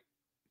by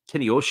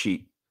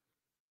Keniyoshi.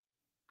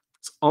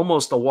 It's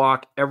almost a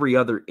walk every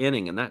other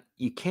inning, and that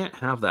you can't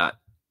have that.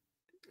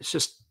 It's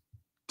just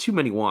too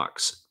many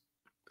walks.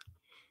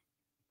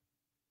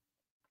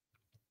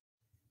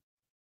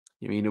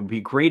 I mean, it would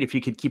be great if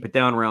you could keep it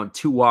down around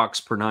 2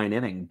 walks per 9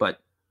 inning, but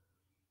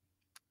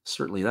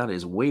certainly that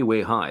is way,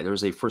 way high.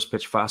 There's a first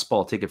pitch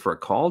fastball taken for a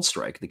called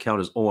strike. The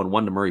count is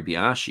 0-1 to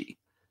Muribayashi.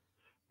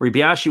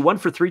 Muribayashi 1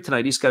 for 3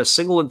 tonight. He's got a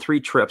single and 3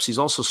 trips. He's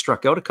also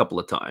struck out a couple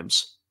of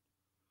times.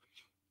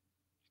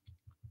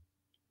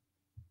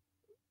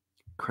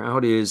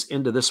 Crowd is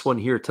into this one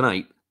here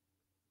tonight.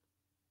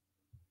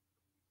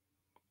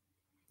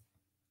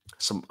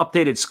 Some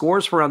updated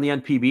scores for around the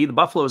NPB. The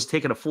Buffaloes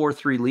taken a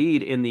 4-3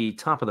 lead in the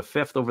top of the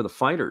 5th over the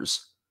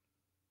Fighters.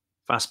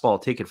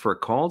 Fastball taken for a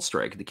called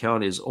strike. The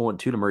count is 0-2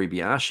 to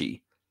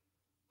Muribayashi.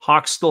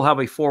 Hawks still have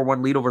a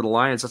 4-1 lead over the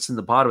Lions. That's in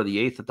the bottom of the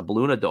 8th at the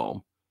Balluna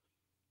Dome.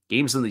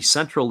 Games in the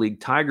Central League.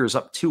 Tigers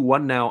up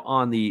 2-1 now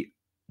on the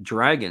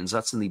Dragons.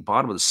 That's in the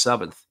bottom of the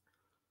 7th.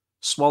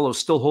 Swallows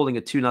still holding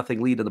a 2-0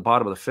 lead in the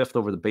bottom of the 5th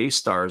over the Bay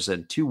Stars,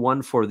 and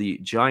 2-1 for the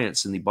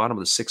Giants in the bottom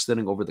of the 6th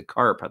inning over the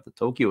Carp at the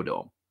Tokyo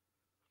Dome.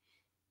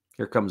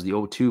 Here comes the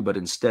 0-2, but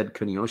instead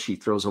Keniyoshi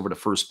throws over to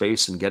first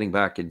base, and getting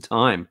back in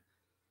time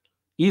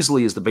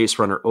easily is the base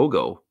runner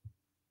Ogo.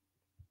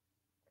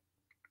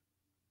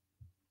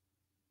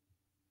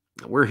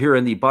 We're here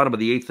in the bottom of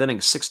the 8th inning,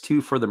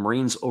 6-2 for the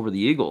Marines over the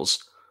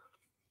Eagles.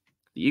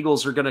 The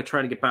Eagles are going to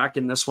try to get back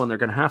in this one. They're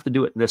going to have to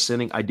do it in this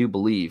inning, I do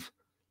believe.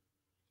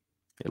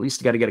 At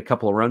least you got to get a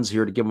couple of runs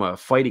here to give them a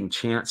fighting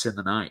chance in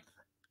the 9th.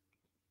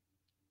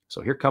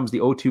 So here comes the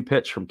 0-2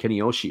 pitch from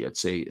Keniyoshi.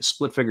 It's a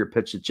split finger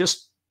pitch that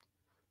just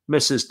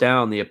misses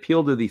down. The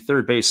appeal to the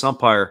third base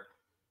umpire.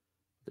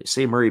 They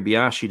say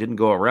Muribayashi didn't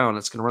go around.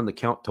 It's going to run the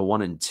count to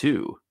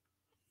 1-2.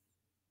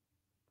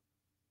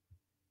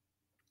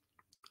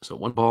 So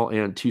 1 ball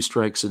and 2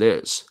 strikes it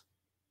is.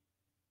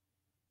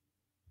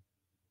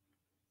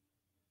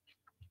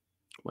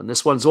 When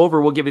this one's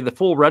over, we'll give you the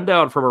full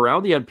rundown from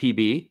around the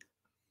NPB.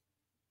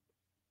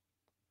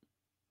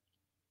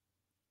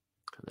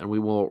 And then we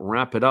will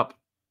wrap it up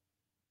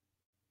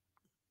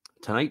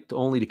tonight,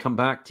 only to come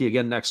back to you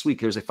again next week.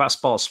 There's a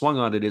fastball swung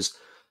on. It is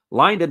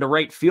lined into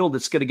right field.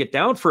 It's going to get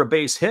down for a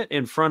base hit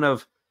in front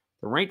of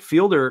the right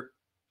fielder,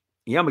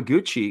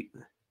 Yamaguchi.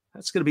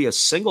 That's going to be a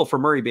single for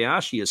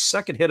Muribayashi, his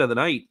 2nd hit of the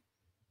night.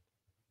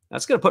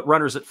 That's going to put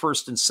runners at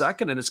 1st and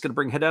 2nd, and it's going to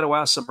bring Hideto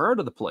Asamura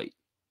to the plate.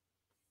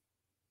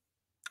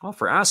 Well,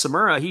 for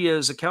Asamura, he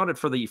has accounted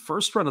for the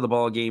 1st run of the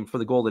ball game for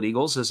the Golden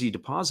Eagles as he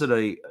deposited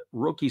a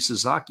Roki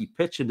Sasaki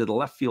pitch into the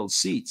left field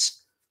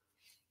seats.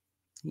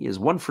 He is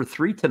 1 for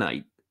 3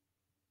 tonight.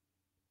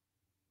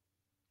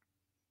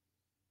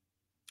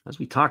 As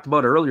we talked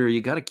about earlier,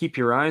 you got to keep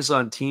your eyes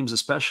on teams,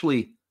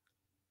 especially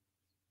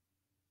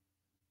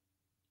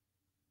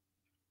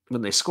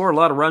when they score a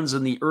lot of runs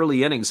in the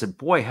early innings. And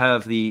boy,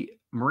 have the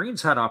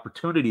Marines had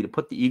opportunity to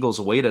put the Eagles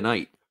away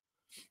tonight.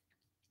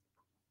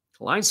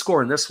 Line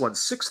score in this one,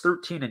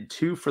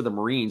 6-13-2 for the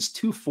Marines,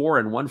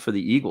 2-4-1 for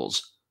the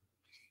Eagles.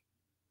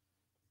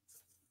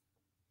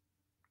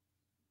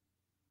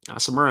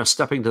 Asamura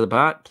stepping to the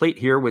bat plate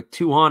here with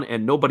 2 on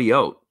and nobody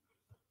out.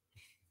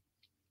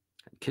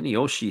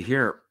 Kiyoshi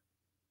here.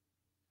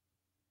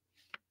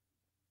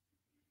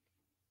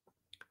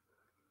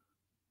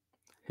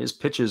 His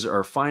pitches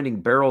are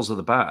finding barrels of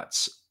the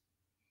bats.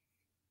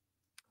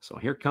 So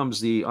here comes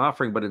the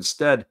offering, but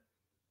instead,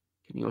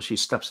 Kiyoshi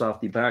steps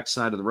off the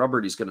backside of the rubber.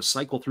 And he's going to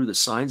cycle through the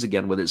signs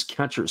again with his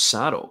catcher,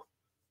 Sato.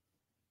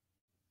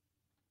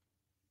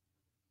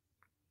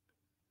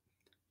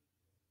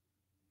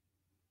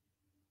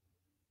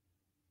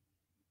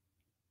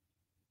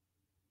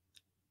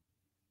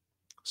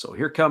 So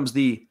here comes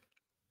the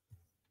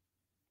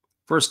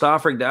first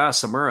offering to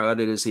Asamura.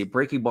 It is a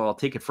breaking ball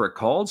taken for a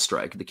called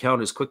strike. The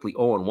count is quickly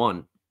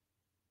 0-1.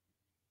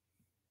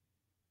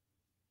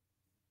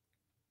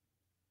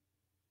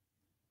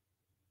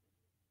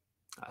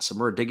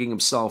 Asamura digging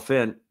himself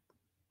in.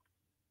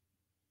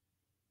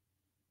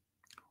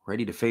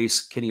 Ready to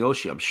face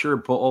Kiyoshi. I'm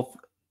sure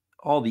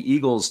all the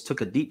Eagles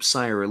took a deep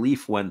sigh of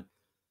relief when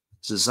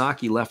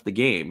Sasaki left the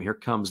game. Here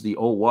comes the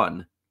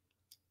 0-1.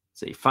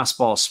 It's a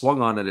fastball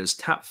swung on. It is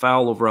tap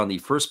foul over on the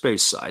first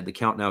base side. The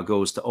count now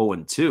goes to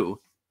 0-2.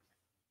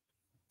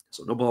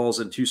 So no balls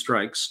and 2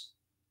 strikes.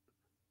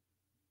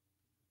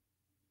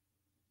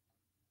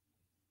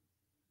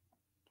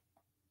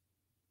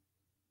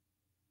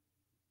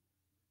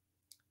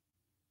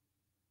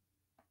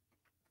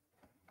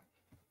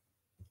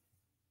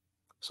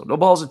 So no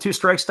balls and 2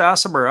 strikes to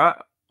Asamura.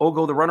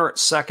 Ogo, the runner at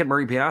second.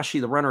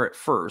 Moribayashi, the runner at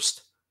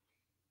first.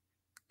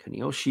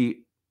 Kiyoshi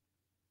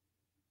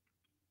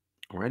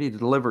ready to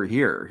deliver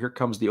here. Here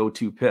comes the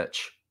 0-2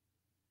 pitch.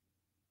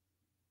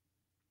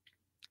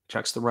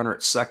 Checks the runner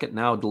at second,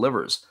 now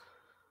delivers.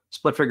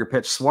 Split figure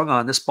pitch swung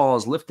on. This ball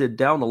is lifted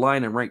down the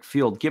line in right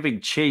field. Giving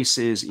chase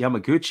is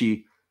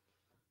Yamaguchi,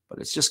 but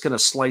it's just going to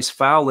slice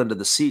foul into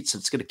the seats.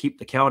 It's going to keep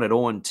the count at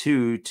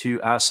 0-2 to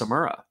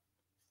Asamura.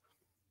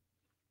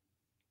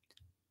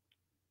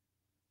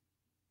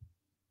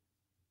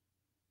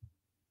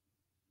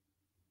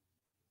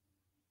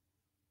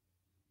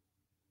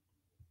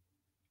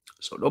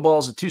 So no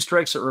balls and 2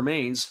 strikes it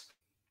remains.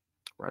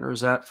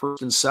 Runners at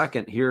first and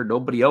second here.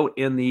 Nobody out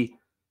in the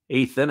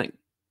 8th inning.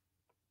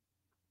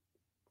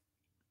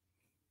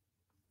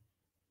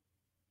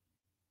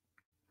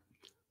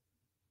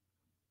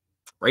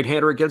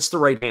 Right-hander against the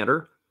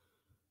right-hander.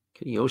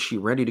 Kiyoshi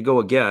ready to go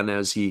again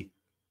as he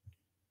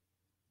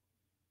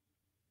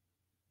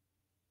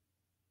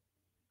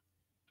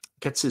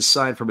gets his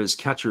sign from his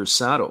catcher,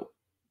 Sato.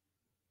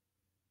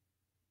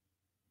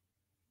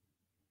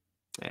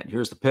 And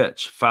here's the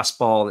pitch.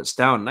 Fastball that's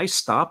down. Nice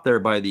stop there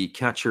by the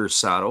catcher,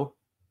 Sato.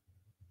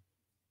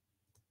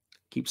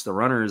 Keeps the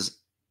runners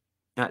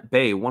at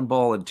bay. 1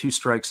 ball and 2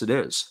 strikes it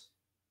is.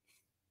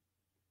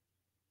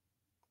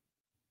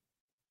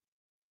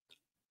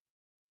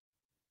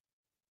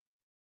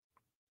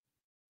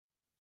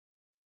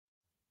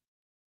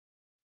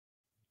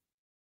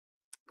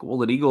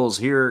 Golden Eagles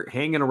here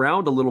hanging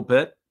around a little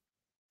bit,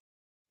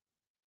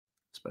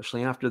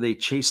 especially after they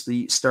chase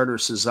the starter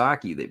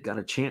Sasaki. They've got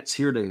a chance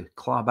here to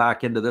claw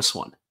back into this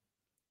one.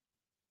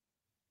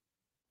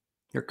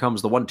 Here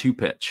comes the 1-2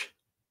 pitch.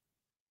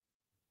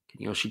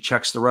 Kiyoshi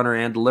checks the runner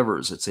and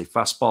delivers. It's a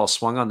fastball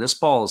swung on. This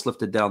ball is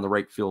lifted down the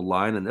right field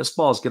line, and this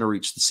ball is going to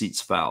reach the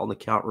seats foul. The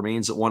count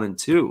remains at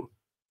 1-2. You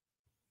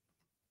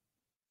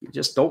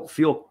just don't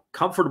feel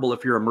comfortable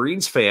if you're a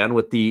Marines fan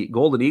with the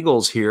Golden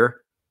Eagles here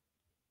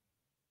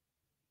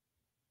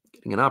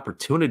getting an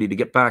opportunity to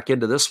get back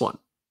into this one.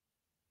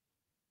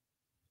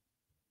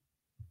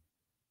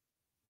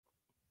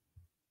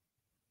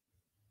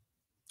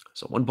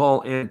 So 1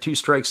 ball and 2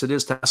 strikes it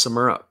is to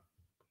Asamura.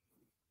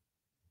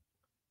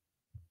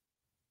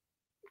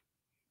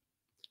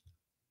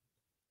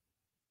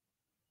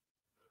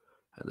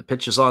 And the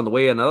pitch is on the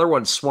way. Another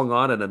one swung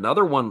on and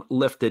another one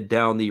lifted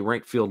down the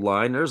right field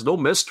line. There's no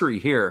mystery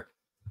here.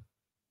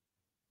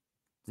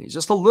 He's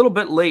just a little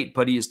bit late,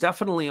 but he's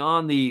definitely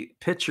on the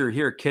pitcher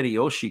here,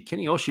 Kiyoshi.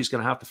 Kiyoshi's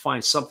going to have to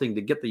find something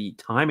to get the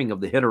timing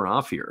of the hitter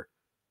off here.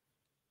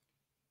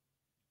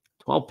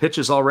 12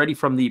 pitches already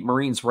from the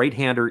Marines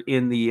right-hander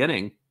in the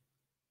inning,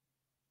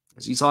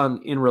 as he's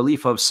on in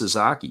relief of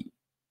Sasaki.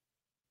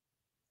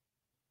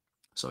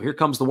 So here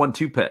comes the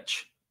 1-2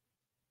 pitch.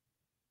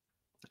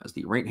 As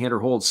the right-hander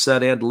holds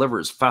set and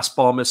delivers.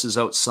 Fastball misses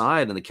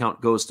outside, and the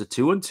count goes to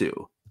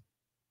 2-2.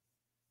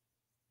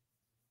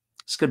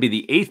 It's going to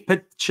be the 8th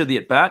pitch of the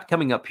at-bat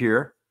coming up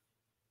here.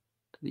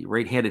 The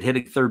right-handed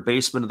hitting third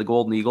baseman of the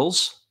Golden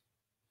Eagles.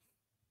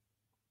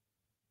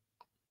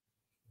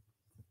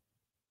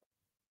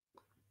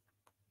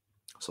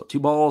 So 2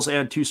 balls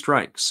and 2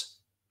 strikes.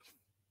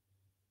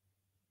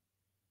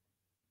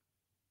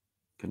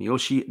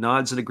 Kiyoshi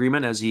nods in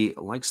agreement as he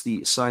likes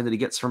the sign that he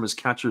gets from his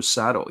catcher,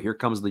 Sato. Here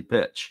comes the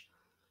pitch.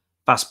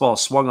 Fastball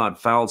swung on,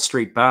 fouled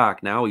straight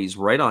back. Now he's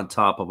right on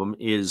top of him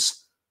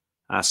is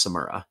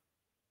Asamura.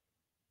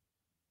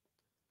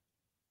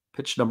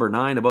 Pitch number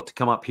 9 about to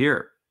come up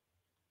here.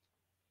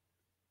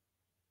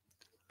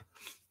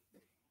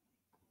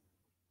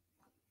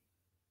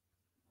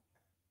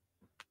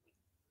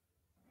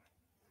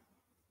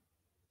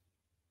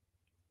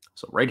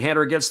 So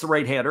right-hander against the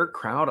right-hander,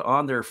 crowd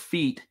on their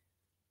feet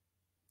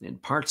in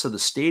parts of the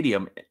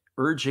stadium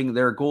urging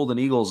their Golden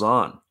Eagles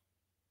on.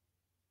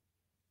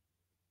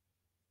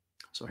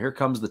 So here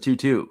comes the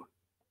 2-2.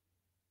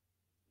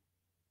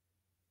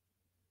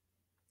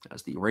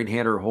 As the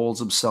right-hander holds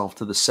himself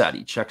to the set,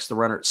 he checks the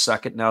runner at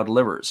second, now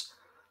delivers.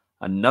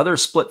 Another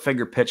split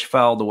finger pitch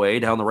fouled away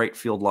down the right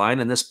field line,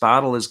 and this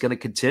battle is going to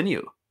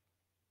continue.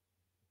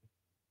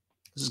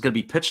 This is going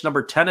to be pitch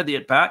number 10 of the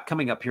at-bat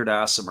coming up here to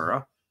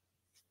Asamura.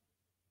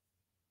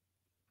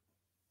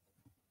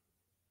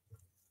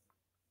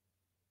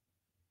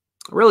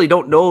 I really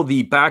don't know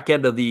the back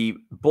end of the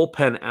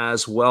bullpen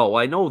as well.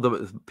 I know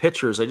the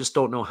pitchers. I just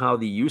don't know how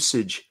the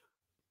usage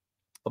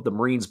of the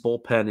Marines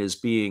bullpen is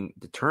being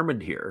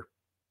determined here.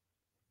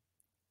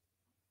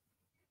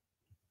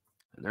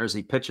 And there's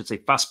the pitch. It's a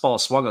fastball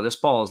swung on. This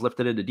ball is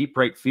lifted into deep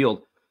right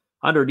field.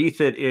 Underneath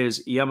it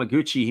is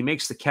Yamaguchi. He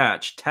makes the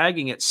catch.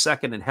 Tagging at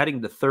second and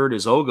heading to third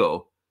is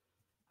Ogo.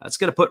 That's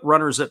going to put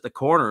runners at the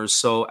corners.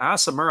 So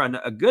Asamura,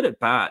 a good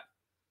at bat.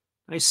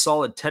 Nice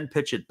solid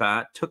 10-pitch at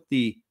bat. Took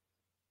the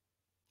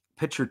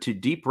pitcher to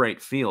deep right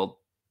field.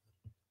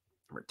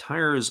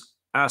 Retires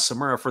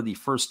Asamura for the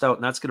first out,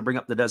 and that's going to bring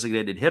up the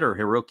designated hitter,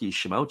 Hiroki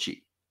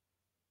Shimauchi.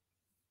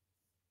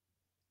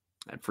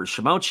 And for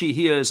Shimauchi,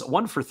 he is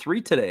 1 for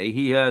 3 today.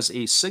 He has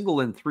a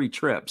single in 3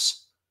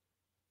 trips.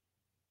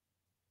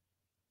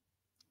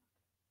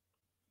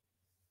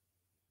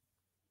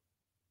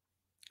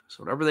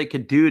 So whatever they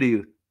could do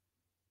to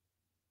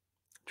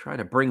try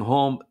to bring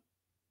home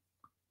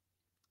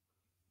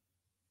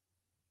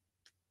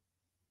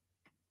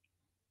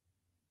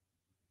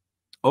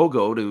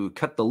Ogo to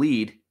cut the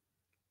lead.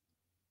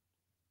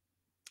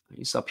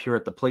 He's up here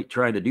at the plate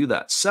trying to do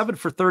that. 7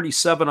 for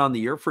 37 on the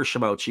year for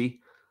Shimauchi.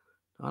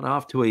 Not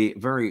off to a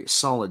very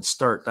solid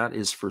start, that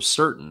is for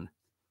certain.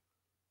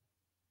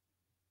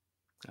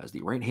 As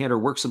the right-hander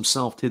works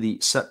himself to the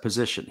set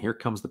position. Here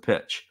comes the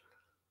pitch.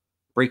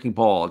 Breaking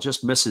ball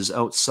just misses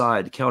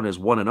outside. The count is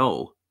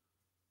 1-0.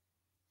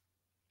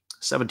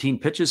 17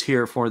 pitches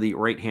here for the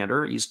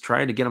right-hander. He's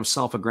trying to get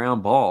himself a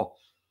ground ball.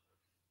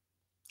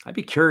 I'd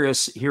be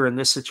curious here in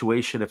this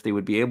situation if they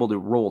would be able to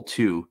roll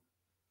 2.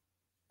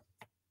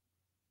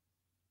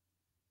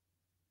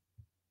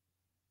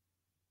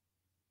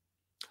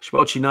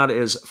 Shimauchi not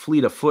as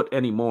fleet of foot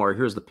anymore.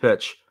 Here's the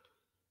pitch.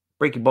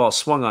 Breaking ball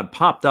swung on,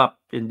 popped up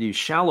into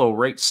shallow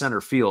right center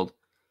field.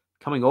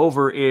 Coming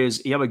over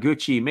is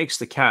Yamaguchi, makes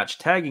the catch,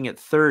 tagging at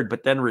third,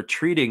 but then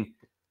retreating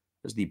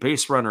is the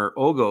base runner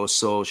Ogo.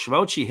 So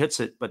Shimauchi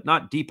hits it, but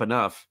not deep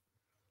enough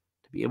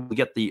to be able to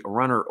get the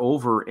runner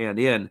over and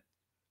in.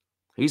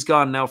 He's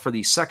gone now for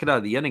the second out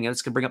of the inning, and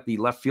it's going to bring up the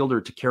left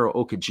fielder, Takeru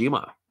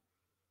Okajima.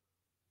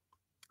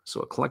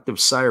 So a collective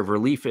sigh of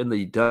relief in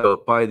the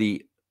dugout by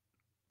the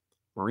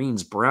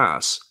Marines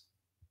brass.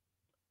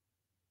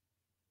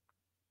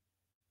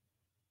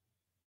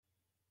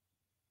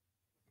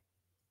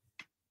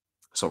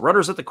 So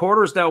runners at the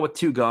corners now with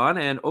 2 gone,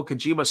 and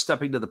Okajima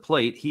stepping to the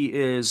plate. He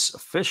is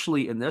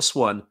officially in this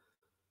one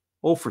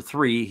 0 for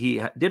 3.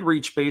 He did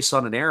reach base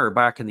on an error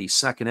back in the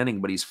second inning,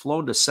 but he's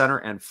flown to center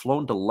and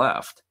flown to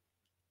left.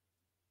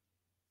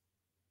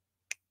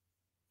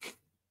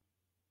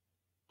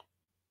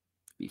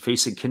 Be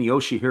facing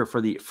Kiyoshi here for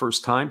the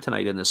first time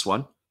tonight in this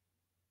one.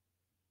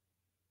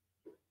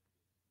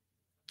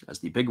 As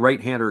the big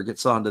right-hander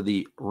gets onto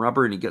the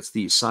rubber and he gets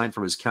the sign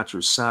from his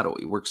catcher's saddle.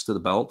 He works to the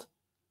belt.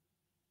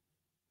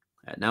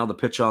 And now the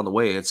pitch on the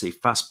way. It's a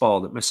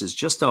fastball that misses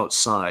just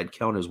outside.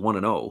 Count is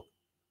 1-0.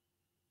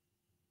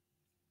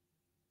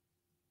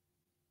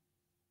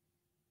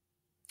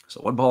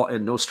 So 1 ball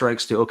and no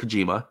strikes to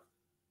Okajima.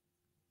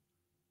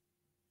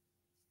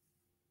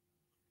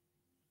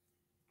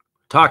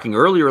 Talking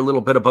earlier a little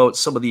bit about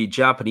some of the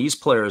Japanese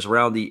players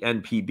around the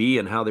NPB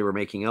and how they were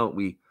making out.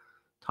 We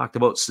talked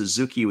about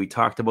Suzuki. We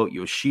talked about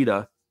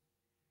Yoshida.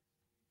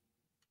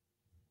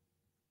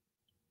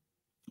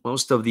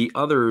 Most of the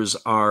others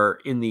are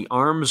in the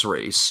arms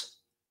race.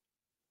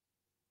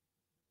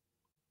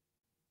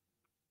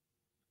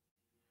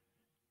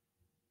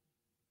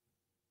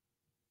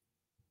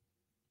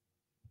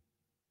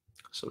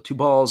 So 2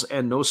 balls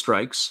and no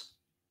strikes.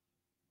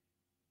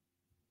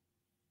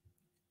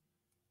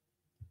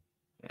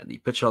 And the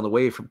pitch on the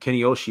way from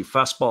Kiyoshi.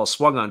 Fastball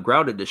swung on,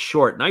 grounded to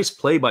short. Nice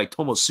play by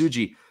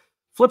Tomosuji.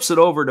 Flips it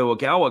over to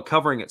Ogawa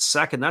covering at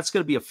second. That's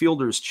going to be a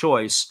fielder's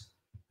choice.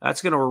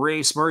 That's going to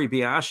erase Murray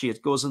Biashi.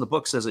 It goes in the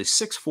books as a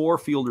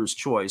 6-4 fielder's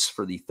choice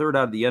for the third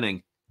out of the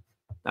inning.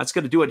 That's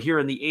going to do it here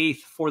in the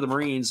 8th for the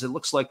Marines. It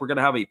looks like we're going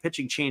to have a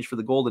pitching change for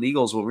the Golden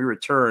Eagles when we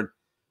return.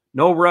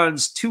 No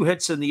runs, 2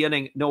 hits in the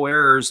inning, no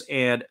errors,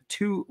 and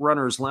 2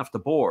 runners left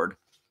aboard.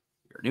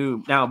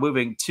 You're now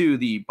moving to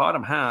the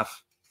bottom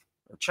half.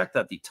 Check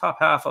that, the top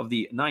half of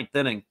the 9th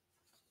inning.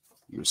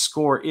 Your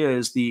score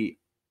is the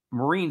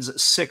Marines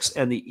 6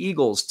 and the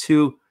Eagles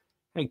 2.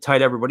 Hang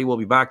tight, everybody. We'll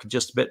be back in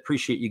just a bit.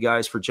 Appreciate you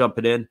guys for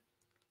jumping in.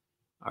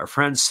 Our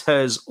friend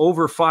says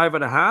over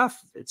 5.5.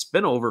 It's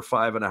been over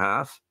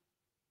 5.5.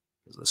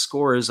 The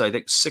score is, I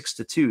think,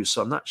 6-2.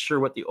 So I'm not sure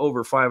what the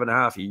over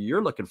 5.5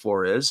 you're looking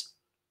for is.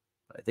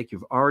 I think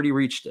you've already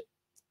reached it.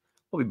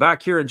 We'll be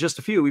back here in just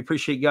a few. We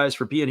appreciate you guys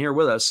for being here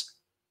with us.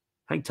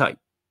 Hang tight.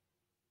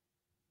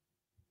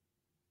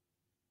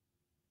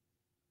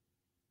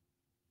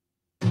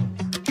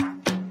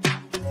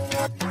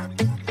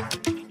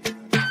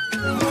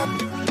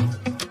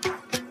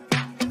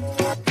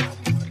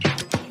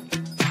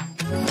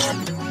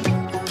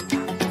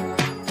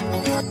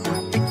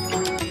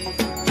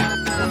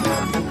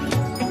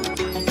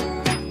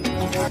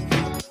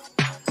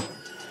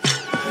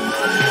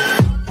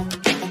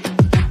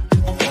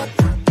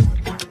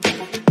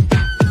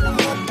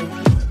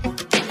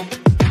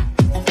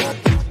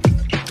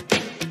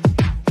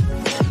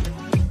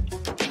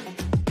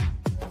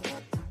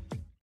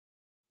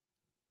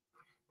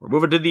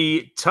 Moving to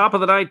the top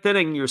of the ninth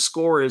inning, your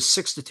score is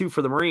 6-2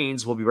 for the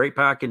Marines. We'll be right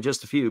back in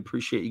just a few.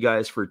 Appreciate you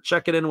guys for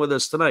checking in with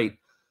us tonight.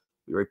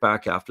 Be right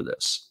back after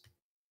this.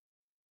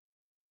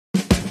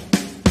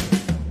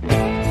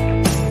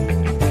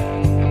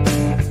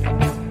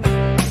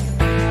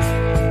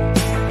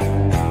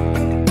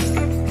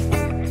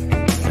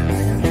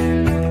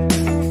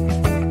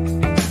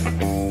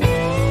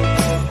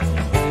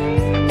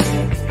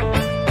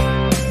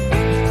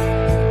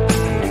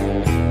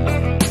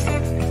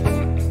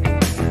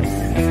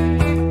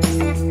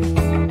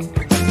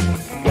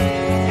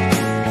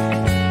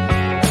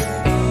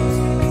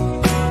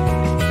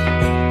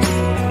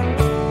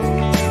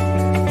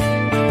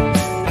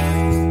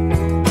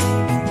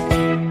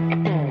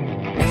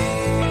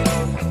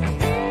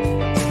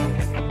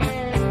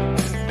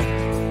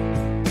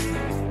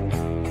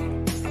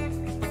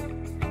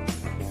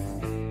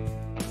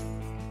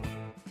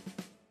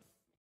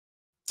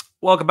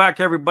 Welcome back,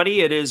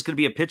 everybody. It is going to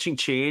be a pitching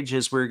change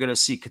as we're going to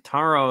see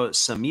Kotaro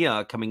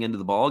Samiya coming into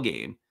the ball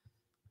game.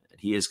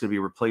 He is going to be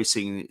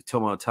replacing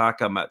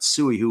Tomoataka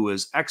Matsui, who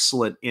was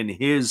excellent in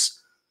his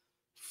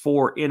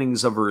 4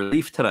 innings of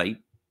relief tonight.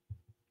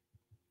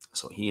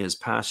 So he is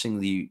passing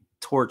the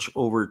torch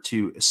over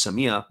to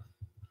Samiya,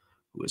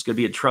 who is going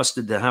to be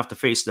entrusted to have to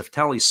face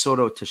Neftali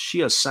Soto,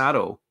 Toshiya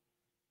Sato,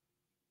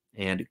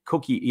 and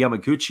Koki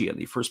Yamaguchi. And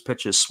the first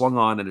pitch is swung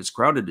on and is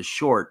grounded to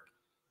short.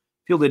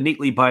 Fielded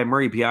neatly by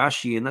Murray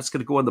Biashi, and that's going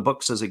to go in the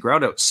books as a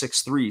ground out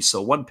 6-3.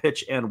 So 1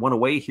 pitch and 1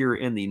 away here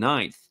in the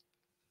ninth.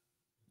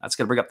 That's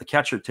going to bring up the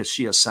catcher,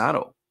 Toshiya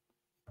Sato.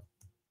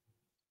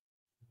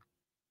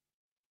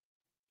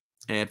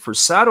 And for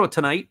Sato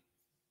tonight,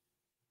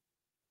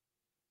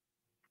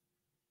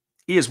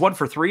 he is 1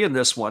 for 3 in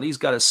this one. He's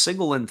got a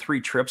single in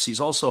 3 trips. He's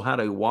also had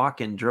a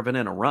walk and driven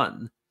in a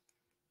run.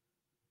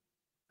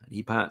 And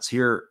he bats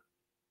here,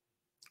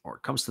 or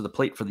comes to the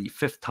plate for the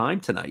 5th time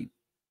tonight.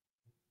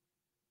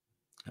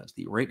 As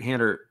the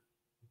right-hander,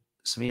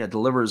 Samiya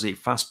delivers a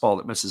fastball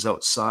that misses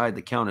outside.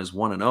 The count is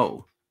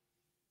 1-0.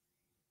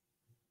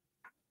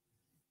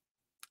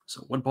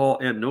 So 1 ball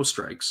and no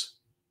strikes.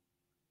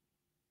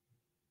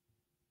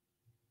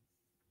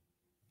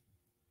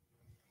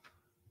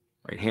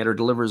 Right-hander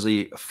delivers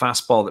a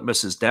fastball that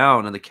misses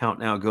down, and the count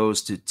now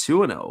goes to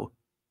 2-0.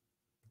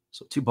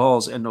 So 2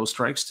 balls and no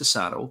strikes to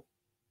Sato.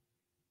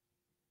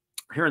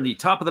 Here in the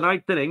top of the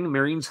ninth inning, the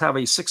Marines have a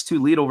 6-2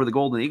 lead over the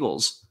Golden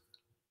Eagles.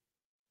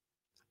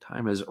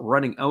 Time is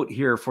running out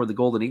here for the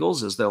Golden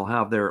Eagles as they'll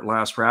have their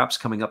last wraps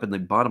coming up in the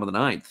bottom of the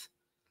ninth.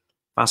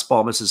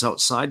 Fastball misses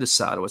outside to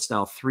Sato. It's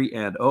now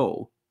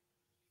 3-0.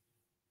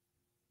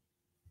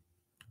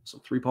 So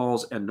 3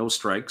 balls and no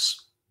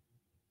strikes.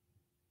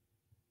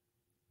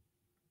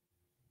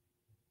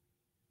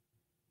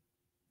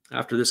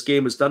 After this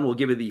game is done, we'll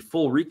give you the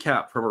full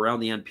recap from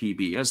around the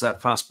NPB as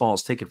that fastball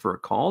is taken for a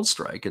called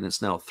strike, and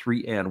it's now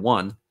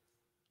 3-1.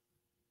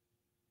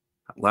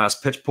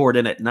 Last pitch poured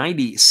in at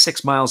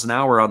 96 miles an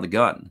hour on the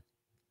gun.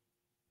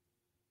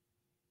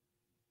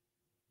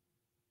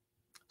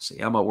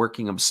 Sayama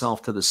working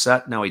himself to the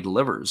set. Now he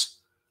delivers.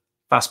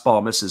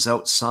 Fastball misses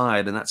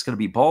outside, and that's going to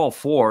be ball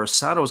 4.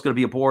 Sato is going to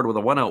be aboard with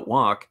a 1-out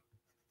walk.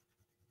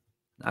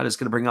 That is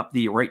going to bring up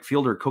the right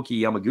fielder,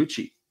 Koki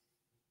Yamaguchi.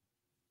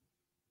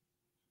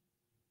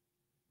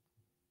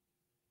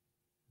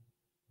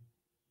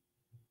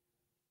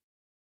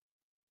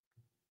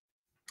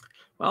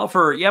 Well,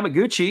 for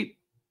Yamaguchi,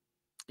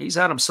 he's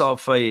had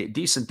himself a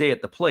decent day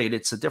at the plate.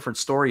 It's a different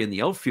story in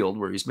the outfield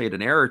where he's made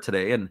an error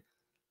today and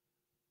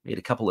made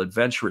a couple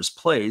adventurous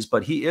plays,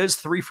 but he is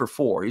 3 for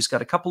 4. He's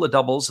got a couple of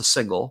doubles, a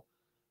single.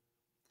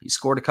 He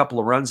scored a couple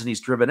of runs, and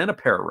he's driven in a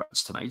pair of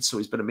runs tonight, so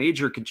he's been a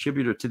major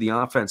contributor to the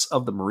offense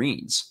of the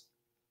Marines.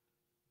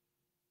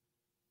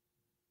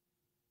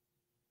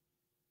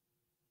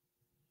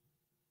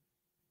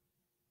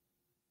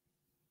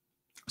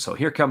 So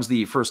here comes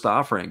the first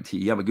offering to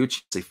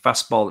Yamaguchi. It's a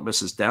fastball that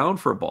misses down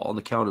for a ball, and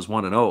the count is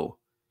 1-0.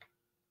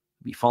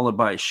 Be followed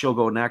by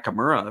Shogo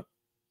Nakamura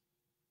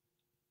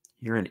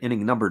here in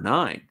inning number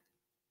 9.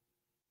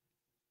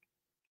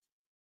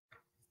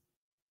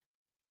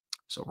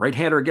 So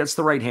right-hander against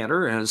the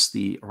right-hander as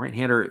the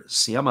right-hander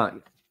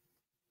Samiya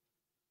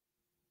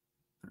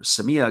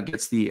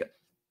gets the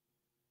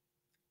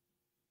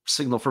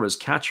signal from his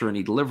catcher, and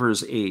he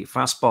delivers a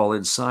fastball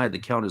inside. The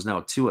count is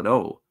now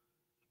 2-0.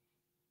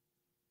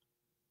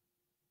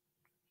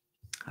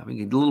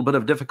 Having a little bit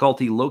of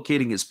difficulty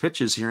locating his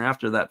pitches here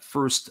after that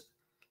first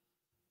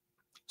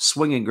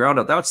swinging ground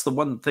out. That's the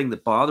one thing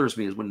that bothers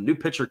me, is when a new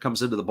pitcher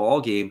comes into the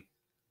ball game,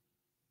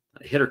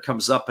 a hitter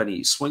comes up and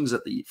he swings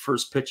at the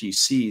first pitch he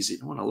sees. You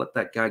don't want to let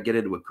that guy get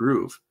into a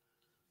groove.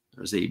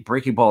 There's a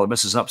breaking ball that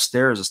misses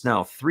upstairs. It's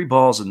now 3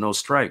 balls and no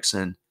strikes.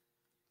 And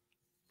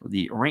for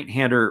the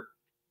right-hander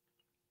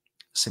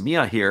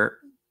Semiya here,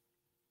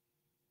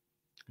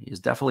 he is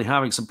definitely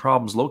having some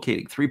problems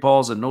locating. 3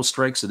 balls and no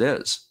strikes it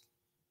is.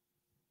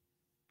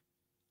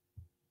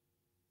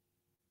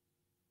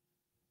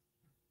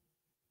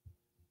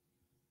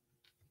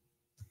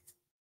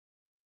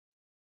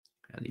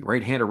 And the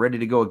right-hander ready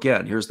to go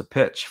again. Here's the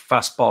pitch.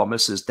 Fastball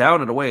misses down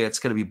and away. It's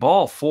going to be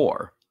ball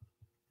 4.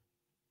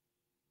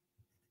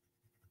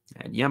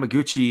 And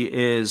Yamaguchi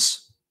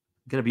is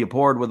going to be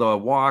aboard with a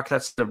walk.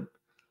 That's to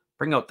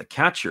bring out the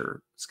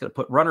catcher. It's going to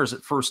put runners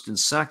at first and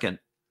second.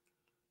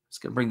 It's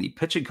going to bring the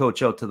pitching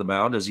coach out to the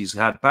mound as he's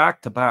had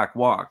back-to-back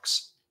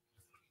walks.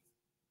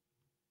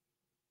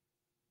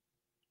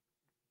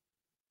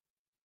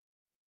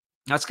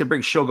 That's going to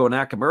bring Shogo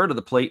Nakamura to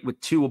the plate with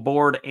 2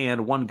 aboard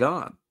and 1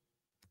 gone.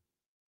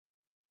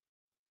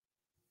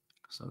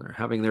 So they're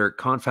having their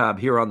confab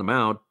here on the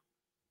mound,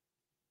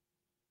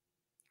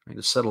 trying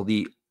to settle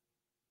the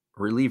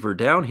reliever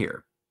down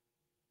here.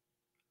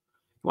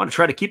 You want to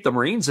try to keep the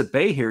Marines at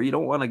bay here. You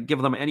don't want to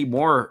give them any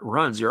more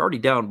runs. You're already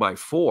down by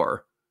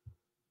 4.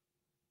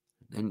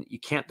 And you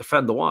can't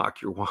defend the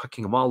walk. You're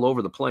walking them all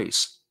over the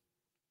place.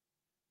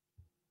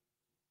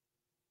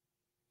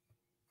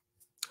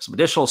 Some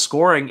additional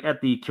scoring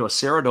at the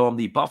Kyocera Dome.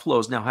 The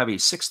Buffaloes now have a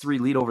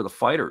 6-3 lead over the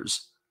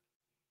Fighters.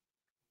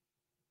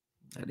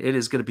 And it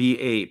is going to be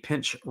a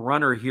pinch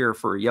runner here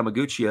for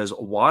Yamaguchi as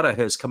Wada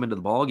has come into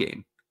the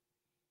ballgame.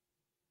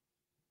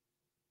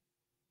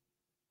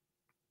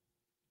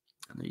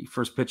 And the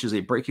first pitch is a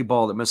breaking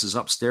ball that misses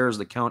upstairs.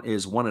 The count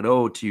is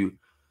 1-0 to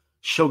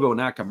Shogo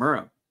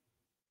Nakamura.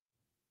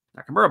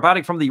 Nakamura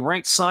batting from the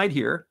right side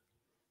here.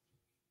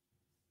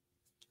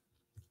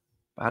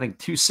 Batting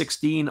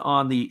 .216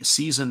 on the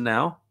season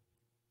now.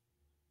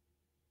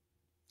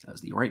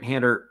 As the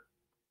right-hander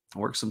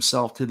works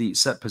himself to the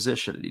set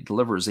position. And he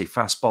delivers a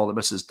fastball that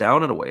misses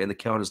down and away. And the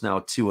count is now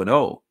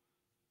 2-0.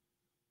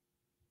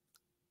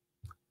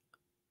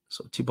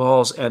 So 2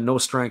 balls and no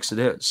strikes it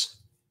is.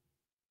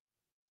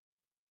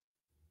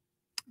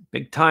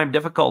 Big time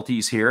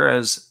difficulties here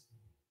as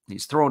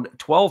he's thrown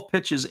 12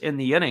 pitches in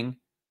the inning.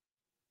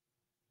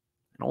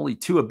 And only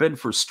 2 have been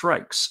for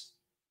strikes.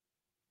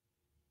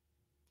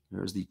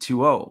 There's the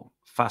 2-0.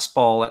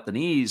 Fastball at the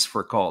knees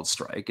for a called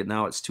strike. And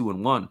now it's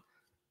 2-1.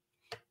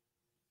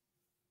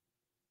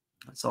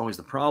 That's always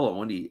the problem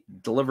when you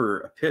deliver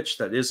a pitch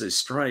that is a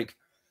strike.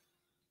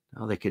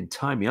 Now they can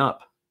time you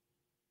up.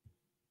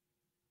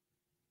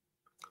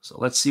 So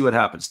let's see what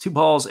happens. 2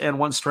 balls and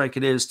 1 strike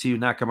it is to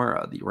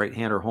Nakamura. The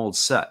right-hander holds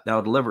set. Now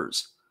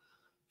delivers.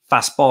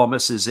 Fastball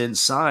misses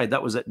inside.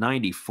 That was at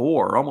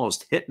 94.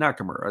 Almost hit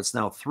Nakamura. It's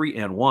now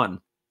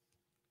 3-1.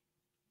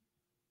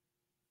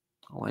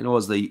 All I know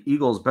is the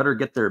Eagles better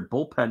get their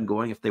bullpen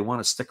going if they want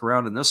to stick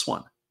around in this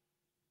one.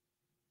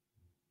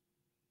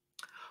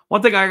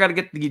 One thing I got to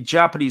get the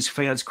Japanese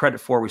fans credit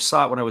for, we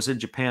saw it when I was in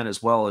Japan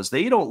as well, is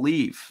they don't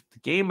leave. The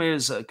game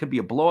is could be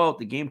a blowout.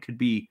 The game could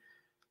be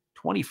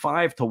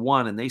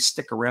 25-1, and they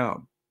stick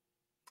around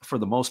for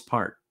the most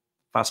part.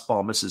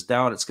 Fastball misses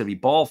down. It's going to be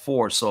ball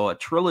 4, so a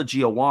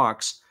trilogy of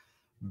walks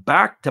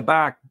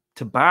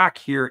back-to-back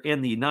here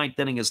in the 9th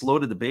inning has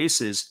loaded the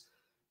bases.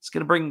 It's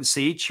going to bring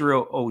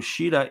Seiichiro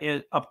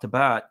Oshida up to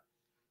bat.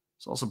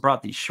 It's also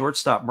brought the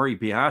shortstop Murray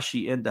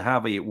Biashi in to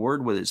have a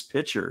word with his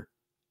pitcher.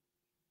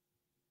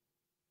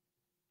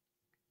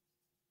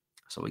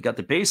 So we got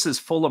the bases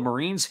full of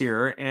Marines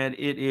here, and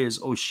it is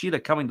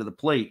Oshida coming to the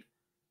plate.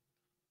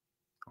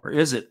 Or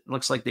is it?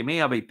 Looks like they may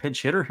have a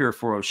pinch hitter here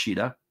for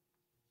Oshida.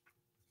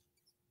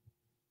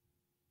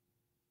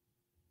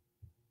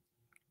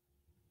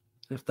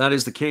 If that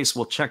is the case,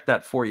 we'll check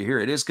that for you here.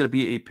 It is going to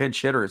be a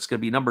pinch hitter. It's going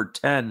to be number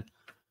 10.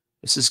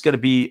 This is going to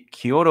be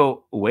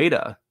Kyoto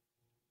Ueda.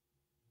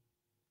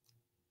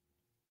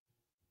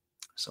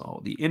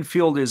 So the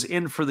infield is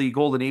in for the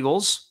Golden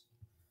Eagles.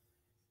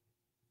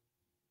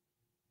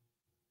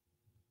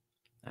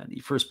 And the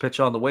first pitch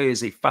on the way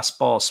is a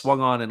fastball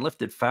swung on and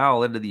lifted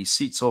foul into the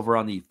seats over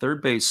on the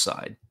third base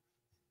side.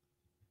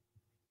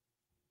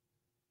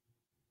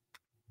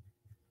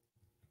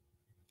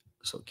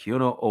 So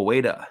Kyoto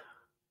Ueda.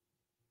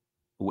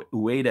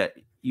 Ueda,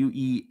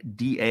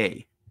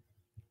 U-E-D-A.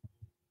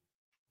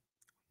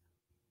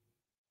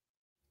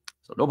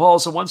 So no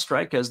balls and 1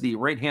 strike as the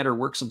right-hander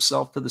works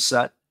himself to the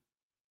set.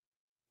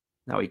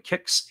 Now he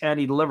kicks and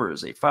he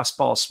delivers. A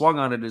fastball swung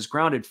on it is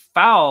grounded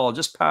foul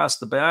just past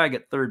the bag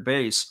at third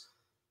base.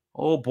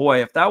 Oh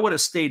boy, if that would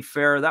have stayed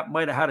fair, that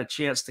might have had a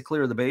chance to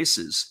clear the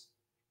bases.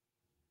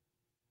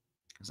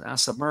 Because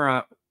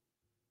Asamura,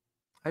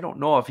 I don't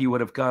know if he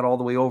would have got all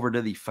the way over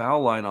to the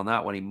foul line on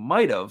that one. He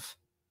might have.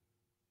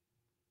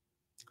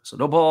 So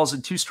no balls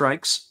and 2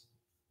 strikes.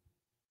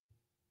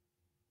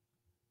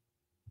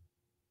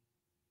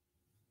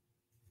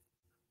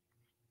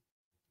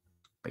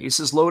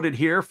 Bases loaded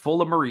here,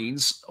 full of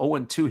Marines.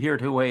 0-2 here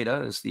to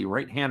Ueda as the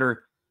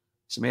right-hander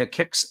Samea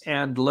kicks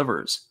and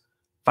delivers.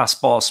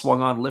 Fastball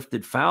swung on,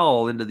 lifted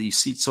foul into the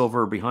seats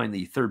over behind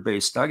the third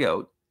base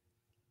dugout.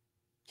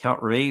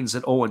 Count remains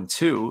at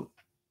 0-2.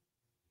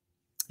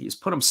 He's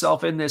put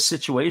himself in this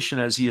situation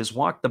as he has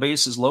walked the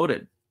bases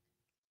loaded.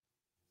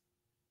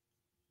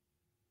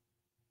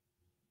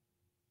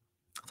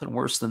 Nothing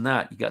worse than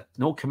that. You got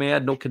no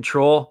command, no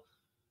control.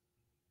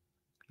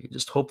 You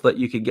just hope that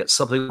you can get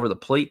something over the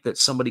plate that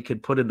somebody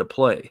could put into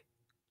play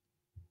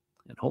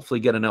and hopefully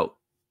get an out.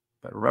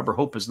 But remember,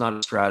 hope is not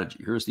a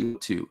strategy. Here's the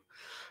 0-2.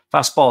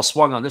 Fastball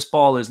swung on. This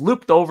ball is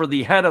looped over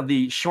the head of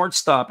the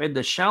shortstop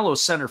into shallow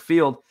center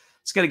field.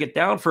 It's going to get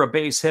down for a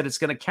base hit. It's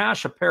going to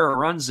cash a pair of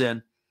runs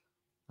in.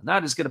 And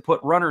that is going to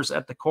put runners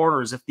at the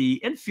corners. If the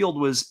infield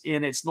was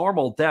in its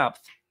normal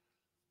depth,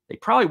 they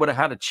probably would have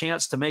had a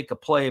chance to make a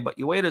play, but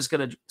Ueda is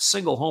going to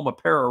single home a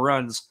pair of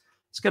runs.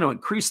 It's going to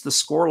increase the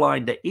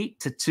scoreline to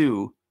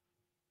 8-2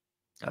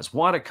 as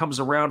Wada comes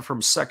around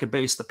from second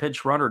base, the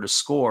pinch runner, to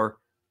score.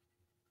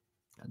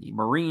 And the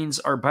Marines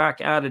are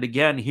back at it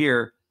again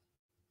here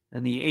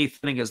in the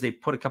 8th inning as they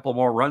put a couple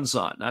more runs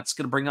on. That's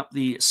going to bring up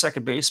the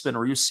second baseman,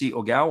 Ryusuke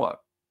Ogawa.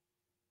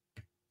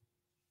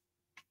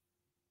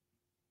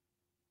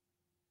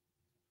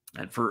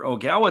 And for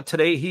Ogawa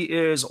today, he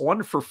is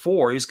 1 for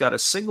 4. He's got a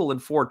single in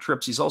 4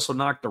 trips. He's also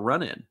knocked a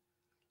run in.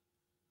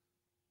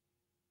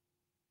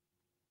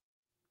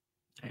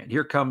 And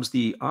here comes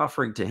the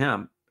offering to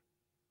him.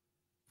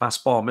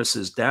 Fastball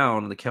misses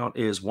down, and the count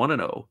is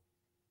 1-0.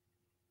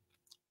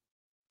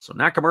 So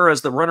Nakamura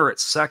is the runner at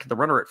second. The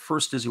runner at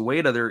first is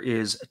Ueda. There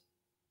is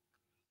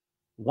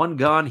 1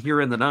 gone here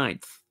in the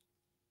 9th.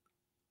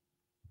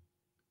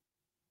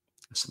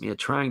 Samia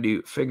trying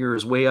to figure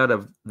his way out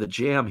of the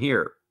jam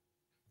here.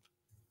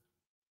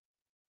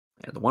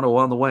 And the 1-0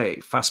 on the way.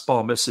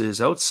 Fastball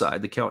misses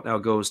outside. The count now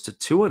goes to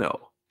 2-0.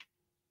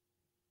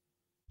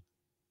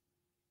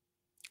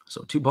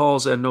 So 2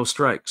 balls and no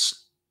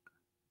strikes.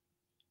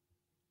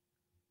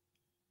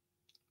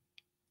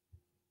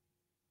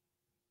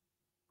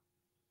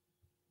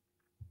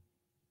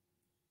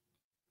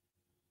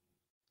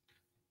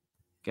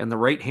 Again, the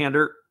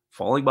right-hander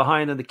falling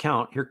behind in the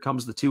count. Here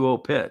comes the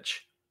 2-0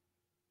 pitch.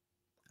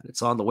 And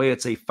it's on the way.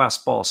 It's a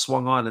fastball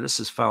swung on, and this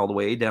is fouled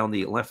away down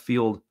the left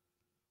field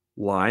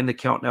line. The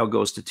count now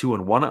goes to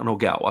 2-1 on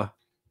Ogawa.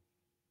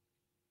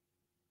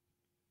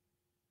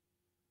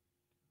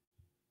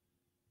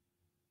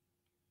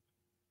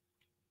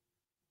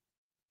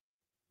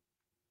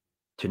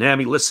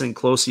 Tanami listening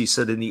closely,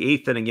 said in the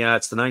 8th inning, yeah,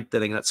 it's the 9th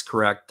inning. That's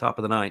correct. Top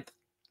of the 9th.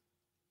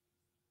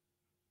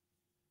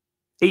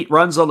 8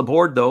 runs on the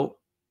board, though.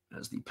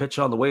 As the pitch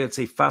on the way, it's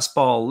a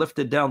fastball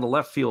lifted down the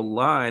left field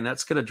line.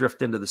 That's going to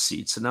drift into the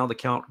seats. And now the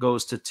count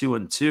goes to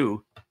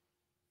 2-2.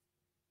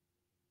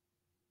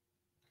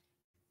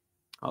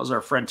 How's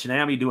our friend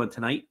Tanami doing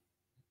tonight?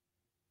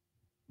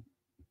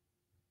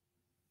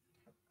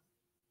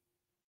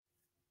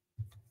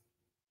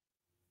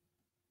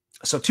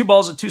 So 2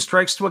 balls and 2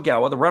 strikes to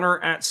Ogawa. The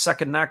runner at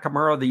second,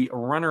 Nakamura. The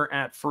runner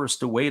at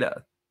first,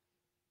 Ueda.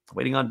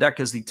 Waiting on deck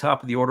is the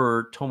top of the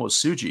order,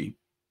 Tomosuji.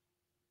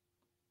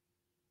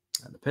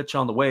 And the pitch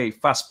on the way.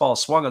 Fastball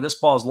swung on. This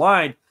ball's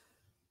lined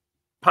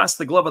past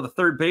the glove of the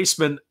third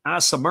baseman,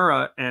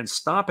 Asamura. And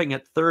stopping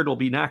at third will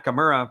be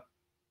Nakamura.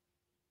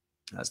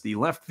 As the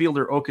left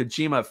fielder,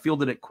 Okajima,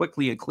 fielded it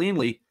quickly and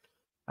cleanly.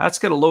 That's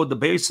going to load the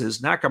bases.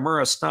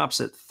 Nakamura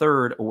stops at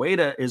third.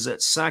 Ueda is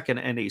at second,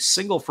 and a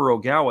single for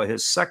Ogawa,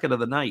 his second of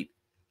the night.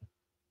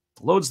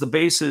 Loads the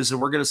bases,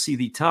 and we're going to see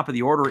the top of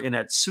the order in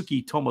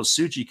Atsuki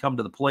Tomosuji come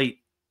to the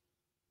plate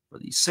for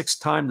the 6th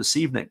time this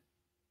evening.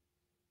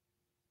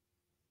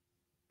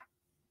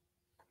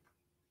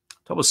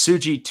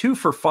 Tomosuji 2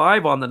 for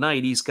 5 on the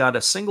night. He's got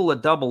a single, a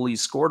double.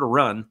 He's scored a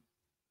run.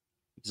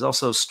 He's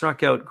also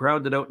struck out,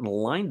 grounded out, and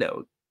lined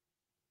out.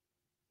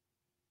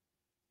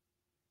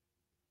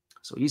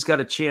 So he's got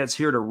a chance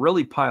here to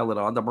really pile it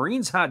on. The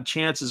Marines had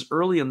chances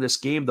early in this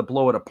game to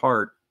blow it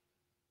apart.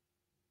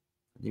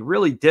 They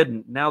really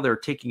didn't. Now they're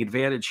taking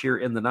advantage here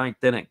in the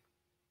 9th inning.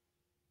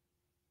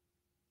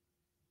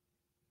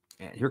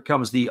 And here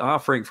comes the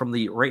offering from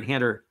the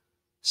right-hander,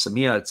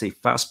 Samia. It's a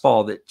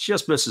fastball that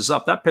just misses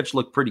up. That pitch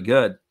looked pretty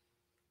good.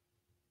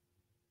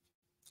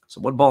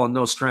 So 1 ball and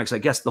no strikes. I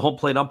guess the home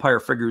plate umpire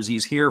figures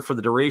he's here for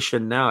the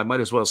duration now. I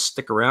might as well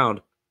stick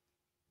around.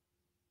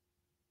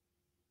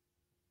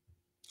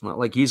 Not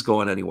like he's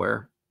going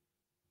anywhere.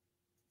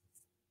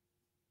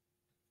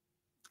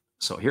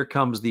 So here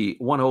comes the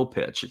 1-0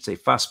 pitch. It's a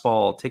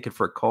fastball taken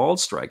for a called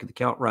strike, and the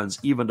count runs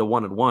even to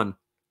 1-1.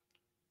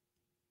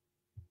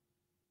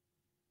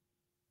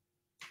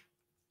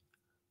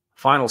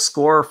 Final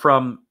score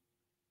from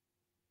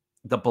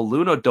the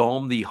Belluna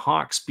Dome. The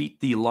Hawks beat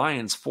the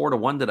Lions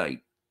 4-1 tonight.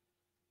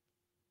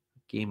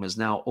 Game is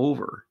now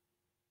over.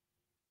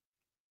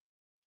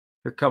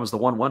 Here comes the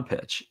 1-1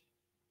 pitch.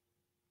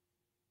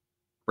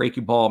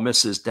 Breaking ball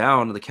misses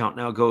down, and the count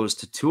now goes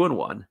to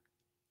 2-1.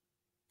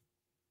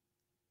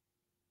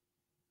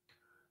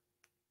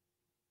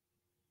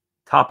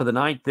 Top of the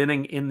ninth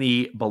inning in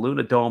the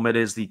Balluna Dome. It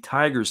is the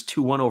Tigers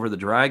 2-1 over the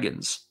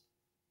Dragons.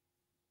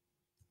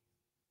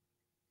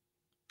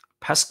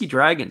 Pesky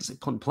Dragons. They've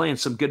been playing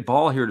some good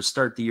ball here to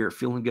start the year,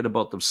 feeling good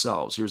about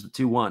themselves. Here's the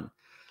 2-1.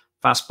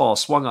 Fastball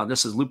swung on.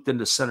 This is looped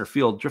into center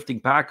field. Drifting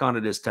back on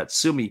it is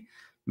Tatsumi.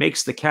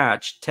 Makes the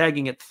catch.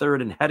 Tagging at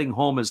third and heading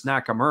home is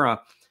Nakamura.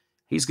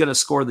 He's going to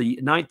score the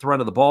 9th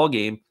run of the ball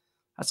game.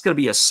 That's going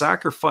to be a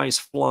sacrifice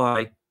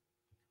fly.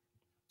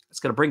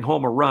 It's going to bring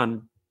home a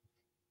run.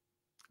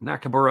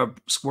 Nakamura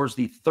scores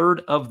the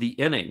 3rd of the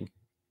inning.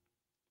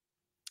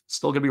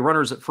 Still going to be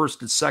runners at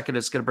first and second.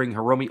 It's going to bring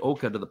Hiromi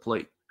Oka to the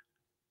plate.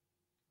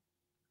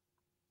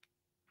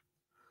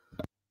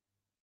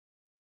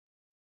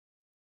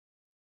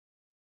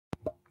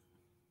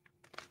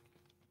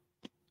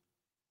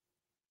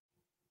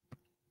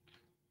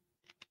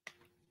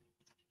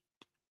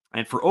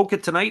 And for Oka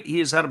tonight, he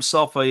has had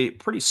himself a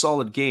pretty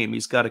solid game.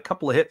 He's got a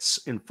couple of hits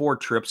in 4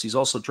 trips. He's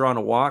also drawn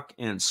a walk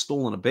and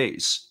stolen a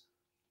base.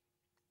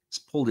 He's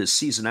pulled his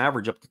season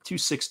average up to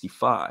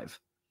 265.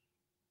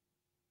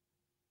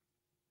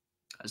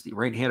 As the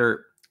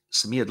right-hander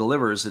Samiya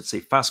delivers, it's a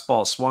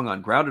fastball swung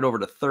on, grounded over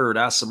to third.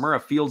 Asamura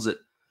fields it,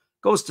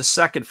 goes to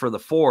second for the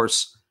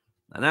force.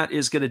 And that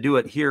is going to do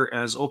it here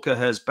as Oka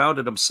has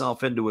bounded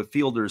himself into a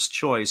fielder's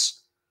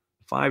choice.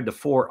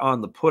 5-4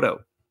 on the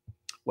putout.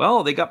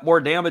 Well, they got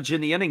more damage in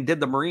the inning, did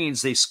the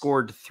Marines. They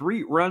scored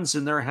 3 runs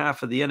in their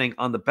half of the inning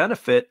on the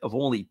benefit of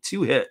only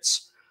 2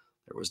 hits.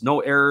 There was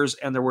no errors,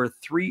 and there were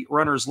 3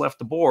 runners left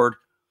aboard.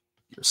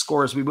 Your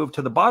score as we move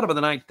to the bottom of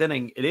the 9th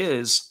inning, it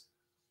is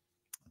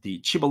the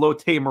Chiba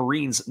Lotte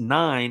Marines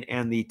 9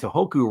 and the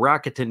Tohoku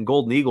Rakuten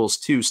Golden Eagles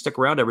 2. Stick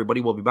around,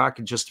 everybody. We'll be back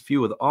in just a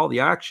few with all the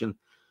action.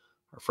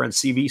 Our friend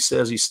CV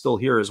says he's still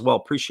here as well.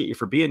 Appreciate you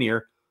for being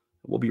here.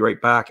 We'll be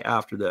right back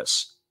after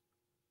this.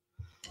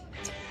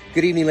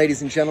 Good evening,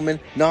 ladies and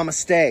gentlemen.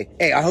 Namaste.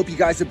 Hey, I hope you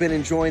guys have been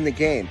enjoying the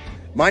game.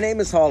 My name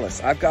is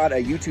Hollis. I've got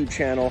a YouTube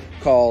channel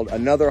called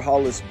Another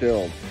Hollis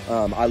Build.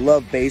 I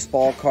love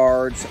baseball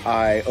cards.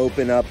 I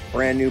open up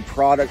brand new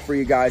product for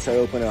you guys. I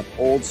open up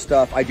old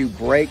stuff. I do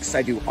breaks.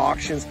 I do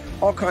auctions.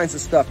 All kinds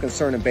of stuff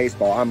concerning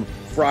baseball. I'm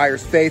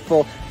Friars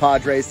faithful,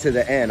 Padres to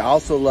the end. I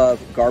also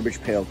love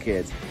Garbage Pail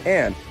Kids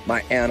and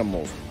my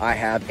animals. I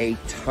have a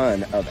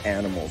ton of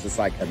animals. It's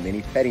like a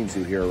mini petting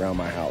zoo here around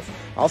my house.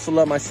 I also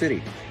love my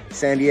city.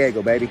 San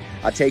Diego, baby.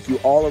 I'll take you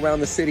all around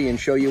the city and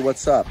show you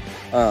what's up.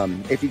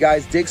 If you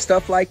guys dig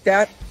stuff like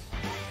that,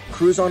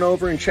 cruise on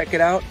over and check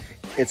it out.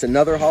 It's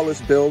Another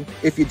Hollis Build.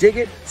 If you dig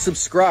it,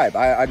 subscribe.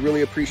 I'd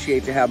really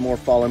appreciate to have more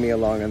follow me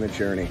along on the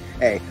journey.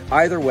 Hey,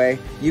 either way,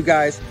 you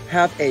guys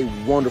have a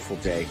wonderful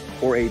day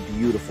or a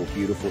beautiful,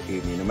 beautiful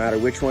evening. No matter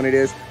which one it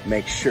is,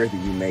 make sure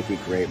that you make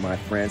it great, my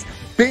friends.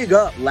 Big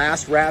up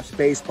Last Raps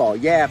Baseball.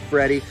 Yeah,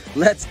 Freddie,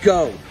 let's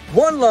go.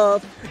 One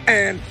love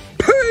and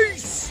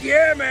peace.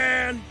 Yeah,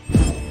 man.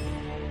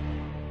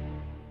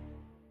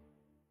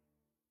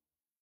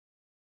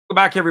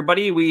 Welcome back,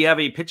 everybody. We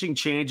have a pitching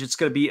change. It's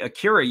going to be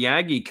Akira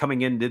Yagi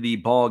coming into the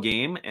ball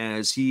game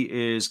as he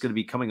is going to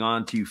be coming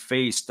on to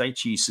face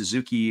Daichi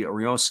Suzuki,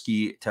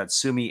 Ryosuke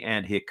Tatsumi,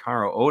 and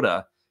Hikaru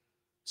Oda.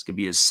 It's going to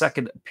be his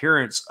 2nd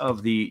appearance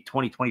of the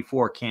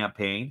 2024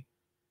 campaign.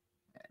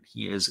 And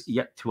he is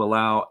yet to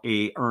allow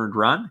a earned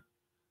run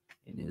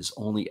in his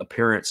only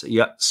appearance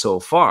yet so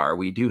far.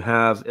 We do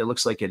have, it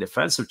looks like, a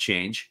defensive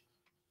change.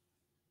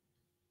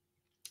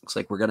 Looks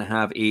like we're going to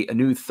have a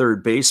new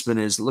third baseman.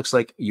 It looks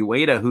like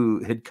Ueda,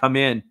 who had come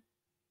in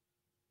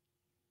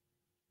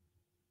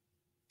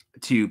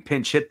to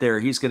pinch hit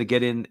there. He's going to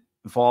get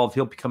involved.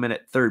 He'll come in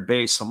at third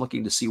base. So I'm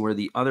looking to see where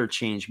the other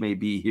change may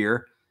be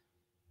here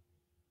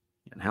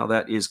and how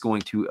that is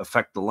going to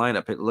affect the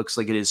lineup. It looks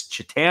like it is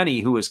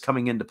Chitani who is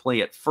coming into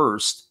play at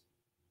first.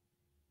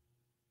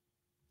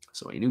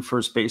 So a new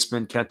first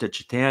baseman, Kenta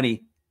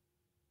Chitani.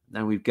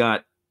 Then we've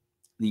got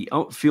the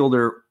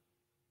outfielder,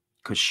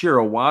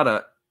 Koshiro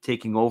Wada,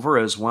 taking over,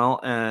 as well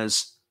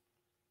as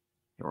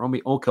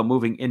Hiromi Oka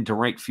moving into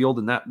right field.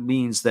 And that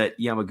means that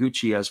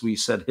Yamaguchi, as we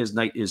said, his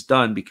night is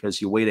done because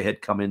Ueda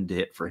had come in to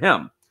hit for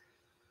him.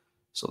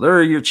 So there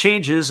are your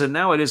changes. And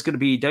now it is going to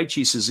be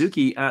Daichi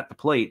Suzuki at the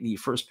plate. The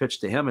first pitch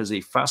to him is a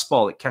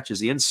fastball that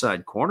catches the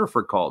inside corner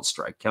for called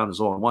strike. Count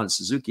is 0-1.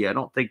 Suzuki, I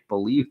don't think,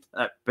 believed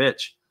that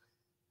pitch.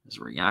 His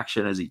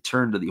reaction as he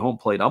turned to the home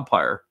plate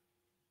umpire.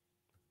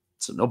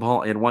 So no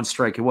ball and 1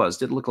 strike it was.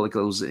 Did look like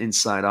it was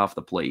inside off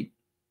the plate.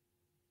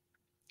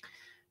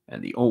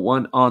 And the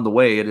 0-1 on the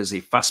way. It is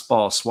a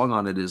fastball swung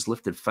on. It is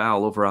lifted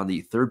foul over on the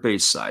third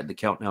base side. The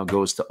count now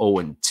goes to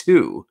 0-2.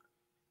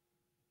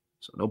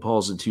 So no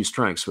balls and 2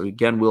 strikes. So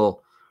again,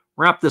 we'll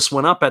wrap this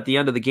one up at the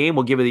end of the game.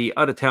 We'll give you the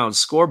out-of-town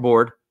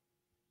scoreboard.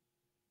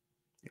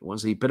 It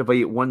was a bit of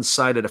a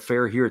one-sided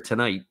affair here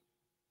tonight,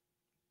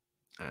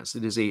 as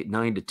it is a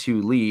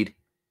 9-2 lead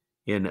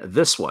in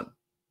this one.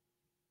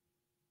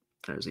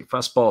 There's a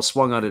fastball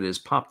swung on. It is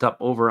popped up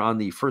over on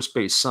the first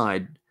base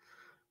side.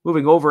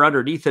 Moving over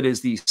underneath it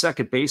is the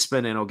second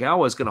baseman, and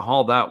Ogawa is going to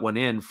haul that one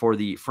in for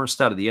the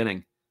first out of the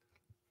inning.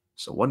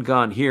 So one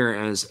gone here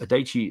as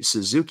Daichi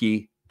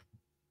Suzuki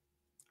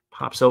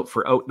pops out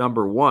for out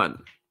number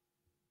 1.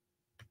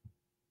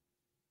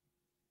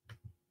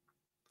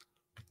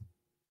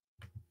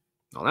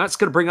 Now that's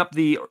going to bring up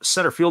the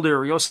center fielder,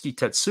 Ryosuke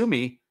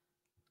Tatsumi.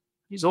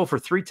 He's 0 for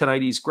 3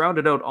 tonight. He's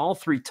grounded out all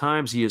 3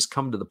 times he has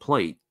come to the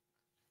plate.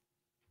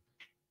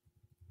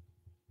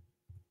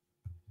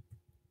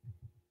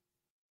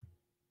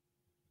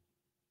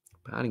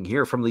 Batting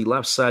here from the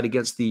left side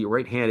against the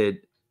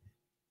right-handed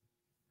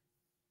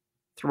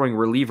throwing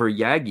reliever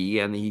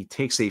Yagi, and he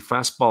takes a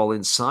fastball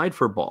inside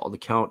for ball. The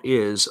count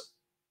is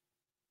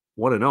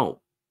 1-0.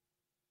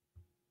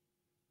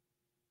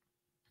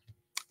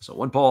 So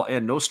 1 ball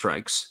and no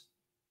strikes.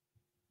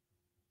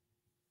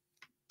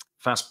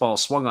 Fastball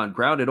swung on,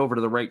 grounded over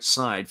to the right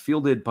side,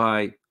 fielded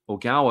by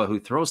Ogawa, who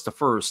throws to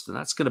first, and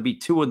that's going to be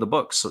 2 in the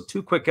books. So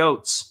 2 quick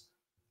outs.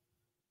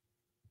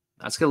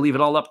 That's going to leave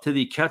it all up to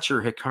the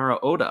catcher, Hikaru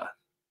Oda.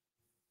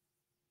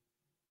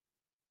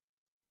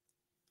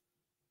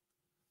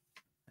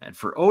 And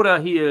for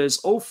Oda, he is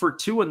 0 for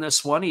 2 in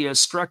this one. He has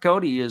struck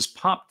out. He has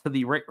popped to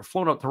the right,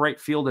 flown out to right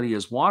field, and he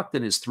has walked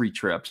in his 3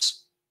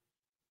 trips.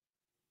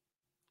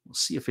 We'll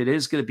see if it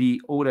is going to be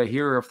Oda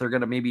here, or if they're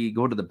going to maybe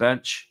go to the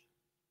bench.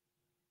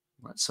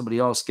 Let somebody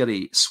else get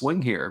a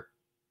swing here.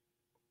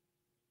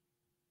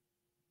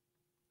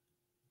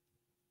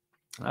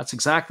 That's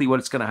exactly what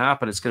it's going to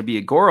happen. It's going to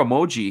be Agoro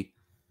Moji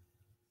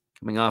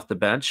coming off the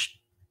bench.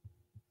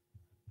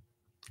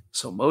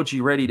 So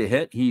Moji ready to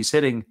hit. He's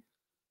hitting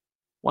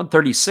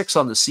 136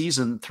 on the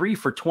season, 3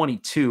 for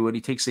 22, and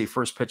he takes a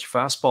first pitch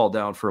fastball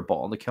down for a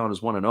ball, and the count is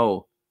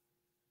 1-0.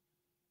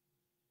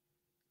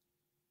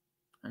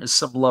 There's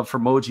some love for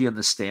Moji in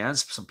the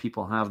stands. Some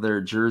people have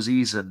their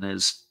jerseys and their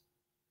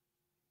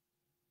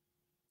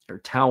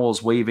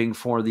towels waving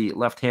for the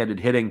left-handed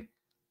hitting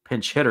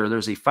pinch hitter.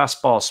 There's a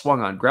fastball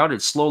swung on,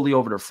 grounded slowly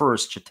over to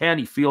first.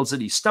 Chitani fields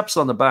it. He steps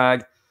on the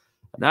bag,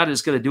 and that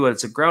is going to do it.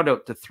 It's a ground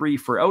out to 3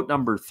 for out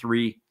number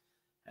 3.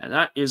 And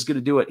that is going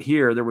to do it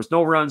here. There was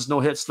no runs, no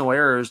hits, no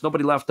errors.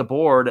 Nobody left the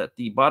board at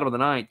the bottom of the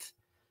 9th.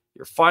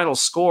 Your final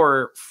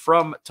score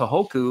from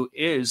Tohoku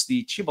is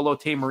the Chiba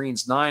Lotte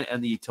Marines 9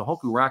 and the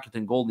Tohoku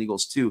Rakuten Golden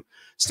Eagles 2.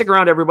 Stick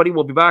around, everybody.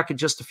 We'll be back in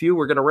just a few.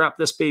 We're going to wrap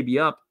this baby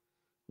up.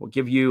 We'll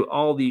give you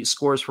all the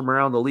scores from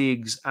around the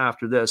leagues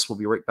after this. We'll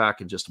be right back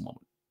in just a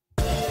moment.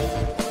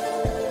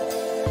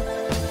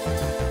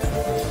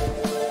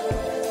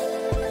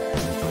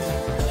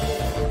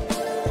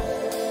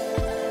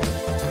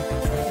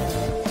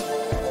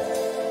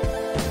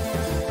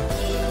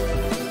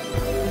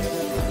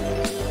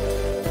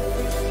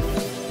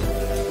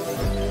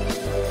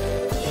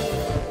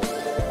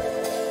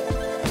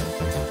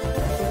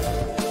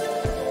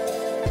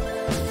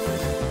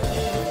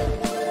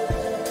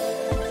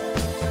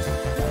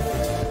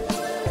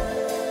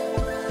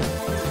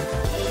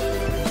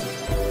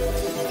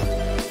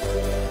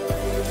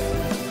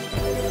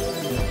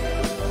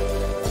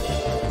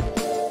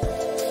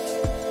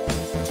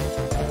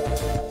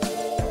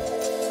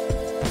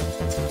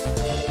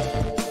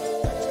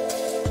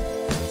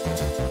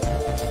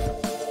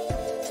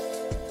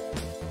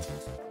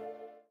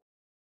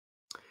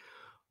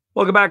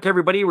 Welcome back,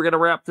 everybody. We're going to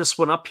wrap this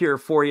one up here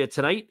for you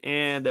tonight,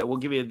 and we'll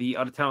give you the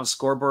out-of-town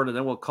scoreboard, and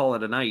then we'll call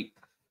it a night.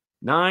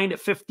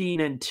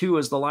 9-15-2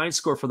 is the line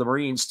score for the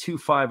Marines,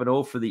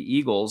 2-5-0 for the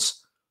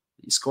Eagles.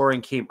 The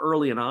scoring came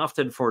early and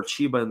often for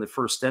Chiba in the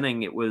first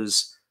inning.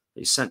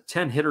 They sent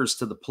 10 hitters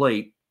to the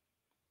plate.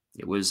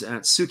 It was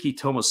Atsuki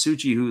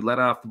Tomosuji who led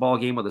off the ball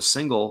game with a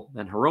single,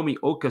 then Hiromi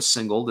Oka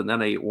singled, and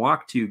then a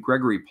walk to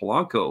Gregory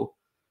Polanco.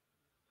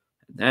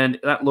 And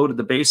that loaded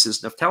the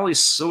bases. Neftali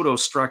Soto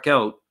struck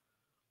out.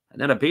 And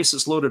then a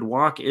bases-loaded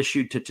walk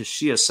issued to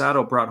Toshiya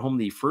Sato brought home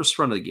the first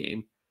run of the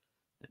game.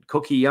 And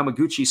Koki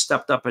Yamaguchi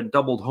stepped up and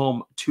doubled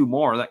home 2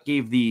 more. That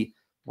gave the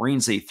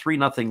Marines a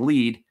 3-0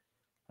 lead.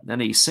 And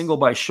then a single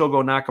by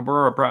Shogo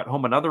Nakamura brought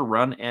home another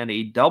run, and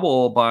a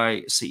double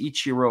by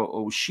Seiichiro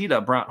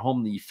Oshida brought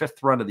home the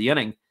 5th run of the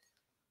inning.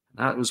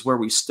 And that was where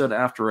we stood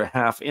after a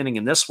half inning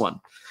in this one.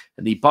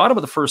 In the bottom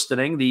of the first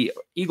inning, the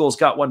Eagles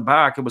got one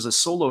back. It was a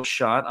solo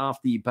shot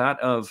off the bat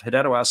of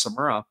Hideo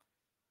Asamura,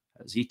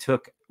 as he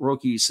took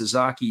Roki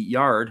Sasaki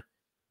yard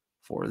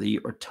for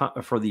the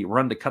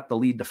run to cut the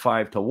lead to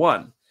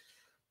 5-1.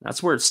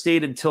 That's where it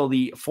stayed until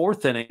the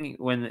 4th inning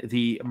when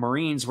the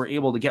Marines were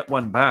able to get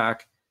one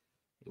back.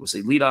 It was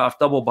a leadoff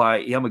double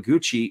by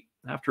Yamaguchi.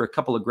 After a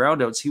couple of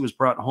groundouts, he was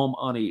brought home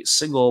on a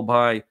single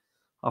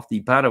off the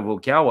bat of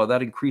Ogawa.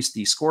 That increased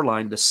the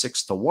scoreline to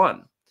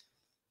 6-1.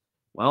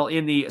 Well,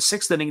 in the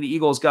 6th inning, the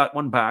Eagles got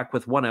one back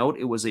with 1 out.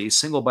 It was a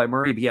single by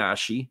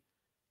Murabayashi.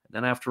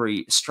 Then after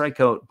a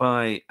strikeout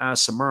by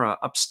Asamura,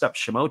 up stepped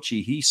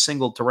Shimochi. He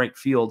singled to right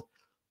field.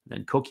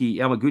 Then Koki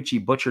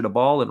Yamaguchi butchered a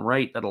ball in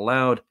right that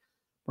allowed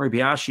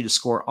Murabayashi to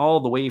score all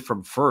the way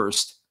from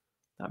first.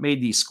 That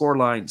made the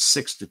scoreline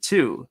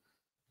 6-2.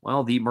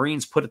 Well, the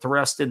Marines put it to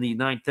rest in the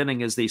 9th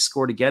inning as they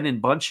scored again in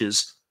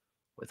bunches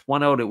With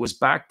one out, it was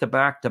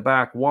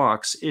back-to-back-to-back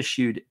walks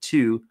issued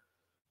to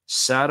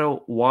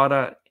Sato,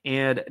 Wada,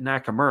 and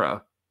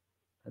Nakamura.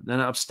 And then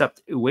up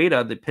stepped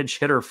Ueda, the pinch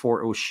hitter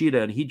for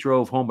Oshida, and he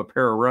drove home a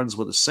pair of runs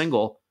with a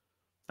single.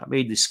 That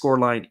made the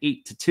scoreline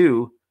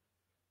 8-2.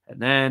 And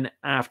then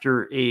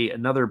after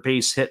another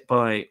base hit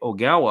by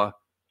Ogawa,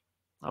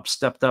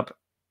 stepped up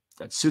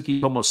Atsuki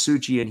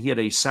Tomosuchi, and he had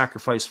a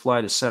sacrifice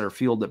fly to center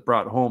field that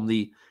brought home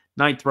the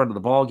 9th run of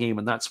the ball game,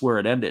 and that's where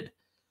it ended.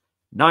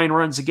 9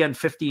 runs again,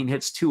 15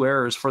 hits, 2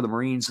 errors for the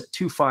Marines,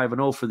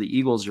 2-5-0 for the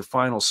Eagles. Your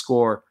final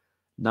score,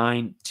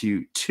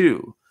 9-2.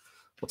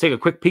 We'll take a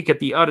quick peek at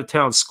the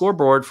out-of-town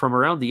scoreboard from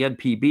around the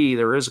NPB.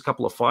 There is a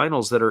couple of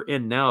finals that are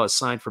in now,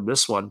 aside from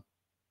this one.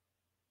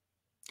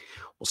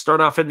 We'll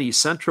start off in the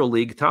Central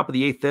League. Top of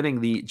the 8th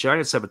inning, the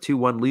Giants have a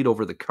 2-1 lead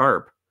over the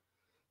Carp.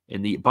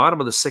 In the bottom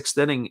of the 6th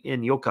inning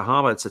in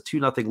Yokohama, it's a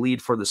 2-0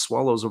 lead for the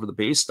Swallows over the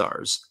Bay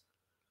Stars.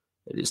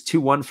 It is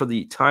 2-1 for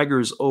the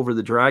Tigers over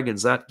the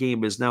Dragons. That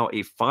game is now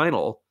a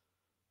final.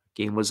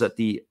 The game was at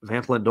the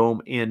Vantland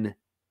Dome in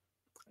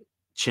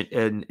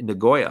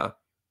Nagoya.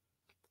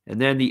 And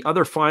then the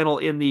other final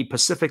in the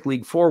Pacific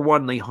League,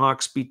 4-1, the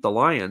Hawks beat the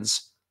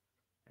Lions.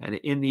 And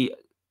in the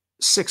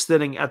 6th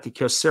inning at the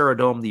Kyocera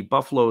Dome, the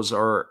Buffaloes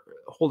are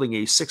holding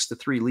a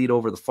 6-3 lead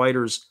over the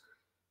Fighters.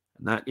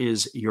 And that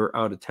is your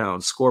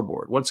out-of-town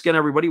scoreboard. Once again,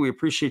 everybody, we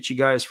appreciate you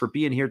guys for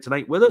being here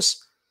tonight with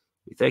us.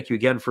 We thank you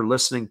again for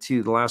listening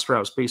to the Last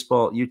Rouse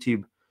Baseball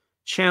YouTube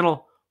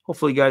channel.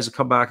 Hopefully, you guys will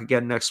come back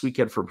again next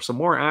weekend for some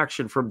more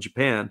action from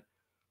Japan.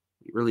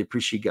 We really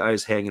appreciate you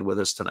guys hanging with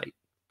us tonight.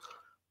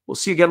 We'll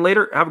see you again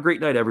later. Have a great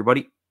night,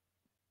 everybody.